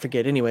 I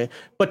forget. Anyway,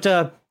 but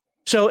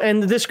so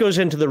and this goes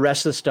into the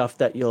rest of the stuff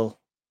that you'll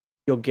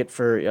get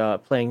for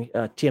playing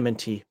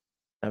TMNT.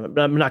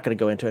 I'm not going to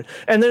go into it.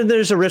 And then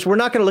there's a risk. We're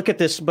not going to look at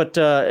this, but.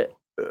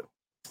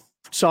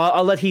 So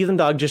I'll let Heathen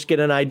Dog just get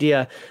an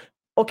idea.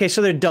 Okay,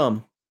 so they're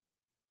dumb.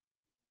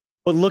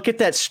 But look at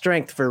that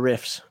strength for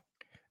Rifts.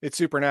 It's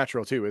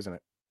supernatural too, isn't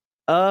it?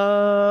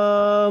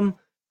 No,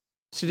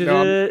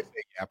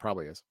 yeah,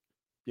 probably is.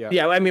 Yeah.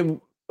 Yeah, I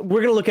mean,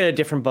 we're going to look at a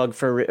different bug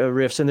for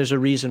Rifts, and there's a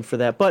reason for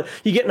that. But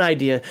you get an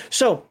idea.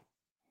 So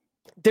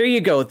there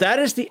you go. That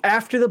is the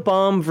after the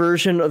bomb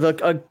version of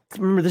the.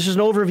 Remember, this is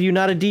an overview,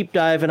 not a deep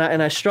dive, and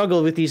I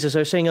struggle with these, as I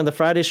was saying on the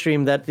Friday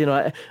stream, that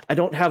I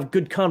don't have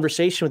good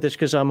conversation with this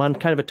because I'm on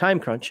kind of a time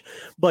crunch.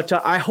 But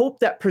I hope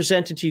that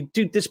presented to you,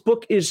 dude. This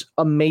book is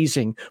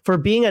amazing for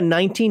being a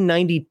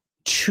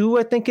 1992,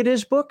 I think it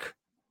is, book.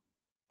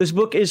 This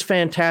book is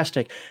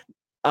fantastic.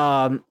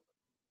 Does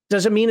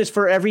it mean it's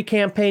for every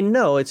campaign?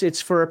 No,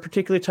 it's for a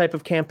particular type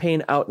of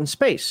campaign out in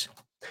space.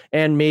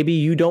 And maybe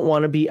you don't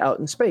want to be out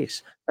in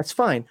space. That's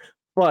fine.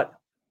 But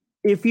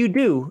if you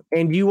do,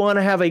 and you want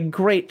to have a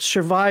great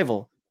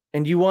survival,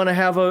 and you want to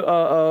have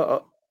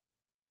a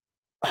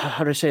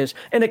how do I say this?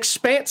 An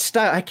expanse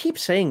style. I keep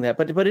saying that,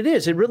 but it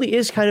is. It really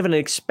is kind of an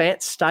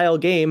expanse style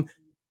game.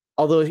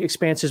 Although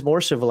expanse is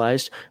more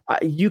civilized,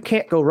 you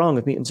can't go wrong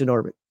with Mutants in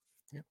Orbit.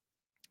 Yeah.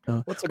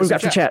 What we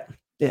got for chat?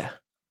 Yeah.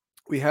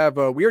 We have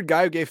a weird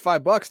guy who gave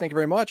 $5. Thank you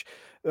very much.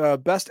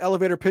 Best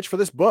elevator pitch for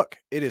this book.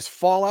 It is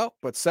Fallout,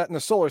 but set in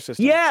the solar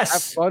system. Yes.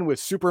 Have fun with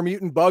super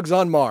mutant bugs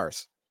on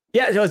Mars.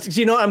 Yeah.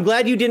 I'm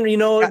glad you didn't,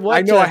 what?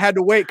 I know I had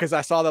to wait because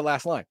I saw that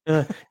last line.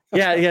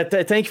 Yeah.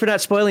 Thank you for not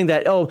spoiling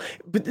that. Oh,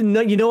 but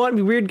no, you know what,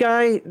 weird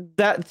guy?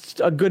 That's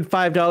a good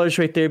 $5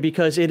 right there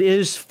because it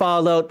is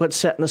Fallout, but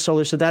set in the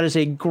solar. So that is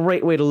a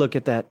great way to look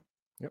at that.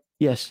 Yep.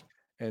 Yes.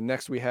 And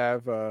next we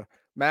have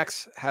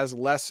Max has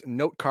less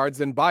note cards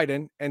than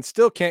Biden and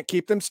still can't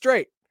keep them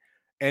straight.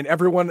 And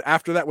everyone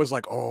after that was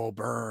like, oh,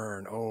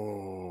 burn.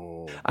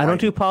 Oh, I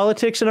don't do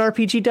politics in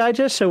RPG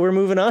Digest, so we're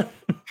moving on.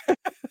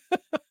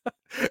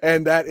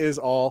 And that is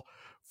all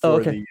for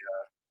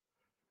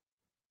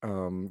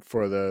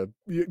the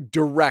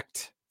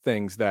direct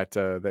things that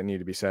need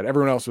to be said.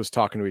 Everyone else was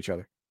talking to each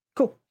other.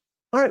 Cool.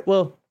 All right.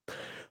 Well,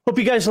 hope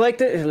you guys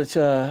liked it. Let's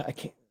I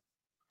can't.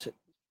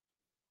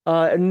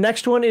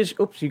 Next one is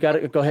oops, you got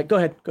it. Go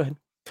ahead.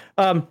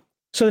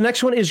 So the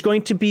next one is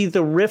going to be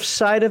the Rift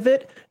side of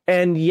it.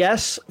 And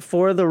yes,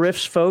 for the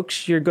Rifts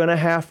folks, you're gonna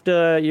have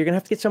to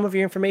get some of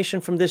your information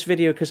from this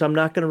video because I'm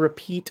not gonna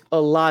repeat a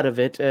lot of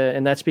it,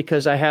 and that's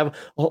because I have.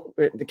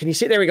 Can you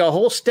see? There we go. A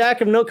whole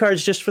stack of note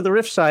cards just for the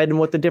Rift side and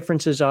what the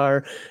differences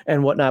are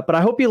and whatnot. But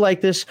I hope you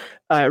like this.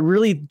 I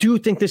really do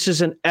think this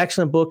is an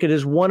excellent book. It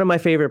is one of my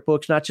favorite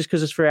books, not just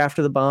because it's for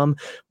After the Bomb,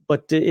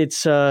 but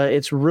it's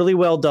really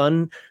well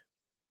done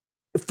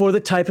for the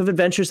type of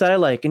adventures that I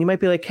like. And you might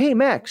be like, "Hey,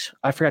 Max,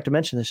 I forgot to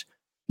mention this.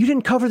 You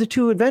didn't cover the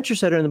 2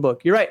 adventures that are in the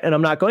book." You're right, and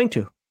I'm not going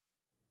to.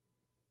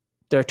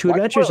 There are 2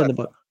 adventures in the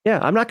book. Yeah,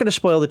 I'm not going to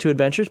spoil the 2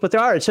 adventures, but there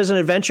are. It says an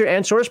adventure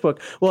and source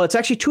book. Well, it's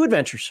actually 2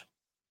 adventures.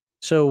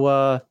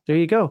 So there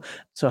you go.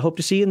 So I hope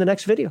to see you in the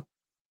next video.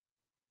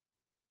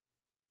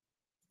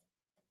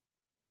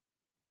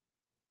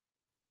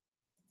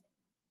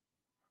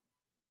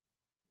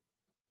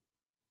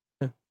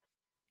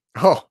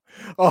 Oh,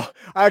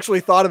 I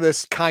actually thought of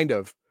this kind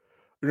of.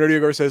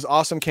 Nerdiogor says,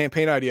 awesome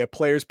campaign idea.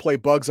 Players play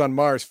bugs on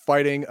Mars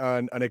fighting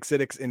an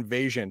Exitix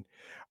invasion.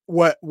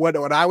 What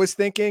I was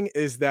thinking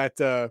is that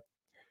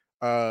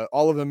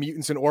all of the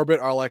mutants in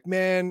orbit are like,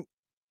 man,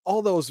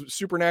 all those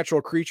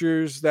supernatural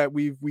creatures that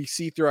we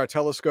see through our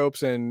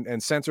telescopes and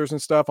sensors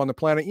and stuff on the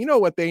planet, you know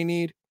what they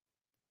need?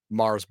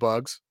 Mars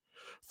bugs.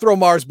 Throw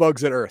Mars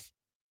bugs at Earth.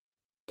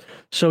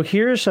 So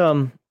here's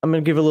I'm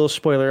going to give a little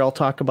spoiler. I'll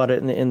talk about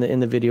it in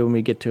the video when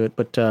we get to it,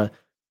 but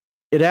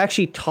it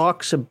actually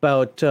talks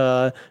about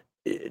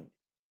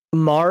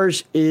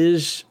Mars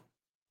is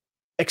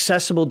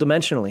accessible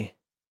dimensionally.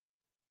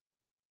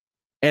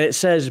 And it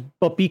says,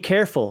 but be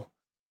careful,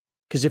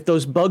 because if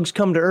those bugs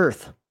come to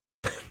Earth,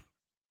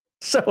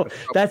 So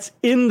that's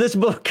in this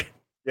book.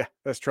 Yeah,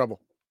 that's trouble.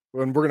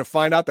 And we're going to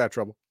find out that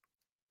trouble.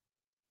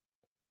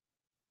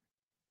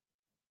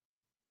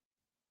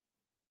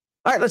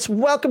 All right, let's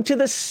welcome to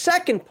the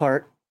second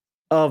part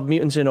of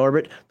Mutants in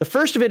Orbit. The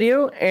first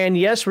video, and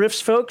yes, Rifts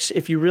folks,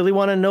 if you really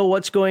want to know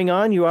what's going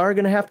on, you are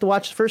going to have to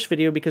watch the first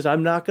video because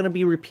I'm not going to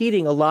be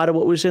repeating a lot of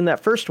what was in that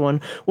first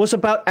one, was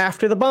about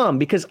After the Bomb,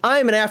 because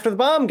I'm an After the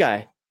Bomb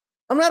guy.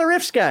 I'm not a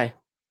Rifts guy.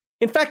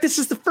 In fact, this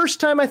is the first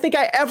time I think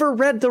I ever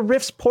read the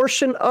Rifts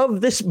portion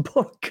of this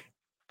book.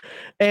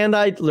 And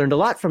I learned a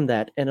lot from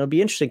that, and it'll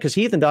be interesting because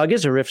Heathen Dog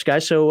is a Rifts guy,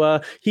 so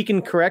he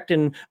can correct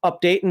and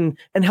update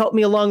and help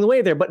me along the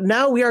way there. But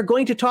now we are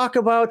going to talk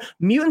about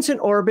Mutants in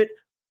Orbit,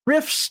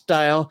 Rift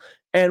style,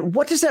 and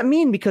what does that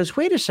mean? Because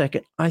wait a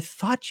second, I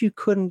thought you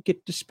couldn't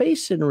get to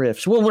space in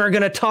Rifts. Well, we're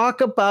going to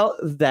talk about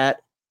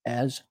that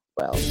as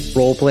well.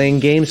 Role-playing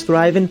games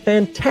thrive in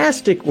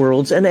fantastic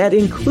worlds and at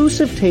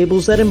inclusive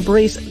tables that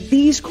embrace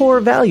these core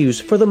values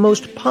for the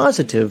most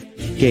positive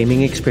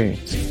gaming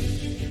experience.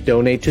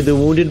 Donate to the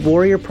Wounded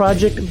Warrior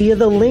Project via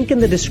the link in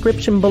the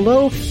description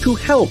below to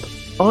help,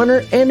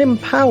 honor, and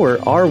empower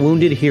our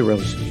wounded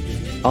heroes.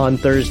 On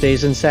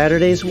Thursdays and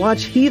Saturdays,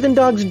 watch Heathen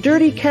Dog's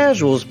Dirty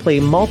Casuals play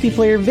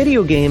multiplayer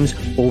video games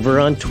over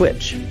on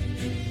Twitch.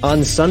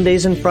 On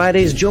Sundays and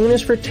Fridays, join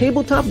us for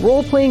tabletop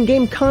role-playing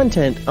game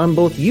content on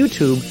both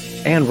YouTube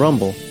and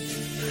Rumble.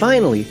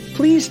 Finally,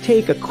 please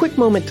take a quick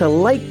moment to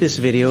like this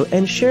video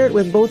and share it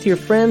with both your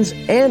friends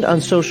and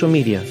on social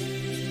media.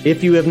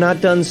 If you have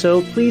not done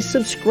so, please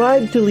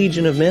subscribe to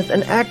Legion of Myth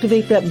and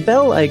activate that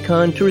bell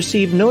icon to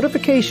receive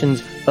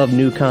notifications of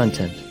new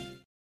content.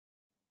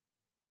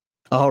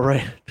 All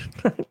right.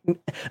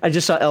 I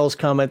just saw L's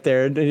comment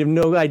there. I have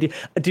no idea.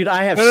 Dude,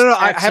 I have No.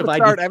 I have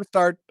a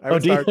start.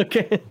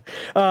 Okay.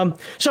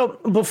 So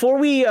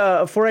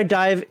before I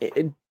dive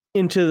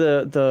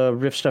into the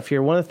Rift stuff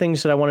here, one of the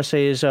things that I want to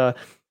say is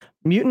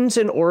Mutants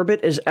in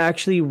Orbit is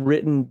actually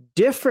written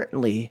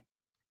differently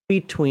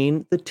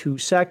between the two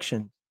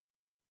sections.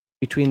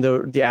 Between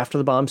the After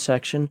the Bomb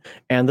section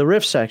and the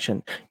Rift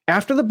section.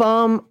 After the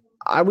Bomb,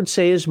 I would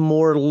say, is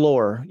more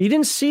lore. You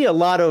didn't see a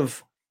lot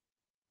of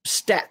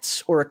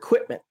stats or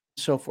equipment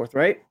and so forth,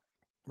 right?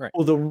 Right.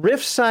 Well, the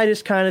Rift side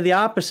is kind of the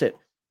opposite.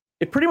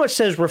 It pretty much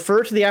says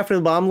refer to the After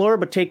the Bomb lore,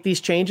 but take these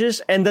changes,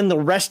 and then the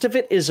rest of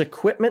it is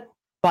equipment,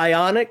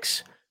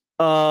 bionics,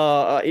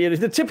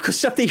 the typical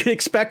stuff that you'd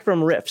expect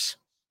from Rifts.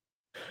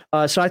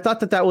 So I thought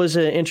that was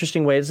an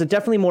interesting way. There's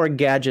definitely more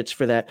gadgets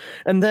for that.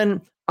 And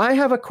then I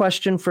have a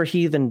question for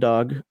Heathen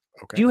Dog.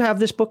 Okay. Do you have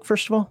this book,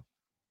 first of all?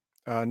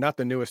 Not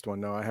the newest one.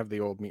 No, I have the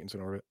old Mutants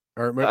in Orbit.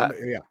 I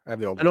have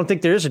the old one. I don't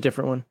think there is a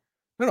different one.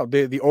 No,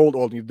 the old,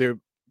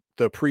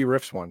 the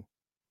pre-Rifts one,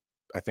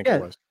 I think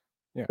it was.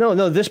 Yeah.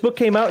 No, this book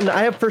came out, and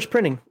I have first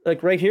printing,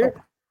 like right here.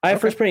 Oh, I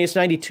have first printing. It's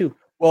 92.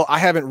 Well, I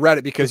haven't read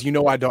it because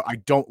I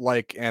don't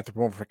like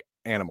anthropomorphic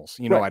animals.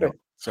 I don't.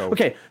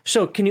 Right.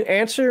 So can you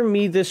answer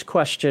me this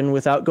question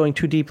without going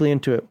too deeply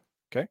into it?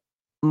 Okay.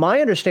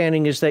 My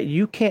understanding is that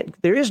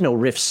there is no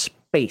Rift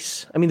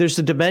space. I mean, there's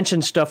the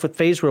dimension stuff with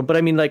Phase World, but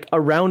I mean, like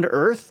around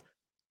Earth.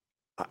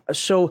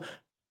 So,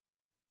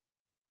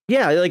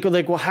 yeah,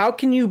 well, how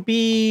can you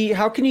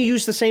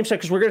use the same stuff?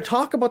 Because we're going to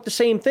talk about the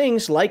same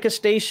things, like a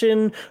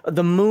station,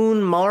 the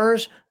moon,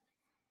 Mars.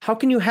 How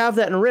can you have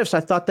that in Rifts?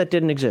 I thought that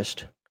didn't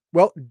exist.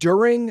 Well,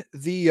 during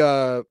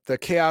the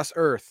Chaos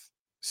Earth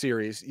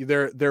series,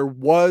 there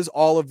was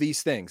all of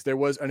these things. There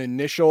was an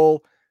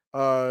initial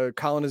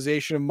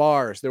colonization of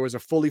Mars. There was a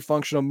fully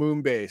functional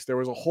moon base. There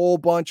was a whole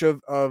bunch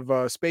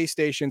of space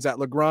stations at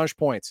Lagrange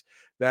points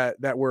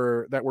that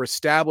were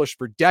established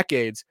for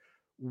decades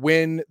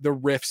when the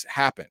rifts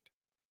happened.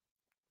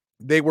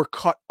 They were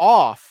cut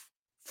off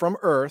from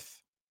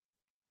Earth.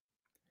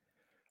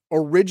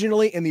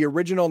 Originally, in the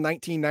original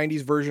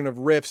 1990s version of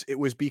Rifts, it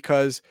was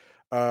because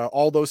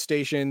all those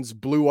stations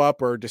blew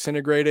up or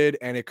disintegrated,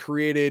 and it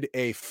created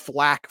a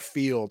flak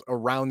field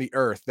around the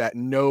Earth that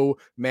no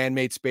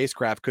man-made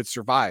spacecraft could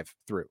survive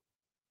through.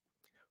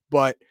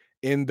 But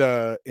in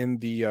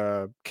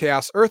the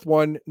Chaos Earth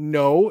one,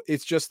 no,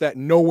 it's just that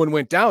no one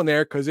went down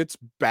there because it's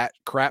bat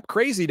crap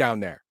crazy down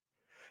there.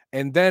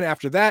 And then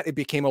after that, it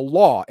became a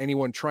law.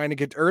 Anyone trying to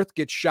get to Earth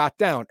gets shot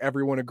down.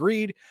 Everyone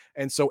agreed,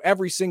 and so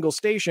every single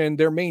station,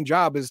 their main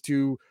job is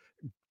to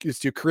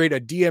create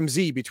a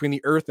DMZ between the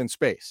Earth and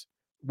space.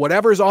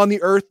 Whatever's on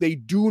the Earth, they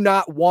do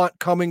not want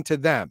coming to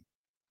them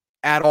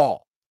at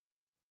all.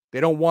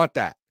 They don't want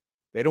that.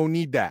 They don't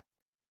need that.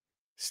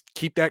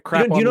 Keep that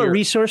crap. Do you know what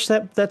resource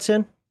that's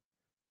in?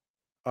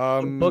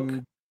 Book?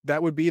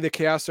 That would be the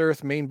Chaos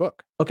Earth main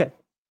book. Okay.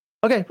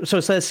 So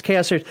it says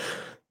Chaos Earth.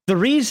 The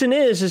reason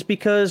is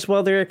because,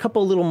 well, there are a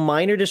couple little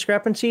minor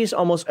discrepancies.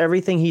 Almost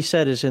everything he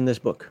said is in this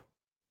book.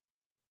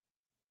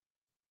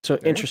 So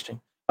interesting.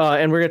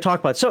 And we're going to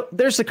talk about it. So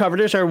there's the cover.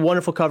 There's our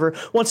wonderful cover.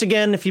 Once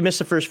again, if you missed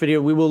the first video,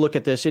 we will look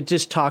at this. It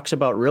just talks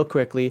about real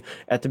quickly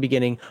at the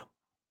beginning,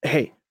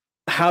 hey,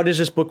 how does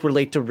this book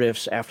relate to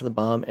Rifts, After the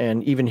Bomb,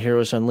 and even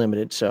Heroes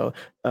Unlimited? So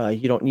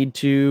you don't need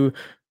to.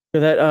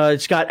 That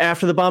it's got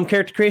After the Bomb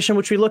character creation,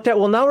 which we looked at.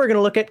 Well, now we're going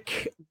to look at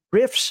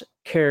Rifts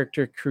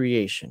character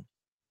creation.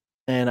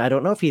 And I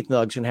don't know if Ethan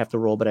Doug's going to have to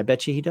roll, but I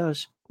bet you he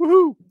does.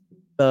 Woohoo!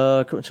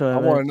 So I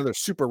want another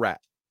super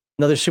rat.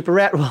 Another super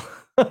rat. Well,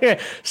 okay.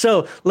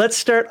 So let's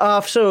start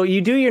off. So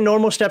you do your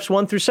normal steps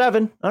 1 through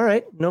 7. All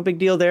right, no big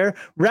deal there.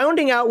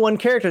 Rounding out one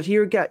character.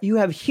 You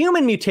have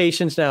human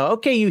mutations now.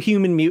 Okay, you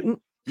human mutant.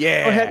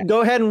 Yeah.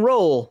 Go ahead and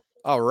roll.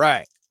 All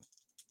right.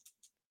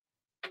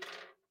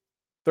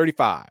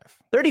 35.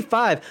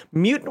 35.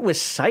 Mutant with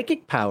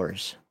psychic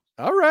powers.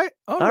 All right.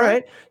 All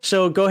right.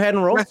 So go ahead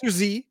and roll. Master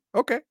Z.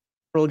 Okay.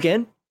 Roll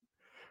again.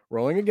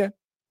 Rolling again.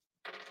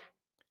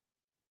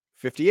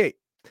 58.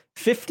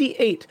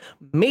 58.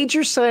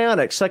 Major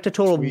psionics. Select a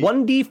total of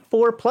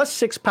 1d4 plus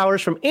 6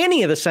 powers from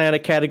any of the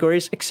psionic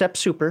categories except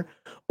super,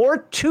 or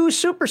 2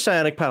 super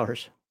psionic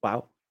powers.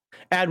 Wow.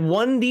 Add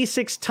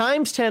 1d6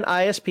 times 10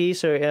 ISP,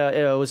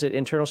 so was it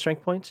internal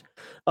strength points,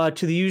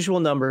 to the usual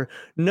number.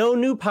 No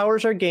new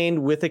powers are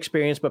gained with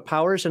experience, but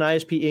powers and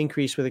ISP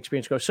increase with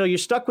experience growth. So you're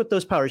stuck with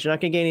those powers. You're not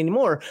going to gain any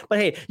more. But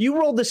hey, you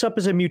rolled this up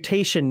as a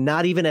mutation,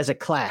 not even as a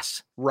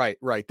class. Right.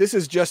 This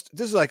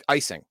is like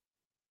icing.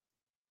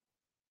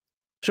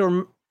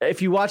 So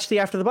if you watch the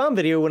After the Bomb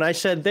video, when I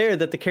said there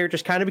that the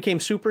characters kind of became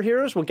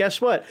superheroes, well,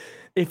 guess what?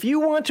 If you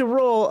want to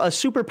roll a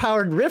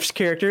super-powered Rifts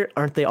character,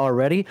 aren't they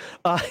already?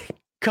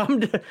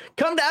 Come to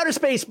outer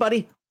space,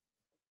 buddy.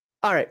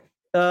 All right.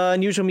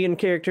 Unusual mutant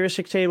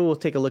characteristics table. We'll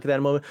take a look at that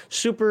in a moment.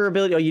 Super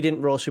ability. Oh, you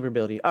didn't roll super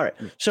ability. All right.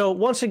 So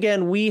once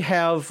again, we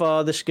have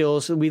the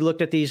skills. We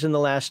looked at these in the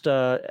last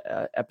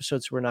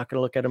episode, so we're not going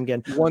to look at them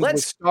again. The ones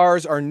with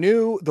stars are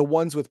new. The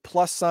ones with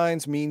plus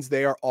signs means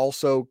they are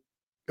also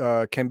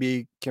can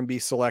be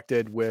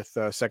selected with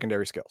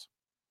secondary skills.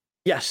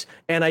 Yes,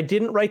 and I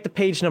didn't write the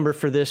page number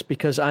for this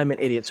because I'm an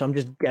idiot, so I'm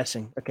just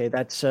guessing. Okay,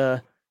 that's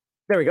there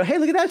we go. Hey,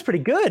 look at that. It's pretty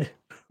good.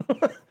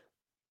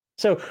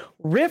 So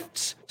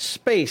Rifts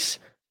Space.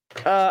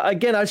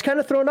 Again, I was kind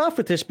of thrown off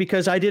with this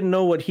because I didn't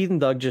know what Heathen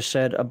Doug just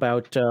said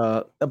about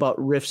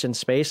rifts in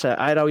space.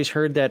 I'd always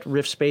heard that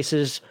rift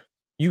spaces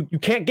you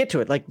can't get to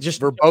it. Like just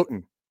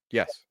verboten.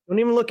 Yes. Don't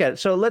even look at it.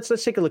 So let's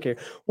take a look here.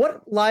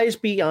 What lies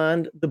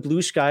beyond the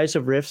blue skies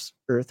of Rift's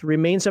Earth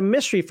remains a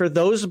mystery for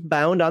those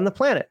bound on the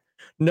planet.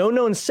 No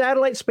known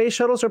satellite, space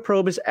shuttles, or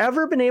probe has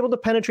ever been able to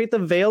penetrate the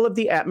veil of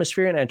the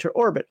atmosphere and enter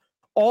orbit.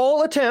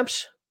 All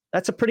attempts,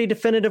 that's a pretty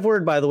definitive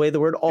word, by the way, the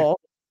word all,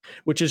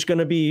 which is going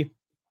to be,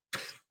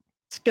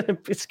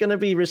 it's going to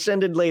be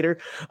rescinded later.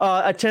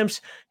 Attempts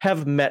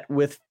have met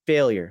with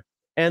failure.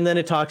 And then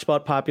it talks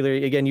about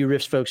popularity. Again, you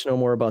Rifts folks know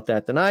more about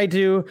that than I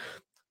do.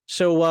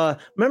 So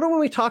remember when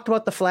we talked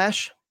about the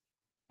Flash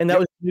and that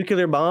was a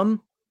nuclear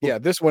bomb? Yeah,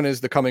 this one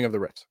is the coming of the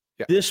Rifts.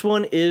 Yeah. This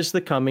one is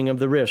the coming of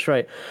the Rifts,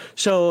 right?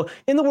 So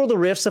in the world of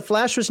Rifts, the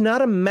Flash was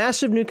not a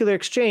massive nuclear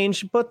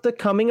exchange, but the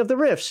coming of the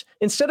Rifts.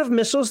 Instead of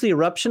missiles, the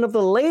eruption of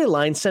the ley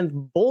line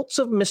sent bolts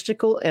of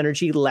mystical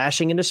energy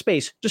lashing into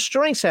space,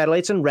 destroying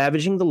satellites and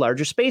ravaging the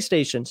larger space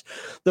stations.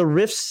 The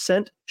Rifts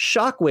sent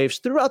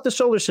shockwaves throughout the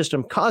solar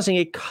system, causing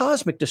a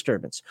cosmic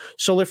disturbance.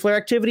 Solar flare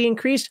activity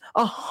increased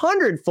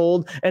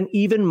 100-fold, and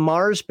even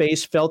Mars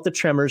base felt the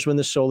tremors when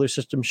the solar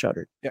system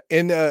shuddered. Yeah,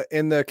 in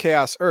the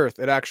Chaos Earth,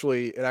 it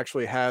actually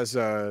has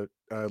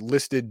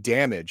listed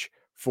damage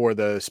for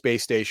the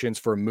space stations,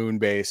 for moon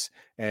base,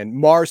 and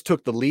Mars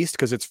took the least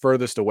because it's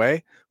furthest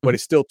away, but it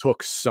still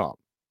took some.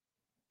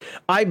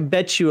 I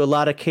bet you a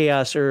lot of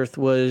Chaos Earth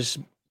was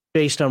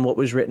based on what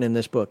was written in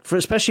this book,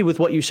 especially with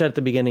what you said at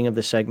the beginning of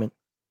the segment.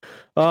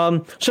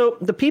 So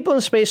the people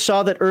in space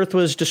saw that Earth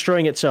was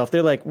destroying itself.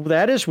 They're like,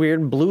 that is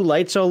weird. Blue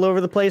lights all over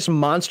the place,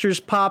 monsters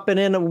popping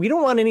in. We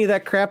don't want any of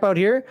that crap out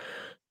here.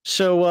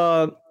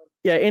 So,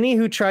 yeah, any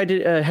who tried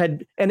to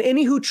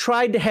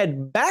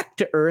head back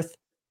to Earth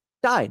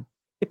died.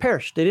 They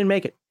perished. They didn't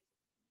make it.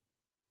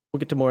 We'll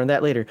get to more on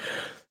that later.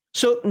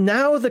 So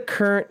now the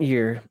current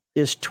year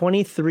is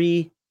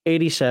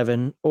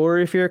 2387, or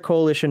if you're a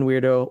coalition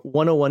weirdo,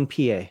 101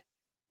 PA.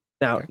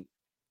 Now, okay.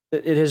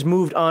 It has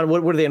moved on.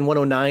 What were they in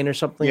 109 or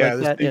something like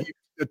that?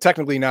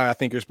 Technically now, I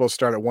think you're supposed to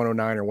start at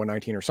 109 or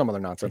 119 or some other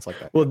nonsense like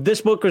that. Well,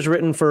 this book was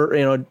written for,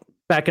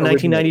 back in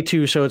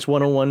 1992, so it's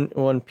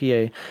 101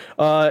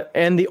 PA.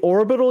 And the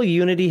orbital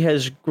unity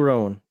has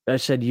grown. I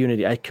said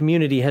unity.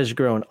 Community has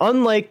grown.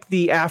 Unlike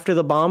the After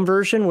the Bomb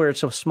version, where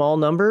it's a small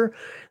number,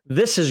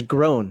 this has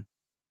grown.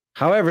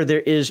 However, there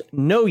is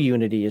no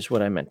unity, is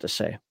what I meant to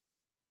say.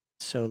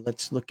 So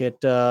let's look at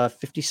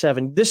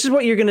 57. This is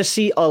what you're going to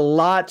see a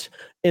lot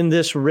in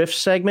this Rift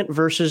segment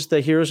versus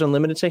the Heroes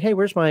Unlimited. Say, hey,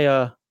 where's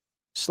my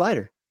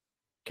slider?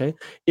 Okay,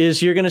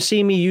 is you're going to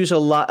see me use a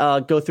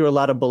lot, go through a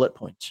lot of bullet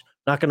points.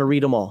 Not going to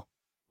read them all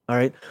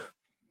right?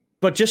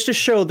 But just to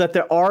show that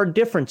there are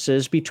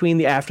differences between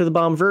the After the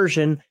Bomb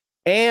version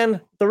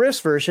and the Rifts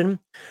version.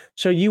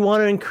 So you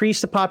want to increase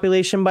the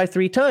population by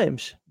 3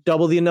 times,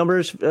 double the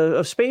numbers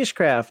of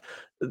spacecraft.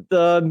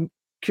 The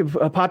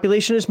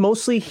population is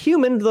mostly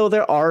human, though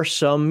there are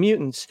some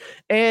mutants.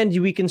 And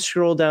we can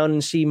scroll down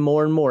and see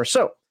more and more.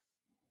 So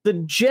the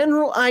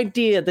general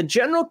idea, the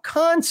general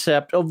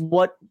concept of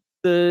what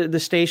the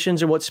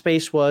stations and what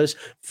space was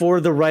for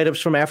the write-ups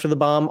from after the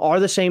bomb are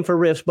the same for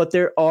Rifts, but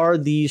there are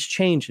these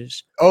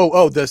changes.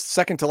 The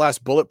second to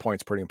last bullet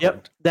point's pretty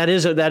important. Yep, that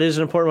is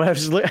an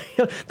important one.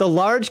 The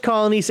large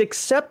colonies,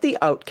 except the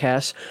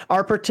outcasts,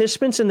 are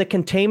participants in the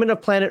containment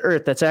of planet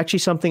Earth. That's actually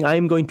something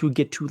I'm going to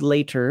get to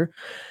later.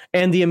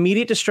 And the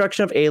immediate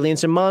destruction of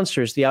aliens and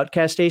monsters. The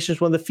outcast station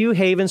is one of the few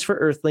havens for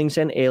Earthlings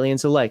and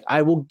aliens alike.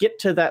 I will get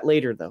to that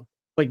later, though.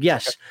 But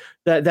yes,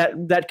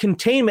 that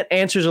containment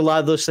answers a lot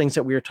of those things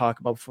that we were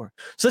talking about before.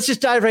 So let's just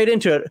dive right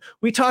into it.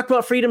 We talked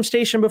about Freedom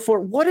Station before.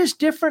 What is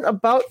different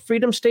about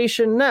Freedom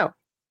Station now?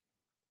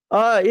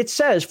 It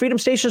says Freedom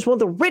Station is one of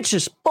the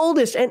richest,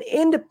 boldest, and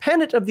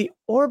independent of the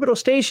orbital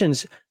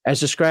stations. As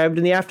described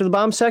in the After the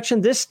Bomb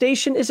section, this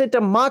station is a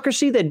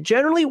democracy that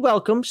generally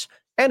welcomes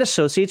and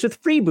associates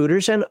with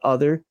freebooters and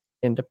other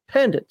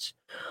independents.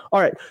 All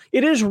right.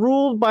 It is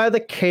ruled by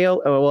the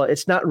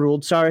it's not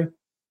ruled, sorry.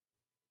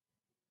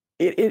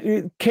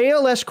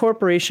 KLS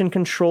Corporation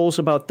controls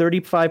about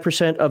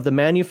 35% of the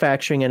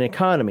manufacturing and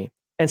economy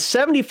and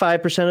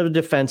 75% of the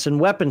defense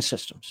and weapon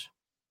systems.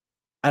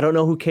 I don't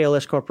know who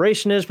KLS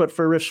Corporation is, but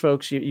for Rifts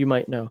folks, you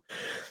might know.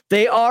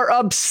 They are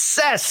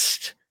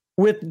obsessed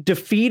with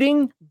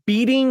defeating,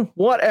 beating,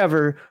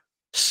 whatever,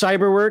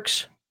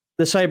 Cyberworks,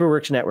 the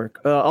Cyberworks network,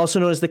 also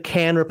known as the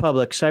Can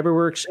Republic.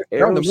 Cyberworks.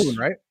 They're on the moon,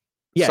 right?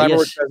 Yeah,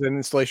 Cyberworks has an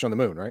installation on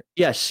the moon, right?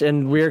 Yes,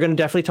 and we're going to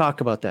definitely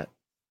talk about that.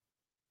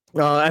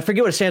 I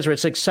forget what it stands for.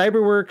 It's like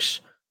Cyberworks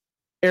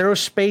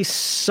Aerospace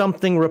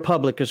something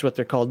Republic is what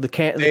they're called. The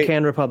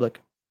Can Republic.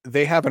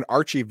 They have an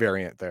Archie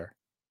variant there.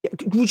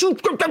 Oh,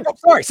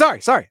 sorry.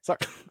 So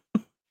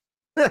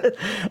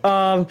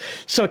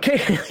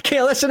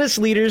KLS and its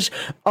leaders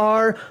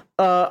are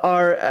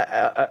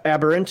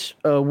aberrant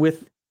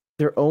with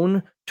their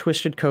own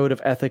twisted code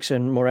of ethics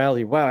and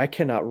morality. Wow, I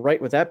cannot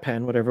write with that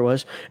pen, whatever it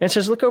was. And it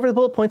says, look over the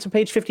bullet points on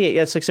page 58.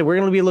 Yes, like I said, we're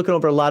going to be looking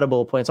over a lot of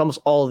bullet points. Almost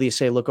all of these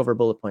say look over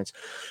bullet points.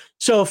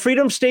 So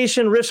Freedom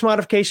Station, Rifts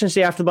modifications,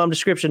 the after the bomb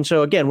description.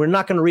 So again, we're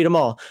not going to read them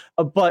all,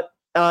 but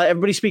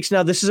everybody speaks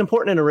now. This is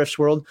important in a Rifts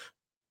world.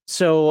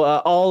 So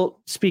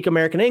all speak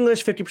American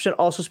English, 50%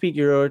 also speak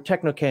Euro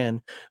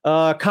Technocan.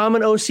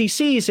 Common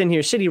OCCs in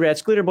here, city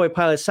rats, glitter boy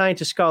pilots,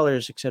 scientists,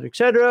 scholars, etc.,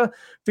 etc.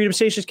 Freedom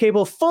Station is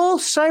capable of full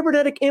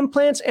cybernetic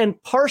implants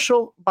and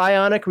partial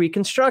bionic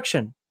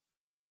reconstruction.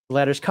 The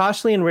latter is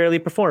costly and rarely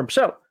performed.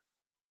 So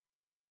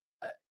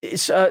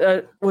it's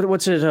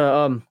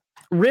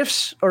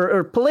Rifts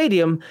or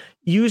Palladium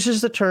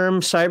uses the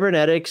term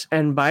cybernetics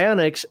and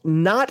bionics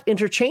not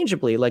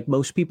interchangeably like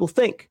most people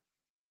think.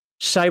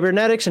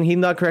 Cybernetics, and he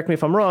not correct me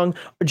if I'm wrong,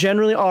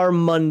 generally are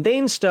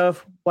mundane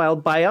stuff, while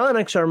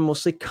bionics are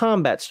mostly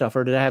combat stuff.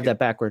 Or did I have that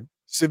backward?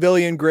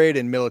 Civilian grade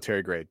and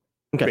military grade,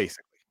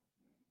 basically.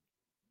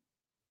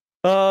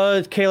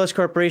 KLS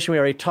Corporation, we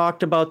already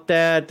talked about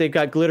that. They've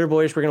got glitter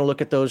boys. We're going to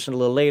look at those a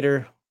little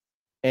later.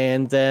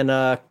 And then,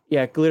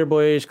 glitter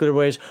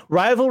boys.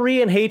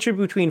 Rivalry and hatred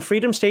between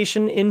Freedom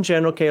Station in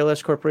general,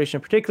 KLS Corporation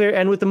in particular,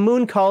 and with the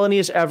moon colony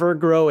is ever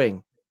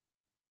growing.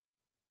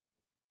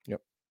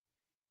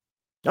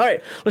 All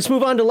right, let's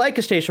move on to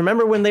Laika Station.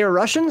 Remember when they were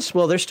Russians?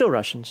 Well, they're still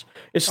Russians.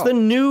 It's the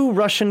new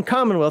Russian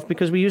Commonwealth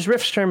because we use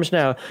Rifts terms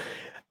now.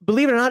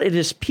 Believe it or not, it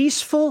is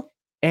peaceful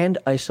and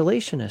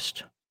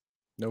isolationist.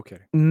 No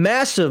kidding.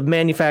 Massive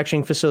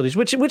manufacturing facilities,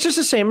 which is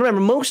the same.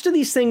 Remember, most of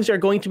these things are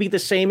going to be the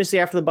same as the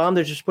After the Bomb.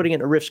 They're just putting it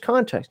in a Rifts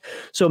context.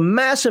 So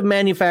massive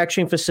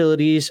manufacturing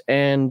facilities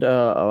and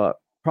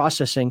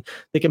processing.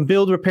 They can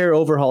build, repair,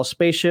 overhaul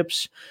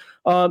spaceships.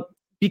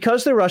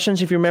 Because they're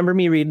Russians, if you remember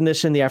me reading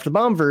this in the After the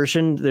Bomb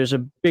version, there's a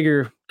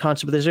bigger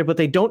concept of this, but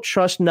they don't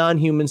trust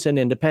non-humans and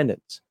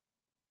independents.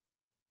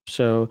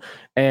 So,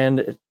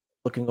 and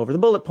looking over the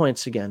bullet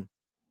points again,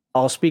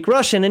 all speak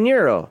Russian and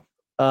Euro.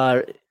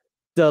 The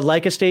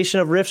Laika Station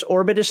of Rift's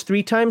orbit is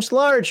 3 times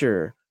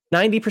larger,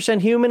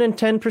 90% human and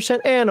 10%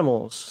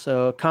 animals.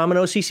 So common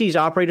OCCs,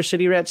 operator,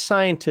 city rats,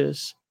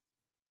 scientists.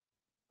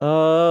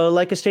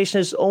 Laika Station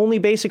has only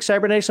basic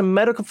cybernetics and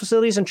medical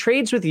facilities and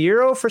trades with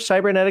Euro for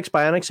cybernetics,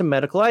 bionics, and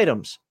medical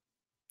items.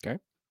 Okay.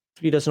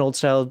 3 dozen old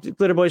style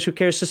glitter boys who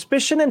carry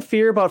suspicion and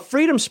fear about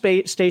Freedom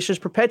Stations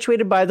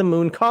perpetuated by the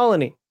moon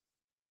colony.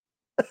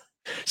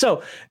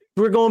 So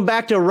we're going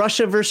back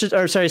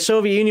to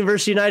Soviet Union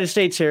versus United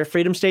States here.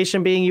 Freedom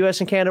Station being U.S.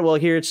 and Canada. Well,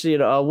 here it's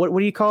what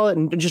do you call it?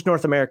 And just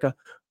North America.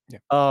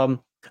 Yeah.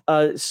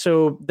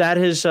 So that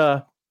is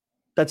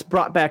that's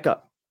brought back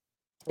up.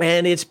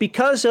 And it's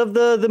because of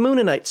the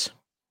Moonanites.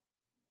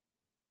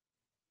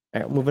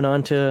 All right, moving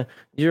on to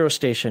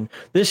Eurostation.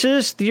 This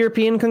is the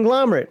European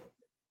conglomerate.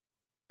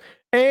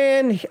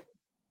 And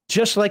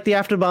just like the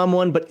After the Bomb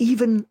one, but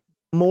even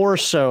more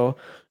so,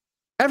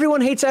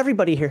 everyone hates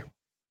everybody here.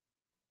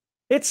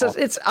 It's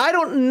I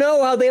don't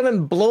know how they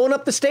haven't blown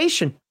up the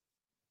station.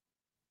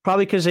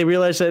 Probably because they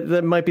realize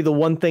that might be the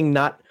one thing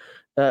not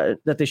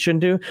that they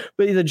shouldn't do.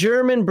 But the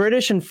German,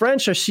 British, and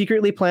French are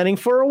secretly planning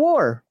for a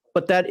war.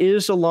 But that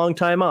is a long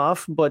time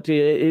off. But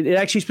it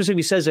actually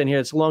specifically says in here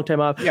it's a long time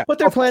off. Yeah, but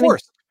they're planning.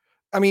 Course.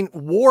 I mean,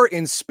 war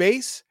in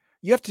space,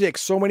 you have to take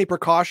so many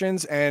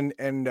precautions and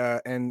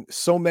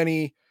so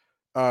many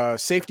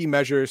safety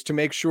measures to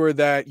make sure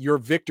that your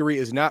victory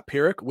is not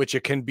Pyrrhic, which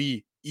it can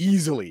be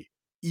easily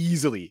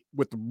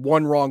with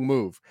one wrong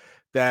move,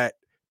 that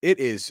it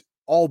is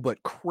all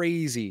but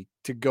crazy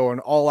to go an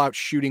all-out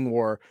shooting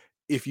war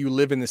if you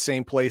live in the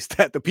same place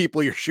that the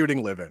people you're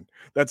shooting live in.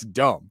 That's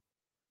dumb.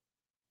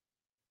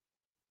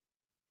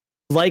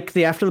 Like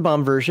the After the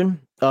Bomb version,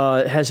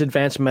 it has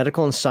advanced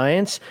medical and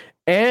science,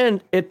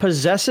 and it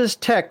possesses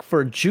tech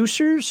for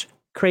juicers,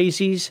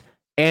 crazies,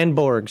 and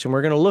Borgs. And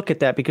we're going to look at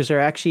that because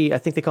they're actually, I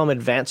think they call them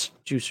advanced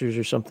juicers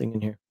or something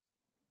in here.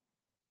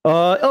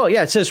 Oh,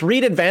 yeah, it says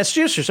read advanced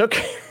juicers.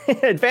 Okay.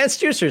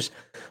 Advanced juicers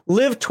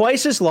live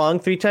twice as long,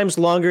 3 times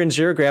longer in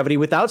zero gravity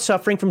without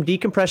suffering from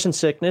decompression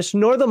sickness,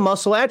 nor the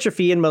muscle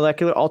atrophy and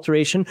molecular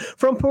alteration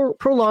from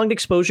prolonged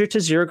exposure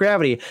to zero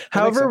gravity.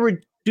 However,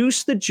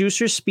 reduce the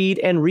juicer's speed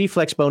and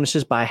reflex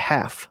bonuses by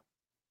half.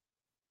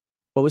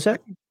 What was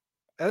that?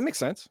 That makes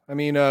sense. I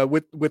mean,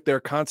 with their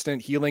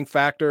constant healing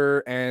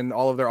factor and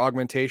all of their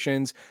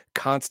augmentations,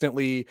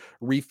 constantly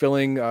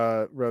refilling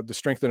the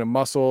strength in the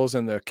muscles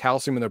and the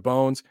calcium in their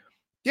bones.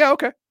 Yeah,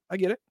 okay, I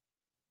get it.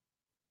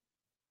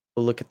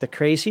 We'll look at the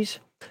crazies.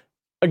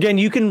 Again,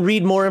 you can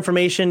read more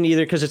information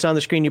either because it's on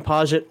the screen, you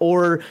pause it,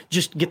 or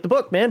just get the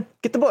book, man.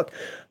 Get the book.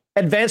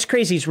 Advanced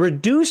crazies,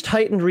 reduced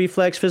heightened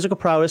reflex, physical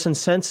prowess, and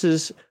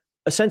senses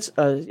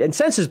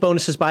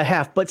bonuses by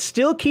half, but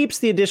still keeps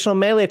the additional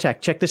melee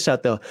attack. Check this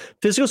out, though.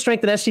 Physical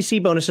strength and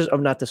STC bonuses,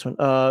 not this one,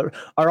 are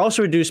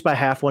also reduced by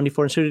half,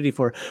 1d4 instead of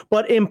d4.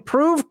 But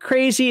improved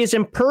crazy is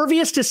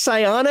impervious to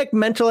psionic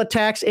mental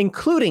attacks,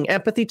 including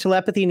empathy,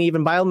 telepathy, and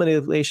even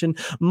biomanipulation,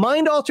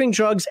 mind-altering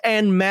drugs,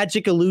 and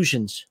magic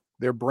illusions.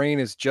 Their brain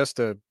is just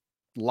a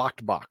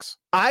locked box.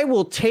 I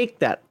will take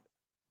that.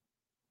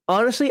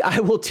 Honestly, I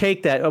will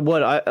take that.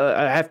 What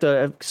I have to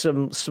have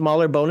some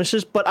smaller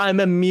bonuses, but I'm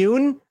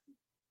immune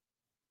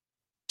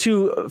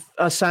to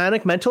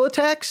psionic mental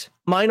attacks,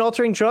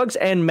 mind-altering drugs,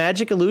 and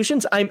magic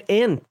illusions. I'm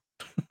in.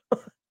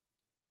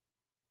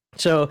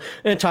 So,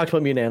 and it talks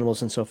about mutant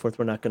animals and so forth.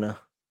 We're not going to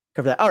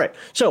cover that. All right.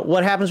 So,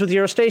 what happens with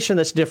Eurostation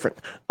that's different?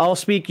 I'll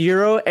speak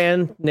Euro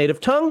and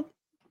native tongue.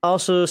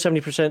 Also,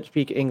 70%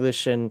 speak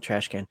English and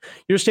trash can.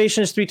 Eurostation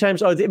is 3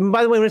 times. Oh,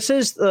 by the way, when it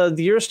says the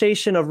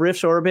Eurostation of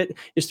Rift's orbit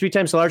is 3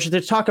 times larger, they're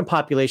talking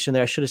population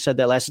there. I should have said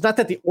that last. It's not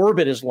that the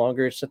orbit is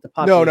longer; it's that the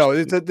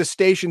population. No, the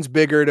station's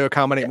bigger to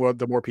accommodate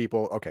the more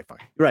people. Okay, fine.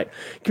 Right.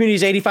 Community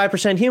is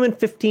 85% human,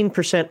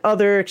 15%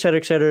 other, et cetera,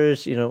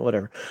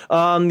 whatever.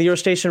 The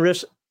Eurostation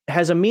Rift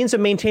has a means of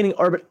maintaining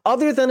orbit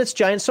other than its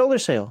giant solar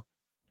sail.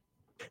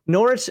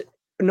 Nor is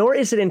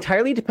it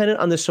entirely dependent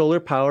on the solar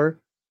power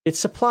it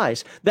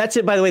supplies. That's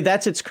it, by the way.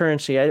 That's its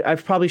currency. I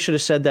probably should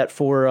have said that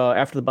for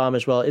After the Bomb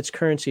as well. Its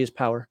currency is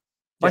power.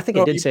 Yeah, I think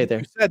I did say there.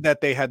 You said that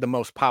they had the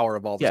most power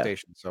of all the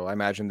stations, so I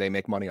imagine they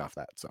make money off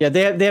that. So. Yeah,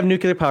 they have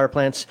nuclear power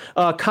plants.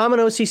 Common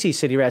OCC,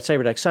 City Rats,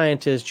 Cyberduck,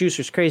 Scientists,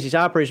 Juicers, Crazies,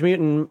 Operators,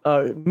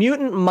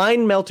 Mutant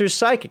Mind Melters,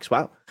 Psychics.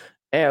 Wow.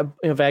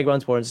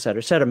 Vagabonds, Borns,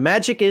 etc.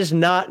 Magic is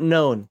not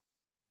known.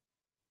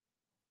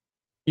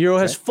 Euro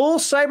has full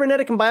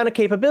cybernetic and bionic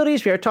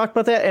capabilities. We already talked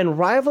about that. And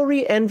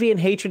rivalry, envy, and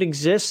hatred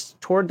exists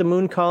toward the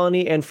moon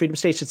colony and freedom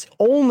states. It's the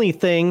only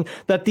thing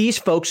that these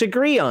folks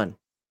agree on.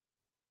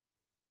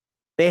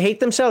 They hate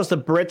themselves. The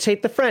Brits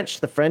hate the French.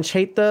 The French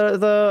hate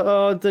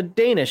the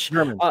Danish.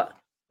 Germans.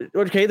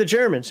 The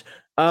Germans.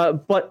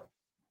 But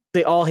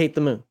they all hate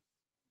the moon.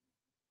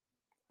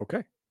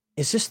 Okay.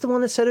 Is this the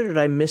one that said it, or did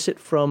I miss it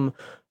from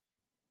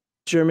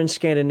German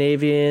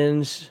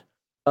Scandinavians?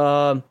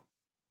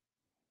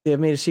 They have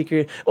made a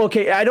secret.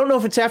 Okay, I don't know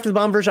if it's After the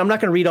Bomb version. I'm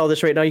not going to read all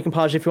this right now. You can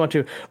pause if you want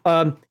to.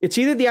 It's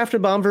either the After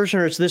the Bomb version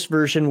or it's this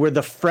version where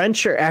the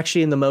French are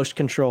actually in the most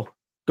control.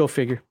 Go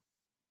figure.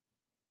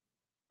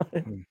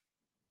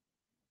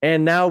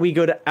 And now we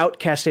go to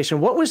Outcast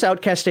Station. What was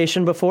Outcast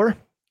Station before?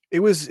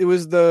 It was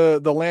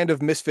the land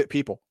of misfit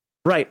people.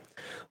 Right.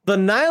 The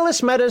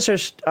nihilist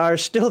metas are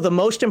still the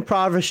most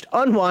impoverished,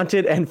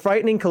 unwanted, and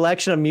frightening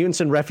collection of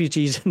mutants and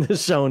refugees in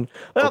this zone.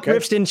 Well,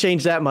 Rifts didn't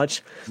change that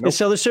much. Nope. They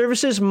sell their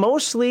services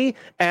mostly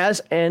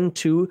as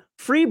N2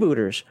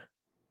 freebooters.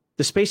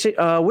 The space,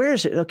 where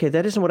is it? Okay,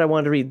 that isn't what I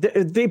wanted to read.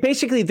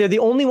 They're the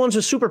only ones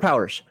with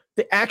superpowers.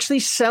 They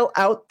actually sell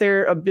out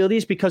their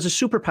abilities because of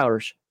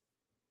superpowers.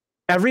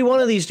 Every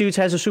one of these dudes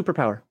has a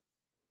superpower.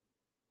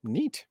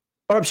 Neat.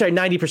 Or I'm sorry,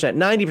 90%.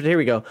 90%. Here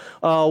we go.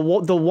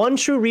 The one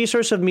true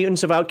resource of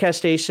mutants of Outcast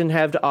Station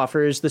have to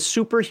offer is the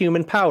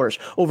superhuman powers.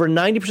 Over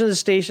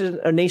 90%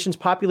 of the nation's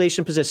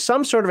population possess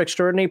some sort of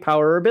extraordinary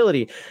power or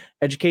ability.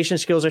 Education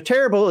skills are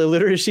terrible,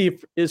 illiteracy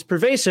is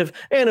pervasive,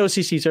 and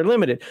OCCs are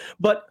limited.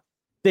 But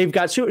they've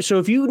got so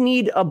if you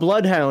need a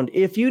bloodhound,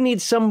 if you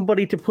need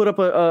somebody to put up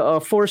a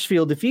force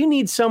field, if you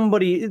need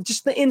somebody,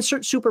 just the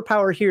insert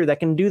superpower here that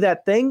can do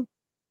that thing,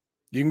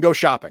 you can go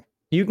shopping.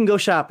 You can go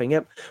shopping.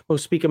 Yep.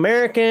 Most speak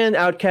American.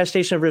 Outcast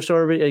Station of Rift's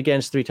orbit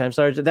against 3 times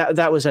larger.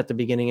 That was at the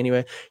beginning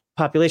anyway.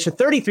 Population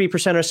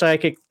 33% are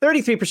psychic,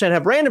 33%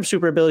 have random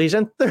super abilities,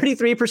 and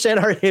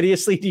 33% are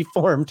hideously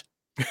deformed.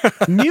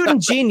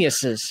 Mutant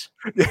geniuses.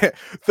 Yeah,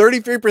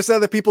 33%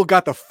 of the people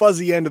got the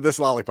fuzzy end of this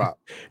lollipop.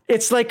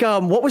 It's like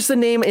what was the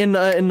name in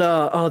that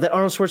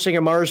Arnold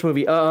Schwarzenegger Mars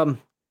movie? Oh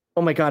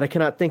my god, I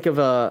cannot think of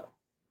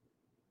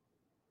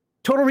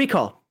Total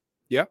Recall.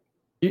 Yeah,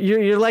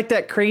 you're like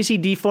that crazy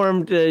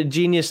deformed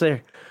genius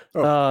there.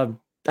 I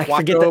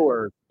forget that.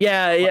 Or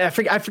Yeah,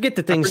 I forget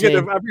the thing's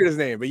name. I forget his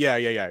name, but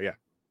yeah.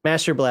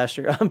 Master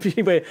Blaster.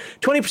 Anyway,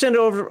 20%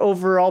 of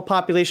overall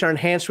population are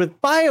enhanced with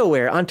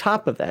BioWare on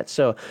top of that.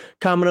 So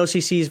common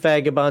OCCs,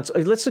 vagabonds.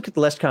 Let's look at the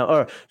less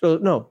common.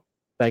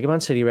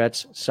 Vagabond city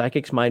rats,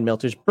 psychics, mind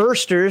melters,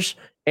 bursters,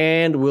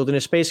 and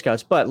wilderness space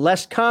scouts. But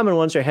less common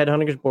ones are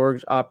headhunters,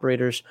 Borgs,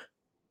 operators,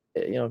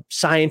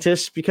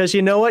 scientists. Because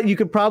you know what? You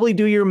could probably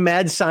do your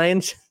mad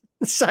science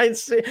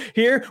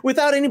here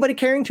without anybody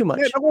caring too much.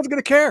 Yeah, no one's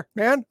gonna care,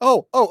 man.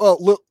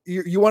 Look,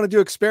 you want to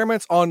do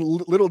experiments on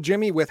little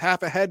Jimmy with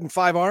half a head and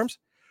 5 arms?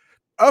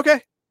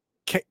 Okay,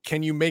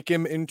 can you make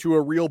him into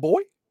a real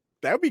boy?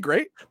 That would be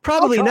great.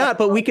 Probably not,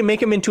 but we can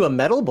make him into a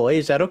metal boy.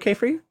 Is that okay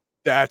for you?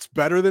 That's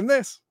better than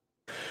this.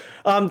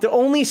 The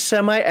only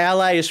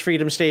semi-ally is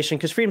Freedom Station,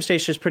 because Freedom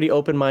Station is pretty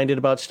open-minded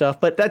about stuff,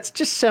 but that's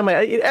just semi.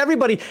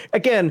 Everybody,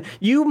 again,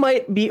 you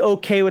might be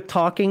okay with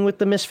talking with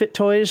the Misfit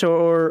Toys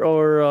or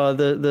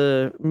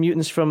the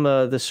mutants from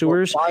the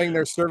sewers, or buying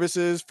their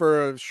services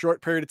for a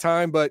short period of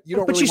time, but you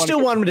don't. But really you still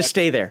want them to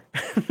stay there.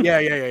 Yeah.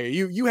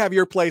 You have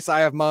your place,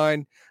 I have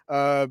mine.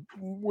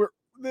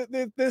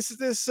 This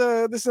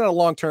is not a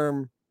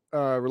long-term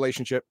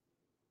relationship.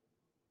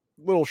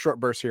 Little short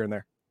bursts here and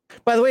there.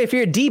 By the way, if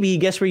you're a DB,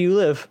 guess where you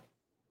live?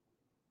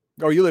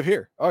 Oh, you live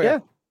here. Oh, yeah.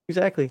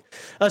 Exactly.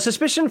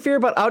 Suspicion and fear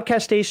about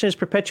Outcast Station is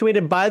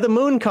perpetuated by the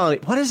Moon Colony.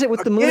 What is it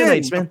with the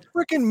Moonites, man?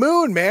 Freaking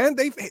Moon, man.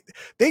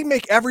 They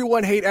make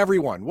everyone hate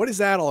everyone. What is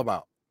that all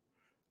about?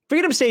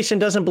 Freedom Station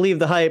doesn't believe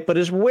the hype, but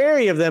is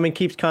wary of them and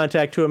keeps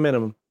contact to a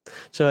minimum.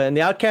 So, and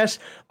the Outcasts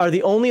are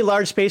the only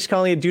large space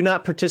colony that do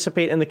not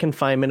participate in the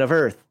confinement of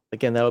Earth.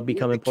 Again, that would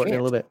become important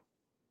in a little bit.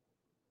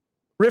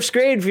 Rift's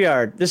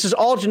Graveyard. This is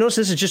all, notice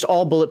this is just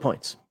all bullet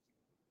points.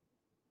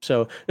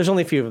 So there's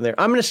only a few of them there.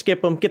 I'm going to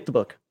skip them. Get the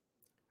book.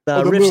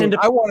 The moon.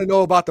 I want to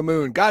know about the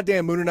moon.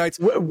 Goddamn Moonanites.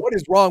 What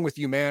is wrong with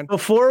you, man?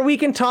 Before we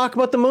can talk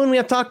about the moon, we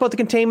have to talk about the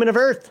containment of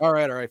Earth. All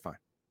right, fine.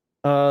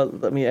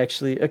 Let me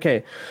actually.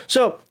 Okay.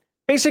 So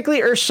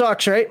basically, Earth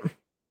sucks, right?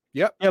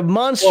 Yep. You have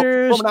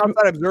monsters. Well, from an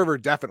outside observer,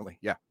 definitely.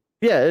 Yeah.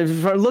 Yeah,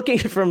 looking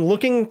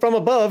from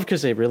above,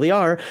 because they really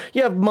are.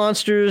 You have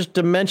monsters,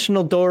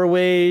 dimensional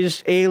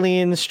doorways,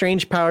 aliens,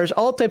 strange powers,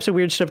 all types of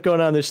weird stuff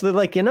going on there. So they're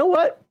like, you know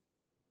what?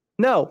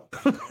 No,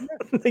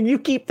 you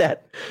keep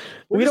that.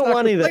 We don't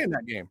want any of that. In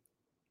that game.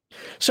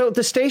 So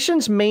the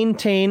stations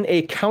maintain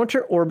a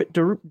counter-orbit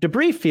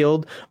debris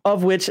field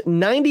of which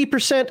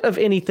 90% of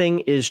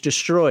anything is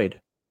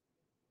destroyed.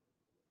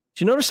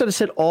 Did you notice that it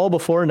said all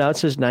before, and now it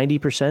says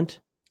 90%?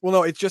 Well,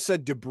 no, it just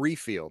said debris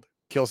field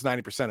kills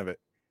 90% of it.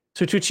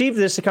 So to achieve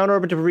this, the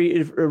counter-orbit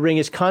debris ring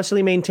is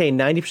constantly maintained.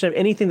 90% of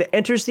anything that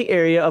enters the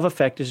area of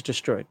effect is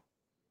destroyed.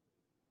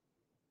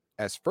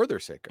 As further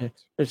sake.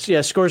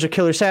 Scores of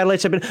killer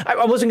satellites have been.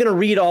 I wasn't going to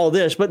read all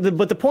this, but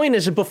the point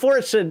is that before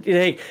it said,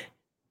 hey,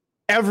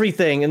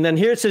 everything, and then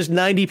here it says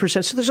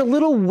 90%. So there's a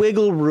little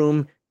wiggle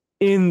room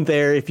in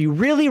there if you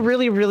really,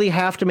 really, really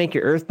have to make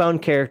your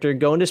Earthbound character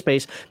go into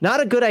space.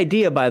 Not a good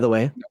idea, by the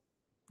way,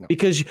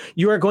 because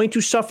you are going to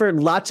suffer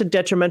lots of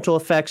detrimental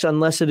effects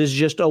unless it is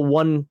just a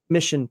one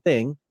mission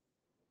thing,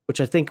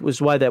 which I think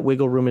was why that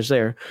wiggle room is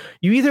there.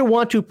 You either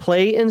want to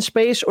play in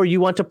space or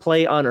you want to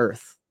play on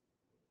Earth.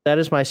 That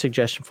is my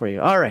suggestion for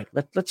you. All right,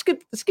 let's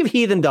give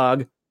Heathen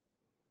Dog.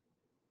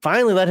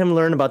 Finally, let him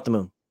learn about the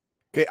moon.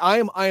 Okay, I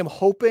am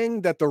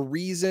hoping that the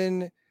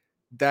reason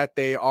that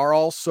they are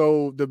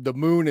also the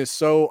moon is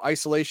so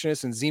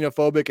isolationist and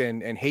xenophobic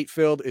and hate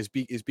filled is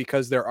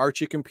because their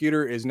Archie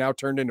computer is now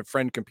turned into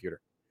friend computer.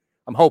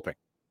 I'm hoping.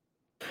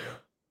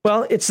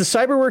 Well, it's the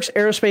CyberWorks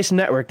Aerospace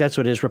Network. That's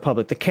what it is.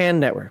 Republic, the CAN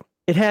network.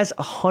 It has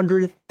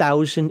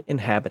 100,000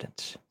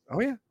 inhabitants.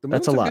 Oh yeah,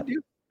 that's a lot. Yeah,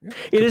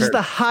 it is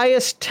the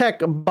highest tech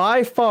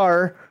by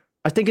far,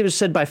 I think it was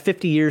said by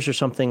 50 years or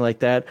something like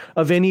that,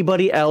 of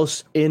anybody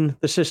else in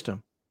the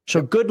system.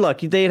 So good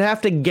luck. They'd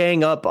have to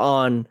gang up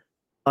on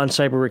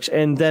CyberWorks,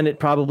 and then it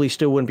probably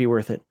still wouldn't be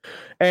worth it.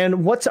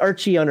 And what's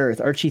Archie on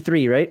Earth? Archie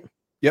 3, right?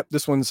 Yep,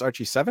 this one's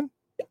Archie 7.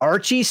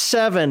 Archie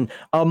 7,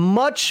 a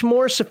much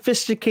more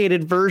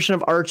sophisticated version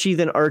of Archie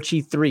than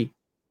Archie 3.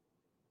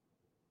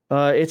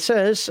 It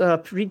says,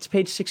 reads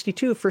page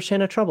 62, First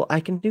Hand of Trouble. I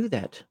can do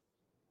that.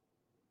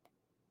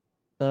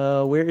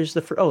 Where is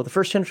the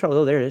First Hand of Trouble?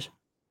 Oh, there it is.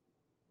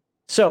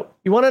 So,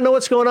 you want to know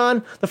what's going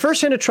on? The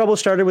First Hand of Trouble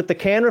started with the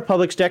Can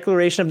Republic's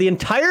declaration of the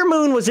entire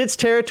moon was its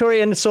territory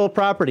and its sole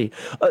property.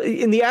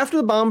 In the After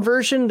the Bomb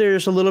version,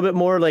 there's a little bit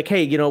more like,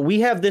 hey, we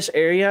have this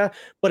area,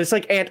 but it's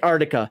like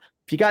Antarctica.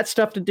 If you got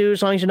stuff to do,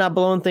 as long as you're not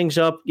blowing things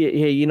up,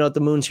 you know what, the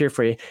moon's here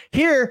for you.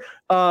 Here,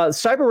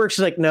 CyberWorks is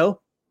like,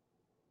 no.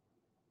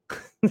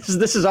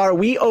 This is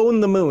we own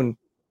the moon.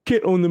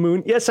 Can't own the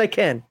moon. Yes, I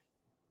can.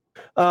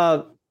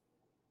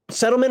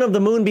 Settlement of the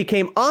moon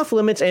became off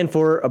limits, and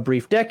for a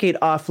brief decade,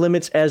 off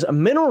limits as a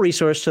mineral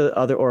resource to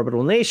other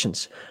orbital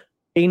nations.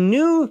 A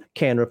new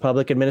Can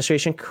Republic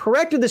administration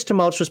corrected this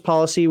tumultuous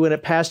policy when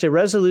it passed a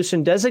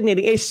resolution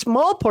designating a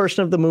small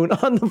portion of the moon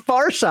on the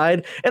far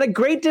side and a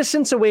great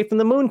distance away from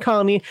the moon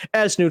colony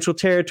as neutral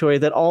territory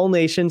that all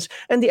nations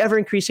and the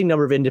ever-increasing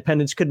number of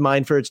independents could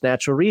mine for its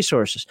natural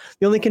resources.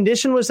 The only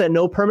condition was that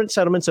no permanent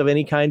settlements of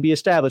any kind be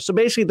established. So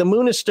basically, the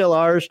moon is still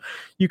ours.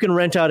 You can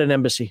rent out an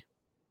embassy.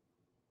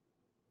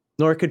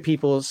 Nor could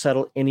people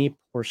settle any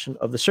portion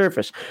of the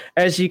surface.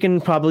 As you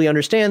can probably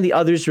understand, the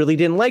others really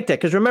didn't like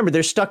that, because remember,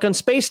 they're stuck on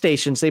space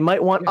stations. They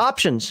might want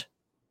options.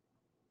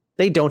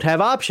 They don't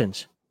have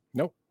options.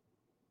 Nope.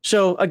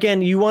 So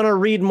again, you want to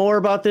read more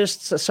about this,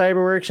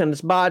 Cyberworks and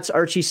its bots,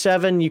 Archie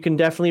 7, you can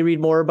definitely read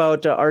more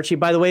about Archie.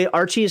 By the way,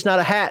 Archie is not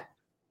a hat.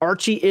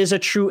 Archie is a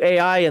true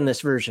AI in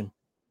this version.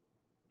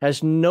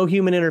 Has no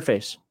human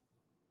interface.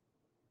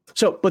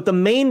 So, but the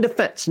main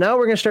defense, now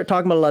we're going to start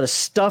talking about a lot of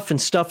stuff,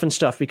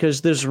 because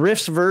this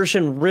Rift's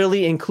version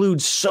really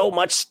includes so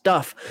much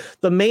stuff.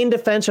 The main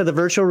defense are the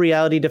virtual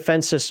reality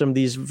defense system,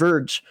 these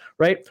VERDs,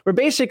 right? Where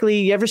basically,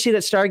 you ever see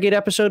that Stargate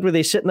episode where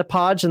they sit in the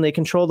pods and they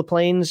control the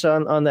planes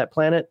on that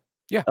planet?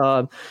 Yeah.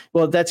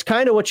 Well, that's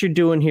kind of what you're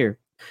doing here.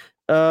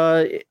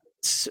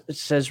 It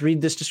says, read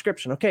this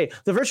description. Okay.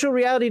 The virtual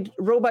reality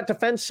robot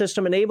defense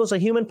system enables a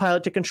human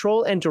pilot to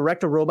control and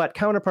direct a robot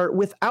counterpart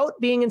without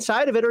being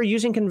inside of it or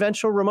using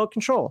conventional remote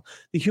control.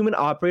 The human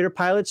operator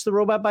pilots the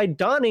robot by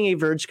donning a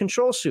VERD's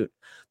control suit.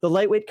 The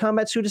lightweight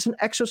combat suit is an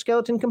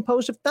exoskeleton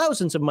composed of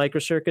thousands of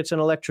microcircuits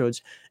and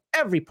electrodes.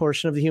 Every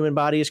portion of the human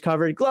body is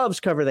covered. Gloves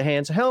cover the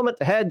hands, a helmet,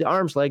 the head, the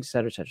arms, legs,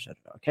 etc., etc., etc.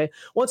 Okay.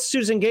 Once the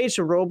suit is engaged,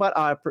 the robot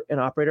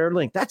and operator are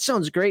linked. That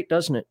sounds great,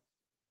 doesn't it?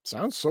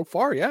 Sounds so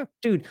far, yeah.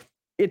 Dude.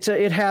 It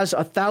has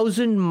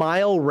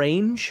 1,000-mile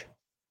range.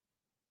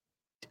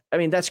 I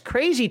mean, that's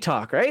crazy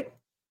talk, right?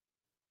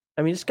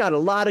 I mean, it's got a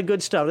lot of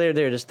good stuff there.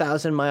 There's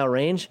 1,000-mile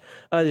range.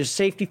 There's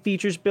safety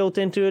features built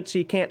into it, so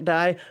you can't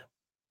die.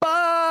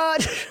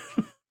 But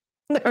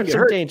there are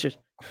some dangers.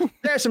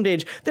 There are some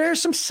dangers. There are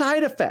some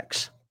side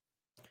effects.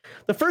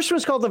 The first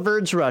one's called the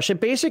VERD's Rush. It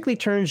basically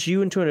turns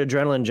you into an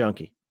adrenaline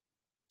junkie.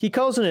 He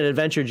calls it an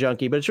adventure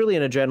junkie, but it's really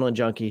an adrenaline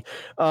junkie.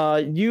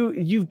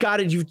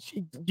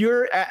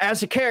 You're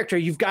as a character,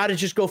 you've got to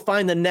just go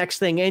find the next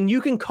thing, and you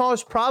can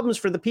cause problems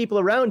for the people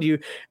around you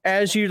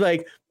as you're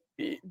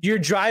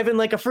driving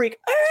like a freak,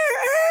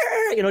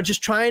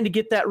 just trying to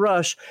get that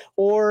rush.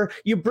 Or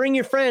you bring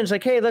your friends,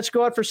 like, hey, let's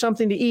go out for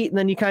something to eat, and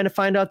then you kind of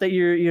find out that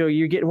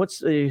you're getting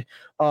the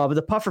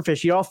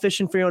pufferfish. You're all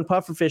fishing for your own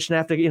pufferfish and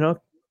have to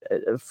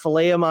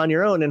fillet them on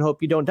your own and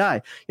hope you don't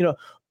die.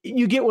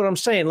 You get what I'm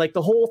saying. Like,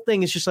 the whole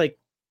thing is just like,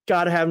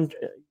 gotta have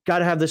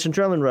this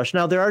adrenaline rush.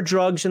 Now, there are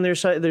drugs and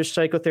there's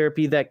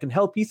psychotherapy that can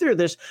help you through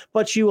this,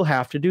 but you will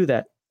have to do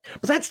that.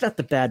 But that's not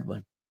the bad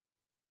one.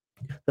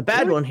 The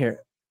bad one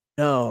here.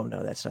 No,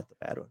 that's not the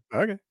bad one.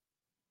 Okay.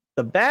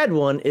 The bad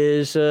one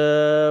is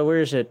where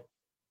is it?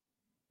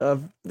 The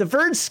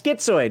VERD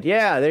Schizoid.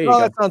 Yeah, there you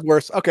go. That sounds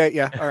worse. Okay,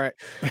 yeah, all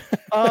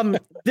right.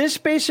 This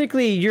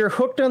basically, you're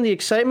hooked on the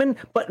excitement,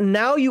 but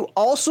now you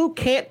also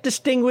can't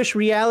distinguish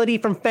reality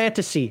from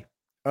fantasy.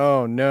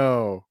 Oh,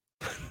 no.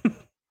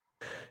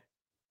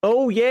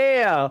 Oh,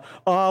 yeah.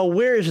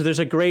 Where is it? There's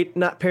a great,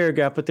 not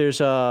paragraph, but there's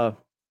the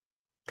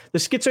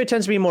schizoid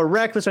tends to be more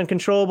reckless,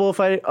 uncontrollable.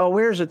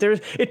 Where is it?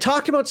 It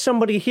talked about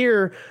somebody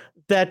here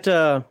that,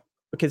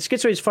 the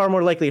schizoid is far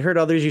more likely to hurt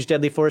others, use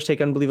deadly force,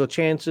 take unbelievable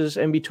chances,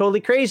 and be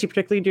totally crazy,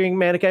 particularly during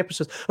manic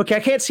episodes. Okay,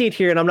 I can't see it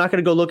here, and I'm not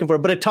going to go looking for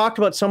it, but it talked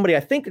about somebody, I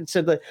think it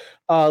said that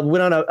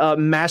went on a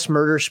mass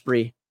murder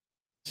spree.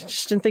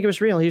 Just didn't think it was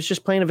real. He was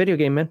just playing a video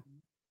game, man.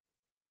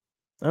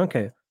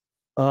 Okay.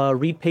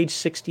 Read page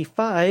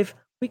 65,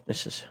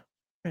 weaknesses.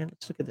 All right,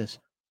 let's look at this.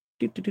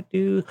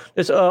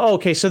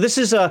 Okay, so this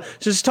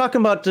is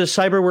talking about the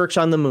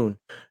Cyberworks on the moon.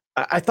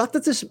 I thought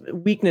that this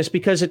weakness,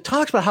 because it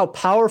talks about how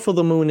powerful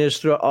the moon is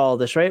through all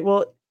this, right?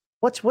 Well,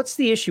 what's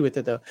the issue with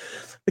it, though?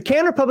 The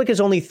Can Republic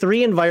has only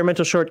 3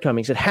 environmental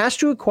shortcomings. It has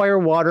to acquire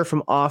water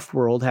from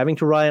off-world, having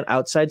to rely on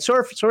outside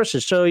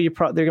sources. So they're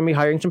going to be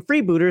hiring some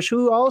freebooters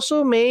who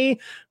also may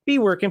be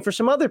working for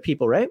some other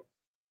people, right?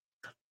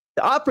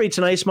 It operates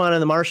an ice mine on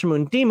the Martian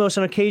moon Deimos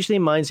and occasionally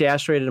mines the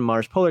asteroid in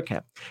Mars polar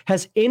cap.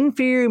 Has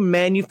inferior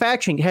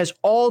manufacturing. It has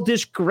all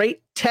this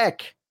great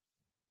tech.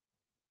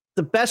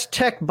 The best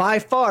tech by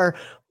far,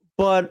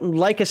 but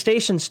Leica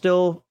Station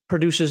still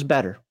produces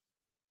better.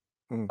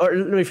 Or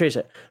let me phrase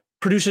it.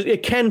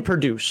 It can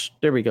produce.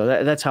 There we go.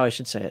 That's how I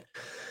should say it.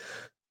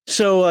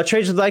 So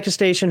trades with Leica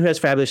Station, who has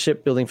fabulous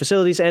shipbuilding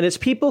facilities, and its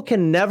people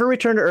can never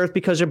return to Earth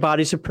because their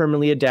bodies have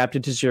permanently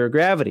adapted to zero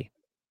gravity.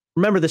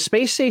 Remember, the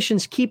space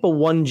stations keep a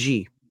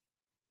 1G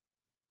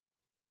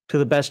to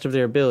the best of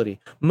their ability.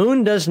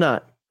 Moon does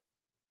not.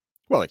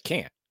 Well, it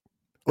can't.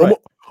 Right.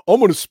 I'm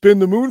going to spin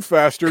the moon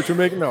faster to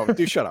make... No,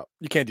 dude, shut up.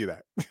 You can't do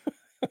that.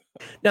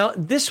 Now,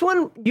 this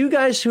one, you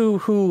guys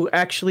who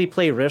actually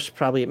play Rifts,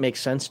 probably it makes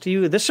sense to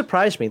you. This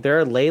surprised me. There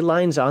are ley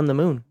lines on the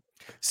moon.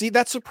 See,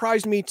 that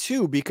surprised me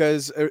too,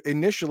 because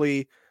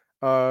initially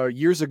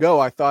Years ago,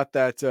 I thought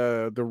that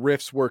the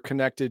rifts were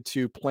connected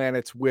to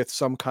planets with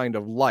some kind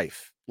of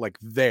life, like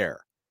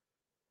there,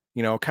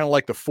 kind of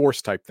like the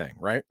Force type thing,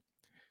 right?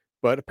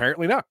 But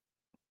apparently not.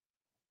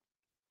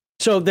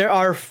 So there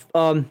are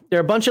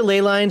a bunch of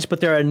ley lines, but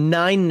there are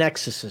 9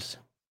 nexuses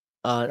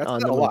That's on not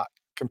the a moon. lot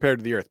compared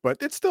to the Earth, but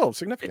it's still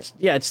significant.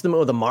 It's the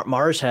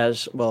Mars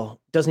has,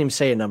 well, it doesn't even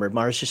say a number.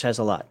 Mars just has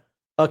a lot.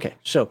 Okay,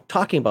 so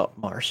talking about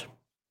Mars.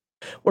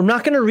 We're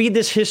not going to read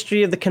this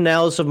history of the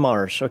canals of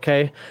Mars,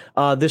 okay?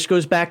 This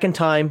goes back in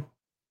time,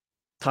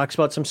 talks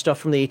about some stuff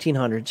from the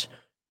 1800s,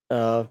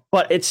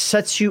 but it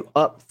sets you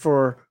up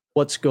for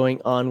what's going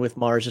on with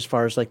Mars as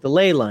far as like the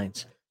ley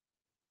lines.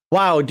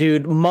 Wow,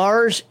 dude,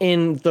 Mars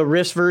in the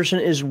Rift version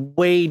is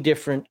way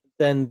different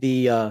than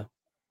the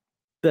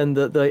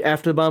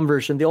After the Bomb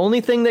version. The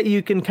only thing that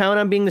you can count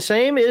on being the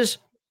same is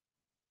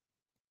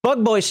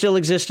Bug Boy still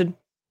existed.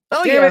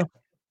 Oh Damn yeah,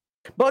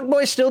 it. Bug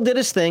Boy still did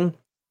his thing.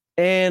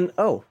 And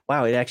oh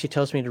wow, it actually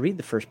tells me to read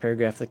the first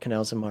paragraph of the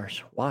Canals of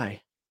Mars.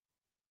 Why?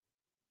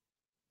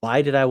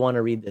 Why did I want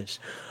to read this?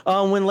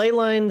 When ley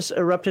lines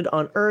erupted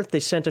on Earth, they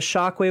sent a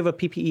shockwave of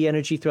PPE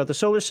energy throughout the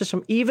solar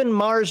system. Even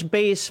Mars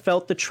base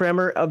felt the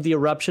tremor of the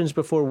eruptions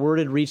before word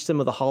had reached them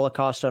of the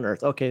Holocaust on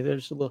Earth. Okay,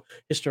 there's a little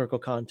historical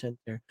content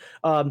there.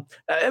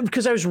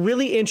 Because I was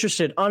really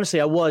interested, honestly,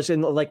 I was,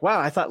 in like, wow,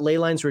 I thought ley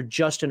lines were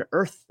just an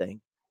Earth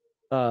thing.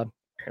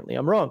 Apparently,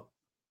 I'm wrong.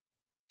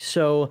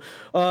 So,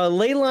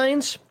 ley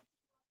lines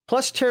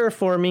plus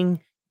terraforming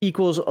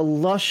equals a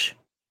lush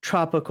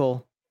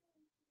tropical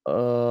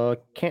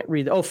can't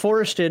read. Oh,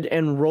 forested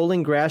and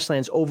rolling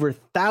grasslands over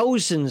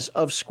thousands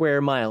of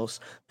square miles.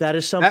 That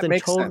is That something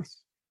makes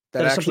sense.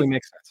 That is actually something,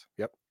 makes sense.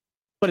 Yep.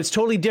 but it's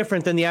totally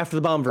different than the After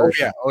the Bomb Oh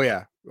version. yeah. Oh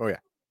yeah. Oh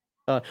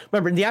yeah.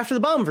 Remember, in the After the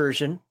Bomb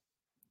version,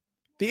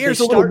 The air's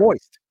a little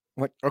moist.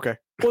 Like, okay.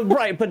 well,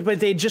 right, but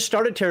they just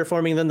started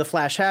terraforming, then the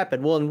Flash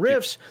happened. Well, in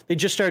Rifts, they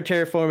just started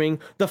terraforming,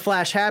 the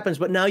Flash happens,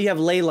 but now you have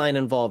ley line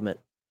involvement.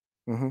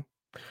 Mm-hmm.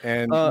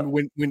 And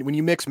when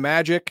you mix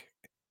magic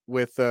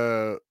with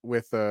a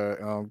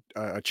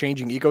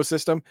changing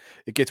ecosystem,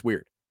 it gets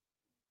weird.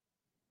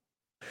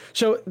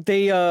 So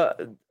they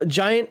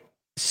giant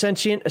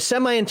sentient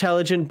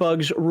semi-intelligent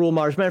bugs rule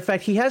Mars. Matter of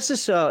fact, he has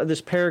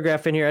this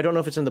paragraph in here. I don't know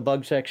if it's in the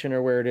bug section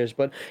or where it is,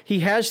 but he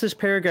has this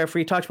paragraph where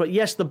he talks about,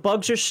 yes, the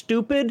bugs are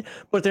stupid,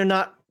 but they're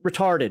not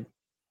retarded.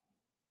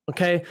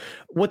 Okay,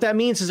 what that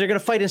means is they're going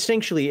to fight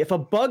instinctually. If a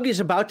bug is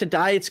about to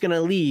die, it's going to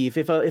leave.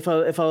 If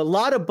a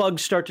lot of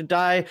bugs start to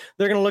die,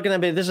 they're going to look at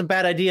them and say, "This is a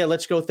bad idea.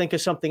 Let's go think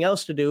of something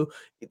else to do."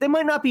 They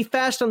might not be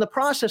fast on the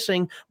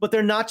processing, but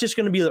they're not just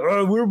going to be like,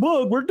 "Oh, we're a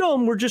bug. We're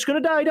dumb. We're just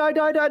going to die."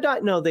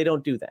 No, they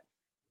don't do that.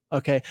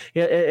 Okay, he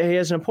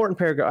has an important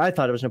paragraph. I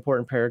thought it was an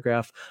important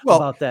paragraph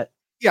about that.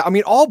 Yeah, I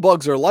mean, all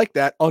bugs are like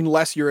that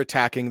unless you're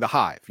attacking the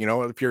hive.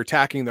 If you're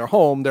attacking their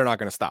home, they're not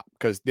going to stop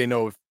because they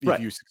know if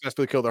you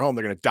successfully kill their home,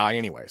 they're going to die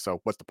anyway.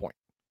 So what's the point?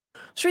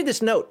 Let's read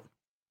this note.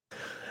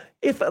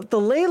 If the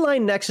ley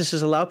line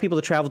nexuses allow people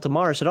to travel to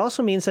Mars, it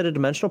also means that a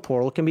dimensional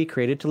portal can be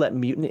created to let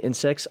mutant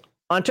insects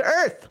onto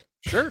Earth.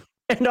 Sure.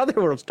 And other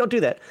worlds. Don't do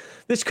that.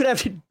 This could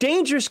have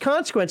dangerous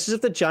consequences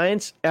if the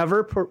giants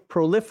ever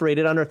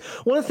proliferated on Earth.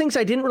 One of the things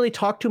I didn't really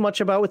talk too much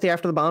about with the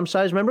After the Bomb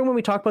size, remember when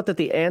we talked about that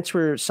the ants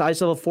were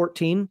size level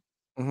 14?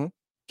 Mm-hmm.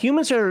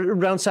 Humans are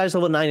around size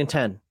level 9 and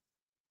 10.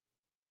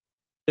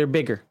 They're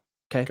bigger.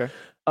 Okay.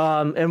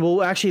 And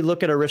we'll actually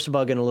look at a rift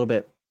bug in a little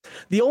bit.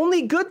 The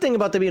only good thing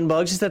about the mutant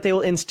bugs is that they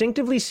will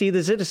instinctively see the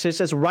zoonosis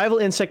as a rival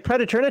insect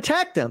predator and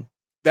attack them.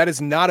 That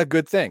is not a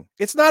good thing.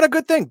 It's not a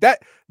good thing.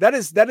 That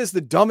is the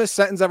dumbest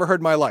sentence I've ever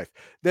heard in my life.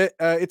 That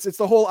it's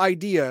the whole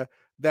idea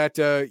that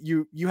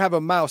you have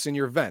a mouse in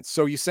your vents,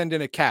 so you send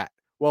in a cat.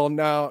 Well,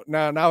 now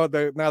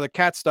the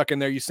cat's stuck in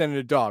there. You send in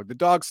a dog. The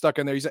dog's stuck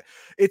in there.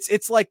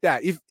 It's like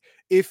that.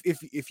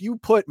 If you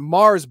put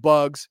Mars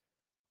bugs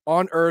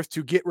on Earth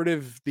to get rid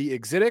of the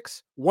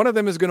exotics, one of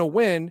them is going to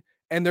win,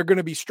 and they're going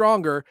to be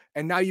stronger.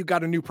 And now you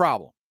got a new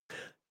problem.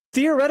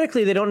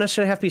 Theoretically, they don't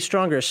necessarily have to be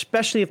stronger,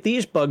 especially if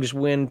these bugs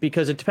win,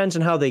 because it depends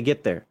on how they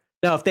get there.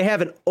 Now, if they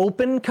have an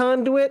open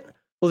conduit,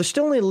 well, there's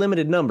still only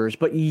limited numbers,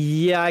 but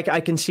yeah,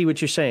 I can see what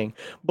you're saying.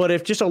 But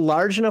if just a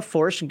large enough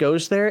force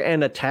goes there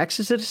and attacks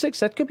the Ziticics,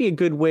 that could be a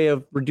good way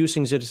of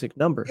reducing Ziticic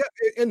number.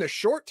 Yeah, in the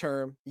short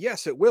term,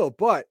 yes, it will,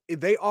 but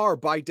they are,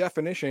 by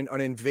definition,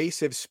 an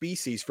invasive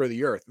species for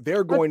the Earth.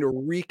 They're going to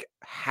wreak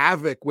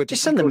havoc with...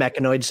 Just send the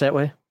mechanoids that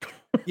way.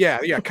 Yeah,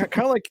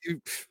 kind of like...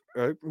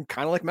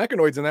 kind of like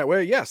mechanoids in that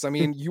way. Yes. I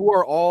mean, you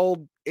are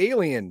all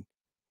alien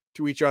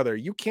to each other.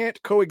 You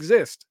can't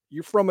coexist.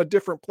 You're from a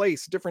different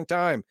place, different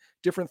time,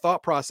 different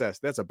thought process.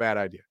 That's a bad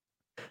idea.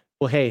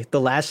 Well, hey,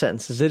 the last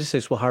sentence, the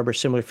Ziticics will harbor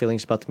similar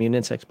feelings about the mutant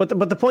insects. But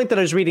the point that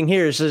I was reading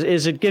here is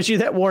it gives you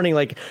that warning,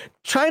 like,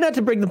 try not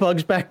to bring the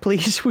bugs back,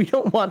 please. We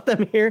don't want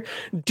them here.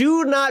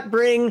 Do not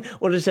bring,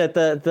 what is that,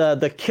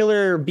 the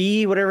killer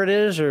bee, whatever it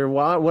is, or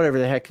whatever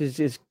the heck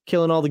is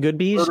killing all the good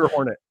bees. Murder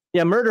hornet.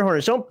 Yeah, murder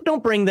hornets.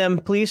 Don't bring them,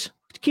 please.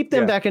 Keep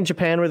them back in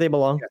Japan where they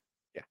belong.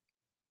 Yeah.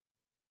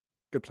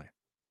 Good plan.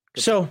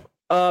 So,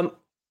 not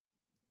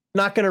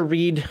going to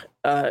read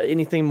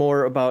anything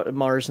more about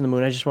Mars and the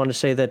moon. I just want to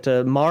say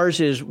that Mars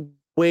is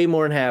way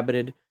more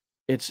inhabited.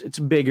 It's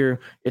bigger.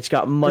 It's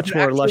got Does much it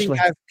more lush actually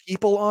land. have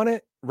people on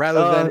it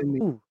rather than in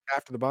the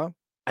after the bomb?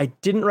 I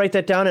didn't write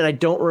that down, and I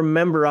don't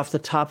remember off the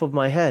top of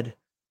my head.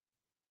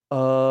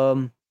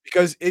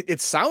 Because it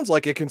sounds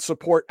like it can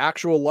support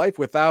actual life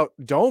without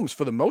domes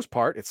for the most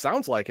part. It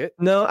sounds like it.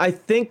 No, I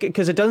think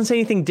because it doesn't say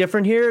anything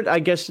different here. I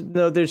guess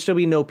no, there'd still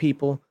be no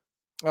people.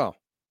 Oh,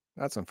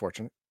 that's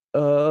unfortunate.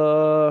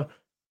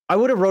 I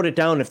would have wrote it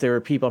down if there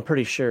were people. I'm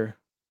pretty sure,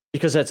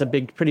 because that's a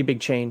pretty big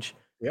change.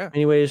 Yeah.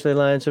 Anyways, the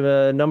lines of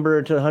a number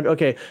to 100.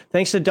 Okay,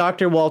 thanks to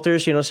Dr.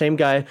 Walters, same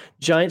guy.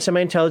 Giant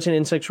semi-intelligent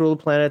insects rule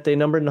the planet. They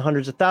numbered in the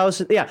hundreds of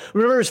thousands. Yeah,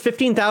 remember it was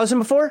 15,000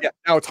 before? Yeah,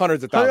 now it's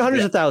hundreds of thousands.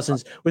 Hundreds of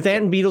thousands with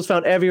ant and beetles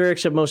found everywhere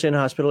except mostly in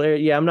hospital area.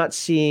 Yeah, I'm not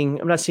seeing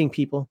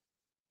people.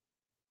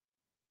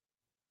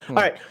 All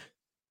right.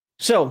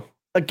 So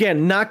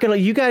again, not gonna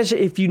you guys,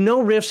 if you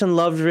know Rifts and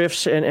love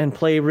Rifts and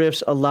play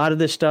Rifts, a lot of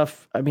this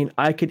stuff, I mean,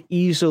 we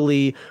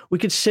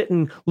could sit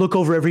and look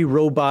over every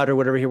robot or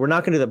whatever here. We're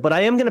not gonna do that, but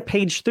I am gonna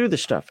page through the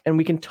stuff and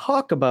we can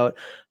talk about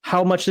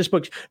how much this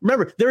book.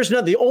 Remember,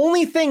 the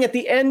only thing at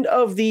the end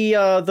of the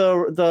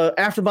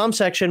after the bomb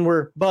section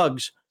were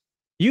bugs.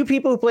 You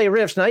people who play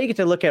Rifts, now you get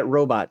to look at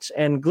robots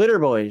and glitter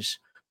boys.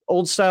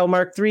 Old style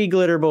Mark III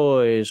glitter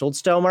boys, old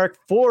style Mark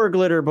IV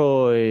glitter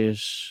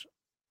boys.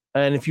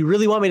 And if you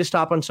really want me to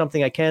stop on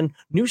something, I can.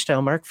 New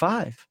style Mark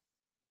V.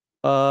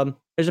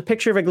 There's a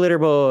picture of a glitter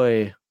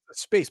boy.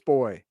 Space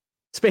boy.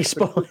 Space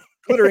boy.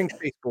 Glittering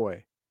space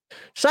boy.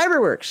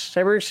 Cyberworks.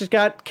 Cyberworks has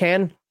got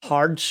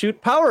hard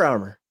suit power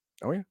armor.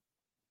 Oh, yeah.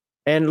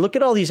 And look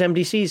at all these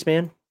MDCs,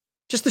 man.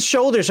 Just the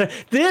shoulders.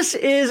 This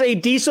is a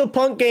diesel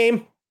punk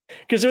game.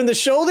 Because when the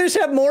shoulders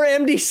have more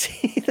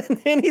MDC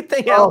than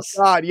anything else.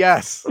 Oh, God,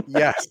 yes.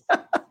 Yes.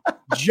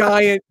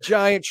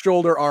 giant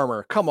shoulder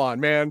armor. Come on,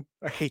 man.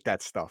 I hate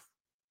that stuff.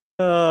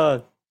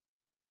 The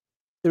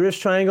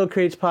Rift Triangle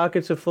creates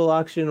pockets of full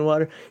oxygen and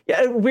water.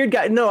 Yeah, weird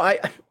guy. No,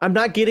 I'm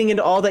not getting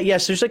into all that.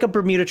 Yes, there's like a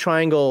Bermuda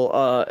Triangle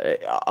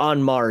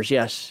on Mars.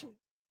 Yes,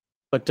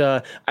 but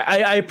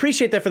I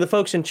appreciate that for the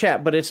folks in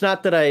chat. But it's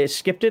not that I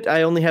skipped it.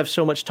 I only have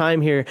so much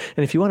time here.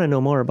 And if you want to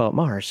know more about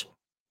Mars,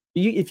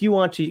 if you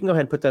want to, you can go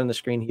ahead and put that on the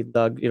screen.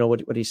 Doug, you know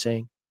what he's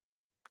saying.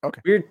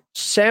 Okay. Weird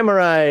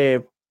samurai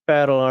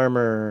battle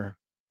armor.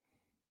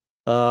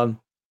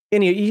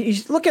 And you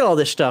look at all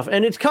this stuff,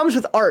 and it comes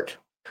with art.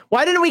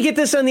 Why didn't we get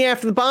this on the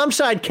after the bomb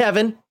side,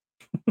 Kevin?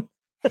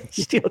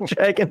 Steel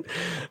Dragon.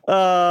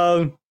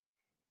 Look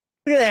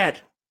at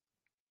that.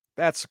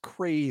 That's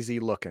crazy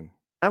looking.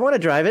 I want to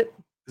drive it.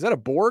 Is that a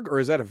Borg or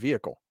is that a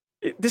vehicle?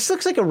 This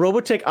looks like a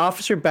Robotech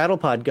officer battle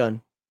pod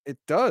gun. It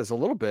does a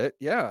little bit.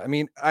 Yeah. I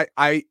mean,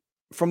 I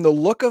from the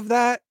look of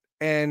that,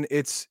 and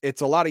it's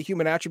a lot of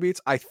human attributes,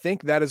 I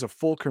think that is a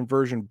full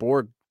conversion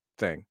Borg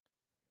thing.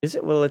 Is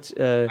it? Well, it's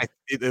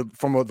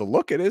from the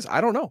look it is.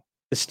 I don't know.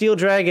 The Steel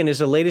Dragon is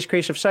the latest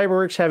creation of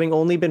Cyberworks, having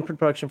only been in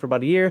production for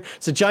about a year.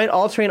 It's a giant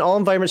all-terrain,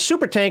 all-environment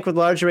super tank with a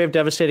large array of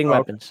devastating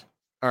weapons.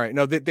 All right.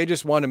 No, they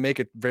just want to make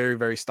it very,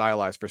 very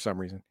stylized for some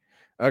reason.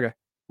 Okay,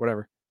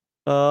 whatever.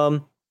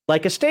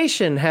 Like a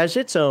station has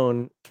its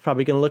own. It's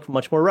probably going to look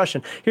much more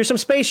Russian. Here's some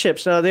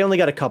spaceships. They only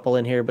got a couple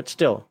in here, but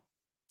still.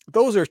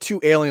 Those are too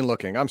alien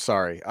looking. I'm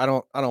sorry. I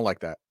don't like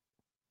that.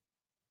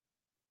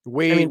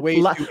 Way too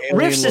alien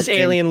Rifts is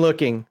alien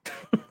looking.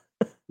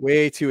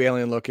 Way too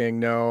alien looking.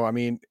 No, I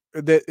mean,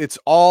 it's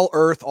all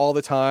Earth all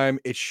the time.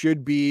 It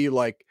should be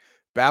like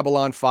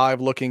Babylon 5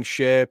 looking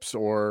ships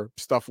or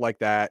stuff like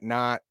that.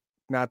 Not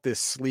this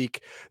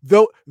sleek.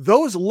 Though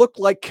those look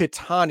like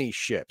Katani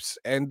ships,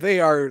 and they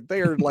are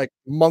like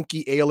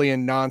monkey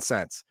alien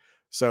nonsense.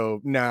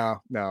 So no.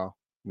 I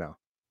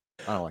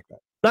don't like that.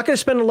 Not going to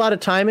spend a lot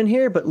of time in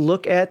here, but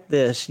look at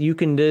this. You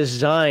can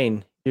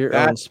design your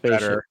own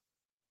spaceship. Better.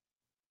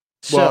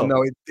 Well,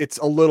 no, it's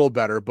a little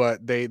better,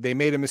 but they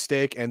made a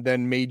mistake and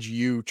then made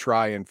you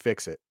try and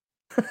fix it.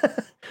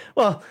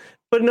 Well,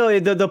 but no,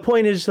 the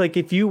point is, like,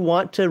 if you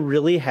want to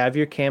really have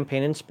your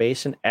campaign in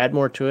space and add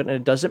more to it, and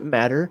it doesn't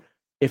matter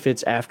if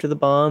it's after the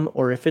bomb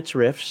or if it's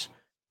Rifts.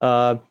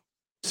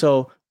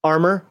 So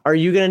armor, are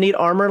you going to need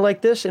armor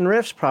like this in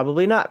Rifts?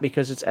 Probably not,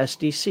 because it's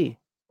SDC.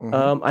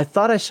 Mm-hmm. I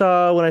thought I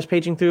saw, when I was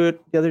paging through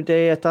it the other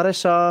day, I thought I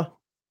saw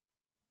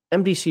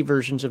MDC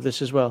versions of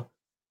this as well.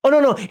 Oh,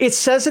 no. It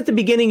says at the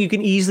beginning you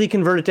can easily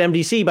convert it to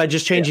MDC by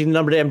just changing the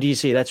number to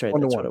MDC. That's right.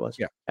 That's what it was.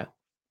 Yeah.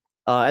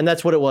 And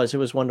that's what it was. It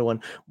was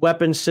 1-to-1.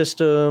 Weapon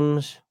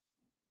systems.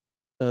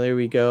 So there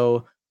we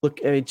go. Look,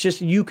 it's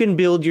just, you can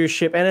build your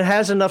ship, and it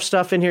has enough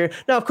stuff in here.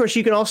 Now, of course,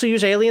 you can also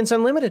use Aliens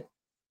Unlimited.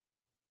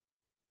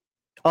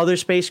 Other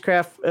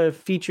spacecraft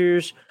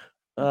features,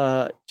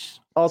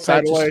 all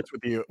satellites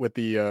with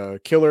the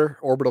killer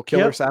orbital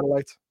killer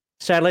satellites.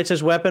 Satellites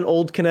as weapon,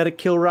 old kinetic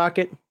kill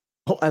rocket.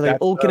 Oh, I like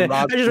old kinetic.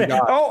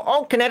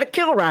 Old kinetic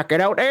kill rocket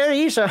out there.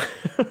 He's a.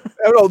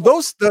 No,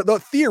 those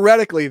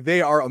theoretically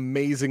they are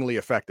amazingly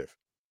effective.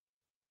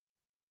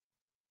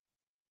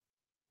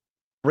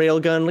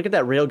 Railgun. Look at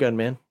that railgun,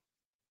 man.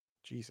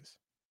 Jesus.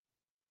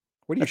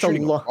 What are you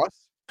shooting?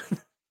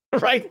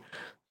 Right.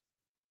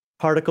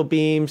 particle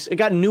beams. It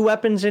got new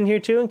weapons in here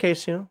too, in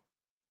case, you know.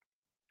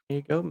 There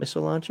you go,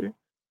 missile launcher.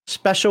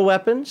 Special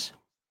weapons.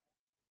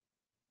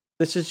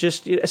 This is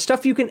just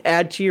stuff you can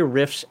add to your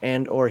Rifts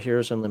and or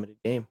Heroes Unlimited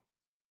game.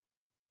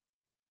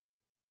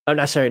 Oh,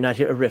 not sorry, not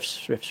here.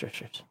 Rifts.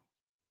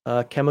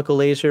 Chemical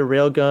laser,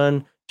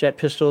 railgun, jet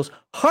pistols,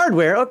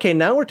 hardware. Okay,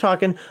 now we're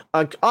talking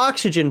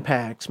oxygen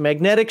packs,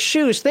 magnetic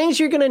shoes,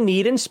 things you're going to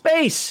need in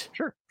space.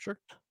 Sure.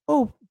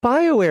 Oh,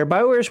 BioWare.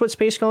 BioWare is what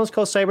space colonists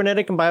call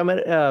cybernetic and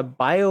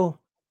bio.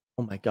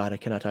 Oh my God, I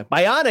cannot talk.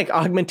 Bionic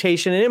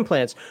augmentation and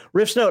implants.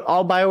 Rift's note: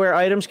 all BioWare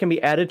items can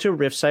be added to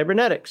Rift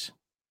cybernetics.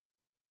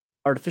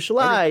 Artificial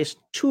eyes,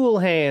 tool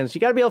hands.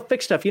 You got to be able to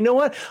fix stuff. You know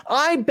what?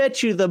 I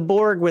bet you the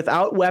Borg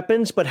without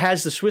weapons but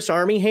has the Swiss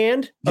Army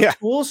hand of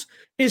tools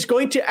is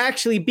going to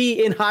actually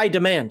be in high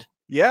demand.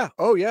 Yeah.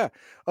 Oh, yeah.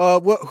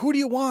 Well, who do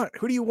you want?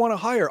 Who do you want to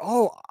hire?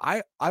 Oh,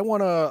 I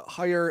want to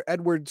hire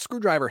Edward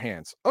Screwdriver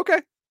Hands.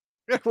 Okay.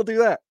 Yeah, we'll do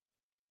that.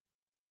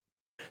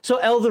 So,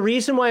 El, the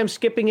reason why I'm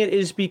skipping it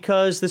is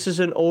because this is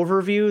an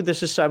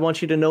overview. I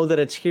want you to know that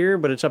it's here,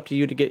 but it's up to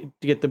you to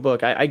get the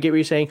book. I get what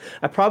you're saying.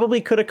 I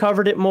probably could have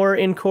covered it more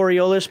in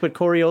Coriolis, but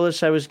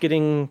Coriolis, I was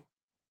getting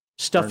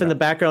stuff in the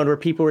background where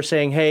people were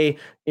saying, hey,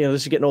 you know,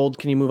 this is getting old.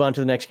 Can you move on to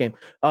the next game?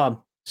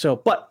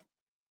 But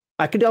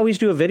I could always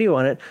do a video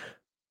on it.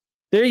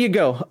 There you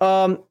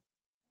go.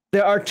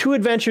 There are 2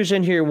 adventures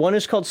in here. One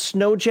is called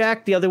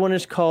Snowjack. The other one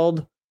is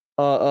called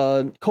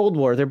Cold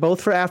War. They're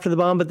both for After the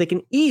Bomb, but they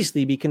can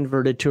easily be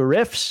converted to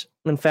riffs.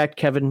 In fact,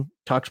 Kevin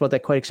talks about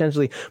that quite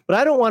extensively, but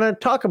I don't want to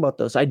talk about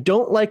those. I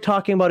don't like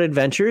talking about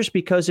adventures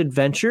because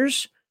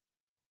adventures,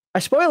 I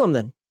spoil them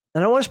then.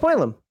 And I don't want to spoil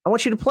them. I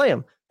want you to play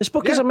them. This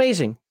book is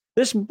amazing.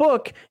 This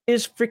book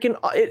is freaking,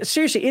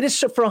 seriously, it is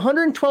for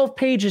 112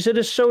 pages. It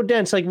is so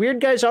dense. Like Weird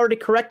Guy's already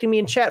correcting me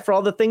in chat for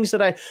all the things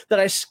that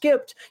I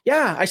skipped.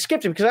 Yeah, I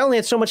skipped it because I only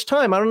had so much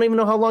time. I don't even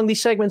know how long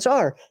these segments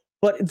are,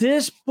 but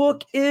this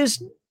book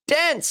is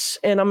dense.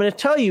 And I'm going to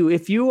tell you,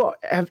 if you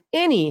have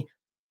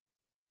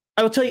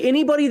I will tell you,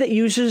 anybody that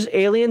uses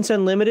Aliens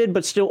Unlimited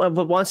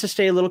but wants to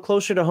stay a little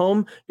closer to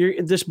home,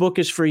 this book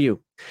is for you.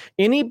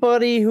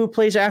 Anybody who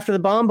plays After the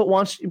Bomb but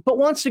wants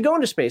to go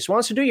into space,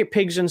 wants to do your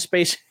pigs in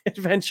space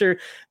adventure,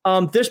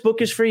 this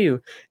book is for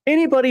you.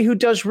 Anybody who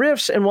does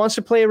Rifts and wants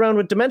to play around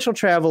with dimensional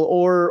travel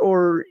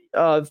or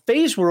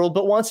Phase World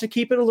but wants to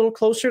keep it a little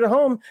closer to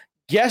home,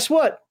 guess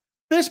what?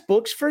 This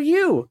book's for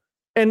you.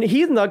 And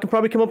Heathen Dog can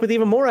probably come up with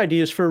even more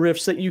ideas for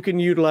Rifts that you can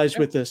utilize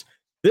with this.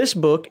 This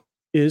book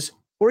is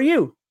for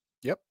you.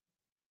 Yep.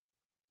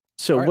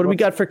 So what do we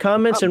got for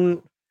comments?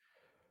 And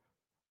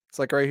it's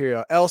like right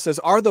here. L says,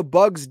 are the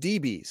bugs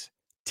DBs?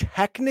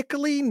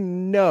 Technically,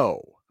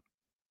 no.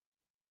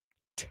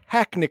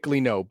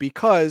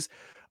 Because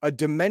a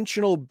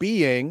dimensional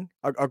being,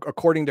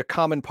 according to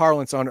common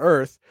parlance on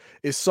Earth,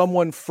 is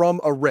someone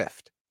from a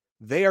rift.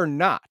 They are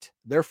not.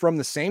 They're from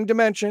the same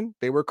dimension.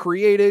 They were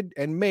created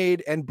and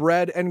made and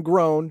bred and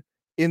grown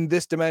in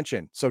this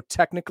dimension. So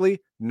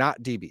technically,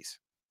 not DBs.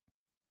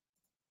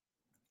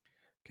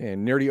 Okay,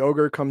 and Nerdy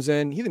Ogre comes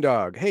in. Heathen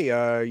Dog,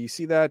 hey, you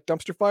see that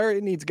dumpster fire?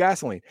 It needs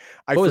gasoline.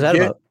 What was that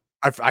about?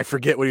 I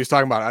forget what he was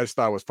talking about. I just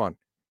thought it was fun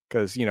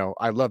because, you know,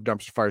 I love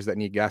dumpster fires that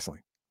need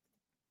gasoline.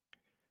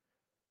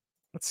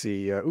 Let's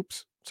see.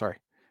 Oops, sorry.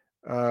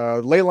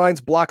 Ley lines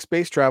block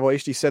space travel.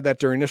 HD said that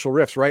during initial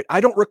Rifts, right?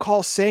 I don't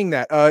recall saying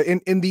that.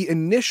 In the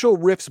initial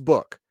Rifts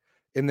book,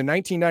 in the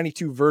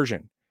 1992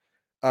 version,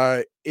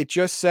 it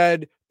just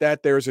said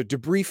that there's a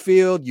debris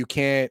field. You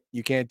can't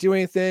do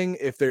anything.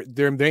 If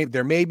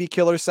there may be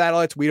killer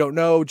satellites, we don't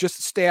know.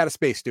 Just stay out of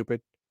space,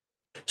 stupid.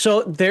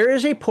 So there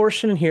is a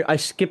portion in here. I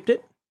skipped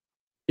it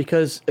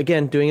because,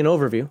 again, doing an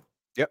overview.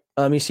 Yep.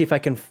 Let me see if I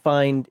can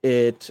find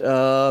it.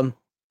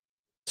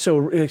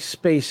 So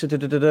space.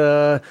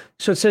 So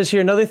it says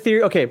here another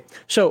theory. Okay,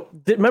 so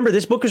remember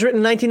this book was written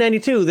in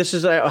 1992. This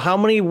is how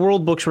many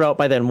world books were out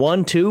by then?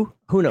 1, 2?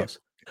 Who knows?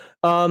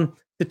 Yeah.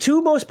 The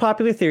 2 most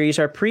popular theories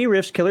are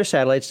pre-Rifts killer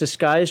satellites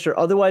disguised or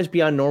otherwise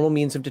beyond normal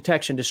means of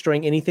detection,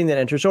 destroying anything that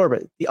enters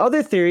orbit. The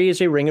other theory is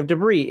a ring of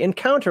debris in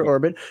counter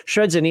orbit,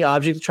 shreds any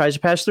object that tries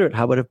to pass through it.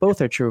 How about if both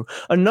are true?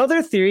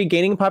 Another theory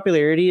gaining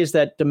popularity is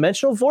that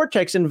dimensional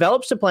vortex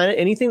envelops the planet.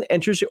 Anything that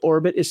enters the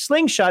orbit is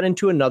slingshot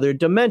into another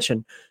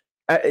dimension.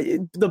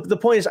 The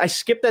point is, I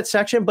skipped that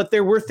section, but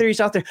there were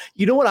theories out there.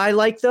 You know what I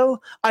like, though?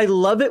 I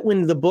love it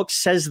when the book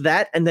says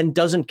that and then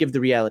doesn't give the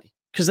reality,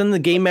 because then the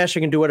game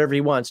master can do whatever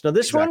he wants. Now,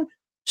 this one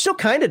still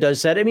kind of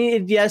does that. I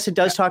mean, yes, it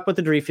does talk about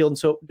the debris field, and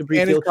so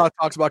it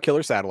talks about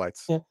killer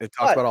satellites. Yeah. It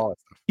talks about all that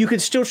stuff. You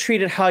could still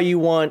treat it how you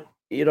want,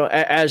 you know,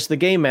 as the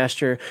game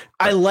master.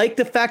 I like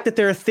the fact that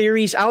there are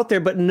theories out there,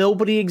 but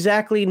nobody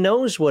exactly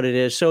knows what it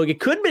is. So it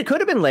could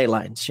have been ley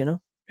lines, you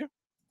know. Yeah.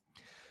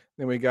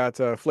 Then we got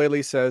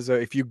Flaley says,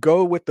 if you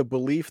go with the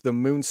belief the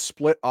moon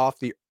split off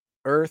the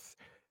Earth,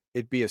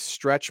 it'd be a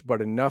stretch,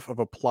 but enough of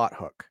a plot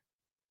hook.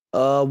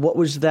 What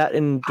was that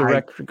in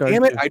direct regard?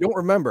 Damn it, I don't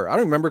remember. I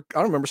don't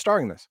remember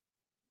starting this.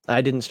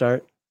 I didn't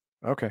start.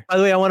 Okay. By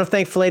the way, I want to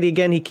thank Flaley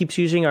again. He keeps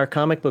using our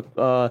comic book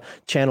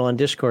channel on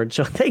Discord,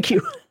 so thank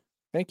you.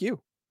 Thank you.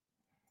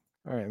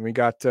 All right, and we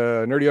got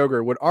Nerdy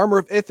Ogre. Would armor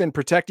of Ithin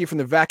protect you from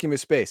the vacuum of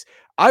space?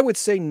 I would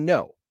say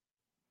no.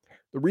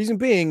 The reason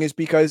being is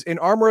because in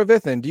armor of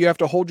Ithin, do you have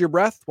to hold your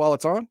breath while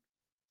it's on?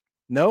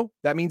 No,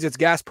 that means it's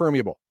gas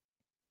permeable.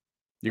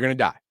 You're gonna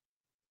die.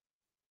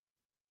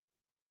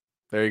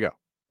 There you go.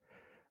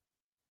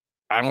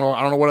 I don't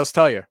know what else to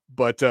tell you,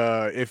 but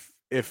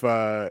if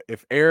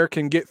air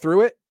can get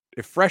through it,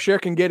 if fresh air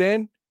can get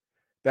in,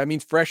 that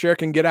means fresh air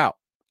can get out.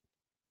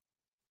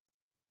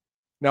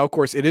 Now, of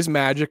course, it is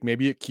magic.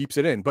 Maybe it keeps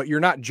it in, but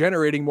you're not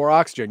generating more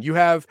oxygen. You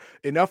have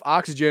enough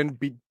oxygen,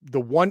 the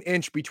 1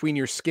 inch between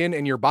your skin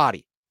and your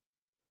body.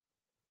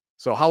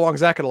 So how long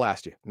is that going to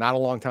last you? Not a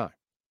long time.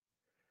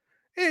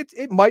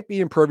 It might be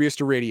impervious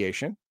to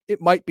radiation.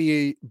 It might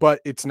be,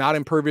 but it's not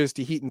impervious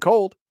to heat and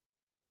cold,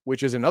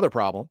 which is another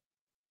problem,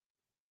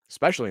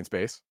 especially in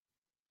space.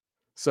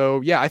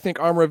 So yeah, I think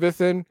Armor of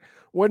Ithin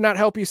would not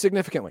help you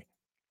significantly.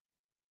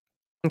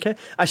 Okay.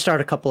 I start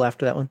a couple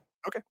after that one.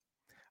 Okay.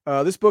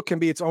 This book can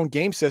be its own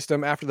game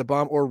system. After the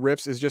Bomb or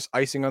Rips is just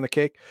icing on the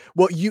cake.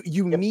 Well, you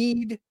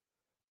need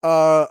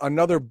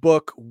another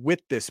book with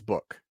this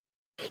book.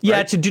 Yeah,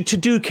 right? to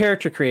do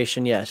character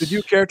creation, yes. To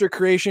do character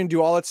creation,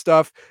 do all that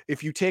stuff.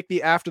 If you take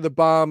the After the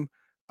Bomb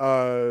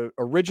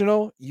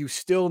original, you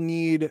still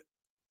need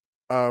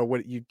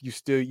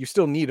you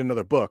still need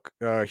another book,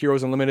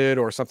 Heroes Unlimited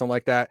or something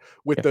like that.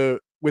 With the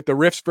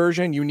Riffs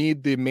version, you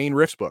need the main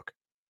Riffs book.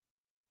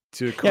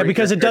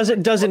 Because it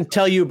doesn't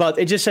tell you about,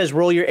 it just says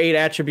roll your 8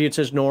 attributes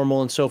as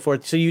normal and so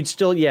forth. So you'd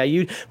still,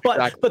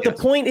 but the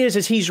point is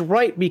he's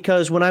right,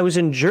 because when I was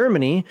in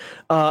Germany,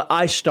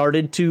 I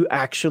started to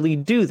actually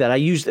do that. I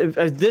used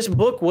this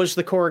book was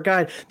the core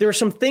guide. There are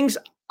some things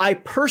I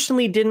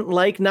personally didn't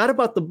like, not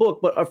about the book,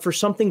 but for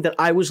something that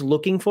I was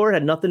looking for. It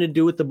had nothing to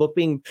do with the book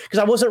being, because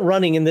I wasn't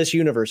running in this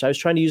universe. I was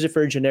trying to use it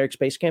for a generic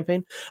space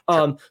campaign.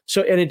 And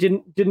it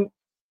didn't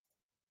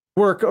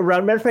work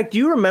around. Matter of fact, do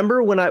you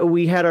remember when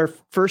we had our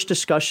first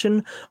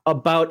discussion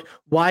about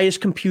why is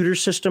computer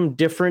system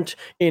different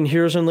in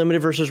Heroes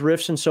Unlimited versus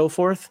Rifts and so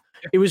forth?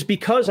 It was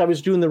because I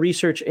was doing the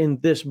research in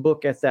this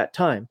book at that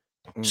time.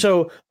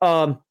 So,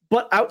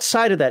 but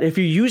outside of that, if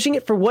you're using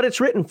it for what it's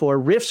written for,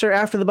 Rifts or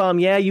After the Bomb,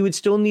 you would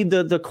still need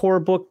the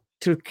core book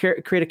to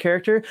create a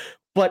character.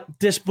 But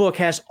this book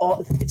has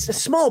it's a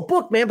small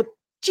book, man, but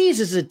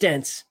Jesus, is it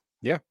dense.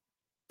 Yeah.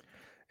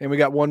 And we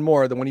got one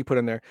more, the one you put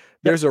in there.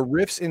 There's a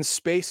Riffs in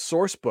Space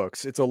source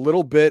books. It's a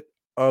little bit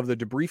of the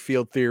debris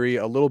field theory,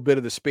 a little bit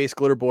of the Space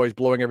Glitter Boys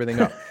blowing everything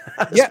up.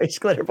 Space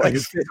Glitter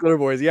Boys. Space Glitter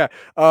Boys, yeah.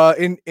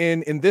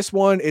 In this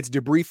one, it's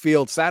debris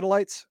field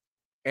satellites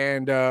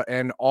and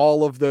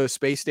all of the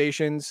space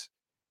stations,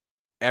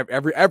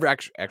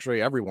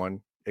 actually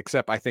everyone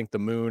except I think the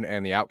Moon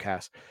and the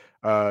Outcast,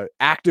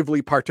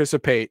 actively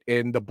participate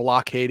in the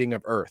blockading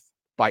of Earth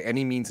by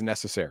any means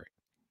necessary.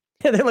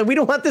 Yeah, they're like, we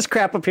don't want this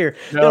crap up here.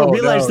 They don't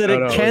realize that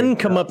it can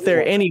come up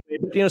there anyway.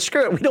 But,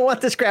 screw it. We don't want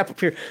this crap up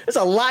here. There's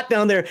a lot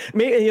down there.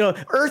 Maybe,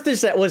 Earth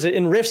is was it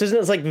in Rifts? Isn't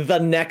it like the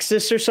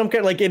Nexus or some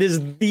kind? Like it is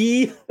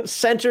the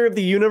center of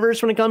the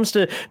universe when it comes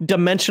to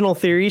dimensional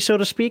theory, so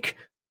to speak.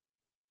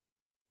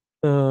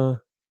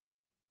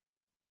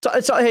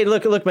 It's all, hey,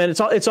 look, man, it's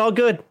all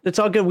good. It's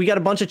all good. We got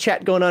a bunch of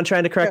chat going on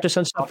trying to correct us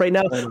on stuff right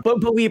now,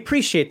 but we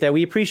appreciate that.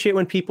 We appreciate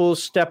when people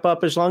step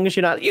up, as long as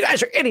you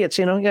guys are idiots,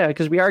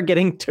 because we are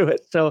getting to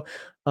it. So,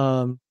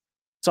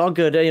 it's all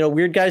good.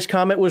 Weird Guy's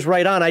comment was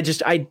right on.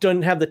 I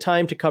don't have the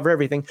time to cover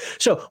everything.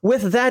 So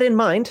with that in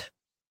mind,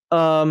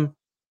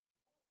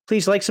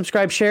 please like,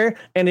 subscribe, share.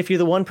 And if you're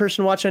the one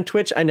person watching on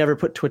Twitch, I never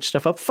put Twitch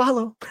stuff up,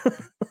 follow.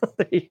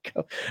 There you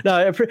go. No,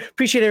 I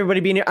appreciate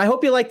everybody being here. I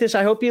hope you like this.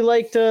 I hope you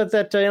liked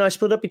that I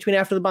split up between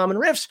After the Bomb and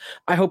Riffs.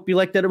 I hope you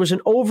liked that it was an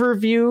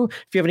overview.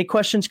 If you have any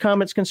questions,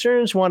 comments,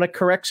 concerns, want to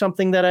correct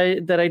something that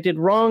I did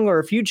wrong, or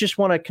if you just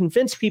want to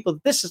convince people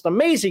that this is an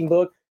amazing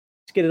book,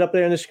 let's get it up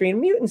there on the screen.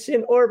 Mutants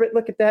in Orbit.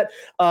 Look at that.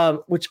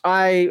 Which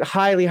I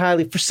highly,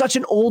 for such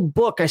an old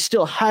book, I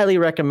still highly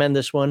recommend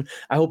this one.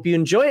 I hope you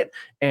enjoy it,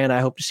 and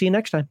I hope to see you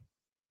next time.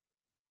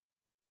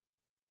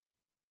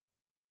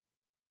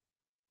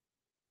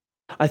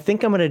 I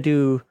think I'm going to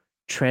do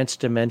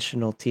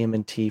transdimensional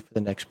TMNT for the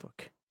next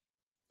book.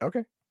 Okay.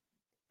 I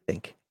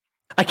think.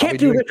 I can't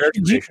do it.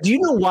 Do you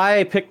know why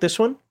I picked this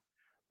one?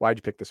 Why'd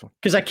you pick this one?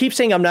 Because I keep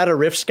saying I'm not a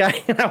Riffs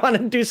guy, and I want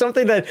to do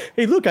something that,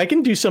 hey, look, I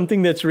can do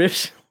something that's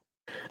Riffs.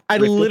 I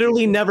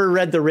literally never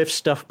read the Riff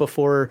stuff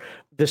before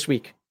this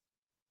week.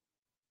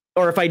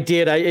 Or if I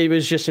did, it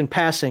was just in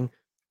passing.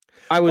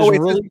 I was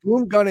really...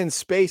 Boom gun in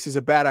space is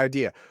a bad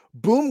idea.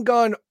 Boom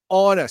gun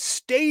on a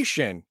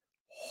station,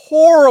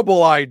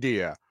 horrible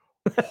idea.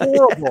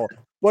 Horrible.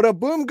 But a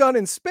boom gun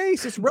in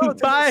space is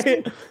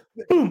relatively...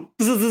 No.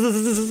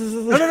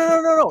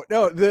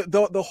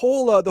 The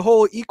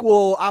whole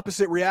equal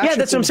opposite reaction. Yeah,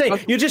 that's what I'm saying.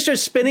 You just start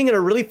spinning in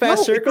a really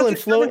fast circle and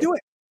floating. Do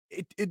it.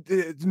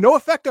 It's no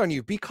effect on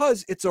you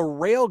because it's a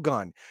rail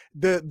gun.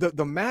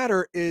 The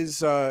matter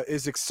is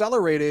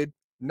accelerated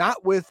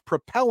not with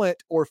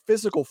propellant or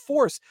physical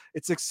force.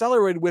 It's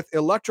accelerated with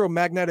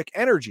electromagnetic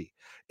energy.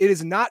 It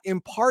is not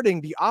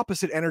imparting the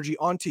opposite energy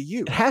onto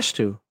you. It has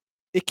to.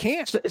 It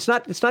can't. It's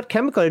not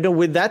chemical. I know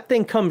when that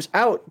thing comes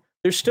out,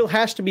 there still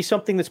has to be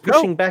something that's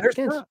pushing back there's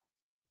against. not.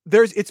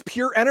 It's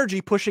pure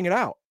energy pushing it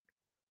out.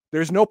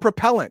 There's no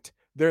propellant.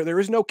 There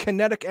is no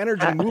kinetic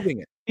energy moving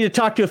it. You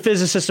talk to a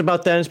physicist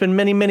about that. It's been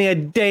many a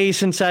day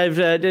since I've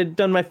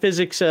done my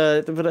physics.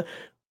 We'll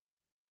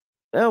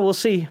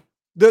see.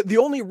 The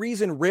only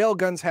reason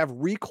railguns have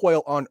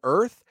recoil on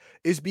Earth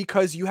is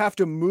because you have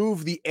to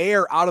move the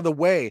air out of the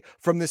way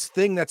from this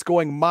thing that's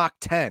going Mach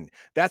 10.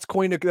 That's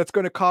going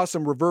to cause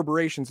some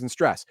reverberations and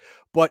stress.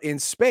 But in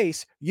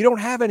space, you don't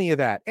have any of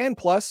that. And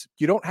plus,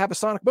 you don't have a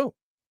sonic boom.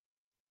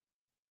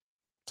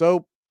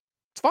 So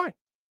it's fine.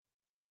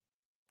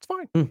 It's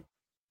fine.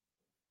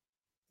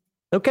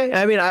 Okay.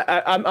 I mean,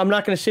 I'm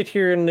not going to sit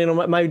here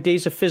and my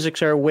days of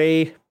physics are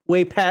way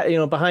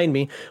behind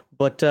me,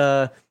 but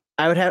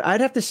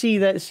I'd have to see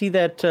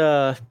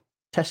that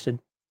tested.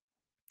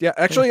 Yeah,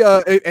 actually,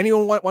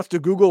 anyone wants to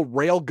Google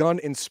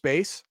railgun in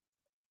space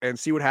and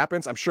see what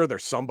happens? I'm sure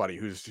there's somebody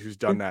who's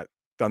done that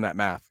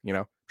math.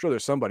 I'm sure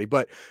there's somebody.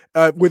 But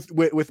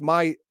with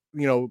my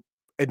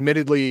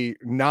admittedly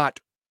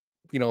not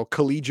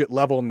collegiate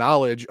level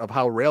knowledge of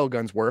how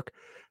railguns work,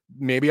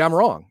 maybe I'm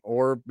wrong,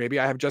 or maybe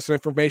I have just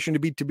information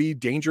to be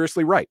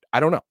dangerously right.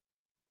 I don't know.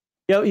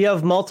 You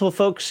have multiple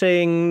folks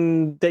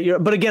saying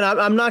that but again,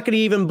 I'm not going to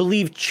even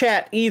believe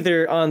chat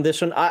either on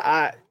this one.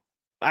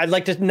 I'd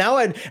like to now.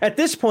 At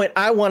this point,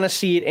 I want to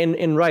see it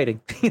in writing.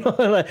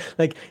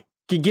 Like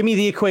give me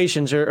the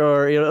equations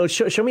or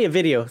show me a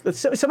video.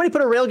 Somebody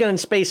put a railgun in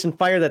space and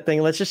fire that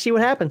thing. Let's just see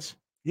what happens.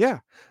 Yeah,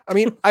 I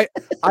mean, I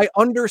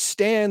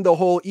understand the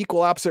whole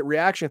equal opposite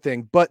reaction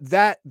thing, but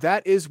that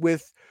is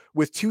with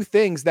two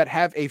things that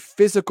have a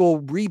physical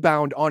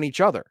rebound on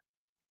each other.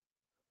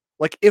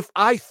 Like if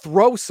I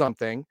throw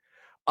something,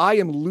 I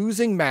am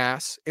losing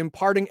mass,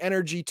 imparting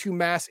energy to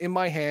mass in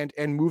my hand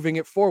and moving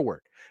it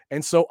forward.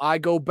 And so I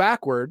go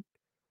backward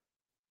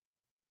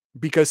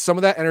because some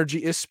of that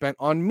energy is spent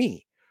on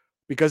me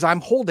because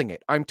I'm holding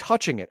it, I'm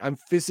touching it, I'm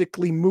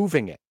physically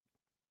moving it.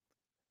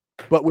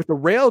 But with a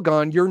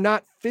railgun, you're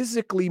not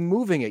physically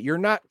moving it. You're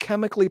not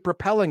chemically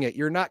propelling it.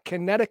 You're not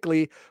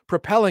kinetically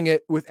propelling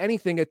it with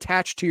anything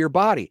attached to your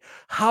body.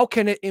 How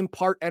can it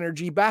impart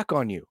energy back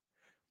on you?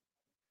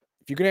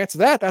 If you can answer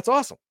that, that's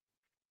awesome.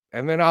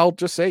 And then I'll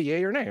just say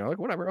yay or nay. I'm like,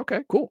 whatever.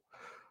 Okay, cool.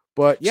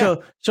 But yeah.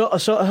 So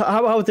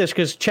how about this?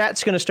 Because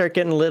chat's going to start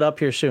getting lit up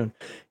here soon.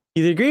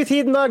 You either agree with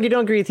Heathen Dog, you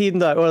don't agree with Heathen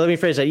Dog. Or let me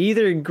phrase that. You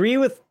either agree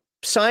with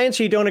science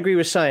or you don't agree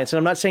with science. And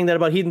I'm not saying that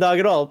about Heathen Dog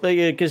at all,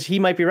 because he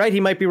might be right, he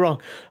might be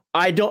wrong.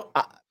 What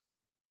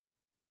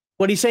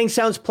he's saying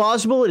sounds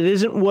plausible. It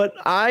isn't what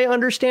I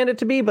understand it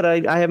to be, but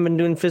I haven't been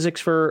doing physics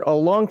for a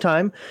long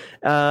time.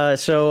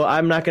 So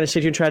I'm not going to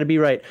sit here and try to be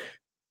right.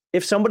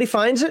 If somebody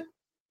finds it,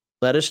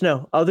 let us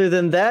know. Other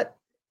than that,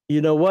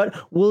 you know what?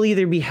 We'll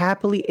either be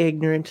happily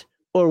ignorant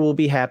or we'll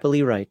be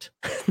happily right.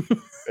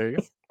 There you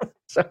go.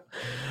 So,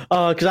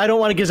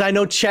 because I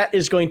know chat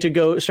is going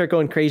to start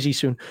going crazy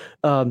soon.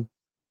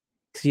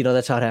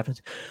 That's how it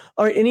happens.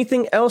 All right.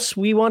 Anything else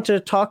we want to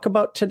talk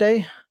about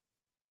today?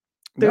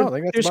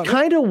 There's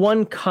kind of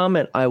one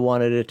comment I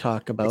wanted to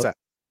talk about. What's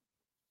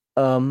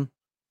that?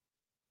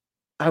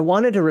 I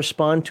wanted to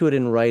respond to it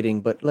in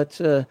writing, but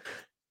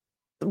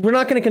we're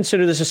not going to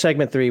consider this a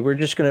segment 3. We're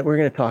going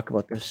to talk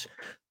about this.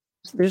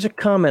 There's a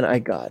comment I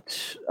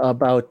got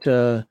about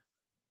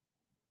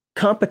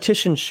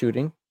competition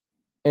shooting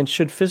and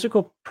should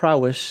physical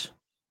prowess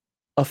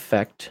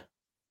affect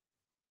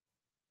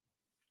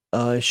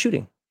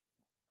shooting.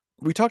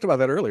 We talked about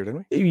that earlier,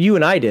 didn't we? You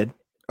and I did.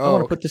 Oh, I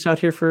want to put this out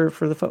here for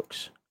the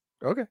folks.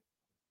 Okay.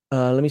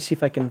 Let me see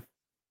if I can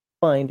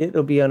find it.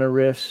 It'll be on a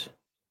riffs.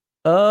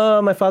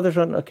 My father's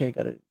run. Okay,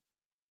 got it.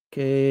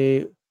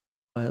 Okay.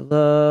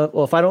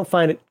 Well, if I don't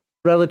find it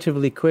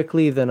relatively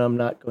quickly, then I'm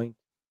not going.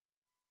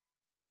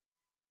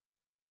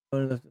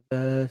 One of the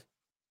best.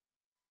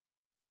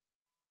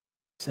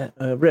 Is that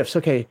riffs?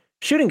 Okay,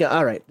 shooting guy.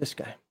 All right, this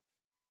guy.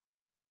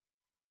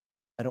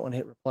 I don't want to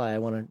hit reply. I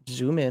want to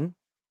zoom in.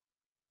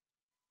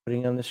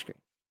 Putting on the screen.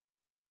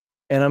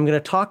 And I'm going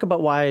to talk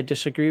about why I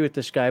disagree with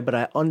this guy, but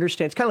I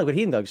understand. It's kind of like what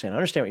Heathen Dog's saying. I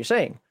understand what you're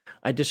saying.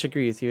 I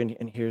disagree with you,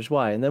 and here's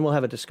why. And then we'll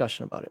have a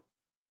discussion about it.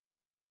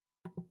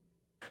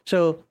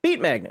 So,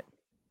 Beat Magnet.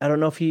 I don't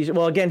know if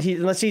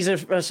unless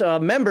he's a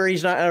member,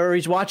 he's not, or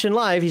he's watching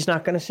live, he's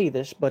not going to see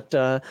this. But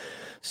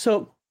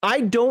so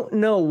I don't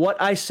know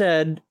what I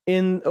said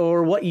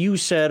or what you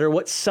said, or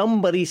what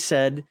somebody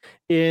said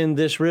in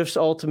this Riffs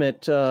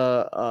Ultimate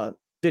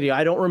video.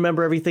 I don't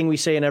remember everything we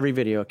say in every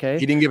video. Okay.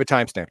 He didn't give a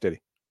timestamp, did he?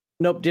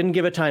 Nope, didn't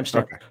give a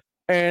timestamp. Okay.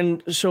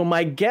 And so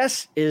my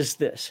guess is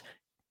this.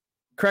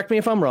 Correct me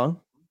if I'm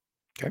wrong.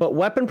 Okay. But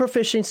weapon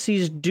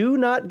proficiencies do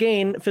not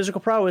gain physical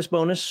prowess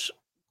bonus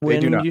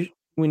when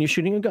you're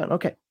shooting a gun.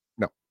 Okay.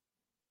 No.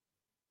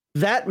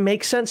 That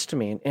makes sense to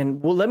me.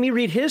 And let me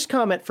read his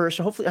comment first.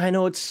 Hopefully, I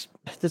know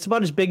that's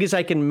about as big as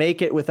I can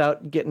make it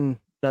without getting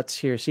nuts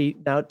here. See,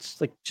 now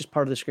it's like just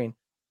part of the screen.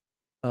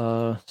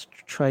 Let's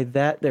try try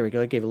that. There we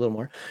go. I gave a little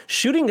more.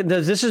 Shooting,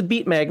 this is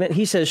Beat Magnet.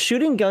 He says,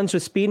 shooting guns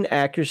with speed and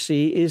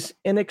accuracy is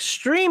an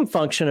extreme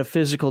function of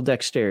physical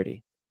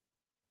dexterity.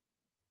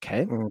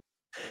 Okay.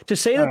 To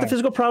say that the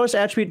physical prowess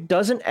attribute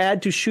doesn't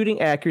add to shooting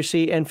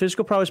accuracy and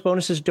physical prowess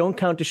bonuses don't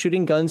count to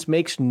shooting guns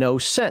makes no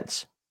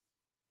sense.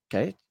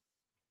 Okay.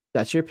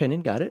 That's your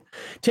opinion. Got it.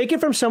 Take it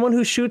from someone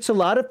who shoots a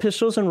lot of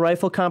pistols and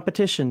rifle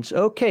competitions.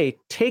 Okay.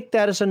 Take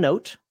that as a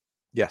note.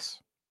 Yes.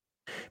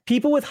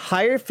 People with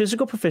higher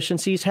physical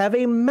proficiencies have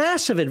a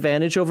massive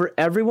advantage over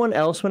everyone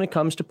else when it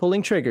comes to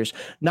pulling triggers,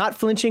 not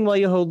flinching while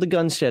you hold the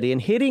gun steady,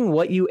 and hitting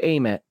what you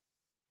aim at.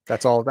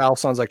 That all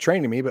sounds like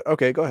training to me, but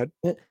okay, go ahead.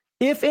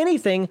 If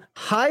anything,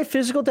 high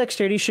physical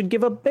dexterity should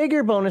give a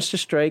bigger bonus to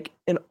strike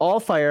in all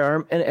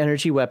firearm and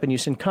energy weapon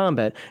use in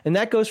combat, and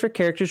that goes for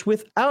characters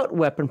without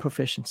weapon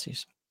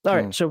proficiencies. All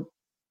right, so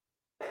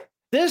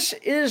this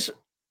is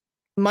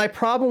my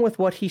problem with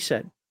what he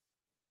said.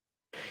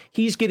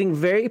 He's getting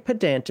very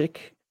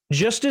pedantic,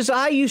 just as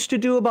I used to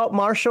do about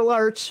martial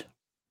arts,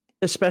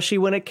 especially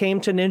when it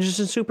came to ninjas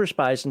and super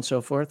spies and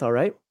so forth, all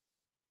right?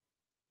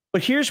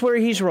 But here's where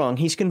he's wrong.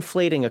 He's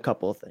conflating a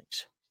couple of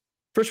things.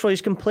 First of all,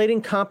 he's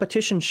conflating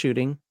competition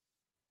shooting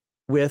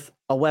with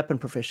a weapon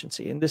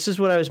proficiency. And this is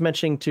what I was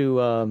mentioning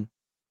to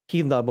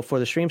Heathen Dog before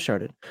the stream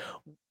started.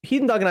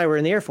 Heathen Dog and I were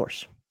in the Air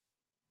Force.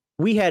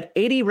 We had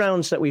 80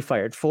 rounds that we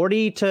fired,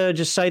 40 to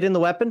just sight in the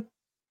weapon,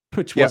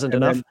 which wasn't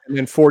enough. And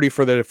then 40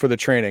 for the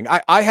training.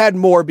 I had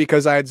more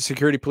because I had the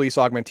security police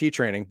augmentee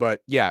training,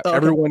 but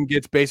everyone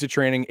gets basic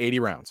training, 80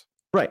 rounds.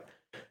 Right.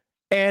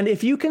 And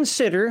if you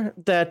consider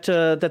that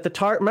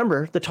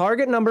remember, the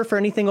target number for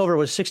anything over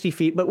was 60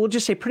 feet, but we'll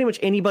just say pretty much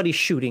anybody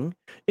shooting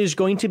is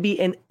going to be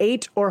an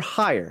 8 or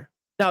higher.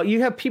 Now,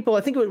 you have people,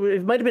 I think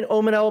it might have been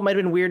Omanel, it might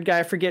have been Weird Guy,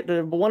 I forget,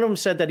 but one of them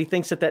said that he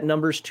thinks that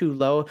number's too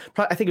low.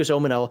 I think it was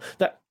Omanel,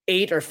 that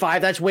 8 or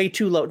 5, that's way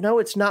too low. No,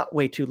 it's not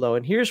way too low,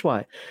 and here's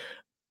why.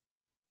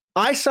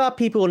 I saw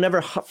people who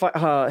never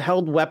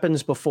held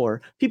weapons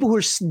before, people who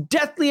are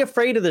deathly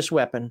afraid of this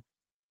weapon,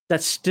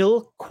 that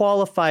still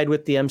qualified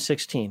with the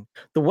M16.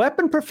 The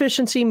weapon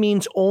proficiency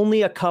means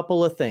only a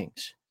couple of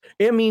things.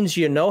 It means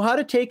you know how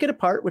to take it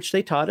apart, which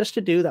they taught us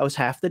to do. That was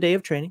half the day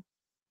of training.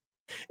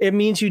 It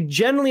means you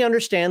generally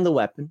understand the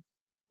weapon,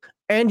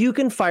 and you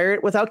can fire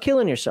it without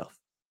killing yourself.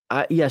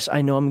 Yes,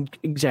 I know I'm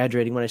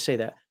exaggerating when I say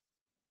that.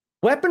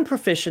 Weapon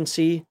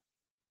proficiency,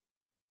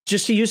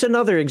 just to use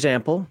another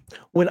example,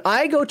 when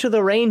I go to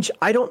the range,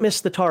 I don't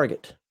miss the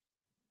target.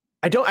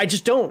 I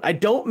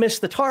don't miss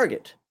the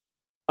target.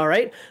 All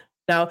right.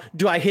 Now,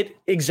 do I hit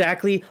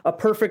exactly a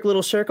perfect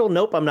little circle?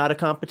 Nope, I'm not a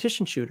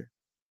competition shooter.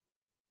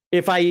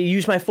 If I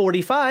use my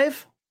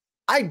 45,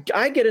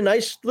 I get a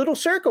nice little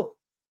circle.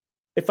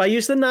 If I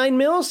use the 9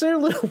 mils, they're a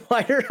little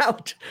wider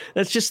out.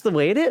 That's just the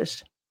way it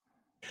is.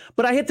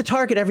 But I hit the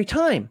target every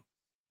time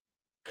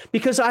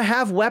because I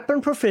have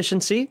weapon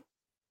proficiency,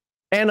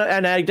 and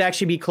I'd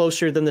actually be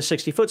closer than the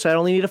 60 foot, so I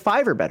only need a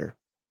 5 or better.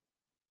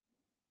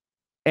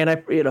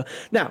 And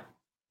now,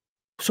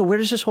 so where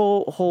does this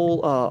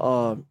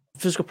whole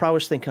physical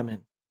prowess thing come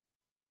in?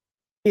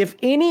 If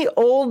any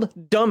old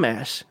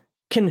dumbass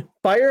can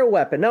fire a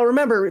weapon. Now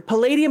remember,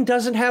 Palladium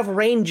doesn't have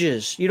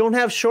ranges. You don't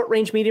have short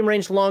range, medium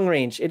range, long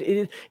range.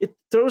 It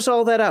throws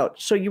all that out.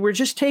 So you were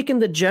just taking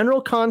the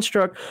general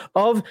construct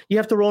of you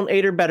have to roll an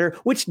 8 or better,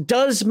 which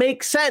does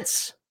make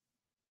sense.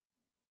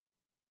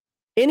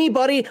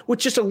 Anybody with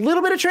just a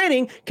little bit of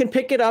training can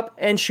pick it up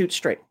and shoot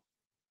straight.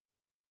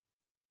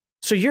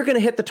 So you're going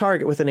to hit the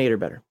target with an 8 or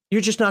better.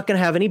 You're just not going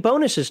to have any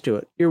bonuses to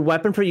it. Your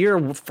weapon for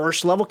your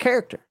first level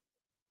character.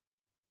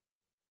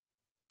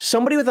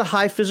 Somebody with a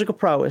high physical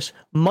prowess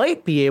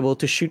might be able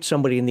to shoot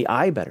somebody in the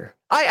eye better.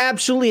 I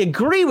absolutely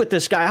agree with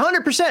this guy,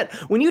 100%.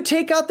 When you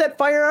take out that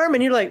firearm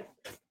and you're like,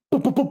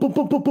 boop, boop, boop, boop,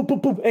 boop, boop,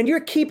 boop, boop, and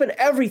you're keeping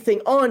everything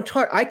on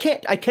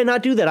target. I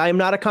cannot do that. I am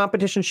not a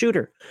competition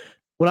shooter.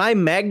 When I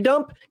mag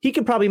dump, he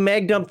could probably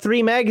mag dump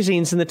 3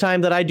 magazines in the time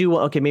that I do.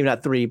 Okay, maybe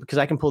not 3 because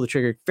I can pull the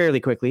trigger fairly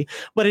quickly,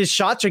 but his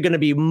shots are going to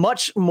be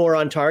much more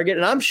on target.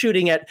 And I'm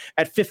shooting at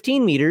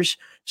 15 meters,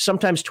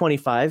 sometimes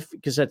 25,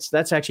 because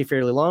that's actually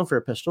fairly long for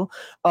a pistol.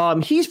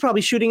 He's probably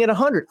shooting at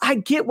 100. I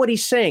get what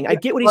he's saying. I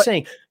get what he's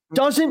saying.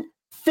 Doesn't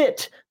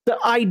fit the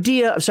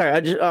idea.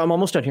 Sorry, I'm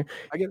almost done here.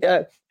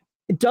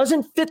 It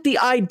doesn't fit the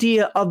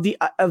idea of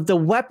the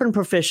weapon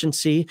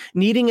proficiency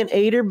needing an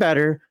 8 or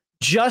better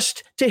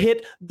just to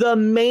hit the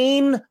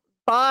main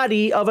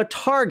body of a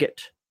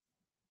target.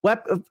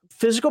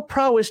 Physical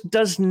prowess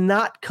does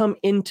not come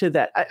into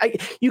that.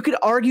 You could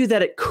argue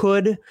that it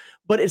could,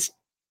 but it's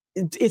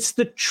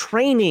the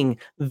training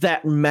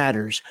that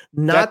matters,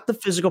 not the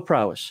physical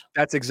prowess.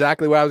 That's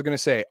exactly what I was going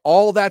to say.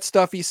 All that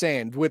stuff he's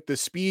saying with the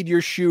speed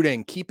you're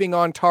shooting, keeping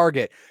on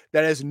target,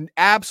 that has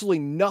absolutely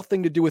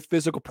nothing to do with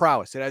physical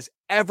prowess. It has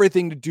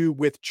everything to do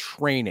with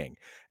training,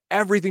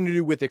 everything to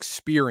do with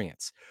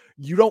experience.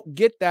 You don't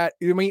get that.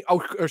 I mean,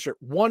 sure.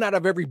 1 out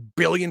of every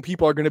billion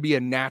people are going to be a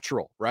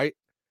natural, right?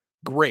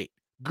 Great.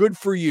 Good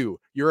for you.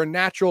 You're a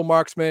natural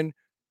marksman.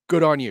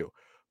 Good on you.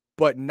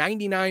 But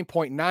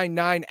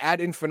 99.99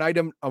 ad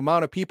infinitum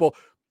amount of people,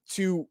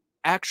 to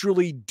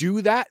actually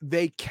do that,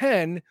 they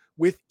can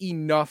with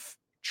enough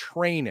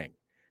training.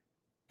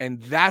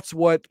 And that's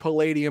what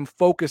Palladium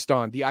focused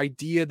on. The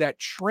idea that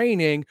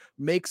training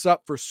makes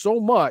up for so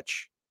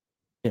much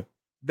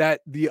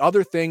that the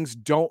other things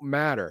don't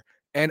matter.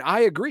 And I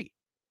agree.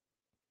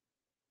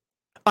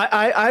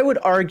 I would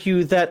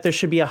argue that there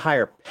should be a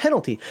higher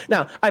penalty.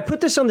 Now, I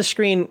put this on the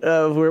screen.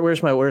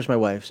 Where's my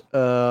wife's?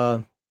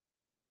 No,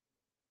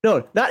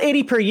 not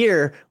 80 per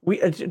year.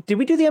 Did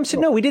we do the M16?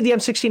 No, we did the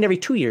M16 every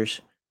 2 years.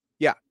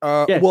 Yeah.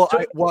 Well,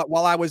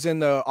 while I was in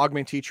the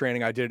augmentee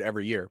training, I did it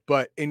every year.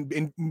 But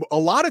in a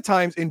lot of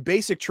times in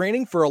basic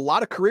training for a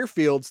lot of career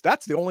fields,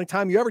 that's the only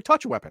time you ever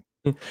touch a weapon.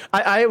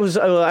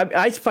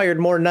 I fired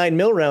more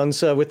 9mm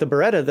rounds with the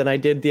Beretta than I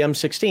did the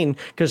M16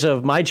 because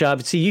of my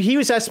job. See, he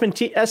was SP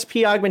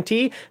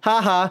augmentee.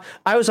 Haha.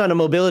 I was on a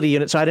mobility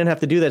unit, so I didn't have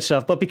to do that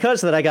stuff. But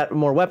because of that, I got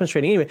more weapons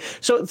training anyway.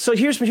 So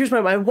here's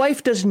my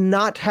wife does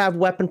not have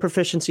weapon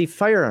proficiency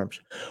firearms.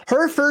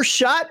 Her first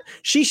shot,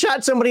 she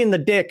shot somebody in the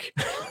dick.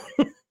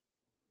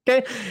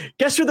 Okay,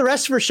 guess where the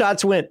rest of her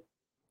shots went?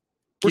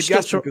 Keep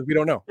guessing because we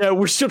don't know. Yeah,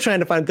 we're still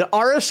trying to find the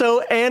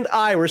RSO, and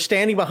I were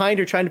standing behind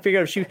her trying to figure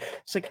out if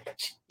it's like,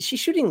 is she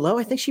shooting low?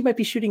 I think she might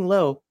be shooting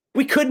low.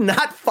 We could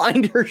not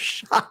find her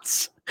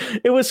shots.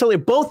 It was solely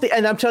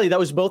and I'm telling you, that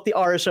was both the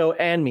RSO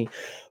and me.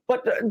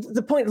 But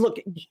the point, look,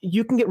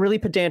 you can get really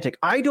pedantic.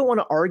 I don't want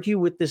to argue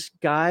with this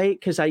guy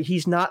because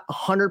he's not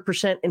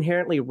 100%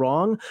 inherently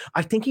wrong.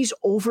 I think he's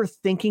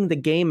overthinking the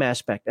game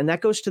aspect. And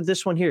that goes to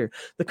this one here,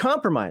 the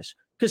compromise.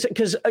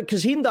 Because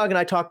Heathen Dog and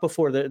I talked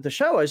before the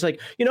show. I was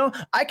like,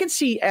 I could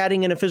see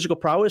adding in a physical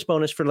prowess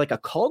bonus for like a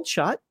called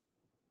shot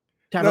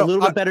to have a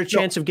little bit better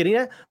chance of getting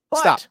that. But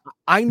stop.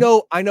 I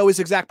know his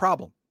exact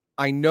problem.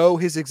 I know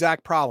his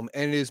exact problem,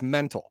 and it is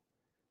mental.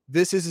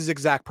 This is his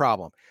exact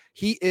problem.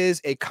 He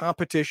is a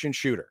competition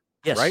shooter.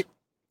 Yes. Right?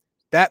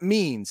 That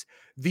means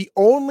the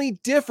only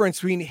difference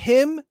between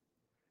him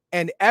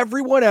and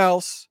everyone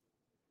else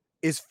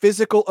is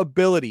physical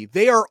ability.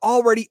 They are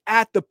already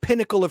at the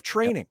pinnacle of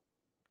training. Yep.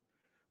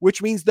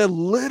 Which means the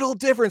little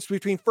difference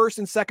between first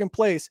and second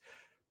place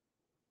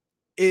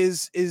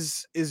is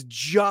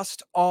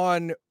just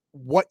on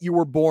what you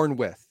were born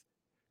with,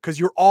 because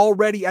you're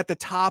already at the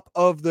top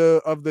of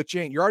the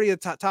chain. You're already at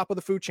the top of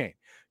the food chain.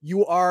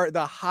 You are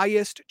the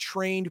highest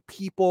trained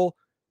people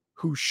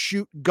who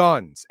shoot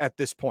guns at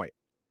this point.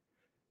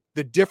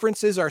 The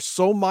differences are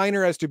so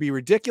minor as to be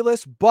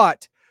ridiculous,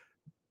 but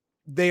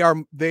they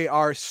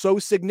are so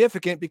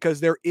significant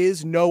because there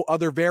is no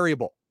other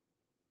variable.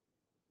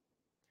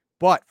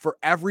 But for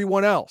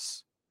everyone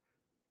else,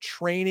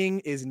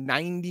 training is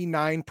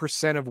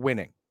 99% of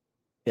winning.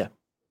 Yeah.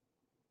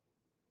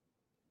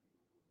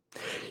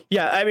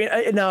 Yeah. I mean,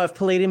 now if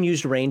Palladium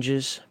used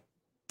ranges,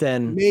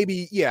 then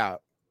maybe, yeah.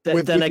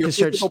 Then I could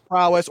start physical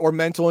prowess or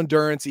mental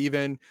endurance,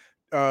 even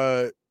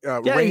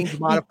range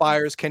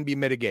modifiers can be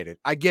mitigated.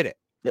 I get it.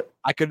 Yep.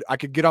 I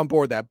could get on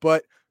board that,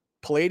 but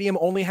Palladium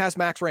only has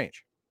max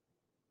range.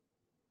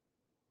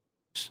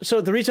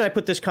 So the reason I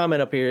put this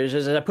comment up here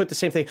is I put the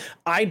same thing.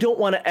 I don't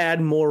want to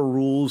add more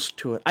rules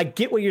to it. I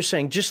get what you're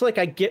saying, just like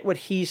I get what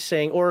he's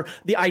saying, or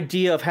the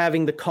idea of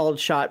having the called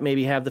shot,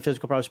 maybe have the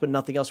physical prowess, but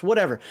nothing else,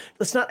 whatever.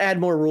 Let's not add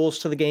more rules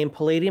to the game.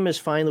 Palladium is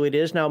fine the way it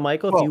is. Now,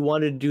 Michael, if you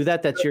wanted to do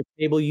that, that's your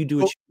table. You do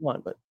what you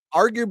want. But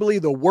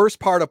arguably the worst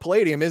part of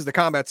Palladium is the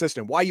combat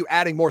system. Why are you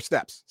adding more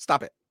steps?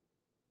 Stop it.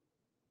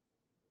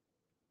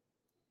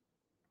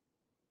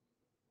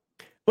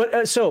 But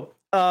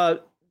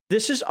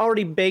this is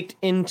already baked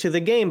into the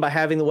game by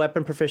having the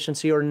weapon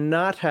proficiency or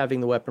not having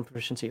the weapon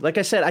proficiency. Like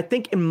I said, I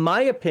think in my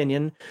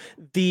opinion,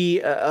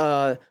 the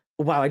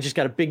wow, I just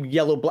got a big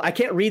yellow. I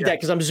can't read that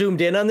because I'm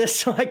zoomed in on this,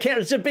 so I can't.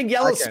 It's a big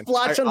yellow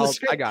splotch on the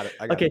screen. I got it.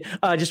 Okay,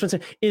 just one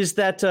second. Is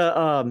that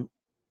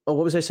what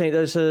was I saying?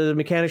 There's a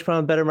mechanics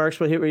problem, better marks.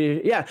 But here,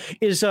 yeah,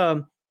 is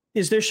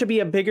there should be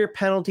a bigger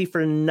penalty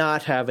for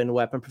not having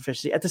weapon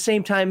proficiency. At the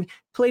same time,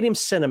 Palladium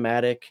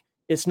cinematic.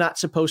 It's not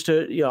supposed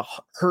to,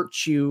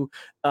 hurt you.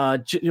 I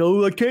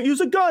can't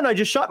use a gun. I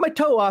just shot my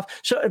toe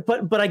off. So,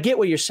 but I get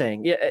what you're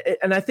saying. Yeah,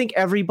 and I think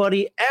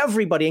everybody,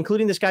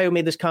 including this guy who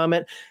made this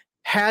comment,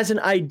 has an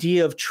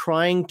idea of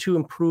trying to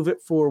improve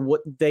it for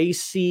what they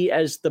see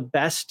as the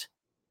best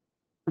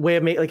way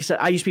of making. Like I said,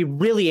 I used to be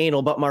really anal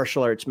about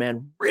martial arts,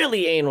 man.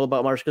 Really anal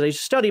about martial because I used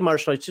to study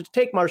martial arts, used to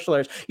take martial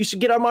arts, used to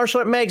get our martial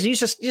art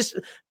magazines. Just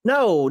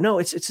no.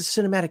 It's a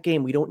cinematic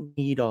game. We don't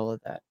need all of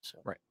that. So.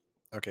 Right.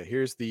 Okay,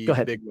 here's the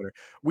big winner.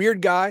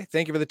 Weird Guy,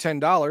 thank you for the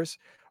 $10.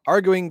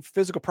 Arguing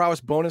physical prowess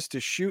bonus to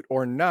shoot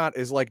or not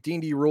is like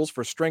D&D rules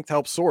for strength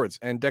helps swords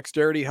and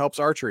dexterity helps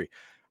archery.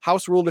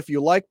 House ruled if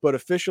you like, but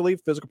officially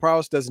physical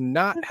prowess does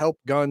not help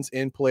guns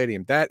in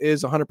Palladium. That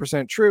is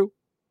 100% true.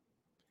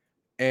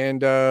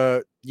 And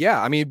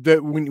yeah, I mean,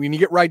 when you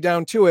get right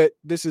down to it,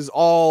 this is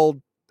all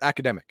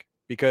academic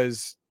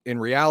because in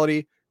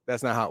reality,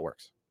 that's not how it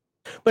works.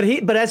 But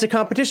as a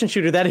competition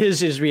shooter, that is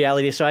his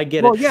reality. So I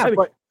get it. Yeah,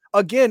 but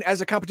again,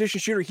 as a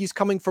competition shooter, he's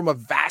coming from a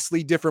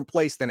vastly different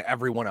place than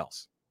everyone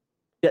else.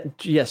 Yeah,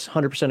 yes,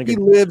 100% He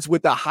agree. lives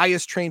with the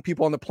highest trained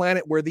people on the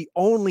planet, where the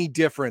only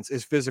difference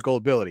is physical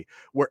ability,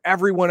 where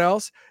everyone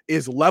else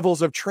is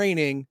levels of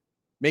training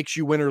makes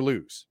you win or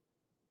lose.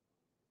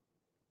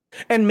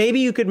 And maybe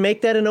you could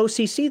make that an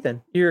OCC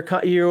then.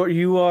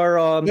 You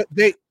are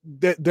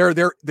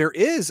There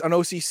is an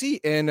OCC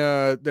in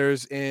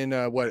there's in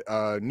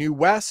New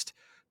West.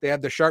 They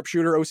have the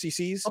sharpshooter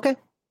OCCs. okay.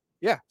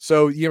 Yeah,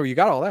 so you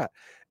got all that.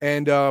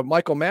 And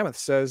Michael Mammoth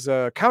says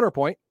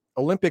counterpoint: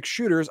 Olympic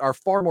shooters are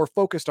far more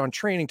focused on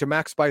training to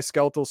maximize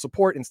skeletal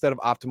support instead of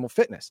optimal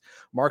fitness.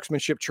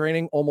 Marksmanship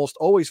training almost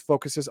always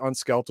focuses on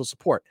skeletal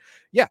support.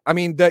 Yeah, I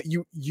mean that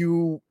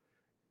your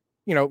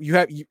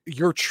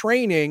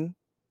training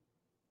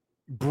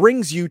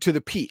brings you to the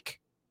peak.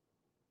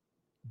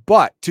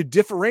 But to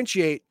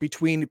differentiate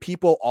between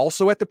people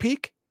also at the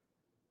peak,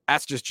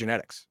 that's just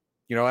genetics.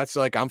 That's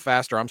like, I'm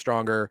faster, I'm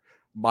stronger.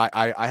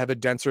 I have a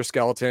denser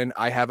skeleton.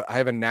 I have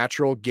a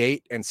natural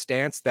gait and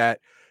stance that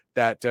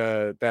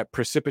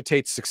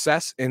precipitates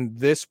success in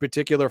this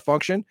particular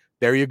function.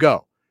 There you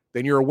go.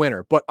 Then you're a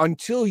winner. But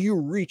until you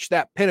reach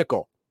that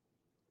pinnacle,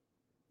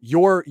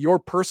 your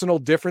personal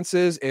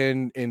differences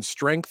in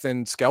strength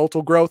and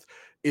skeletal growth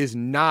is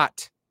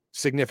not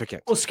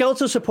significant. Well,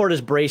 skeletal support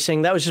is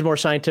bracing. That was just more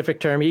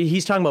scientific term.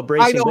 He's talking about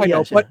I bracing.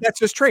 know, but that's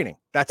just training.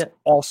 That's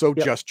also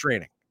Yep. just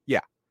training. Yeah.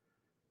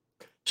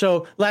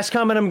 So last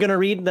comment I'm going to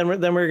read, then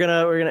we're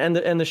gonna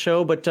end the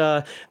show. But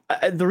the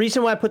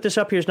reason why I put this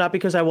up here is not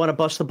because I want to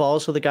bust the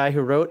balls with the guy who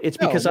wrote. It's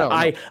because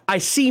I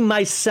see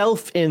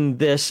myself in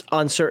this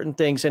on certain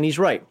things, and he's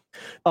right.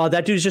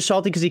 That dude's just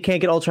salty because he can't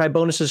get ultra high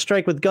bonuses to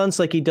strike with guns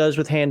like he does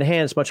with hand to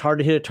hand. It's much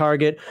harder to hit a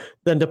target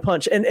than to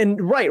punch.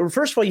 And right,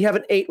 first of all, you have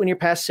an 8 when you're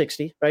past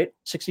 60, right?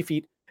 60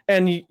 feet.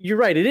 And you're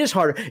right, it is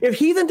harder. If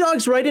Heathen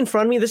Dog's right in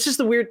front of me, this is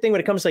the weird thing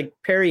when it comes to like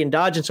parry and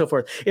dodge and so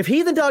forth. If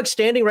Heathen Dog's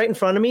standing right in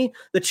front of me,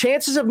 the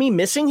chances of me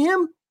missing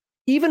him,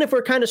 even if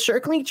we're kind of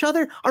circling each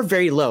other, are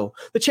very low.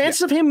 The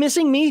chances of him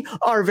missing me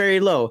are very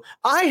low.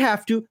 I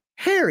have to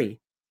parry,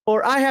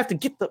 or I have to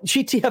get the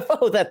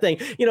GTFO that thing.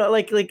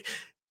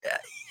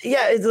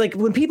 It's like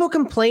when people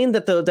complain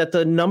that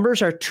the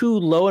numbers are too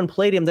low in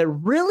Palladium, they're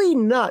really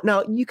not.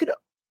 Now you could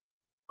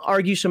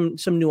argue some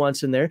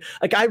nuance in there.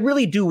 Like, I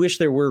really do wish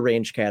there were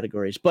range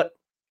categories, but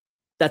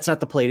that's not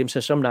the Palladium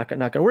system. I'm not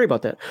going to worry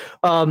about that.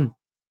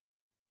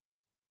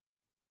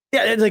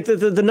 It's like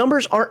the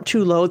numbers aren't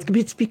too low.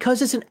 It's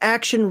because it's an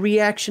action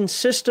reaction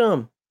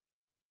system.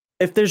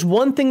 If there's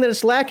one thing that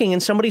is lacking,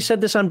 and somebody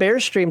said this on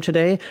Bear's stream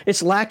today,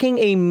 it's lacking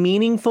a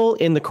meaningful,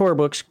 in the core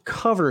books,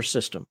 cover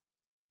system.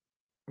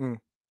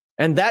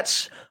 And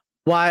that's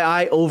why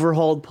I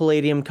overhauled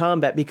Palladium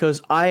Combat,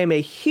 because I am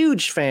a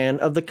huge fan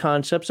of the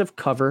concepts of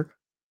cover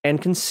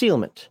and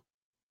concealment,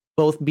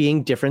 both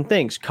being different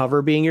things.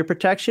 Cover being your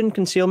protection,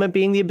 concealment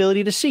being the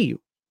ability to see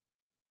you.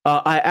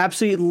 I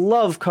absolutely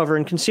love cover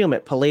and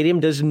concealment.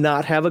 Palladium does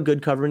not have a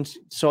good cover, and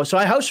so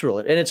I house rule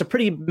it, and it's a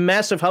pretty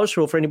massive house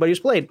rule for anybody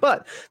who's played.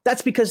 But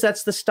that's because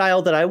that's the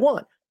style that I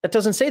want. That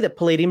doesn't say that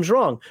Palladium's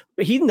wrong.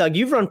 Heathen Dog,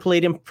 you've run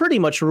Palladium pretty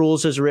much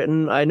rules as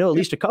written, I know, at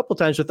least a couple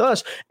times with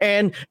us,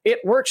 and it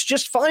works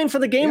just fine for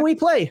the game we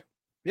play.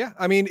 Yeah,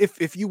 I mean,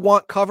 if you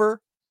want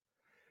cover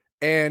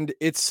and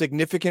it's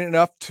significant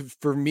enough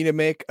for me to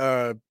make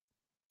a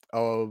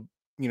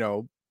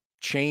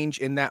change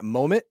in that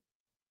moment,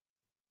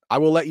 I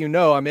will let you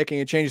know I'm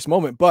making a change this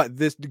moment. But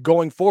this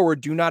going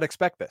forward, do not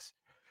expect this.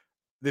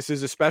 This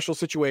is a special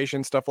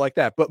situation, stuff like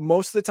that. But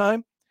most of the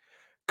time,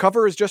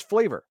 cover is just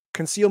flavor.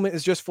 Concealment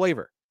is just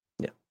flavor.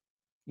 Yeah.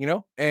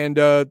 And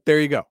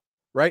there you go.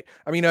 Right.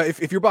 I mean,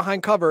 if you're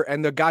behind cover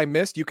and the guy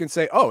missed, you can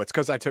say, oh, it's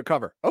because I took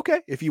cover.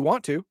 Okay. If you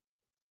want to,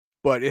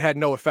 but it had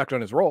no effect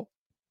on his roll.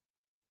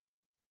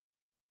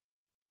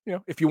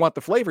 If you want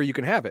the flavor, you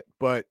can have it,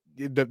 but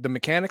the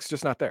mechanics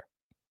just not there.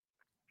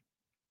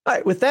 All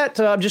right. With that,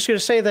 I'm just going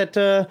to say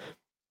that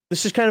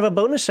this is kind of a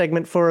bonus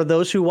segment for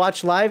those who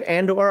watch live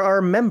and or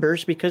are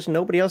members, because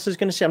nobody else is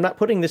going to see. I'm not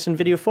putting this in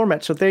video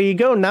format. So there you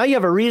go. Now you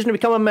have a reason to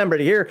become a member,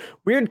 to hear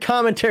weird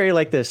commentary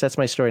like this. That's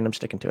my story, and I'm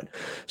sticking to it.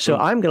 So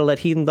I'm going to let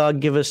Heathen Dog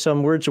give us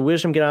some words of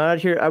wisdom, get out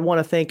of here. I want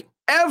to thank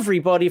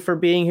everybody for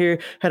being here.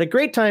 Had a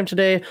great time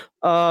today.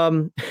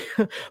 Love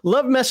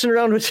messing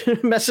around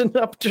with messing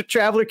up to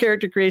Traveler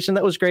character creation.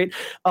 That was great.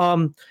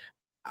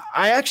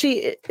 I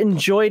actually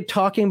enjoyed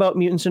talking about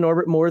Mutants in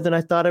Orbit more than I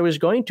thought I was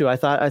going to. I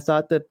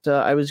thought that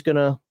I was going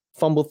to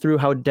fumble through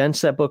how dense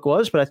that book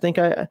was, but I think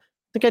I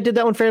did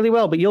that one fairly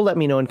well. But you'll let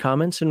me know in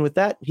comments. And with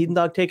that, Heathen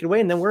Dog, take it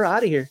away, and then we're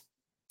out of here.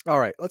 All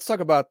right, let's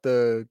talk about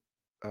the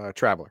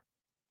Traveler.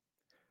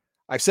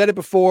 I've said it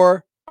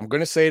before. I'm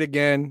going to say it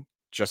again,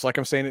 just like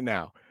I'm saying it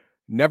now.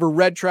 Never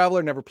read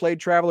Traveler, never played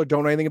Traveler,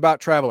 don't know anything about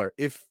Traveler.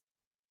 If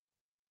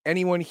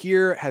anyone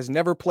here has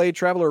never played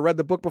Traveler or read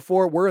the book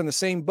before, we're in the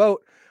same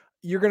boat.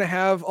 You're going to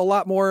have a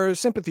lot more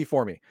sympathy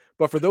for me.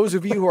 But for those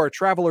of you who are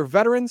Traveler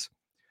veterans,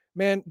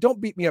 man,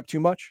 don't beat me up too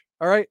much.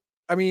 All right.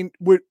 I mean,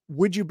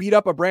 would you beat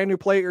up a brand new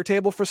player at your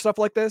table for stuff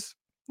like this?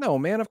 No,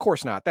 man, of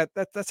course not.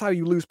 That's how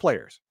you lose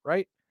players,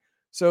 right?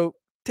 So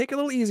take it a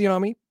little easy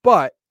on me,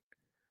 but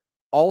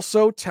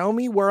also tell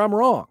me where I'm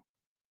wrong.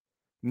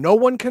 No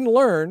one can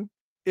learn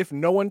if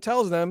no one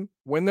tells them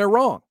when they're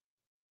wrong.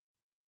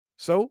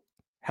 So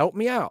help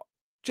me out.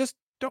 Just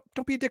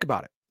don't be a dick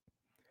about it.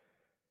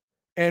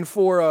 And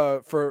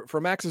for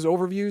Max's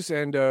overviews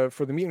and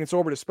for the Mutants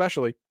Orbit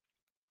especially,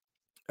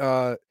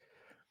 uh,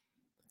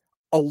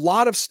 a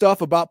lot of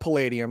stuff about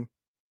Palladium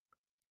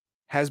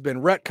has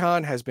been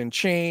retconned, has been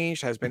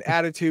changed, has been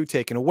added to,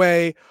 taken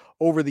away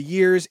over the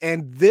years.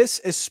 And this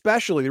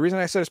especially, the reason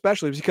I said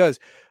especially is because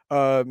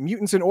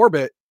Mutants in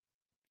Orbit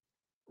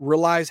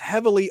relies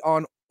heavily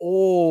on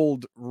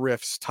old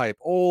Rifts type,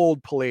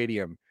 old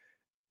Palladium,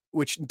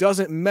 which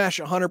doesn't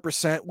mesh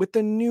 100% with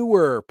the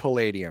newer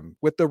Palladium,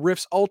 with the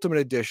Rifts Ultimate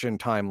Edition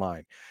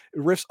timeline.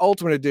 Rifts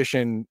Ultimate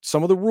Edition,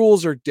 some of the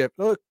rules are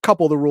different. A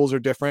couple of the rules are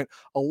different.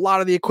 A lot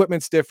of the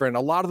equipment's different. A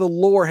lot of the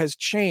lore has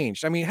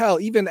changed. I mean, hell,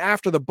 even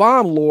after the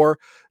bomb lore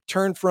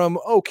turned from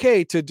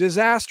okay to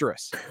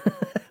disastrous.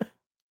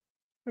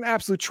 An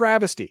absolute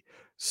travesty.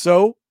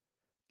 So,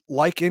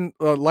 like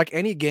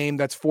any game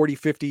that's 40,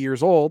 50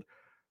 years old,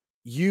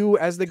 you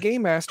as the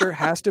game master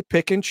has to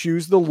pick and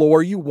choose the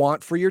lore you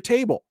want for your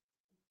table.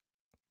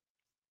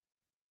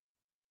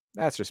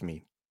 That's just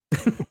me.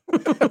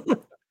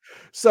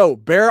 So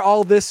bear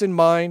all this in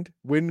mind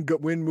when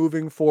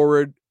moving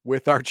forward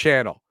with our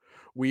channel.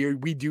 We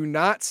do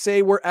not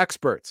say we're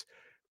experts.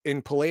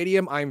 In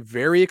Palladium, I'm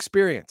very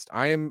experienced.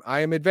 I am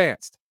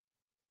advanced.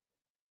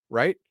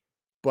 Right?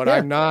 But Yeah.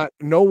 I'm not.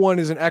 No one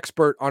is an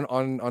expert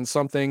on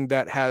something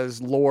that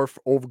has lore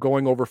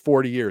going over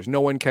 40 years.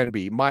 No one can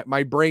be.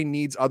 My brain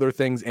needs other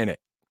things in it.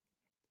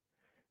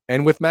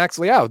 And with Max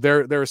Liao,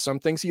 there are some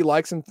things he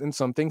likes and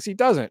some things he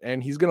doesn't.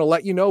 And he's going to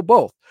let you know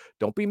both.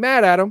 Don't be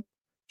mad at him.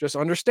 Just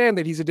understand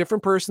that he's a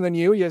different person than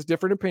you. He has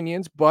different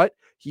opinions, but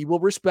he will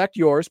respect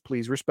yours.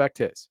 Please respect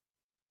his.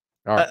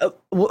 All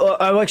right.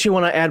 I actually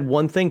want to add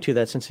one thing to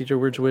that since these are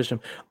words of wisdom.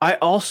 I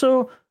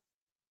also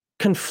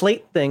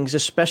conflate things,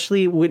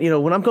 especially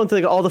when I'm going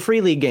through all the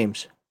Free League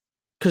games.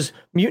 Because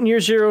Mutant Year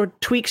Zero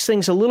tweaks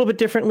things a little bit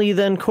differently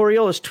than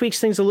Coriolis, tweaks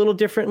things a little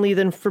differently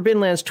than Forbidden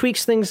Lands,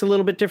 tweaks things a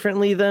little bit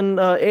differently than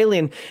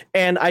Alien.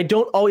 And I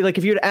don't always, like,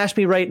 if you were to ask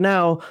me right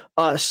now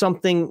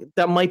something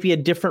that might be a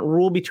different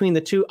rule between the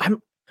two,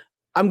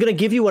 I'm going to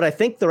give you what I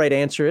think the right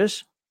answer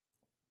is.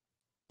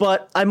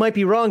 But I might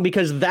be wrong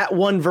because that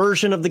one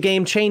version of the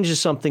game changes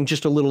something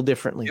just a little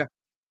differently. Yeah.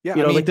 Yeah.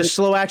 I mean, like the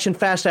slow action,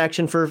 fast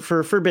action for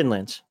Forbidden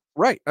Lands.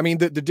 Right. I mean,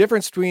 the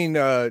difference between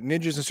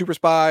ninjas and super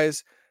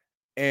spies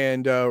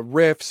and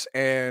riffs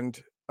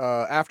and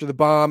after the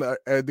bomb,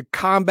 the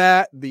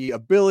combat, the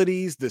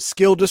abilities, the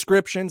skill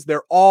descriptions,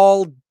 they're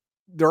all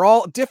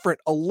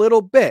different a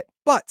little bit,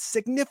 but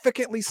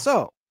significantly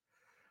so.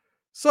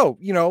 So,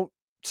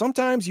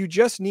 sometimes you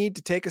just need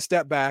to take a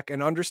step back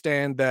and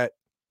understand that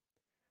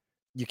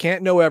you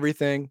can't know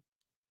everything.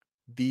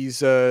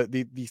 These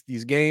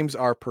games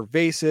are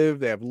pervasive.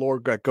 They have lore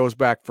that goes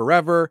back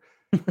forever.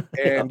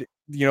 And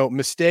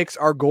mistakes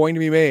are going to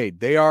be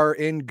made. They are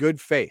in good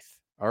faith.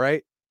 All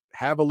right.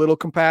 Have a little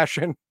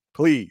compassion,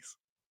 please.